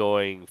 I am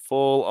going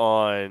full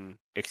on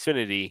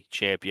Xfinity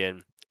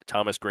champion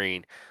Thomas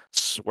Green.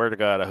 Swear to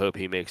God, I hope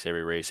he makes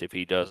every race. If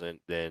he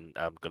doesn't, then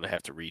I'm gonna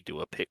have to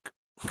redo a pick.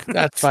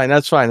 That's fine.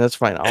 That's fine. That's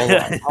fine.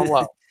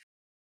 I'll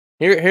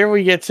Here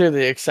we get to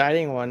the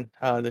exciting one,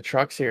 the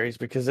truck series,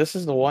 because this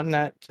is the one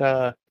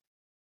that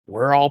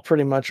we're all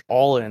pretty much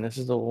all in. This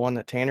is the one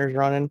that Tanner's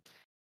running.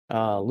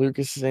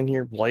 Lucas is in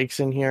here, Blake's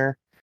in here,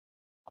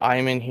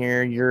 I'm in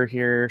here, you're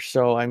here.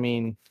 So I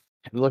mean,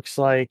 it looks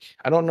like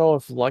I don't know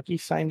if Lucky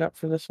signed up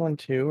for this one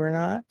too or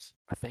not.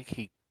 I think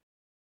he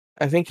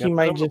I think he got put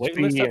might on the just wait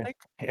list. be. I think.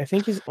 I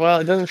think he's well.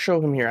 It doesn't show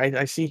him here.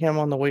 I see him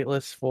on the wait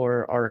list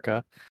for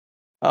ARCA.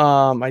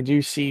 I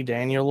do see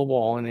Daniel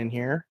Llewellyn in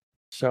here.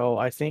 So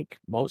I think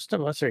most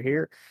of us are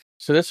here.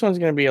 So this one's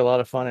going to be a lot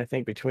of fun. I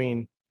think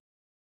between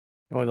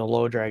the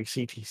low drag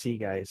CTC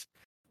guys.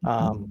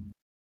 Let's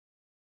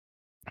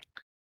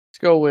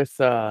go with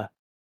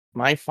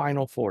my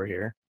final four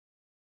here.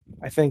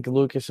 I think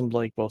Lucas and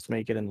Blake both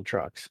make it in the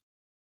trucks.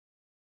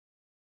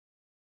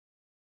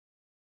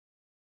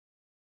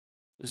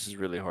 This is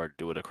really hard to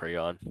do with a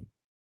crayon.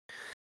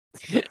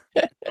 You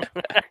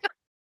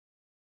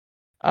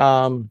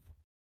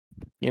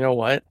know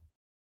what?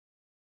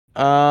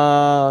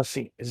 Let's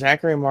see.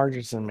 Zachary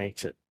Marginson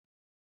makes it.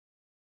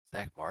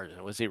 Zach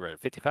Martin, was he running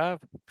 55?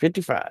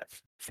 55.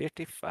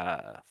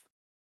 55.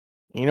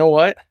 You know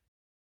what?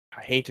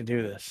 I hate to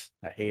do this.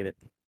 I hate it.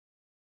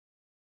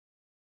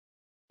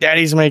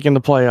 Daddy's making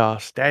the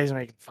playoffs. Daddy's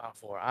making the Final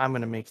Four. I'm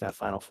going to make that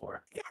Final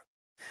Four.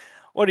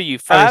 What are you, I'm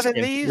 5 just in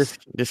kidding. these?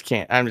 Just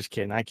can't. I'm just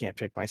kidding. I can't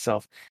pick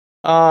myself.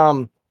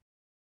 I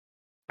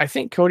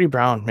think Cody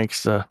Brown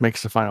makes the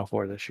Final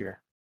Four this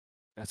year.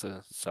 That's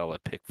a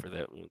solid pick for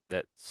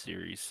that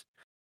series.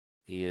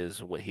 He is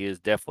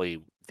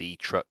definitely the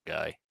truck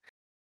guy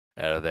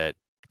out of that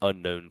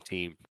unknown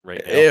team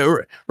right now.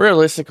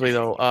 Realistically,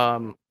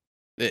 though,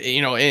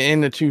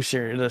 in the two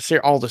series,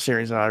 all the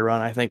series that I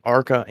run, I think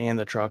ARCA and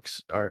the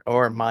trucks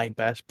are my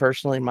best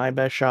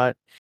shot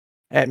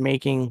at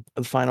making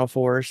the Final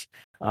Fours.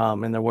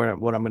 And then what I'm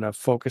going to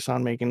focus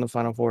on making the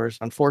Final Fours.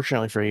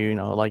 Unfortunately for you,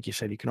 like you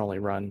said, you can only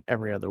run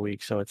every other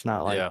week, so it's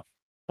not like. Yeah.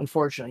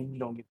 Unfortunately, you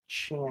don't get a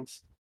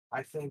chance.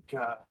 I think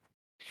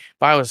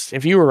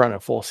if you were running a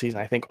full season,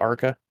 I think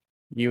ARCA,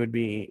 you would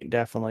be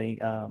definitely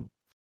a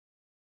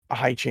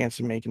high chance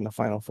of making the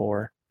Final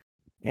Four.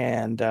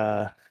 And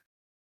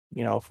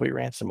if we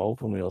ran some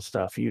open wheel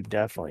stuff, you'd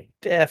definitely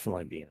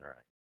be in the right.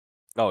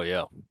 Oh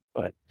yeah.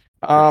 But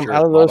For sure,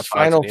 out of those modifieds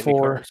Final and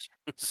Four,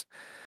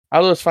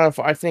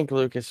 IndyCars. I think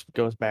Lucas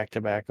goes back to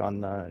back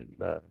on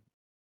the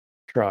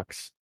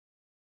trucks.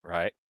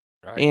 Right.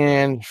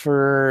 And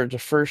for the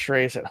first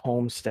race at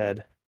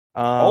Homestead,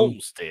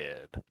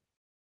 Homestead,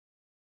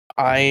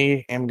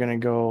 I am gonna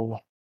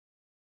go.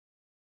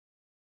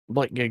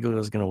 Blake Giglio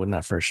is gonna win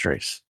that first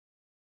race.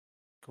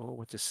 going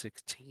with the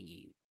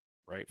 16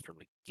 right from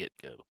the get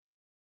go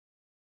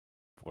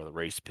for the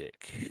race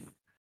pick.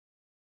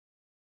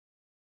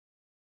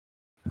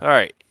 All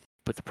right,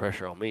 put the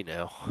pressure on me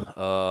now.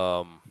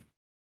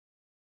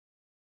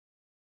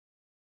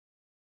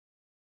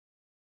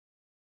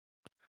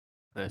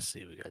 Let's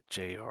see, we got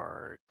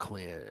JR,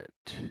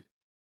 Clint,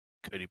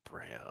 Cody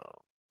Brown,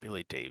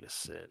 Billy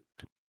Davison,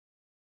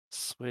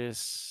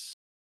 Swiss,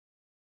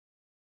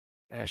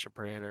 Asher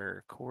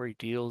Branner, Corey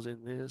Deals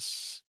in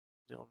this.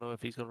 Don't know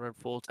if he's going to run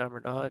full time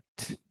or not.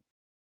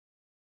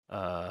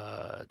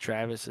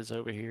 Travis is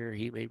over here.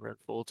 He may run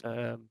full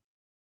time.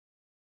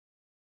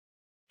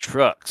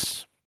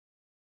 Trucks.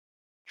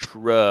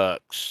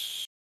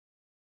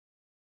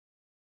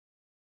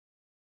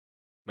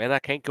 Man, I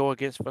can't go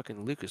against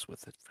fucking Lucas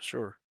with it for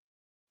sure.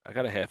 I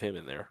got to have him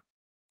in there.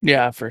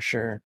 Yeah, for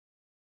sure.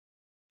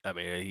 I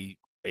mean, he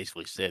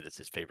basically said it's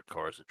his favorite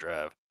cars to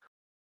drive.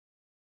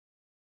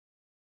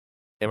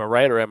 Am I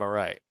right or am I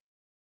right?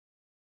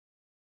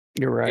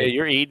 You're right. Yeah,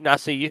 you're eating. I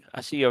see you.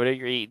 I see you over there.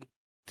 You're eating.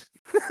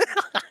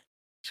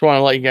 Just want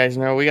to let you guys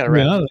know we got to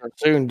wrap this up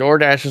soon.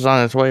 DoorDash is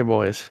on its way,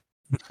 boys.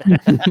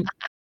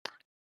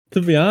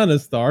 To be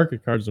honest, the ARCA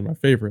cards are my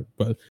favorite,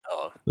 but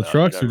the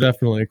trucks are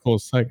definitely a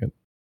close second.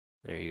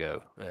 There you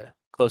go. Yeah,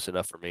 close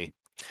enough for me.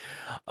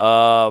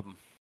 Oh,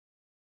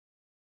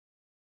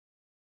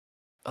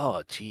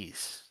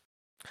 geez.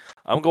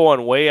 I'm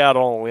going way out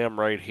on a limb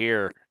right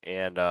here,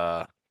 and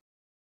I'm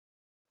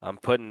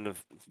putting the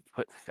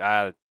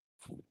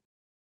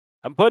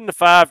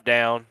 5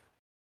 down,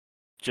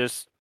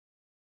 just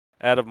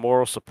out of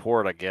moral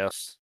support, I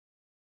guess.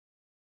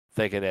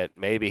 Thinking that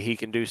maybe he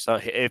can do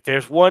something. If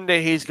there's one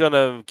that he's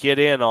gonna get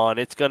in on,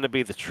 it's gonna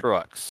be the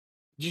trucks.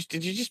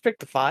 Did you just pick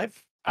the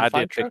 5? I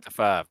did pick the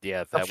 5.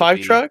 Yeah, the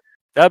 5 truck.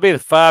 That'd be the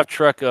 5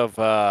 truck of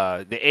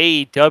the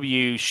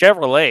AEW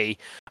Chevrolet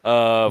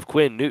of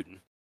Quinn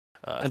Newton.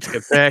 That's a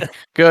good pick.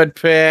 Good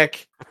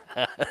pick.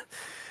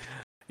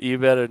 You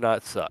better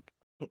not suck.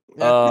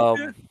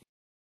 I'm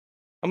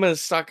gonna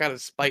suck out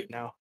of spite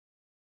now.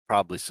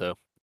 Probably so.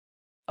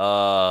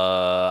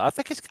 I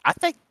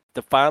think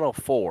the Final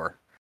Four,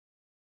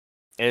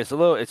 and it's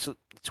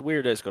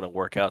weird that it's going to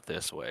work out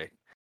this way.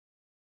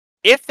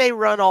 if they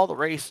run all the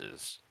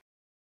races,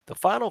 the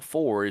Final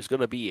Four is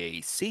going to be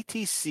a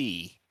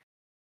CTC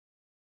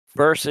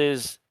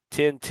versus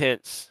 10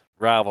 tenths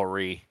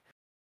rivalry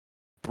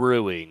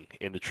brewing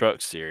in the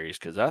Truck Series,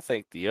 because I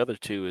think the other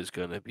two is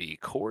going to be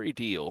Corey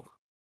Deal.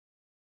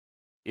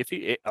 If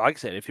he, like I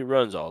said, if he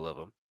runs all of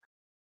them,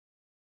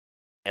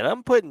 and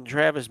I'm putting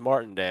Travis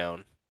Martin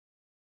down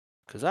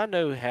because I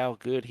know how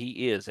good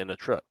he is in a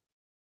truck.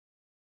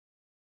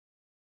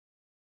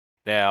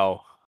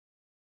 Now,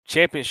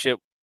 championship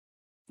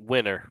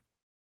winner,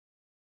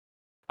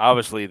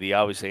 obviously the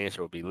obvious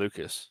answer would be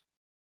Lucas,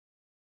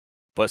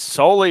 but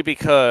solely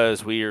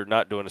because we are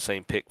not doing the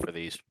same pick for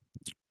these.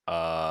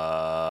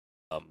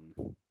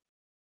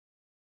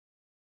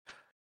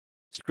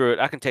 Screw it,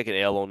 I can take an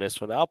L on this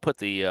one. I'll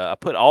put I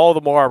put all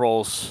the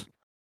marbles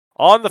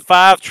on the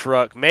 5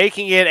 truck,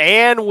 making it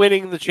and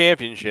winning the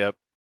championship.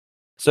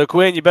 So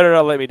Quinn, you better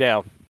not let me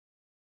down.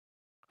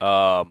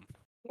 Whoa,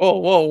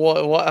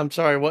 what? I'm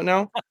sorry, what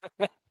now?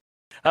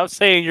 I'm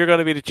saying you're going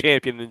to be the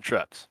champion in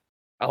trucks.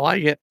 I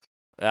like it.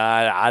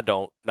 I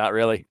don't, not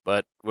really,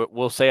 but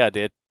we'll say I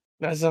did.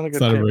 That's not a It's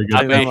good not a pick. very good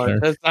I mean- pick there.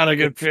 That's not a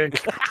good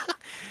pick.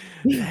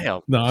 Damn,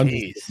 No, I'm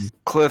jeez. just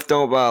Cliff,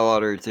 don't buy a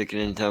lottery ticket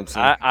anytime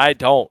soon. I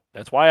don't.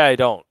 That's why I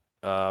don't.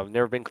 I've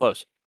never been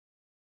close.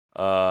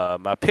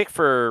 My pick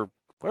for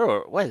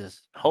what is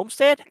this?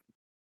 Homestead.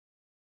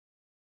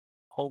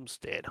 Hold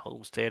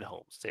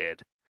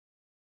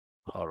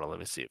on, let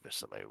me see if there's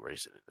somebody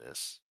racing in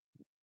this.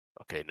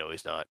 Okay, no,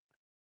 he's not.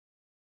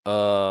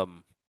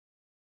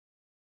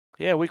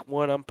 Yeah, week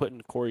 1, I'm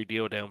putting Corey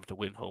Deal down to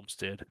win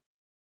Homestead.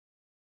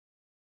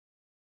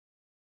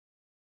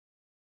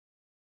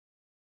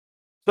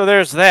 So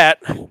there's that.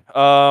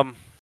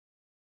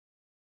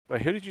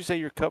 Wait, who did you say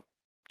your cup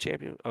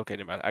champion? Okay,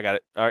 never mind. I got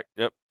it. All right,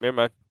 yep, never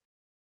mind.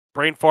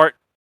 Brain fart.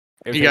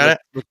 You got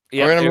it?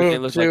 Yeah, We're gonna everything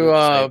move looks like to it's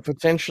the same.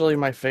 potentially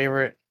my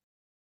favorite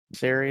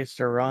series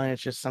to run.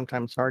 It's just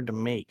sometimes hard to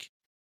make.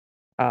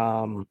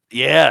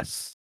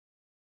 Yes.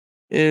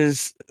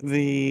 Is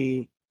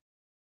the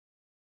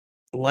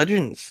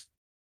Legends?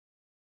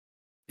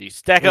 The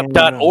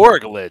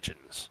StackUp.org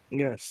legends.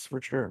 Yes,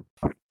 for sure.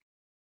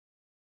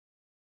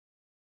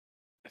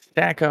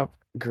 Stack Up,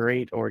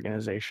 great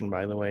organization,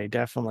 by the way.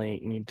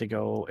 Definitely need to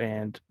go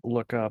and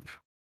look up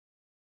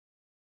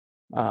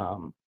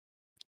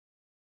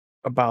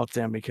about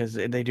them because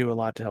they do a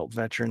lot to help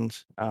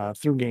veterans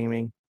through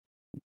gaming.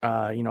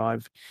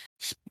 I've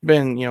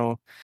been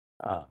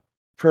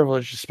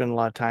privileged to spend a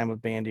lot of time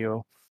with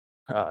Bandio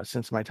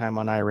since my time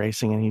on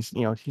iRacing, and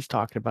he's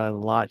talked about it a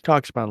lot. He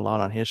talks about it a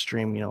lot on his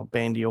stream.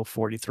 Bandio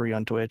 43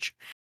 on Twitch,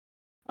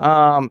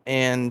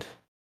 and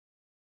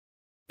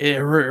it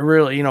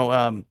really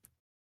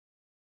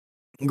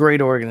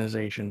great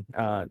organization.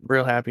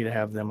 Real happy to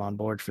have them on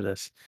board for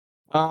this.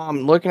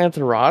 Looking at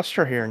the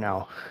roster here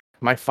now,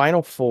 my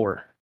final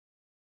 4.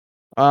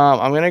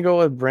 I'm gonna go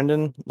with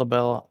Brendan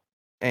LaBelle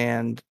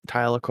and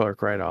Tyler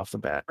Clark right off the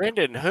bat.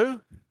 Brendan,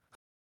 who?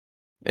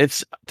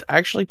 It's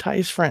actually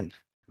Ty's friend.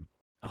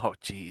 Oh,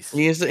 jeez.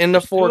 He's in the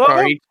There's 4 two of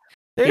car. them?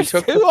 There's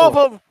took the 2 of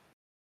 4. them.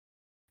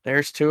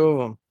 There's 2 of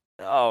them.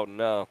 Oh,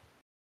 no.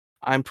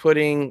 I'm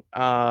putting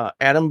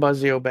Adam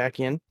Buzzio back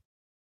in.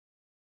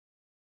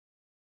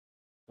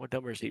 What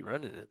number is he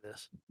running in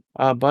this?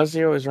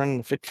 Buzzio is running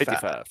the 55.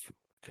 55.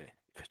 Okay.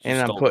 You And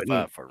I'm stole the putting-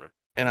 5 from him.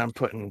 And I'm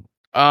putting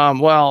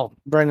well,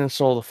 Brendan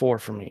sold the 4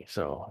 for me,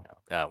 so.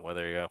 Ah, well,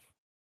 there you go.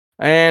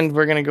 And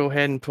we're gonna go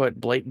ahead and put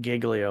Blake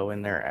Giglio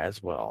in there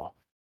as well.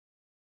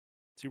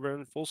 Is he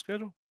running full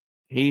schedule?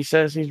 He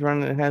says he's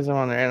running and has him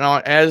on there.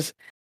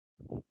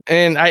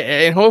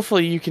 And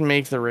hopefully you can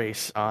make the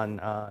race on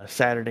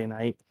Saturday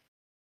night.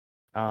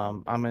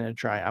 I'm gonna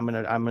try. I'm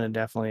gonna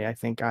definitely. I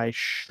think I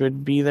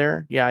should be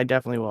there. Yeah, I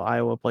definitely will.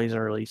 Iowa plays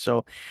early,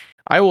 so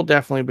I will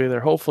definitely be there.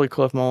 Hopefully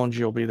Cliff Mullins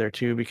will be there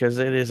too because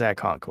it is at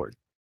Concord.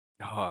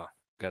 Oh,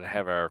 gotta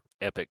have our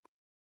epic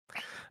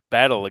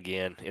battle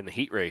again in the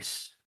heat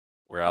race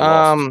where I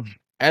lost.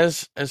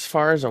 As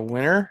far as a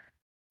winner,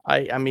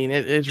 I mean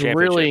it's Championship.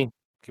 really.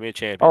 Give me a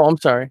champion. Oh, I'm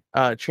sorry.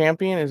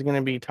 Champion is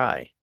gonna be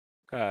Ty.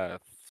 It's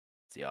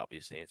the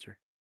obvious answer.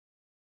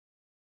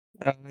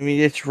 I mean,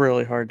 it's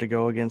really hard to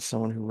go against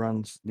someone who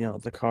runs,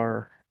 the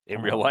car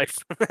In real life.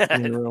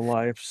 in real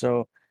life.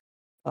 So,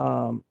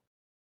 I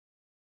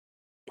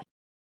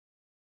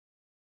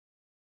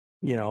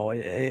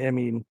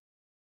mean,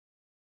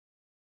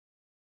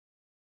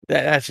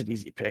 that's an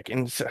easy pick.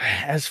 And so,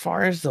 as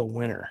far as the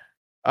winner,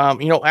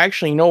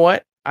 actually, you know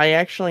what? I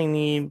actually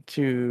need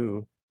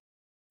to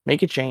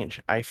make a change.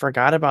 I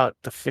forgot about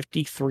the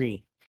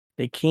 53.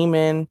 They came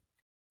in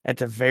at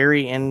the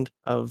very end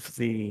of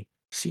the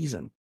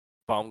season.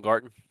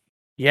 Baumgarten.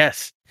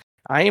 Yes,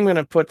 I am going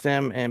to put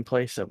them in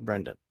place of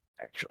Brendan.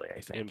 Actually, I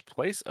think. In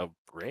place of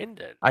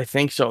Brendan. I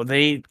think so.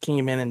 They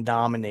came in and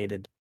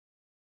dominated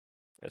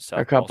At a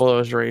South couple Boston. of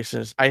those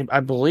races.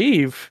 I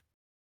believe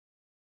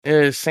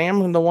is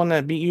Sam the one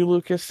that beat you,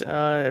 Lucas,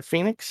 at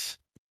Phoenix?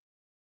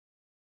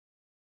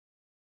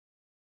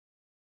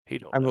 He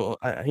don't know.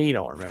 He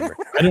don't remember.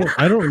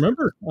 I don't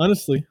remember,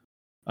 honestly.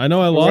 I know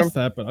I lost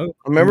that, but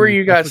Remember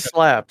you got forgot.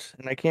 slapped,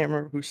 and I can't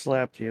remember who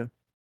slapped you.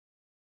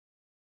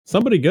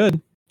 Somebody good.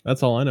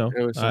 That's all I know.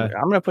 It was somebody.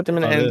 I'm gonna put them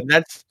in, about and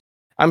it.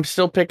 I'm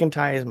still picking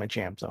Ty as my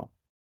champ though.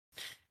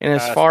 And I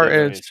still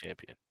gonna be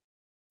champion.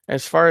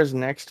 as far as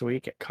next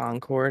week at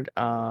Concord,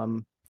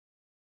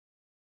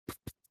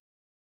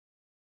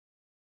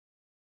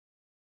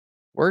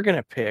 we're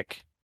gonna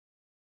pick.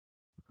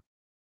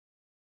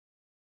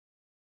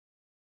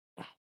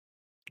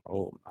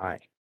 Oh my!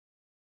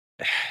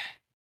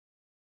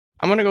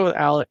 I'm gonna go with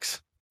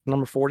Alex,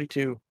 number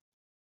 42.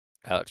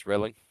 Alex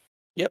Relling.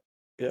 Yep,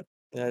 that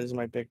is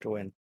my pick to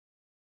win.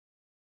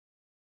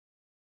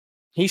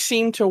 He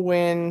seemed to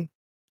win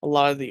a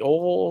lot of the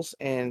ovals,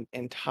 and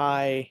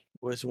Ty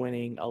was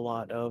winning a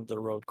lot of the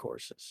road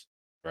courses.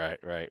 Right.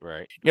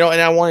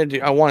 And I want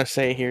to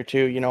say here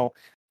too,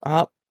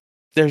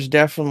 there's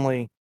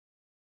definitely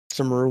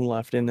some room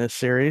left in this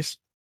series.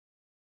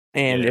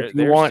 And Yeah, if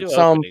you want still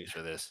openings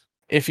for this.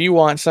 if you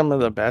want some of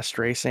the best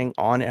racing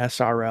on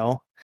SRL,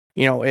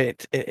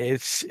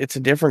 it's a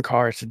different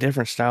car, it's a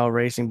different style of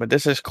racing, but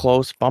this is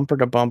close, bumper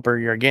to bumper.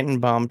 You're getting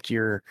bumped,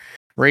 you're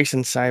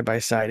racing side by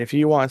side. If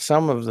you want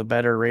some of the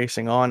better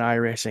racing on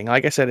iRacing,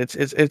 like I said,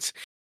 it's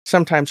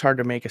sometimes hard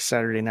to make a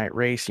Saturday night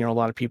race. A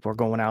lot of people are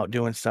going out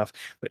doing stuff,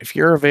 but if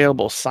you're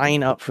available,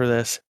 sign up for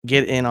this,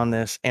 get in on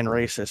this, and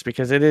race this,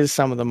 because it is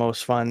some of the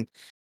most fun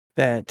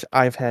that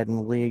I've had in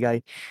the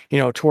league.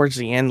 Towards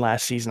the end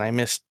last season, I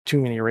missed too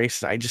many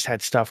races. I just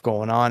had stuff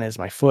going on as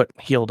my foot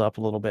healed up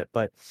a little bit,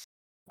 but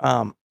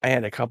I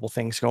had a couple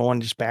things going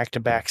just back to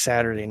back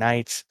Saturday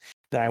nights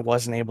that I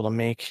wasn't able to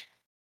make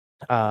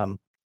all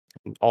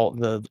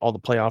the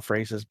playoff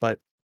races. But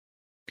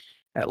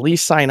at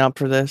least sign up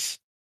for this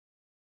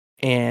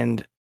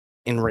and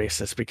race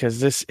this, because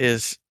this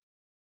is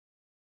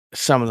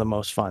some of the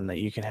most fun that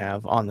you can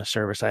have on the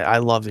service. I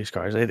love these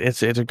cars.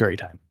 It's a great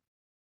time.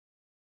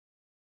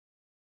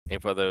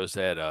 And for those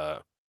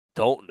that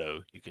don't know,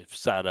 you can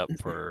sign up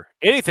for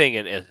anything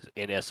in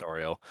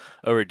SRL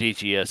over at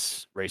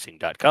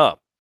dgsracing.com.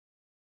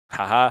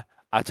 Haha,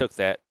 I took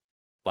that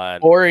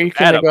line. Or you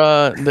can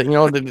Adam.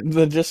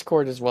 the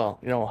Discord as well.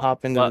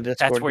 Hop into the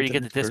Discord. That's where you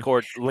get the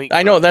Discord link.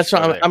 I know, that's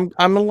what there.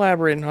 I'm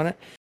elaborating on it.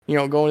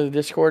 Go into the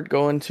Discord,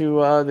 go into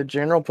the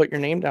general, put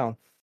your name down.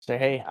 Say,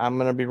 hey, I'm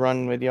gonna be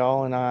running with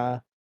y'all, and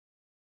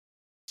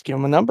just give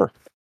them a number.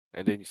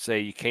 And then you say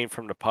you came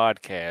from the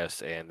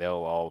podcast, and they'll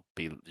all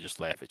just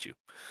laugh at you.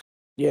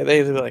 Yeah,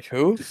 they'll be like,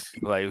 who?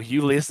 Like,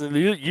 you listen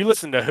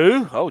to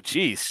who? Oh,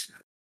 jeez.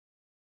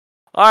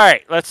 All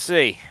right, let's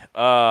see.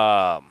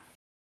 Well,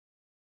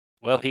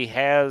 he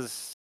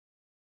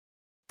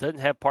doesn't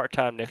have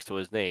part-time next to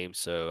his name,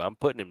 so I'm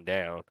putting him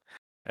down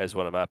as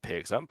one of my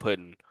picks. I'm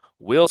putting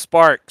Will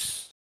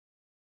Sparks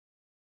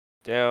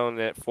down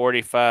at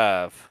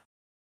 45.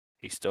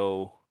 He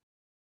stole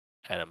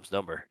Adam's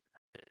number.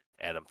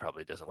 Adam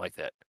probably doesn't like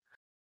that.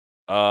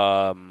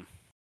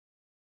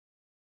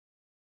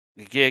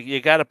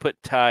 You got to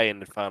put Ty in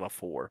the final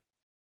four.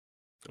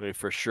 I mean,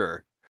 for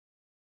sure.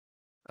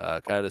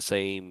 Kind of the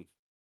same.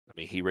 I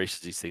mean, he races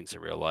these things in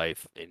real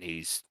life, and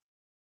he's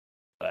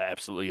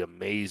absolutely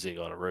amazing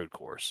on a road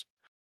course.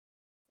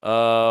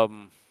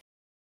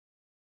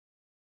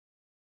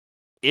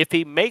 If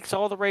he makes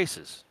all the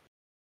races,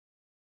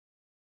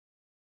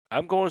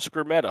 I'm going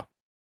Scrumetta.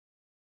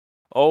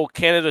 Oh,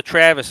 Canada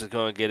Travis is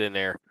going to get in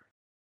there.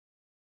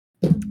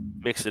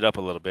 Mix it up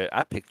a little bit.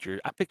 I picked your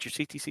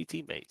CTC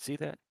teammate. See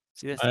that?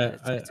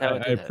 That's how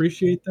I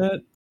appreciate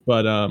that,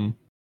 but I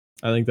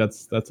think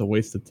that's a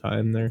waste of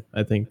time there.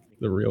 I think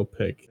the real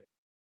pick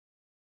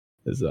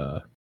is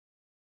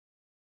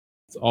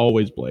it's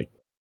always Blake.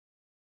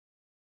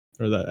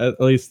 Or that, at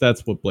least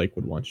that's what Blake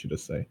would want you to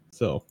say.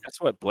 So that's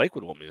what Blake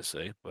would want me to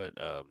say, but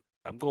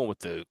I'm going with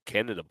the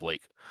Canada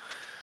Blake.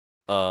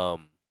 I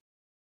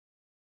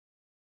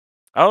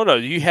don't know.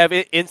 Do you have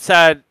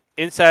inside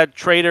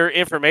trader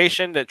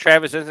information that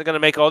Travis isn't going to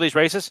make all these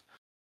races?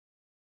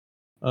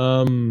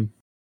 I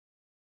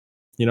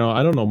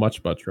don't know much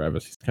about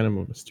Travis. He's kind of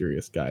a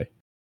mysterious guy.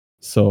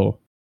 So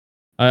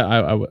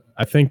I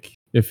think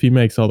if he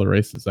makes all the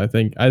races, I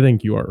think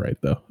you are right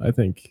though. I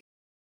think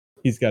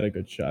he's got a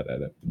good shot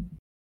at it.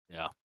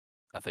 Yeah,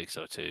 I think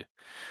so too.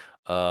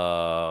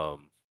 God,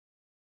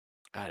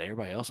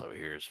 everybody else over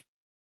here is.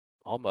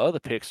 All my other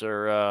picks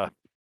are.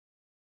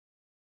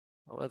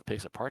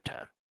 Part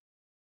time.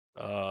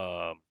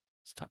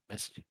 Stop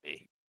messaging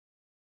me.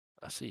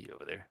 I see you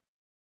over there.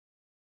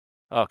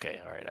 Okay,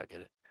 all right, I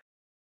get it.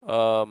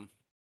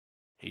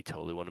 He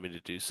totally wanted me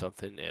to do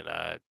something, and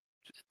I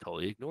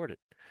totally ignored it.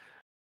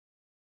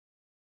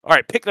 All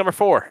right, pick number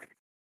 4.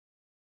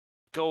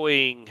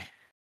 Going.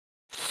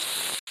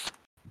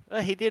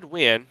 He did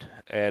win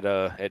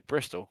at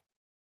Bristol.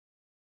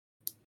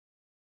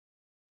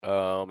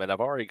 And I've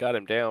already got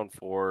him down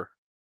for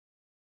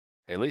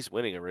at least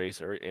winning a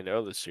race or in the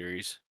other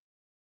series.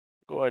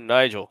 Go ahead,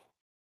 Nigel.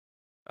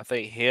 I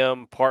think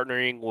him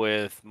partnering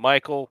with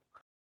Michael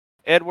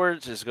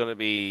Edwards is going to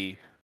be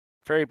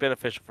very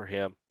beneficial for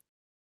him.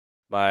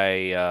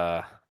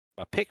 My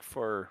pick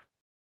for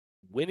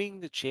winning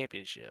the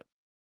championship.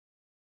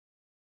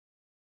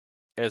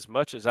 As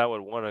much as I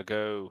would want to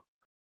go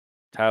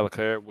Tyler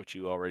Leclerc, which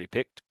you already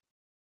picked,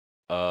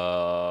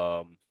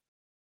 I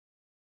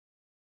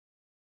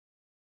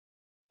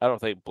don't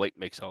think Blake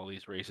makes all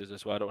these races.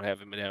 That's why I don't have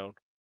him down.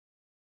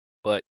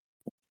 But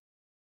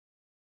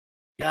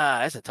yeah,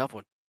 that's a tough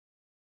one.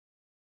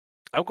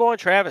 I'm going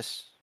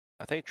Travis.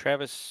 I think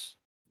Travis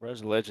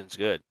runs the Legends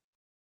good.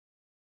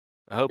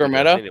 I hope he does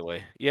Skrmetta?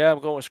 anyway. Yeah,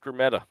 I'm going with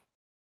Skrmetta.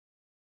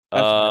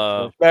 That's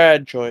a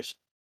bad choice.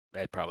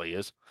 That probably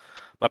is.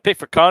 My pick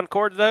for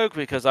Concord, though,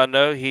 because I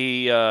know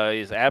he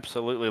is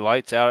absolutely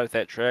lights out at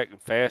that track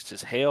and fast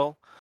as hell.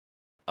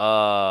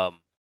 Hold on,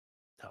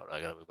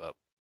 I gotta move up.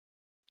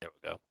 There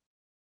we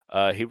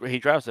go. He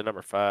drives the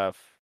number 5.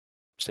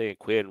 Saying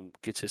Quinn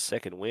gets his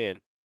second win.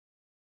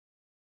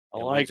 I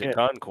and like wins it. at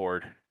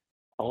Concord.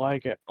 I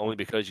like it. Only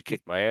because you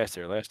kicked my ass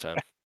there last time.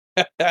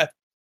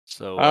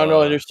 So I don't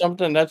know. There's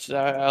something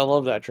I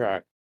love that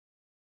track.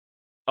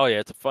 Oh yeah,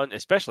 it's a fun,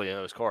 especially in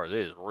those cars. It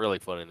is really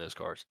fun in those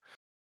cars.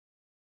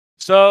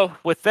 So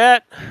with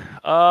that,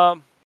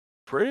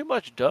 pretty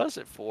much does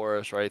it for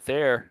us right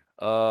there.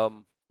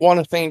 Want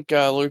to thank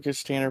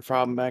Lucas Tanner for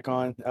having back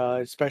on,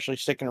 especially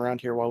sticking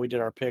around here while we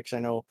did our picks. I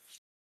know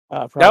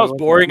that was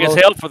boring as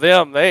hell for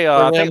them. They,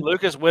 I think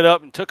Lucas went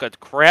up and took a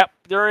crap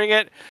during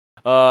it.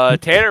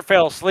 Tanner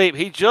fell asleep.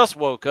 He just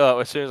woke up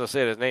as soon as I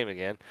said his name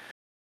again.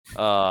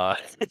 But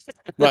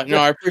no,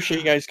 I appreciate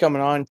you guys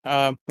coming on.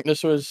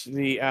 This was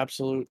the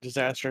absolute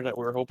disaster that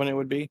we were hoping it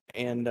would be,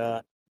 and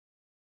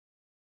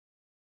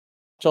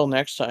until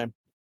next time.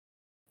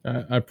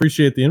 I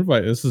appreciate the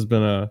invite. This has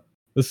been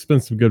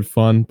some good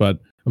fun, but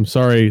I'm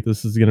sorry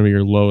this is going to be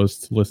your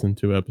lowest listened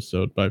to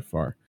episode by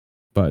far.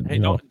 But hey,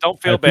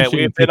 don't feel bad.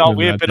 We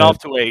have been off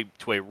to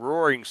a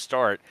roaring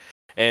start,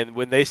 and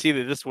when they see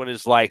that this one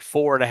is like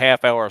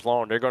 4.5 hours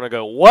long, they're going to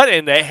go, "What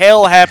in the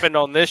hell happened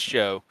on this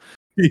show?"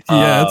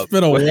 Yeah, it's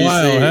been a while,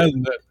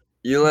 hasn't it?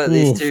 You let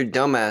these two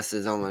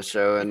dumbasses on the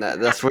show, and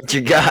that's what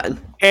you got.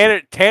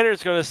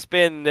 Tanner's going to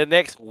spend the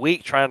next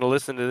week trying to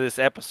listen to this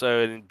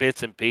episode in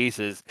bits and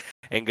pieces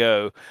and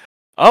go,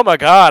 "Oh my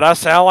God, I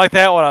sound like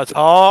that when I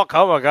talk.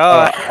 Oh my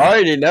God, I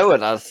already know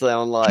what I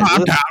sound like."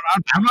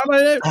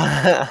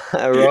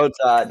 Roll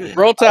Tide.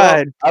 Roll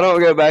Tide. I don't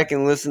go back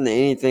and listen to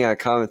anything I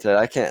commented.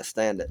 I can't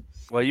stand it.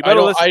 Well, you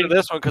better listen to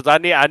this one because I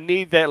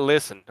need that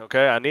listen.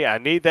 Okay, I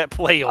need that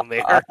play on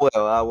there. I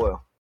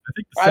will. I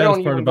think the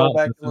saddest part about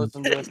this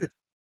listen to it.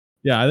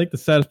 Yeah, I think the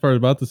saddest part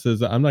about this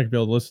is I'm not gonna be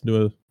able to listen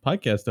to a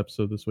podcast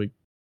episode this week.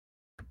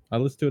 I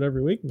listen to it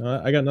every week.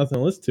 No, I got nothing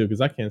to listen to because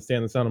I can't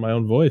stand the sound of my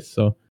own voice.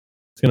 So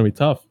it's gonna be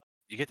tough.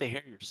 You get to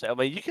hear yourself.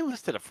 I mean, you can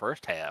listen to the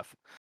first half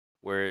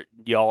where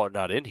y'all are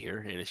not in here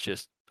and it's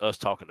just us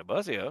talking to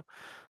Buzzio.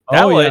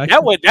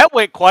 That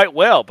went quite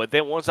well. But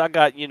then once I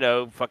got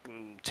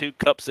fucking 2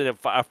 cups in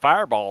a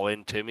fireball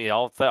into me,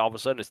 all of a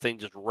sudden this thing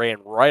just ran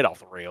right off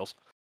the rails.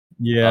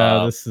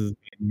 Yeah, this is a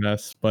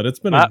mess, but it's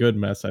been a good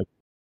mess.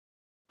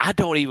 I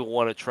don't even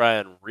want to try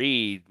and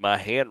read my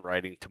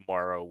handwriting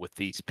tomorrow with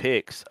these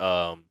picks,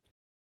 and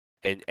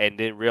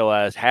then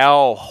realize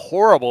how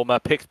horrible my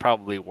picks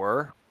probably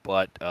were.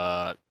 But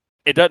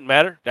it doesn't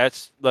matter.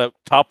 That's the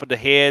top of the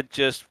head,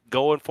 just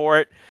going for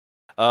it.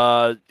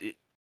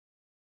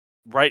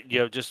 Right,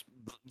 just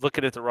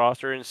looking at the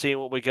roster and seeing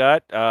what we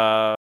got.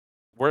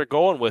 We're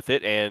going with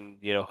it, and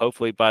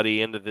hopefully by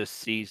the end of this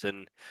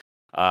season,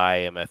 I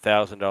am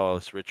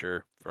 $1,000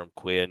 richer from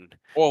Quinn.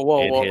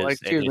 Whoa!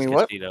 Excuse me,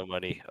 what? Casino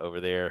money over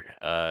there.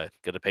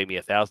 Going to pay me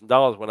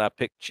 $1,000 when I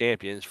pick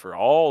champions for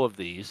all of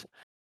these,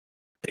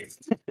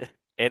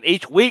 and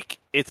each week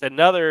it's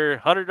another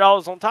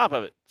 $100 on top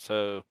of it.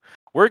 So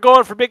we're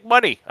going for big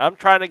money. I'm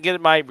trying to get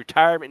my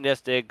retirement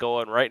nest egg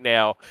going right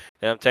now,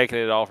 and I'm taking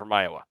it all from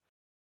Iowa.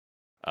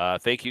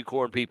 Thank you,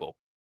 corn people.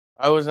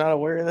 I was not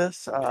aware of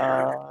this.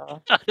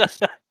 I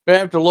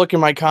have to look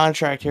in my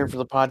contract here for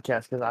the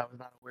podcast because I was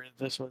not aware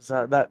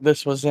that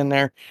this was in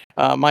there.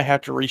 Might have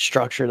to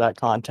restructure that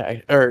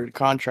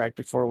contract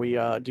before we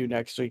do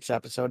next week's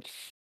episode.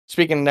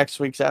 Speaking of next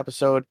week's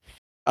episode,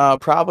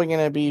 probably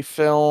going to be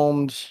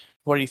filmed.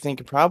 What do you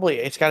think? Probably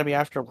it's got to be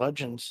after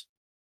Legends.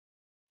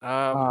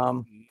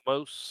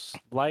 Most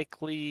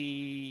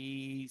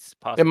likely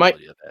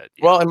possibility of that.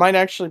 Yeah. Well, it might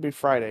actually be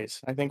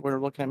Fridays. I think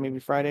we're looking at maybe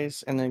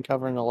Fridays and then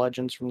covering the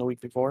Legends from the week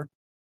before.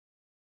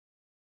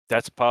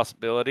 That's a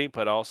possibility,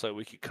 but also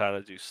we could kind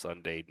of do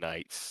Sunday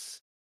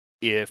nights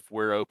if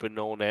we're open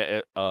on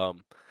that.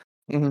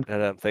 And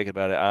I'm thinking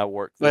about it. I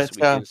work this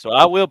weekend, so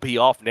I will be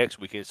off next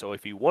weekend. So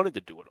if you wanted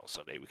to do it on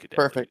Sunday, we could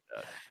definitely do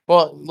that.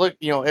 Well, look,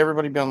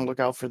 everybody be on the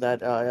lookout for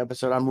that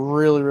episode. I'm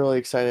really, really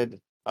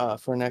excited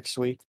for next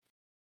week.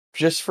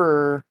 Just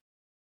for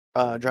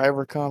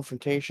driver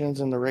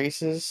confrontations in the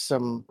races,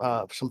 some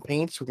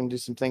paints. We can do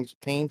some things with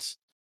paints.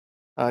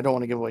 I don't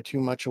want to give away too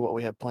much of what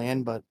we have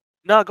planned, but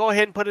no, go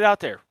ahead and put it out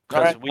there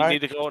because we need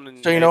to go on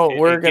and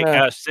we're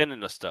gonna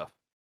sending us stuff.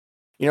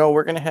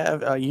 We're gonna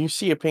have you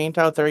see a paint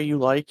out there you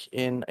like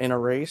in a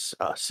race,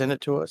 send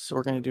it to us.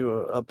 We're gonna do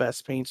a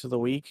best paints of the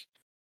week.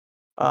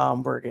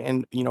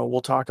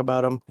 we'll talk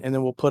about them, and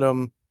then we'll put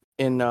them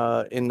in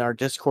our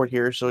Discord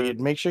here. So you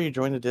make sure you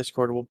join the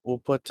Discord. We'll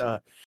put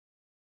a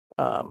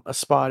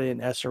spot in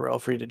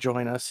SRL for you to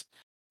join us,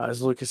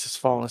 as Lucas is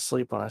falling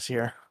asleep on us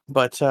here.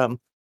 But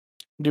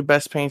do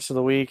best paints of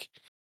the week.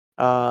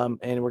 And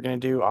we're going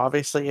to do,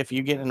 obviously, if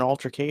you get in an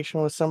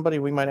altercation with somebody,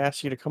 we might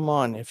ask you to come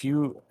on. If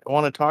you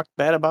want to talk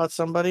bad about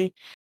somebody,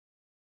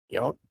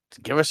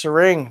 give us a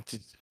ring.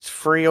 It's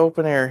free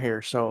open air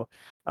here. So,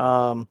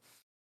 if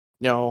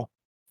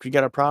you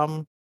got a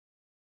problem,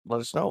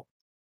 let us know.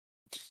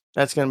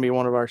 That's going to be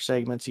one of our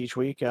segments each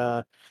week.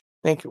 I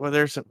think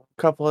there's a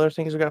couple other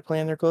things we got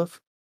planned there,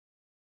 Cliff.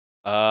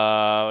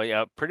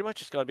 Yeah, pretty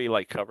much it's gonna be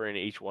like covering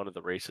each one of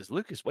the races.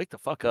 Lucas, wake the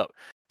fuck up,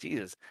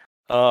 Jesus.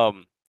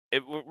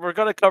 We're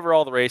gonna cover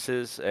all the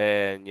races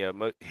and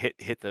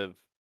hit the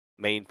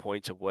main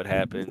points of what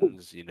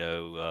happens.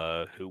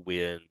 Who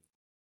wins,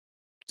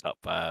 top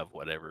 5,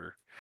 whatever.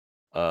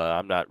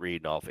 I'm not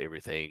reading off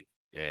everything,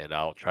 and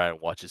I'll try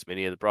and watch as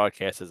many of the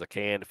broadcasts as I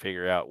can to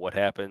figure out what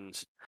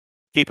happens,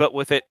 keep up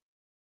with it,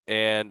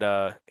 and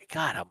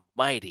God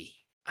Almighty,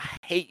 I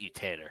hate you,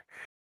 Tanner.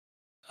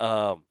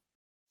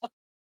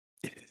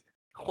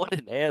 What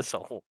an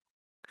asshole.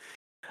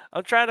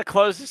 I'm trying to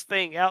close this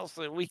thing out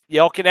so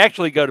y'all can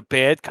actually go to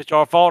bed because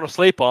y'all are falling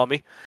asleep on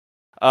me.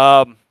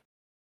 But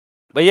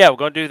yeah, we're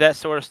going to do that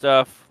sort of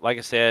stuff. Like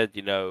I said,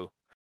 we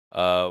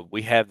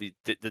have the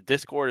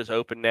Discord is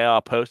open now. I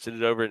posted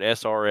it over in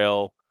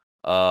SRL.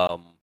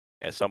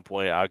 At some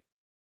point, I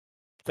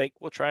think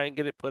we'll try and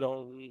get it put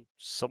on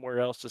somewhere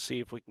else to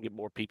see if we can get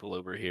more people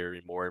over here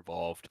and more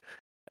involved.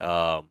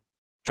 Try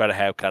to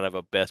have kind of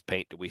a best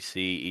paint that we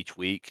see each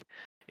week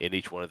in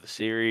each one of the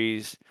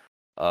series.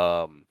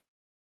 At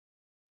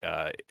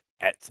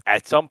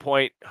some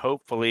point,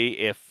 hopefully,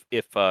 if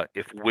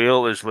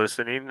Will is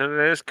listening to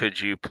this,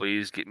 could you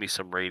please get me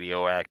some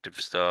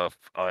radioactive stuff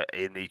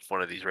in each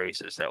one of these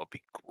races? That would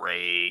be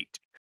great.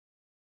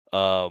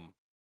 Have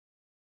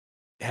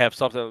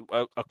something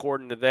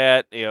according to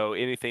that.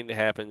 Anything that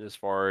happens as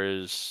far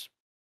as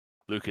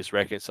Lucas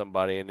wrecking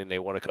somebody, and then they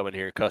want to come in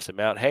here and cuss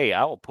him out. Hey,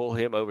 I will pull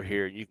him over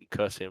here, and you can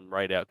cuss him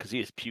right out because he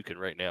is puking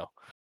right now.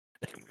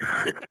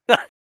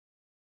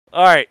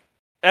 All right,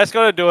 that's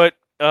gonna do it.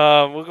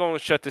 We're gonna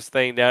shut this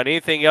thing down.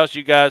 Anything else,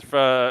 you guys,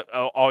 for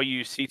all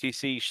you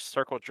CTC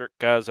circle jerk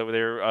guys over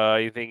there?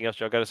 Anything else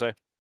y'all got to say?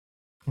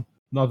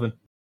 Nothing.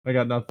 I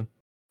got nothing.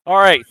 All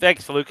right,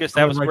 thanks, Lucas.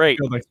 That was great.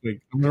 Next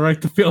week. I'm gonna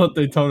write the field at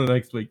Daytona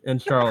next week,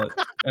 and Charlotte,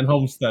 and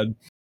Homestead.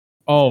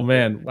 Oh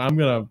man, I'm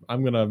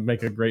gonna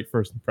make a great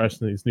first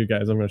impression of these new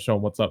guys. I'm gonna show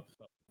them what's up.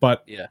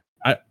 But yeah,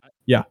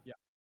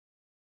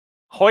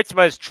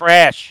 Hoytsma is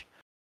trash.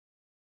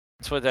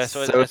 That's what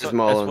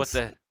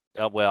the.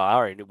 Oh,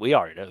 well, we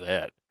already know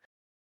that.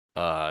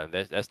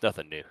 That's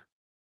nothing new.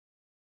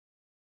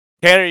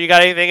 Tanner, you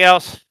got anything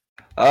else?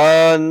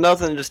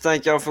 Nothing. Just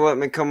thank y'all for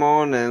letting me come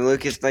on, and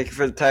Lucas, thank you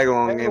for the tag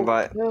along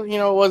invite. Well,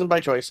 it wasn't by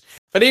choice.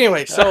 But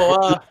anyway,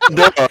 so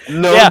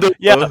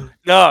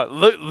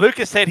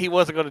Lucas said he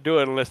wasn't going to do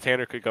it unless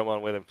Tanner could come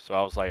on with him. So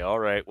I was like, all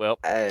right, well,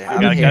 he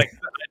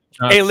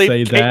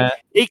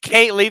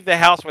can't leave the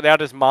house without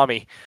his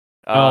mommy.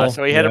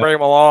 So he had to bring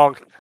him along.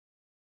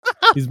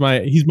 He's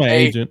my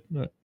agent.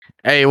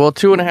 Hey, well,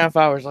 2.5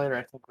 hours later,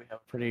 I think we have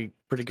a pretty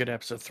good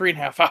episode.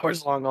 3.5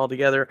 hours long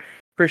altogether.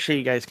 Appreciate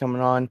you guys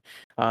coming on.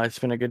 It's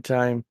been a good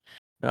time.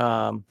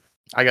 I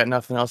got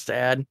nothing else to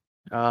add.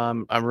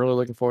 I'm really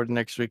looking forward to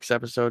next week's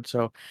episode.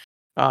 So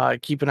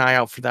keep an eye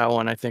out for that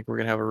one. I think we're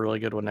going to have a really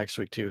good one next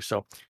week, too.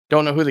 So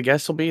don't know who the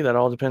guests will be. That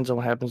all depends on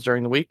what happens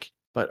during the week.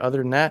 But other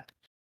than that,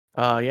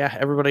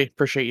 everybody,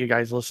 appreciate you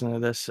guys listening to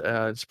this,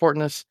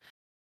 supporting us.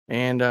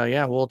 And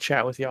we'll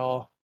chat with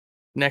y'all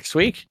next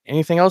week.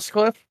 Anything else,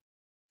 Cliff?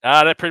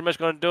 That's pretty much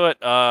going to do it.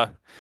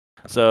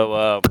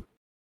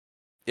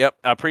 Yep,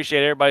 I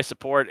appreciate everybody's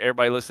support,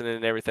 everybody listening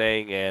and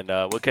everything, and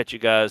we'll catch you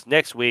guys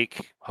next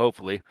week,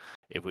 hopefully,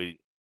 if we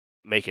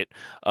make it.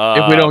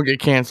 If we don't get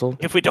canceled.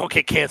 If we don't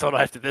get canceled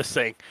after this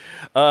thing.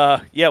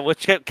 We'll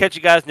catch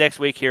you guys next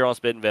week here on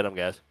Spit and Venom,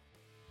 guys.